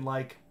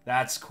 chameleon-like.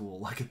 That's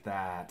cool. Look at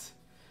that.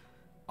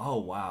 Oh,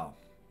 wow.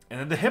 And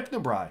then the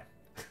Hypnobrai.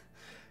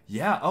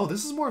 Yeah, oh,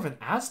 this is more of an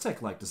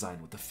Aztec-like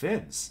design with the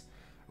fins.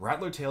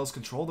 Rattler tails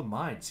control the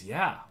minds.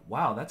 Yeah,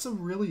 wow, that's a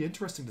really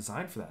interesting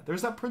design for that.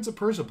 There's that Prince of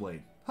Persia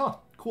blade. Huh,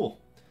 cool.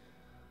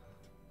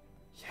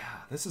 Yeah,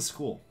 this is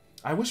cool.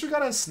 I wish we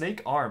got a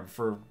snake arm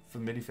for the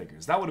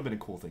minifigures. That would have been a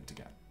cool thing to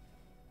get.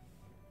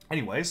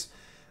 Anyways,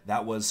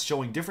 that was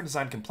showing different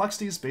design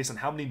complexities based on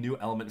how many new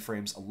element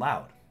frames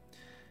allowed.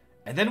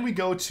 And then we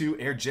go to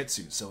Air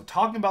Jitsu. So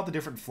talking about the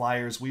different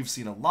flyers, we've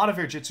seen a lot of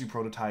Air Jitsu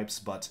prototypes,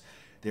 but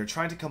they're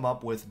trying to come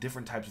up with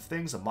different types of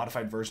things, a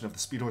modified version of the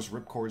Speedhorse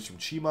ripcords from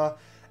Chima,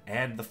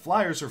 and the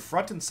flyers are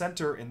front and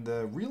center in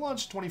the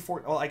relaunch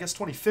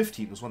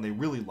 2015 was when they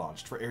really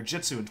launched for Air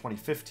Jitsu in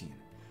 2015.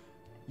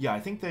 Yeah, I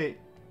think they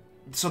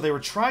were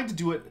trying to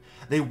do it,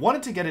 they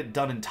wanted to get it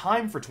done in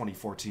time for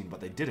 2014,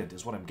 but they didn't,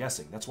 is what I'm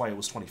guessing. That's why it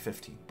was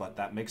 2015, but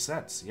that makes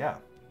sense, yeah.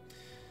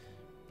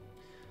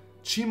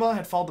 Chima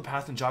had followed the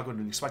path Ninjago had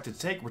been expected to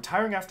take,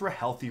 retiring after a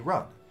healthy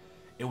run.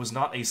 It was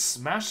not a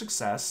smash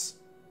success,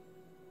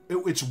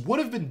 which would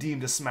have been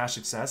deemed a smash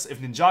success if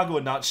Ninjago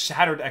had not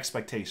shattered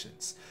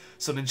expectations.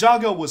 So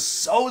Ninjago was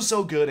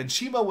so good, and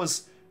Chima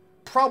was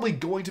probably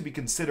going to be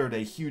considered a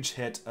huge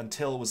hit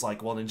until it was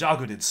like, well,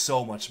 Ninjago did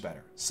so much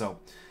better. So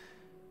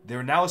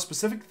they're now a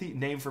specific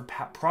name for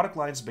product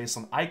lines based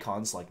on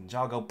icons like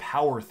Ninjago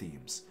power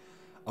themes.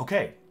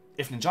 Okay,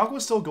 if Ninjago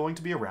was still going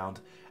to be around,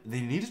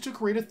 they needed to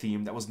create a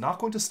theme that was not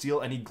going to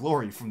steal any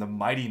glory from the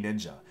mighty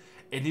ninja.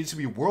 It needed to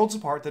be worlds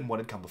apart than what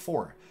had come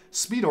before.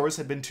 Speedors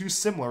had been too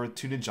similar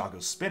to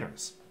Ninjago's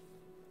spinners.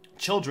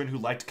 Children who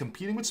liked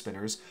competing with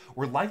spinners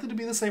were likely to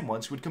be the same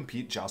ones who would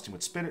compete jousting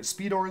with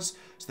Speedors,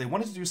 so they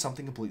wanted to do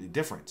something completely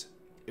different.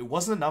 It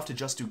wasn't enough to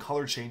just do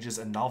color changes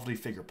and novelty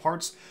figure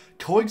parts.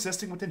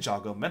 Coexisting with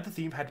Ninjago meant the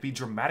theme had to be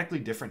dramatically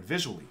different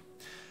visually.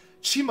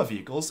 Chima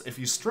vehicles, if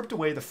you stripped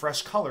away the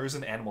fresh colors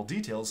and animal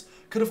details,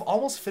 could have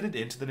almost fitted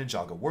into the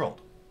Ninjago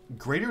world.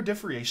 Greater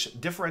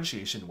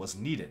differentiation was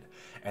needed,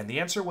 and the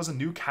answer was a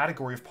new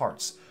category of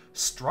parts.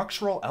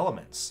 Structural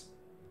elements.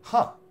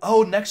 Huh.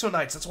 Oh,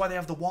 Nexonites, that's why they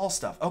have the wall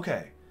stuff.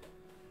 Okay.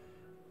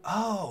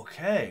 Oh,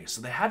 okay,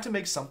 so they had to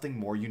make something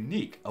more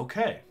unique.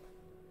 Okay.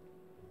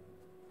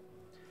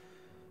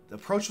 The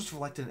approach was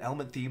reflected in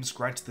element themes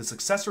granted the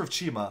successor of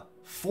Chima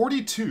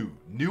 42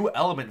 new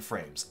element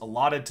frames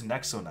allotted to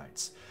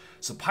Nexonites.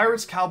 So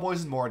pirates,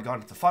 cowboys, and more had gone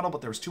into the funnel,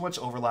 but there was too much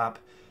overlap.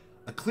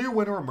 A clear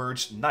winner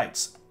emerged: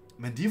 knights.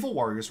 Medieval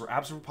warriors were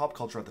absent from pop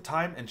culture at the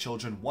time, and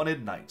children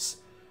wanted knights.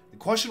 The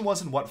question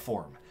was in what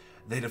form.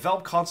 They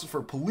developed concepts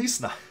for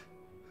police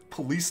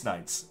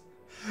knights.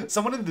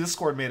 Someone in the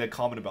Discord made a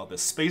comment about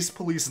this. Space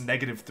Police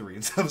 -3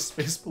 instead of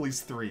Space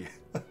Police 3.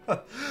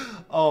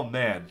 Oh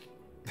man.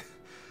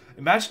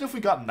 Imagine if we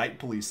got Night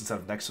Police instead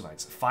of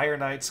Nexonites. Fire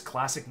Knights,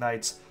 Classic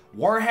Knights,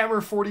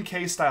 Warhammer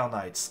 40k style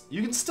Knights.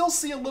 You can still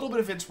see a little bit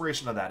of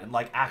inspiration of that in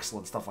like Axel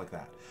and stuff like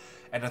that.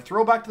 And a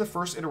throwback to the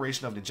first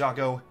iteration of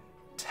Ninjago,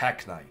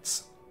 Tech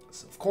Knights.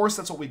 So of course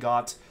that's what we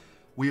got.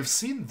 We have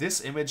seen this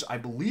image, I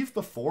believe,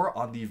 before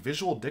on the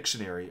visual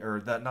dictionary,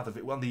 or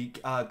on the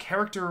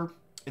character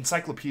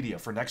encyclopedia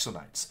for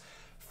Nexonites.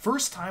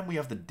 First time we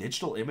have the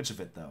digital image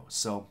of it though,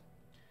 so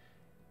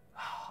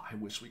I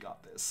wish we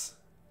got this.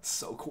 It's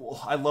so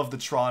cool. I love the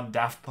Tron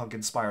Daft Punk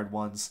inspired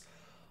ones.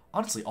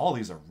 Honestly, all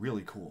these are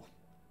really cool.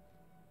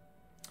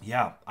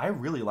 Yeah, I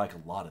really like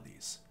a lot of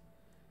these.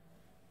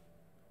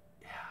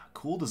 Yeah,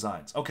 cool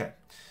designs. Okay,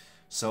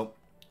 so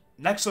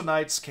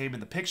Nexonites came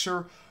in the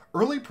picture.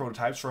 Early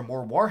prototypes for a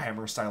more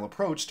Warhammer-style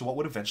approach to what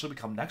would eventually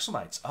become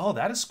Nexonites. Oh,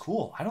 that is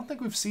cool. I don't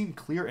think we've seen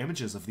clear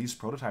images of these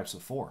prototypes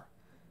before.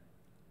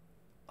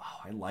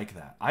 Oh, I like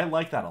that. I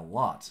like that a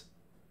lot.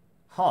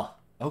 Huh,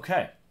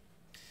 okay.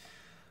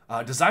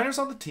 Designers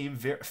on the team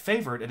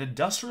favored an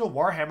industrial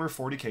Warhammer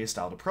 40k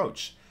styled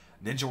approach.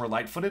 Ninja were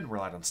light-footed and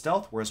relied on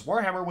stealth, whereas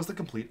Warhammer was the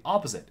complete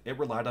opposite. It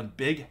relied on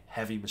big,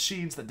 heavy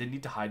machines that didn't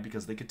need to hide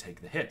because they could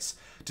take the hits,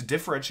 to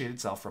differentiate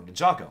itself from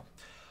Ninjago.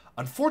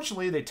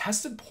 Unfortunately, they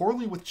tested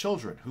poorly with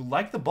children who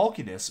liked the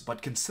bulkiness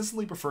but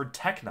consistently preferred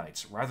Tech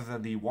Knights rather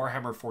than the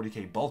Warhammer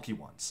 40k bulky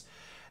ones.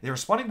 They were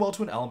responding well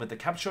to an element that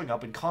kept showing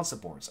up in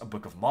concept boards, a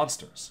book of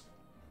monsters.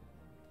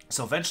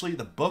 So eventually,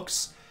 the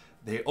books,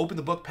 they opened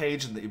the book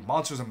page and the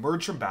monsters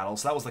emerged from battle,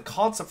 so that was the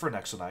concept for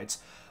Nexo Knights.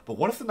 But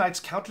what if the Knights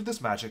countered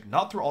this magic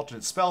not through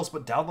alternate spells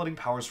but downloading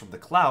powers from the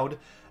cloud?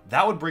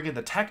 That would bring in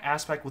the tech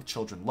aspect which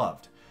children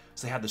loved.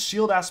 So they had the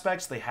shield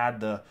aspects, they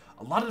had a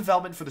lot of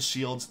development for the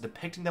shields,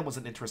 depicting them was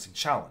an interesting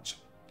challenge.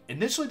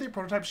 Initially, they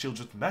prototyped shields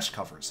with mesh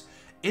covers.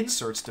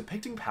 Inserts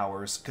depicting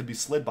powers could be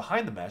slid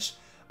behind the mesh,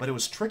 but it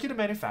was tricky to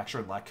manufacture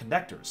and lacked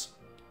connectors.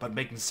 But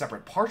making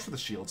separate parts for the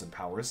shields and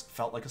powers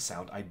felt like a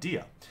sound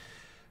idea.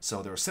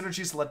 So there were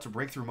synergies that led to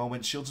breakthrough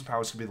moments. Shields and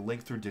powers could be the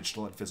link through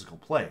digital and physical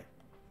play.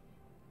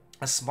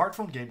 A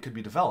smartphone game could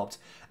be developed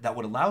that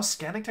would allow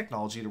scanning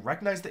technology to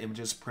recognize the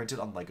images printed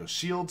on LEGO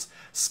shields.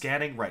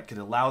 Scanning, right, could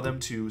allow them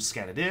to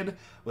scan it in,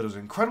 but it was an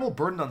incredible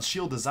burden on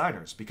shield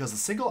designers because the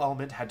single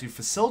element had to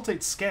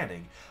facilitate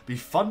scanning, be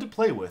fun to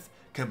play with,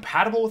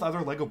 compatible with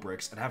other LEGO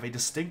bricks, and have a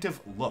distinctive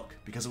look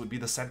because it would be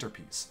the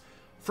centerpiece.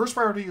 First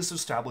priority is to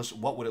establish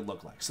what would it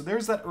look like. So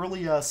there's that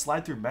early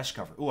slide-through mesh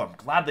cover. Ooh, I'm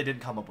glad they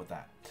didn't come up with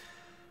that.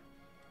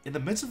 In the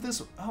midst of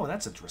this, oh,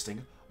 that's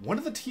interesting, one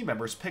of the team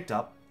members picked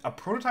up a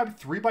prototype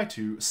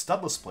 3x2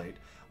 studless plate,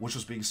 which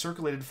was being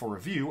circulated for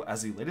review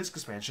as the latest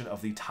expansion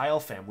of the tile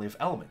family of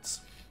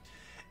elements.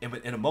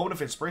 In a moment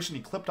of inspiration,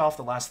 he clipped off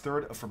the last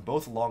third from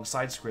both long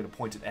sides to create a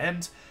pointed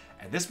end,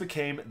 and this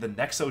became the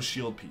Nexo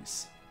shield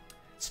piece.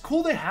 It's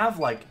cool they have,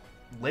 like,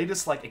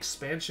 latest, like,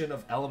 expansion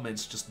of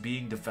elements just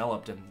being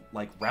developed and,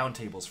 like,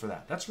 roundtables for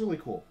that. That's really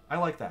cool. I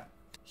like that.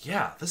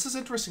 Yeah, this is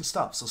interesting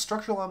stuff. So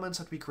structural elements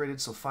have to be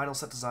created, so final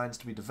set designs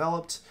to be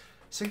developed.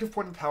 Distinctive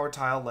pointed power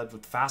tile led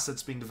with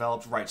facets being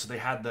developed. Right, so they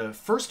had the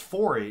first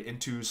foray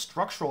into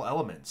structural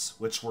elements,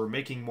 which were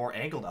making more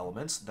angled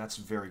elements. That's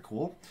very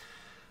cool.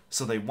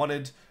 So they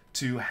wanted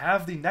to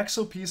have the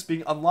Nexo piece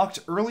being unlocked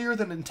earlier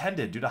than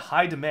intended due to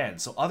high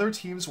demand, so other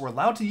teams were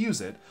allowed to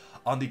use it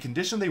on the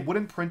condition they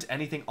wouldn't print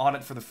anything on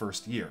it for the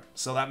first year.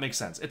 So that makes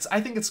sense.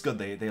 I think it's good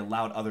they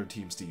allowed other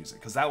teams to use it,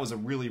 because that was a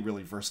really,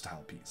 really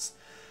versatile piece.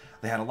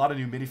 They had a lot of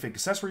new minifig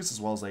accessories,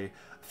 as well as a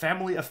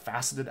family of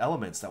faceted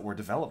elements that were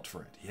developed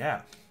for it.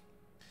 Yeah.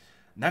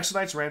 Nexo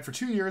Knights ran for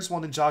 2 years,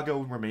 while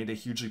Ninjago remained a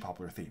hugely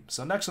popular theme.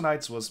 So Nexo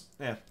Knights was,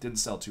 didn't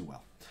sell too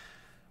well.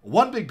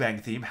 One Big Bang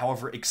theme,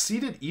 however,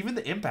 exceeded even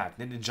the impact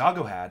that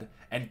Ninjago had,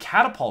 and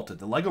catapulted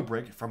the LEGO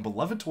brick from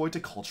beloved toy to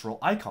cultural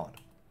icon.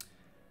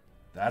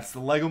 That's the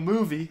LEGO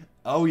Movie.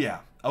 Oh yeah.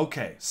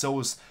 Okay, so it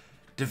was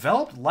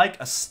developed like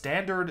a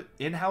standard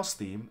in-house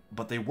theme,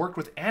 but they worked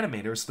with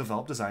animators to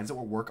develop designs that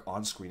would work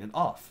on screen and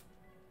off.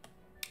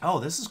 Oh,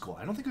 this is cool.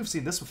 I don't think we've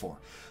seen this before.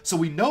 So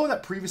we know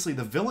that previously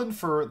the villain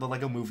for the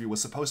LEGO Movie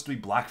was supposed to be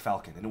Black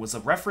Falcon, and it was a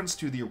reference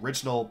to the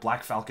original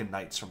Black Falcon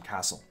Knights from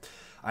Castle.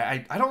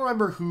 I don't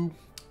remember who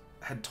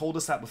had told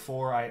us that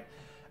before.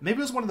 Maybe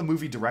it was one of the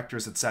movie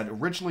directors that said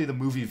originally the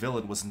movie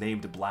villain was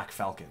named Black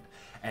Falcon.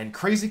 And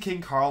Crazy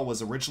King Carl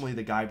was originally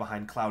the guy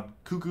behind Cloud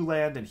Cuckoo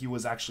Land, and he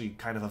was actually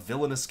kind of a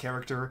villainous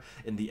character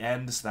in the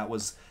end, so that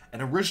was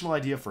an original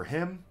idea for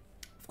him.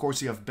 Of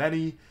course, you have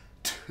Benny,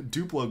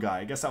 Duplo guy.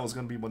 I guess that was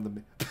going to be one of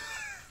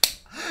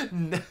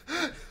the...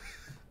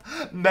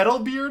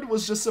 Metalbeard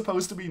was just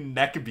supposed to be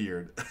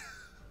Neckbeard.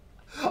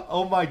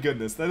 Oh my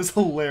goodness, that is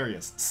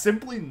hilarious.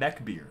 Simply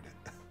Neckbeard.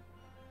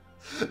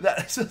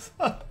 That's just...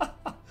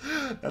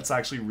 That's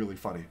actually really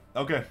funny.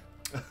 Okay.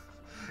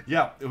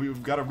 Yeah,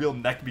 we've got a real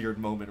Neckbeard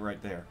moment right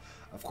there.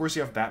 Of course,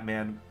 you have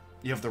Batman.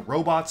 You have the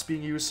robots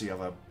being used. So you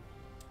have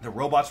the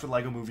robots for the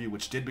LEGO Movie,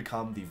 which did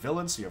become the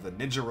villains. So you have the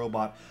Ninja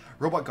Robot,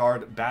 Robot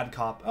Guard, Bad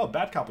Cop. Oh,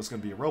 Bad Cop was going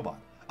to be a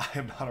robot. I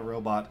am not a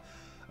robot.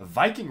 A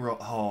Viking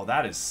Oh,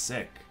 that is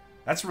sick.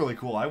 That's really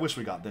cool. I wish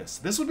we got this.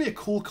 This would be a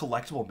cool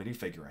collectible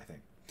minifigure, I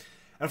think.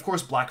 And of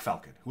course, Black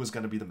Falcon, who is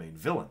going to be the main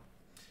villain.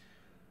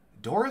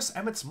 Doris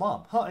Emmett's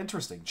mom. Huh,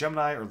 interesting.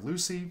 Gemini or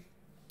Lucy.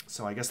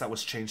 So I guess that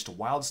was changed to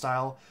Wild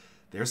Style.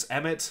 There's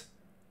Emmett.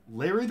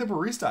 Larry the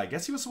Barista. I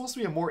guess he was supposed to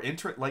be a more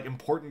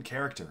important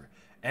character.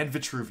 And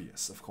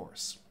Vitruvius, of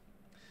course.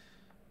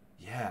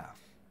 Yeah.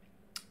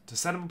 To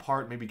set him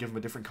apart, maybe give him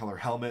a different color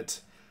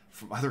helmet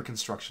from other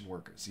construction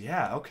workers.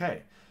 Yeah,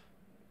 okay.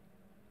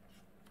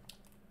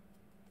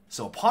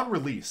 So upon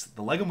release,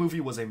 the LEGO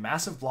Movie was a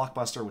massive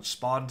blockbuster which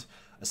spawned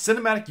a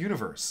cinematic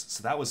universe.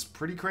 So that was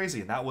pretty crazy.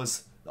 And that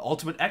was the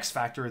ultimate X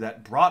factor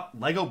that brought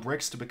LEGO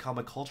bricks to become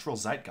a cultural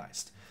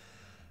zeitgeist.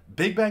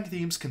 Big Bang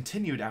themes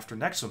continued after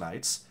Nexo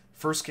Knights.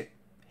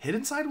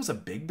 Hidden Side was a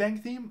Big Bang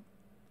theme?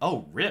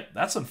 Oh, rip.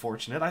 That's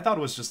unfortunate. I thought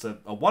it was just a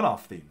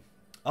one-off theme.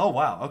 Oh,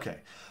 wow. Okay.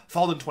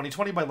 Followed in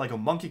 2020 by LEGO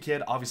Monkey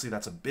Kid. Obviously,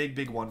 that's a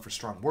big one for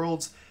Strong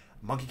Worlds.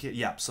 Monkey Kid,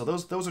 yeah. So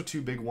those are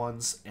two big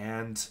ones,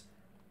 and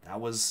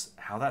that was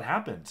how that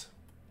happened.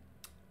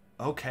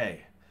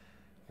 Okay.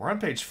 We're on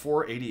page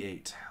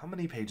 488. How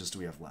many pages do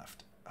we have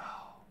left?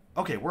 Oh.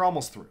 Okay, we're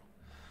almost through.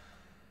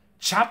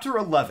 Chapter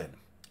 11.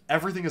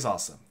 Everything is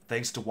awesome.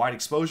 Thanks to wide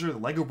exposure, the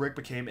LEGO brick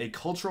became a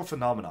cultural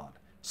phenomenon.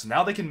 So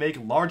now they can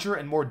make larger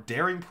and more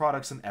daring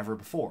products than ever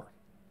before.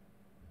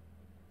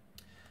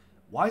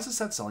 Why is the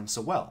set selling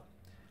so well?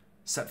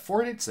 Set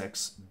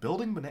 4886,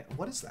 building banana.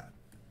 What is that?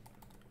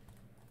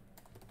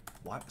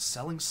 Why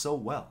selling so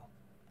well?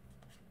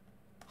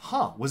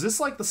 Huh, was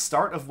this like the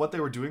start of what they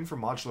were doing for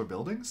modular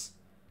buildings?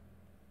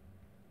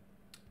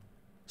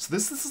 So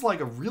this is like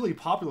a really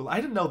popular...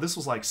 I didn't know this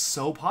was like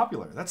so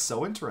popular. That's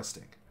so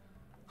interesting.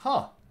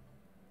 Huh.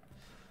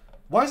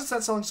 Why is the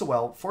set selling so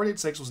well?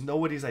 4886 was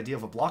nobody's idea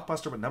of a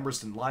blockbuster, but numbers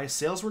didn't lie.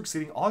 Sales were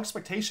exceeding all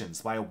expectations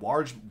by a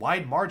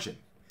wide margin.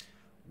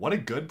 What a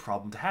good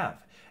problem to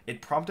have.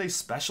 It prompted a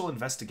special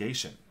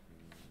investigation.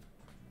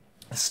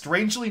 A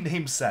strangely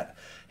named set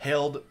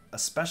hailed a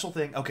special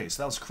thing. Okay,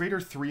 so that was Creator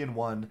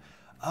 3-in-1.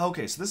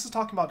 Okay, so this is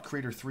talking about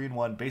Creator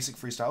 3-in-1, Basic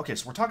Freestyle. Okay,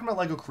 so we're talking about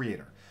LEGO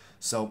Creator.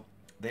 So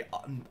they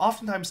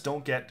oftentimes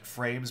don't get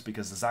frames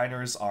because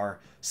designers are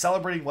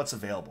celebrating what's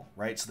available,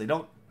 right? So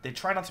they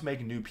try not to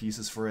make new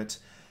pieces for it.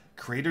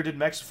 Creator did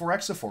Mechs before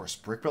Exoforce,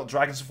 Brick built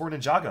Dragons before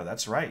Ninjago.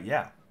 That's right,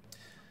 yeah.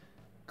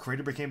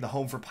 Creator became the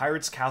home for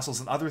pirates, castles,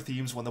 and other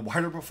themes when the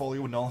wider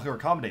portfolio would no longer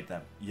accommodate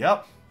them.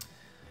 Yep.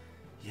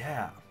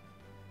 Yeah.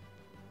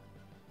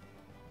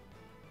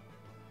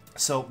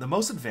 So, the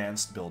most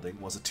advanced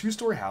building was a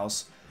 2-story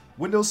house,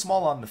 windows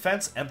small on the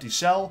fence, empty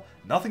shell,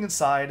 nothing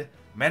inside.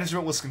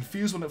 Management was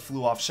confused when it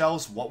flew off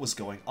shelves what was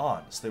going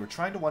on, so they were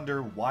trying to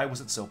wonder why was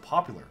it so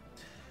popular.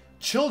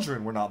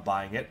 Children were not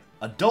buying it,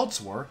 adults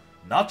were,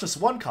 not just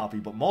one copy,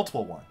 but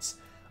multiple ones.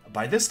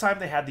 By this time,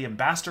 they had the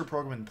ambassador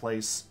program in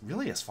place,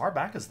 really as far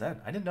back as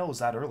then. I didn't know it was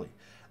that early.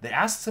 They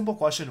asked the simple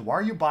question, why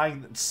are you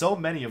buying so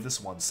many of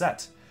this one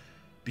set?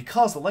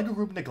 Because the LEGO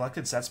Group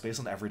neglected sets based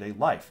on everyday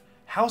life.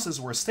 Houses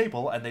were a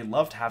staple, and they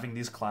loved having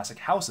these classic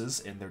houses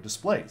in their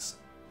displays.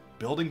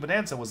 Building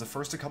Bonanza was the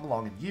first to come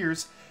along in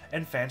years,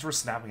 and fans were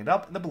snapping it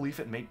up in the belief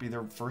it might be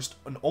their first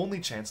and only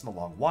chance in a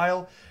long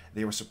while.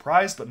 They were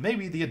surprised, but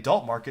maybe the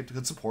adult market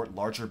could support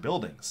larger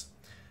buildings.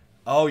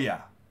 Oh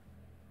yeah.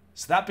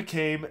 So that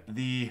became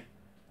the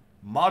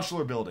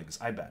modular buildings,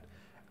 I bet.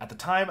 At the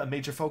time, a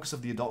major focus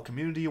of the adult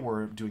community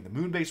were doing the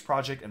Moonbase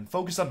project and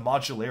focused on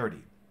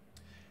modularity.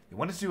 They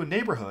wanted to do a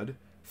neighborhood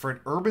for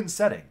an urban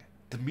setting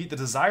to meet the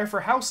desire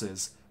for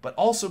houses, but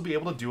also be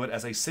able to do it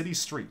as a city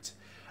street.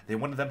 They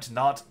wanted them to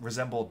not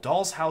resemble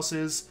dolls'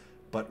 houses,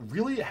 but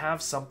really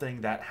have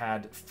something that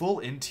had full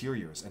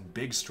interiors and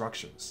big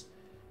structures.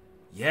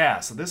 Yeah,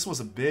 so this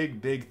was a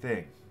big, big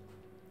thing.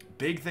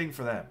 Big thing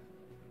for them.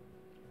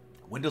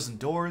 Windows and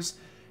doors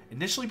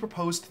initially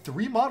proposed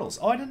 3 models.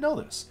 Oh, I didn't know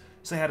this.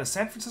 So they had a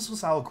San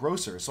Francisco-style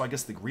grocer, so I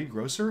guess the green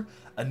grocer,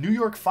 a New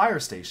York fire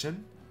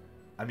station.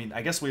 I mean,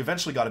 I guess we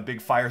eventually got a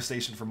big fire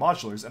station for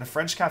modulars, and a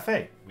French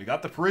cafe. We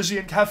got the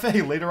Parisian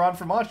cafe later on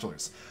for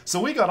modulars. So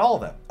we got all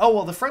of them. Oh,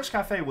 well, the French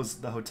cafe was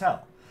the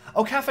hotel.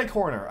 Oh, Cafe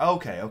Corner.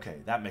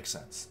 Okay, that makes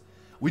sense.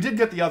 We did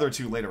get the other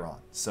 2 later on,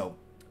 so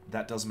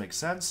that does make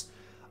sense.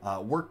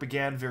 Work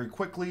began very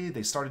quickly.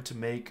 They started to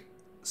make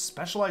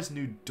specialized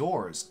new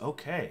doors.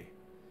 Okay.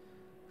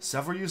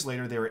 Several years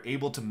later, they were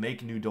able to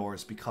make new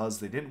doors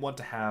because they didn't want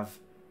to have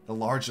the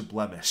large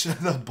blemish,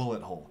 the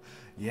bullet hole.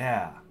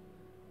 Yeah.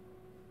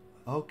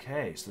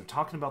 Okay, so they're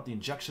talking about the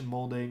injection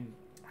molding,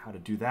 how to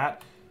do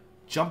that.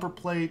 Jumper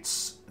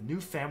plates, a new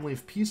family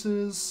of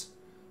pieces.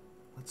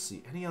 Let's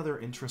see, any other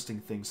interesting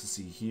things to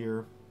see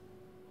here?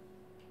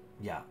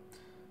 Yeah,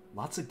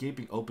 lots of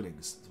gaping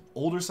openings. The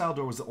older style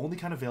door was the only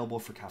kind available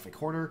for Cafe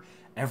Corner.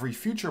 Every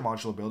future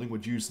modular building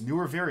would use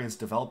newer variants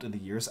developed in the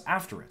years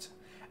after it.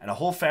 And a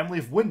whole family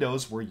of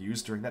windows were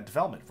used during that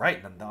development.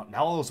 Right, and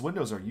now all those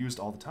windows are used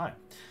all the time.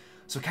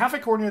 So Cafe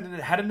Corner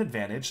had an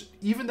advantage,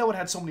 even though it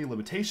had so many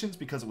limitations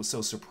because it was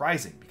so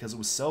surprising, because it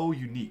was so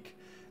unique.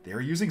 They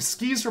were using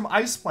skis from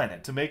Ice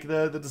Planet to make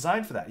the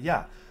design for that.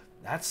 Yeah,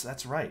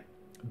 that's right.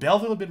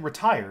 Belleville had been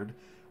retired,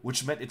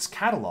 which meant its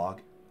catalog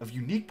of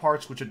unique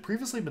parts which had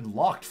previously been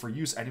locked for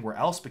use anywhere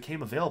else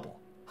became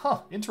available.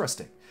 Huh,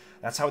 interesting.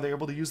 That's how they were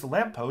able to use the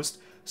lamppost,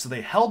 so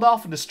they held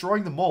off on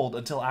destroying the mold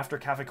until after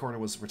Cafe Corner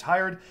was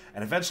retired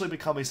and eventually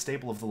become a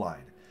staple of the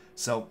line.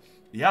 So,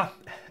 yeah,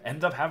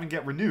 ended up having to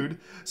get renewed,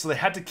 so they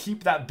had to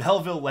keep that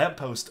Belleville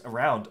lamppost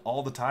around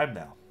all the time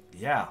now.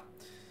 Yeah.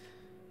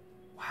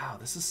 Wow,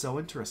 this is so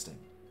interesting.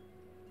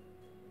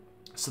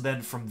 So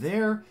then from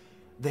there,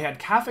 they had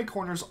Cafe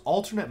Corner's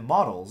alternate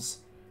models,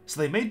 so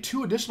they made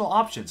 2 additional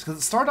options, because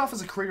it started off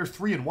as a Creator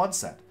 3-in-1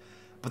 set.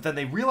 But then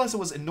they realized it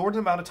was an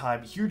inordinate amount of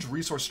time, huge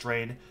resource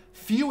strain,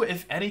 few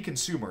if any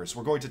consumers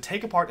were going to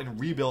take apart and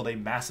rebuild a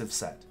massive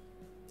set.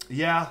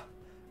 Yeah,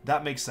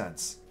 that makes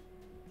sense.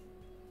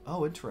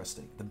 Oh,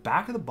 interesting. The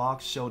back of the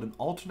box showed an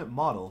alternate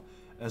model,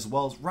 as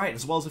well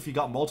as if you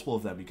got multiple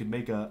of them, you could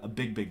make a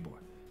big boy.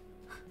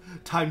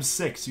 Times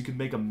 6, you could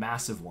make a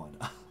massive one.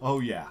 Oh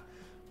yeah.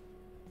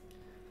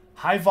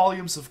 High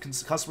volumes of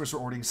customers were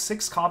ordering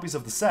 6 copies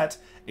of the set,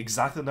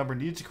 exactly the number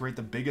needed to create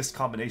the biggest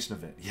combination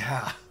of it.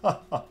 Yeah.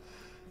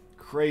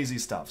 Crazy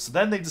stuff. So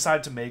then they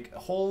decided to make a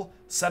whole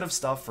set of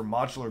stuff for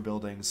modular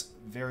buildings.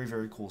 Very,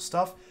 very cool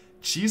stuff.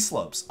 Cheese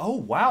slopes. Oh,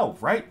 wow.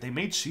 Right. They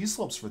made cheese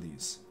slopes for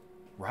these.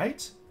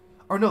 Right?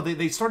 Or no,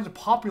 they started to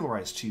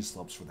popularize cheese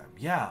slopes for them.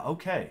 Yeah,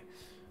 okay.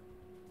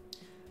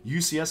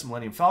 UCS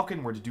Millennium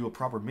Falcon, where to do a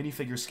proper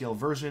minifigure scale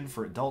version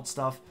for adult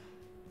stuff.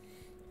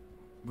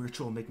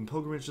 Ritual Making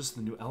Pilgrimages,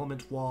 the new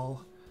element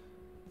wall.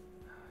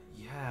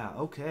 Yeah,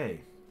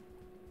 okay.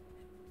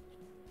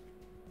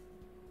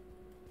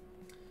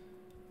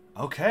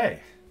 Okay.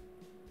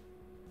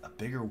 A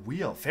bigger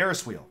wheel.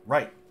 Ferris wheel,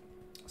 right.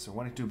 So we're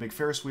wanting to do a big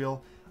Ferris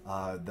wheel.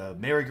 The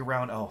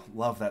merry-go-round, oh,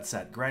 love that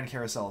set. Grand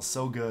Carousel is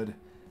so good.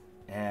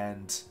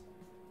 And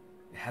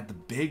it had the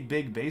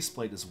big base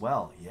plate as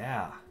well.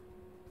 Yeah.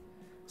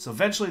 So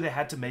eventually they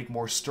had to make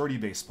more sturdy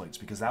base plates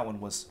because that one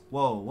was...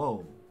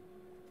 Whoa.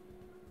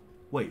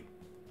 Wait.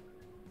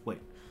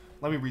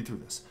 Let me read through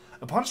this.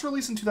 Upon its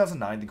release in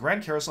 2009, the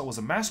Grand Carousel was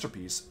a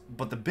masterpiece,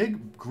 but the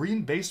big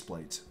green base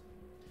plate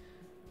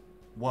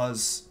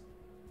was...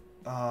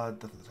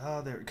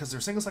 because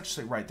they're single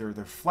section, right,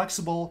 they're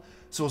flexible,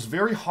 so it was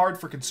very hard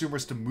for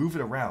consumers to move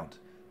it around.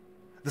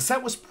 The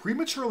set was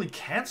prematurely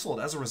canceled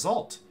as a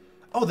result.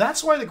 Oh,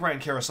 that's why the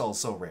Grand Carousel is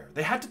so rare.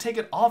 They had to take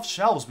it off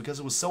shelves because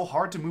it was so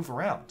hard to move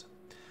around.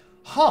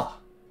 Huh.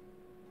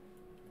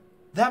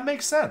 That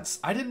makes sense.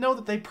 I didn't know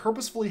that they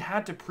purposefully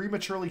had to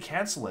prematurely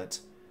cancel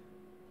it.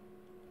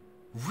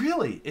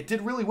 Really? It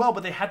did really well,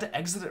 but they had to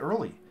exit it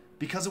early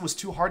because it was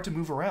too hard to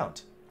move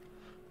around.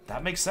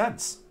 That makes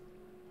sense.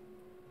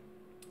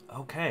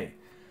 Okay.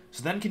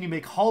 So then can you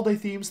make holiday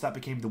themes? That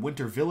became the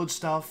Winter Village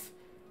stuff.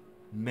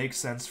 Makes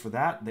sense for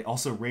that. They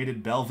also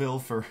raided Belleville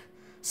for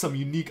some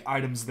unique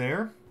items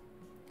there.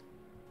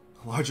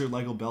 Larger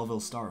Lego Belleville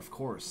star, of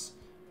course.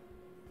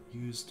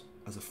 Used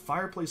as a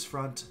fireplace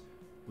front.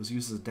 Was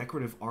used as a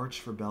decorative arch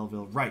for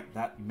Belleville. Right,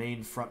 that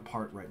main front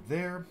part right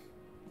there.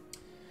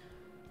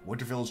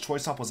 Winter Village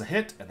Choice Top was a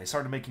hit, and they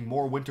started making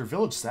more Winter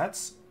Village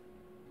sets.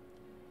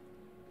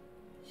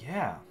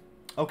 Yeah.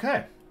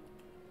 Okay.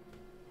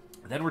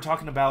 And then we're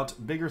talking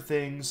about bigger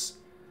things.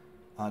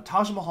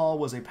 Taj Mahal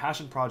was a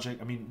passion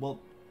project. I mean, well,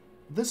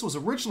 this was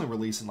originally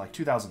released in like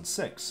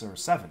 2006 or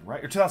 7,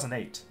 right? Or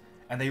 2008.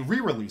 And they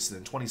re-released it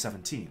in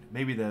 2017.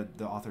 Maybe the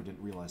author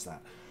didn't realize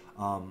that.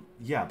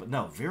 Yeah, but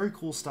no, very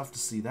cool stuff to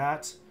see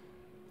that.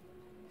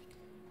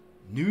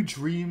 New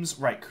Dreams,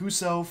 right,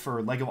 Kuso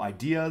for LEGO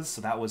Ideas,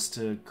 so that was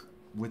to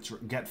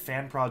get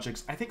fan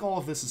projects. I think all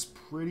of this is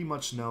pretty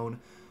much known.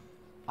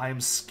 I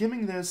am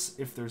skimming this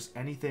if there's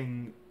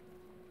anything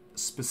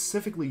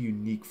specifically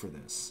unique for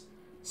this.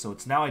 So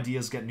it's Now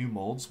Ideas Get New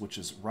Molds, which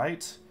is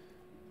right.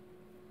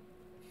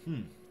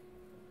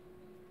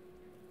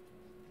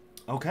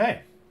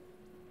 Okay.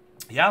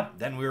 Yeah,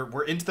 then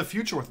we're into the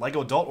future with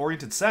LEGO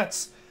adult-oriented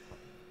sets.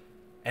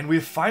 And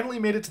we've finally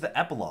made it to the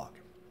epilogue.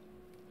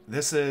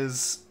 This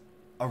is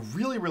a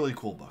really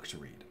cool book to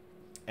read.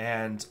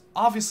 And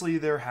obviously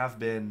there have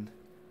been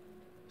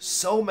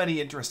so many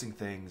interesting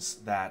things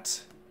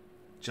that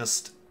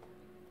just...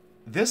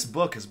 This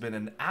book has been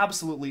an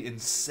absolutely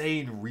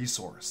insane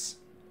resource.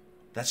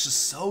 That's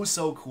just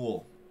so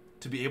cool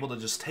to be able to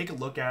just take a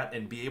look at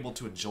and be able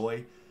to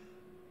enjoy.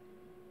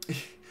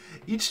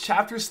 Each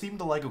chapter is themed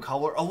to LEGO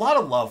color. A lot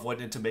of love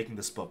went into making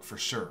this book, for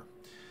sure.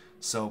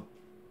 So,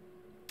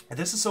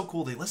 this is so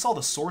cool. They list all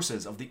the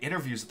sources of the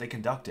interviews that they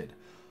conducted.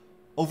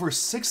 Over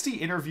 60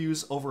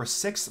 interviews over a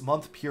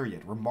 6-month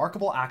period.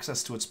 Remarkable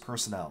access to its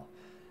personnel.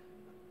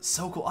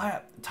 So cool.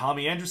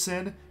 Tommy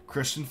Anderson,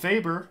 Christian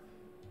Faber,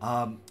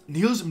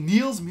 Niels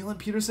Milan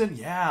Peterson.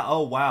 Yeah,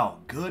 oh wow.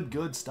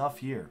 Good stuff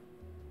here.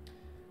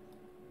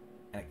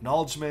 And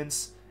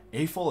acknowledgements.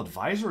 A-Full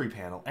Advisory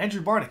Panel.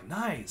 Andrew Barnick.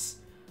 Nice.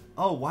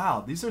 Oh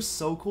wow, these are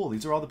so cool.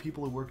 These are all the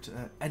people who worked.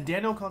 And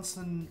Daniel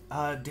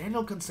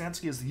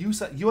Konstanski is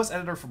the U.S.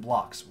 editor for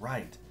Blocks.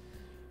 Right.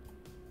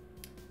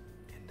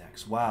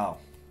 Index. Wow.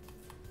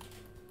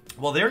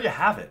 Well, there you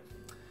have it.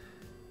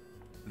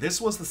 This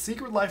was The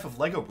Secret Life of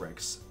Lego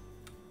Bricks,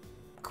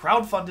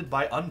 crowdfunded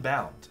by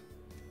Unbound.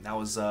 That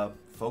was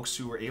folks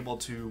who were able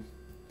to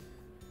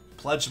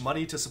pledge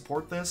money to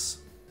support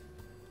this.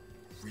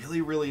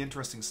 Really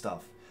interesting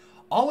stuff.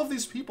 All of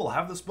these people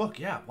have this book.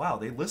 Yeah, wow,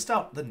 they list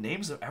out the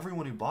names of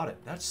everyone who bought it.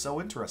 That's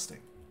so interesting.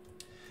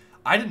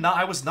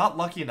 I was not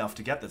lucky enough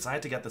to get this. I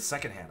had to get this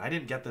secondhand. I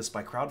didn't get this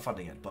by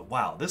crowdfunding it, but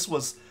wow, this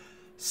was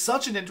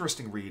such an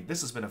interesting read. This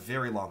has been a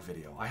very long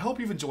video. I hope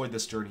you've enjoyed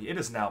this journey. It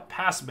is now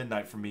past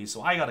midnight for me,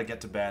 so I gotta get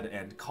to bed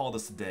and call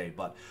this a day,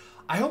 but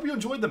I hope you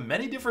enjoyed the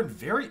many different,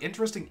 very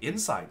interesting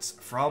insights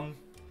from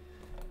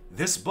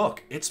this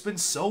book. It's been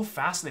so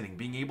fascinating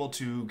being able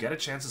to get a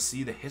chance to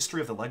see the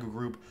history of the LEGO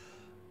Group.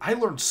 I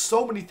learned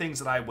so many things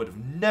that I would have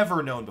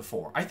never known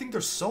before. I think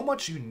there's so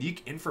much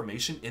unique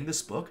information in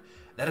this book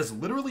that has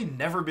literally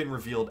never been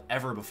revealed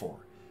ever before.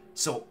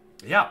 So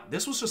yeah,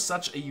 this was just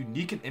such a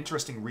unique and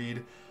interesting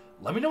read.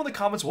 Let me know in the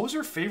comments, what was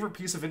your favorite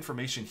piece of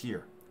information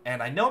here?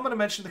 And I know I'm going to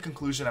mention the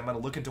conclusion. I'm going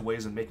to look into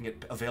ways of making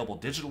it available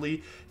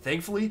digitally.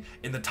 Thankfully,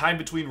 in the time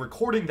between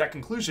recording that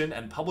conclusion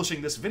and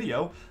publishing this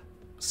video,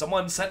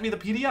 someone sent me the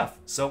PDF.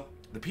 So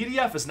the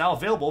PDF is now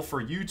available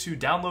for you to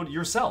download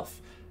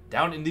yourself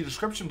down in the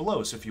description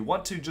below. So if you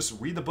want to just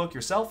read the book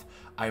yourself,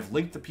 I've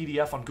linked the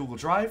PDF on Google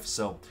Drive,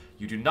 so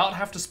you do not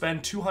have to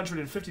spend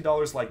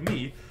 $250 like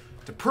me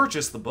to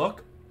purchase the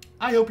book.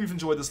 I hope you've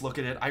enjoyed this look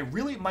at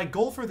it. My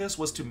goal for this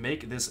was to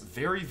make this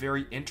very,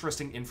 very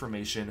interesting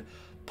information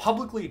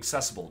publicly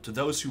accessible to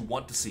those who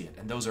want to see it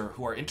and those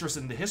who are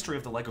interested in the history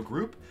of the LEGO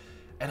group.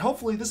 And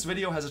hopefully this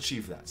video has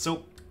achieved that.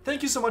 So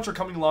thank you so much for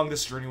coming along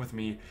this journey with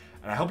me,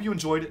 and I hope you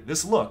enjoyed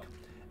this look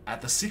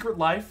at the secret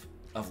life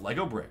of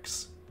LEGO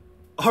bricks.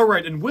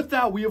 Alright, and with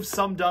that we have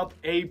summed up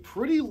a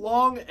pretty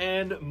long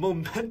and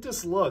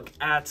momentous look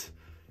at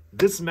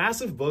this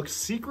massive book,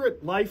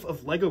 Secret Life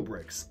of LEGO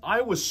Bricks.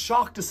 I was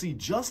shocked to see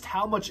just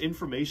how much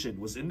information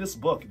was in this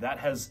book that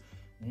has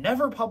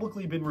never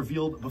publicly been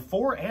revealed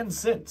before and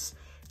since.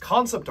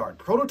 Concept art,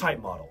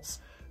 prototype models,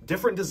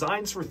 different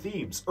designs for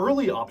themes,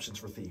 early options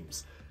for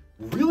themes.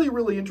 Really,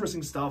 really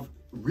interesting stuff.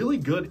 Really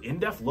good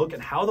in-depth look at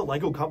how the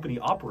LEGO company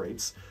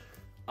operates.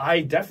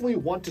 I definitely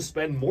want to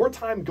spend more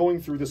time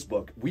going through this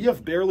book. We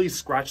have barely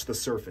scratched the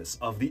surface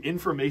of the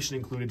information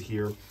included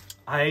here.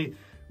 I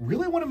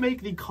really want to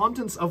make the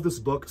contents of this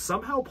book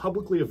somehow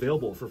publicly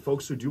available for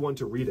folks who do want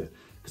to read it,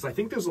 because I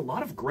think there's a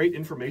lot of great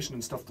information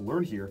and stuff to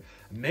learn here.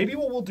 Maybe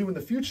what we'll do in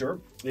the future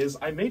is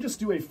I may just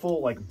do a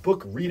full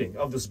book reading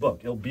of this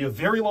book. It'll be a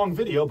very long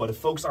video, but if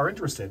folks are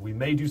interested, we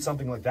may do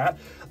something like that.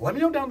 Let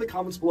me know down in the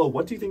comments below,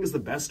 what do you think is the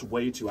best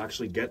way to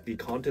actually get the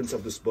contents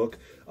of this book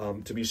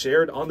to be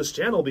shared on this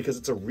channel, because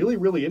it's a really,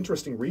 really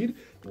interesting read.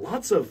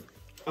 Lots of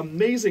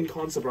amazing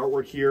concept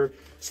artwork here,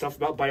 stuff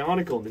about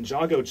BIONICLE,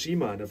 Ninjago,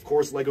 Chima, and of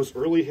course LEGO's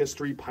early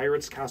history,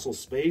 Pirates, Castle,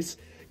 Space,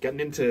 getting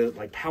into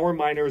power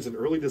miners and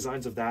early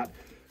designs of that.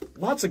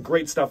 Lots of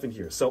great stuff in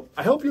here. So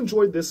I hope you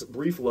enjoyed this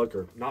brief look,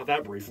 or not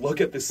that brief,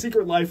 look at the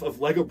Secret Life of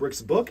LEGO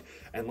Bricks book,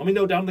 and let me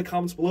know down in the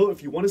comments below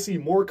if you want to see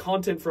more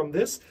content from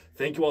this.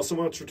 Thank you all so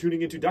much for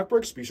tuning into Duck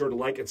Bricks. Be sure to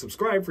like and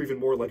subscribe for even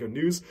more LEGO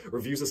news,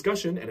 reviews,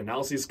 discussion, and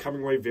analyses coming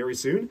your way very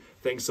soon.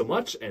 Thanks so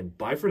much, and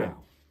bye for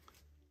now.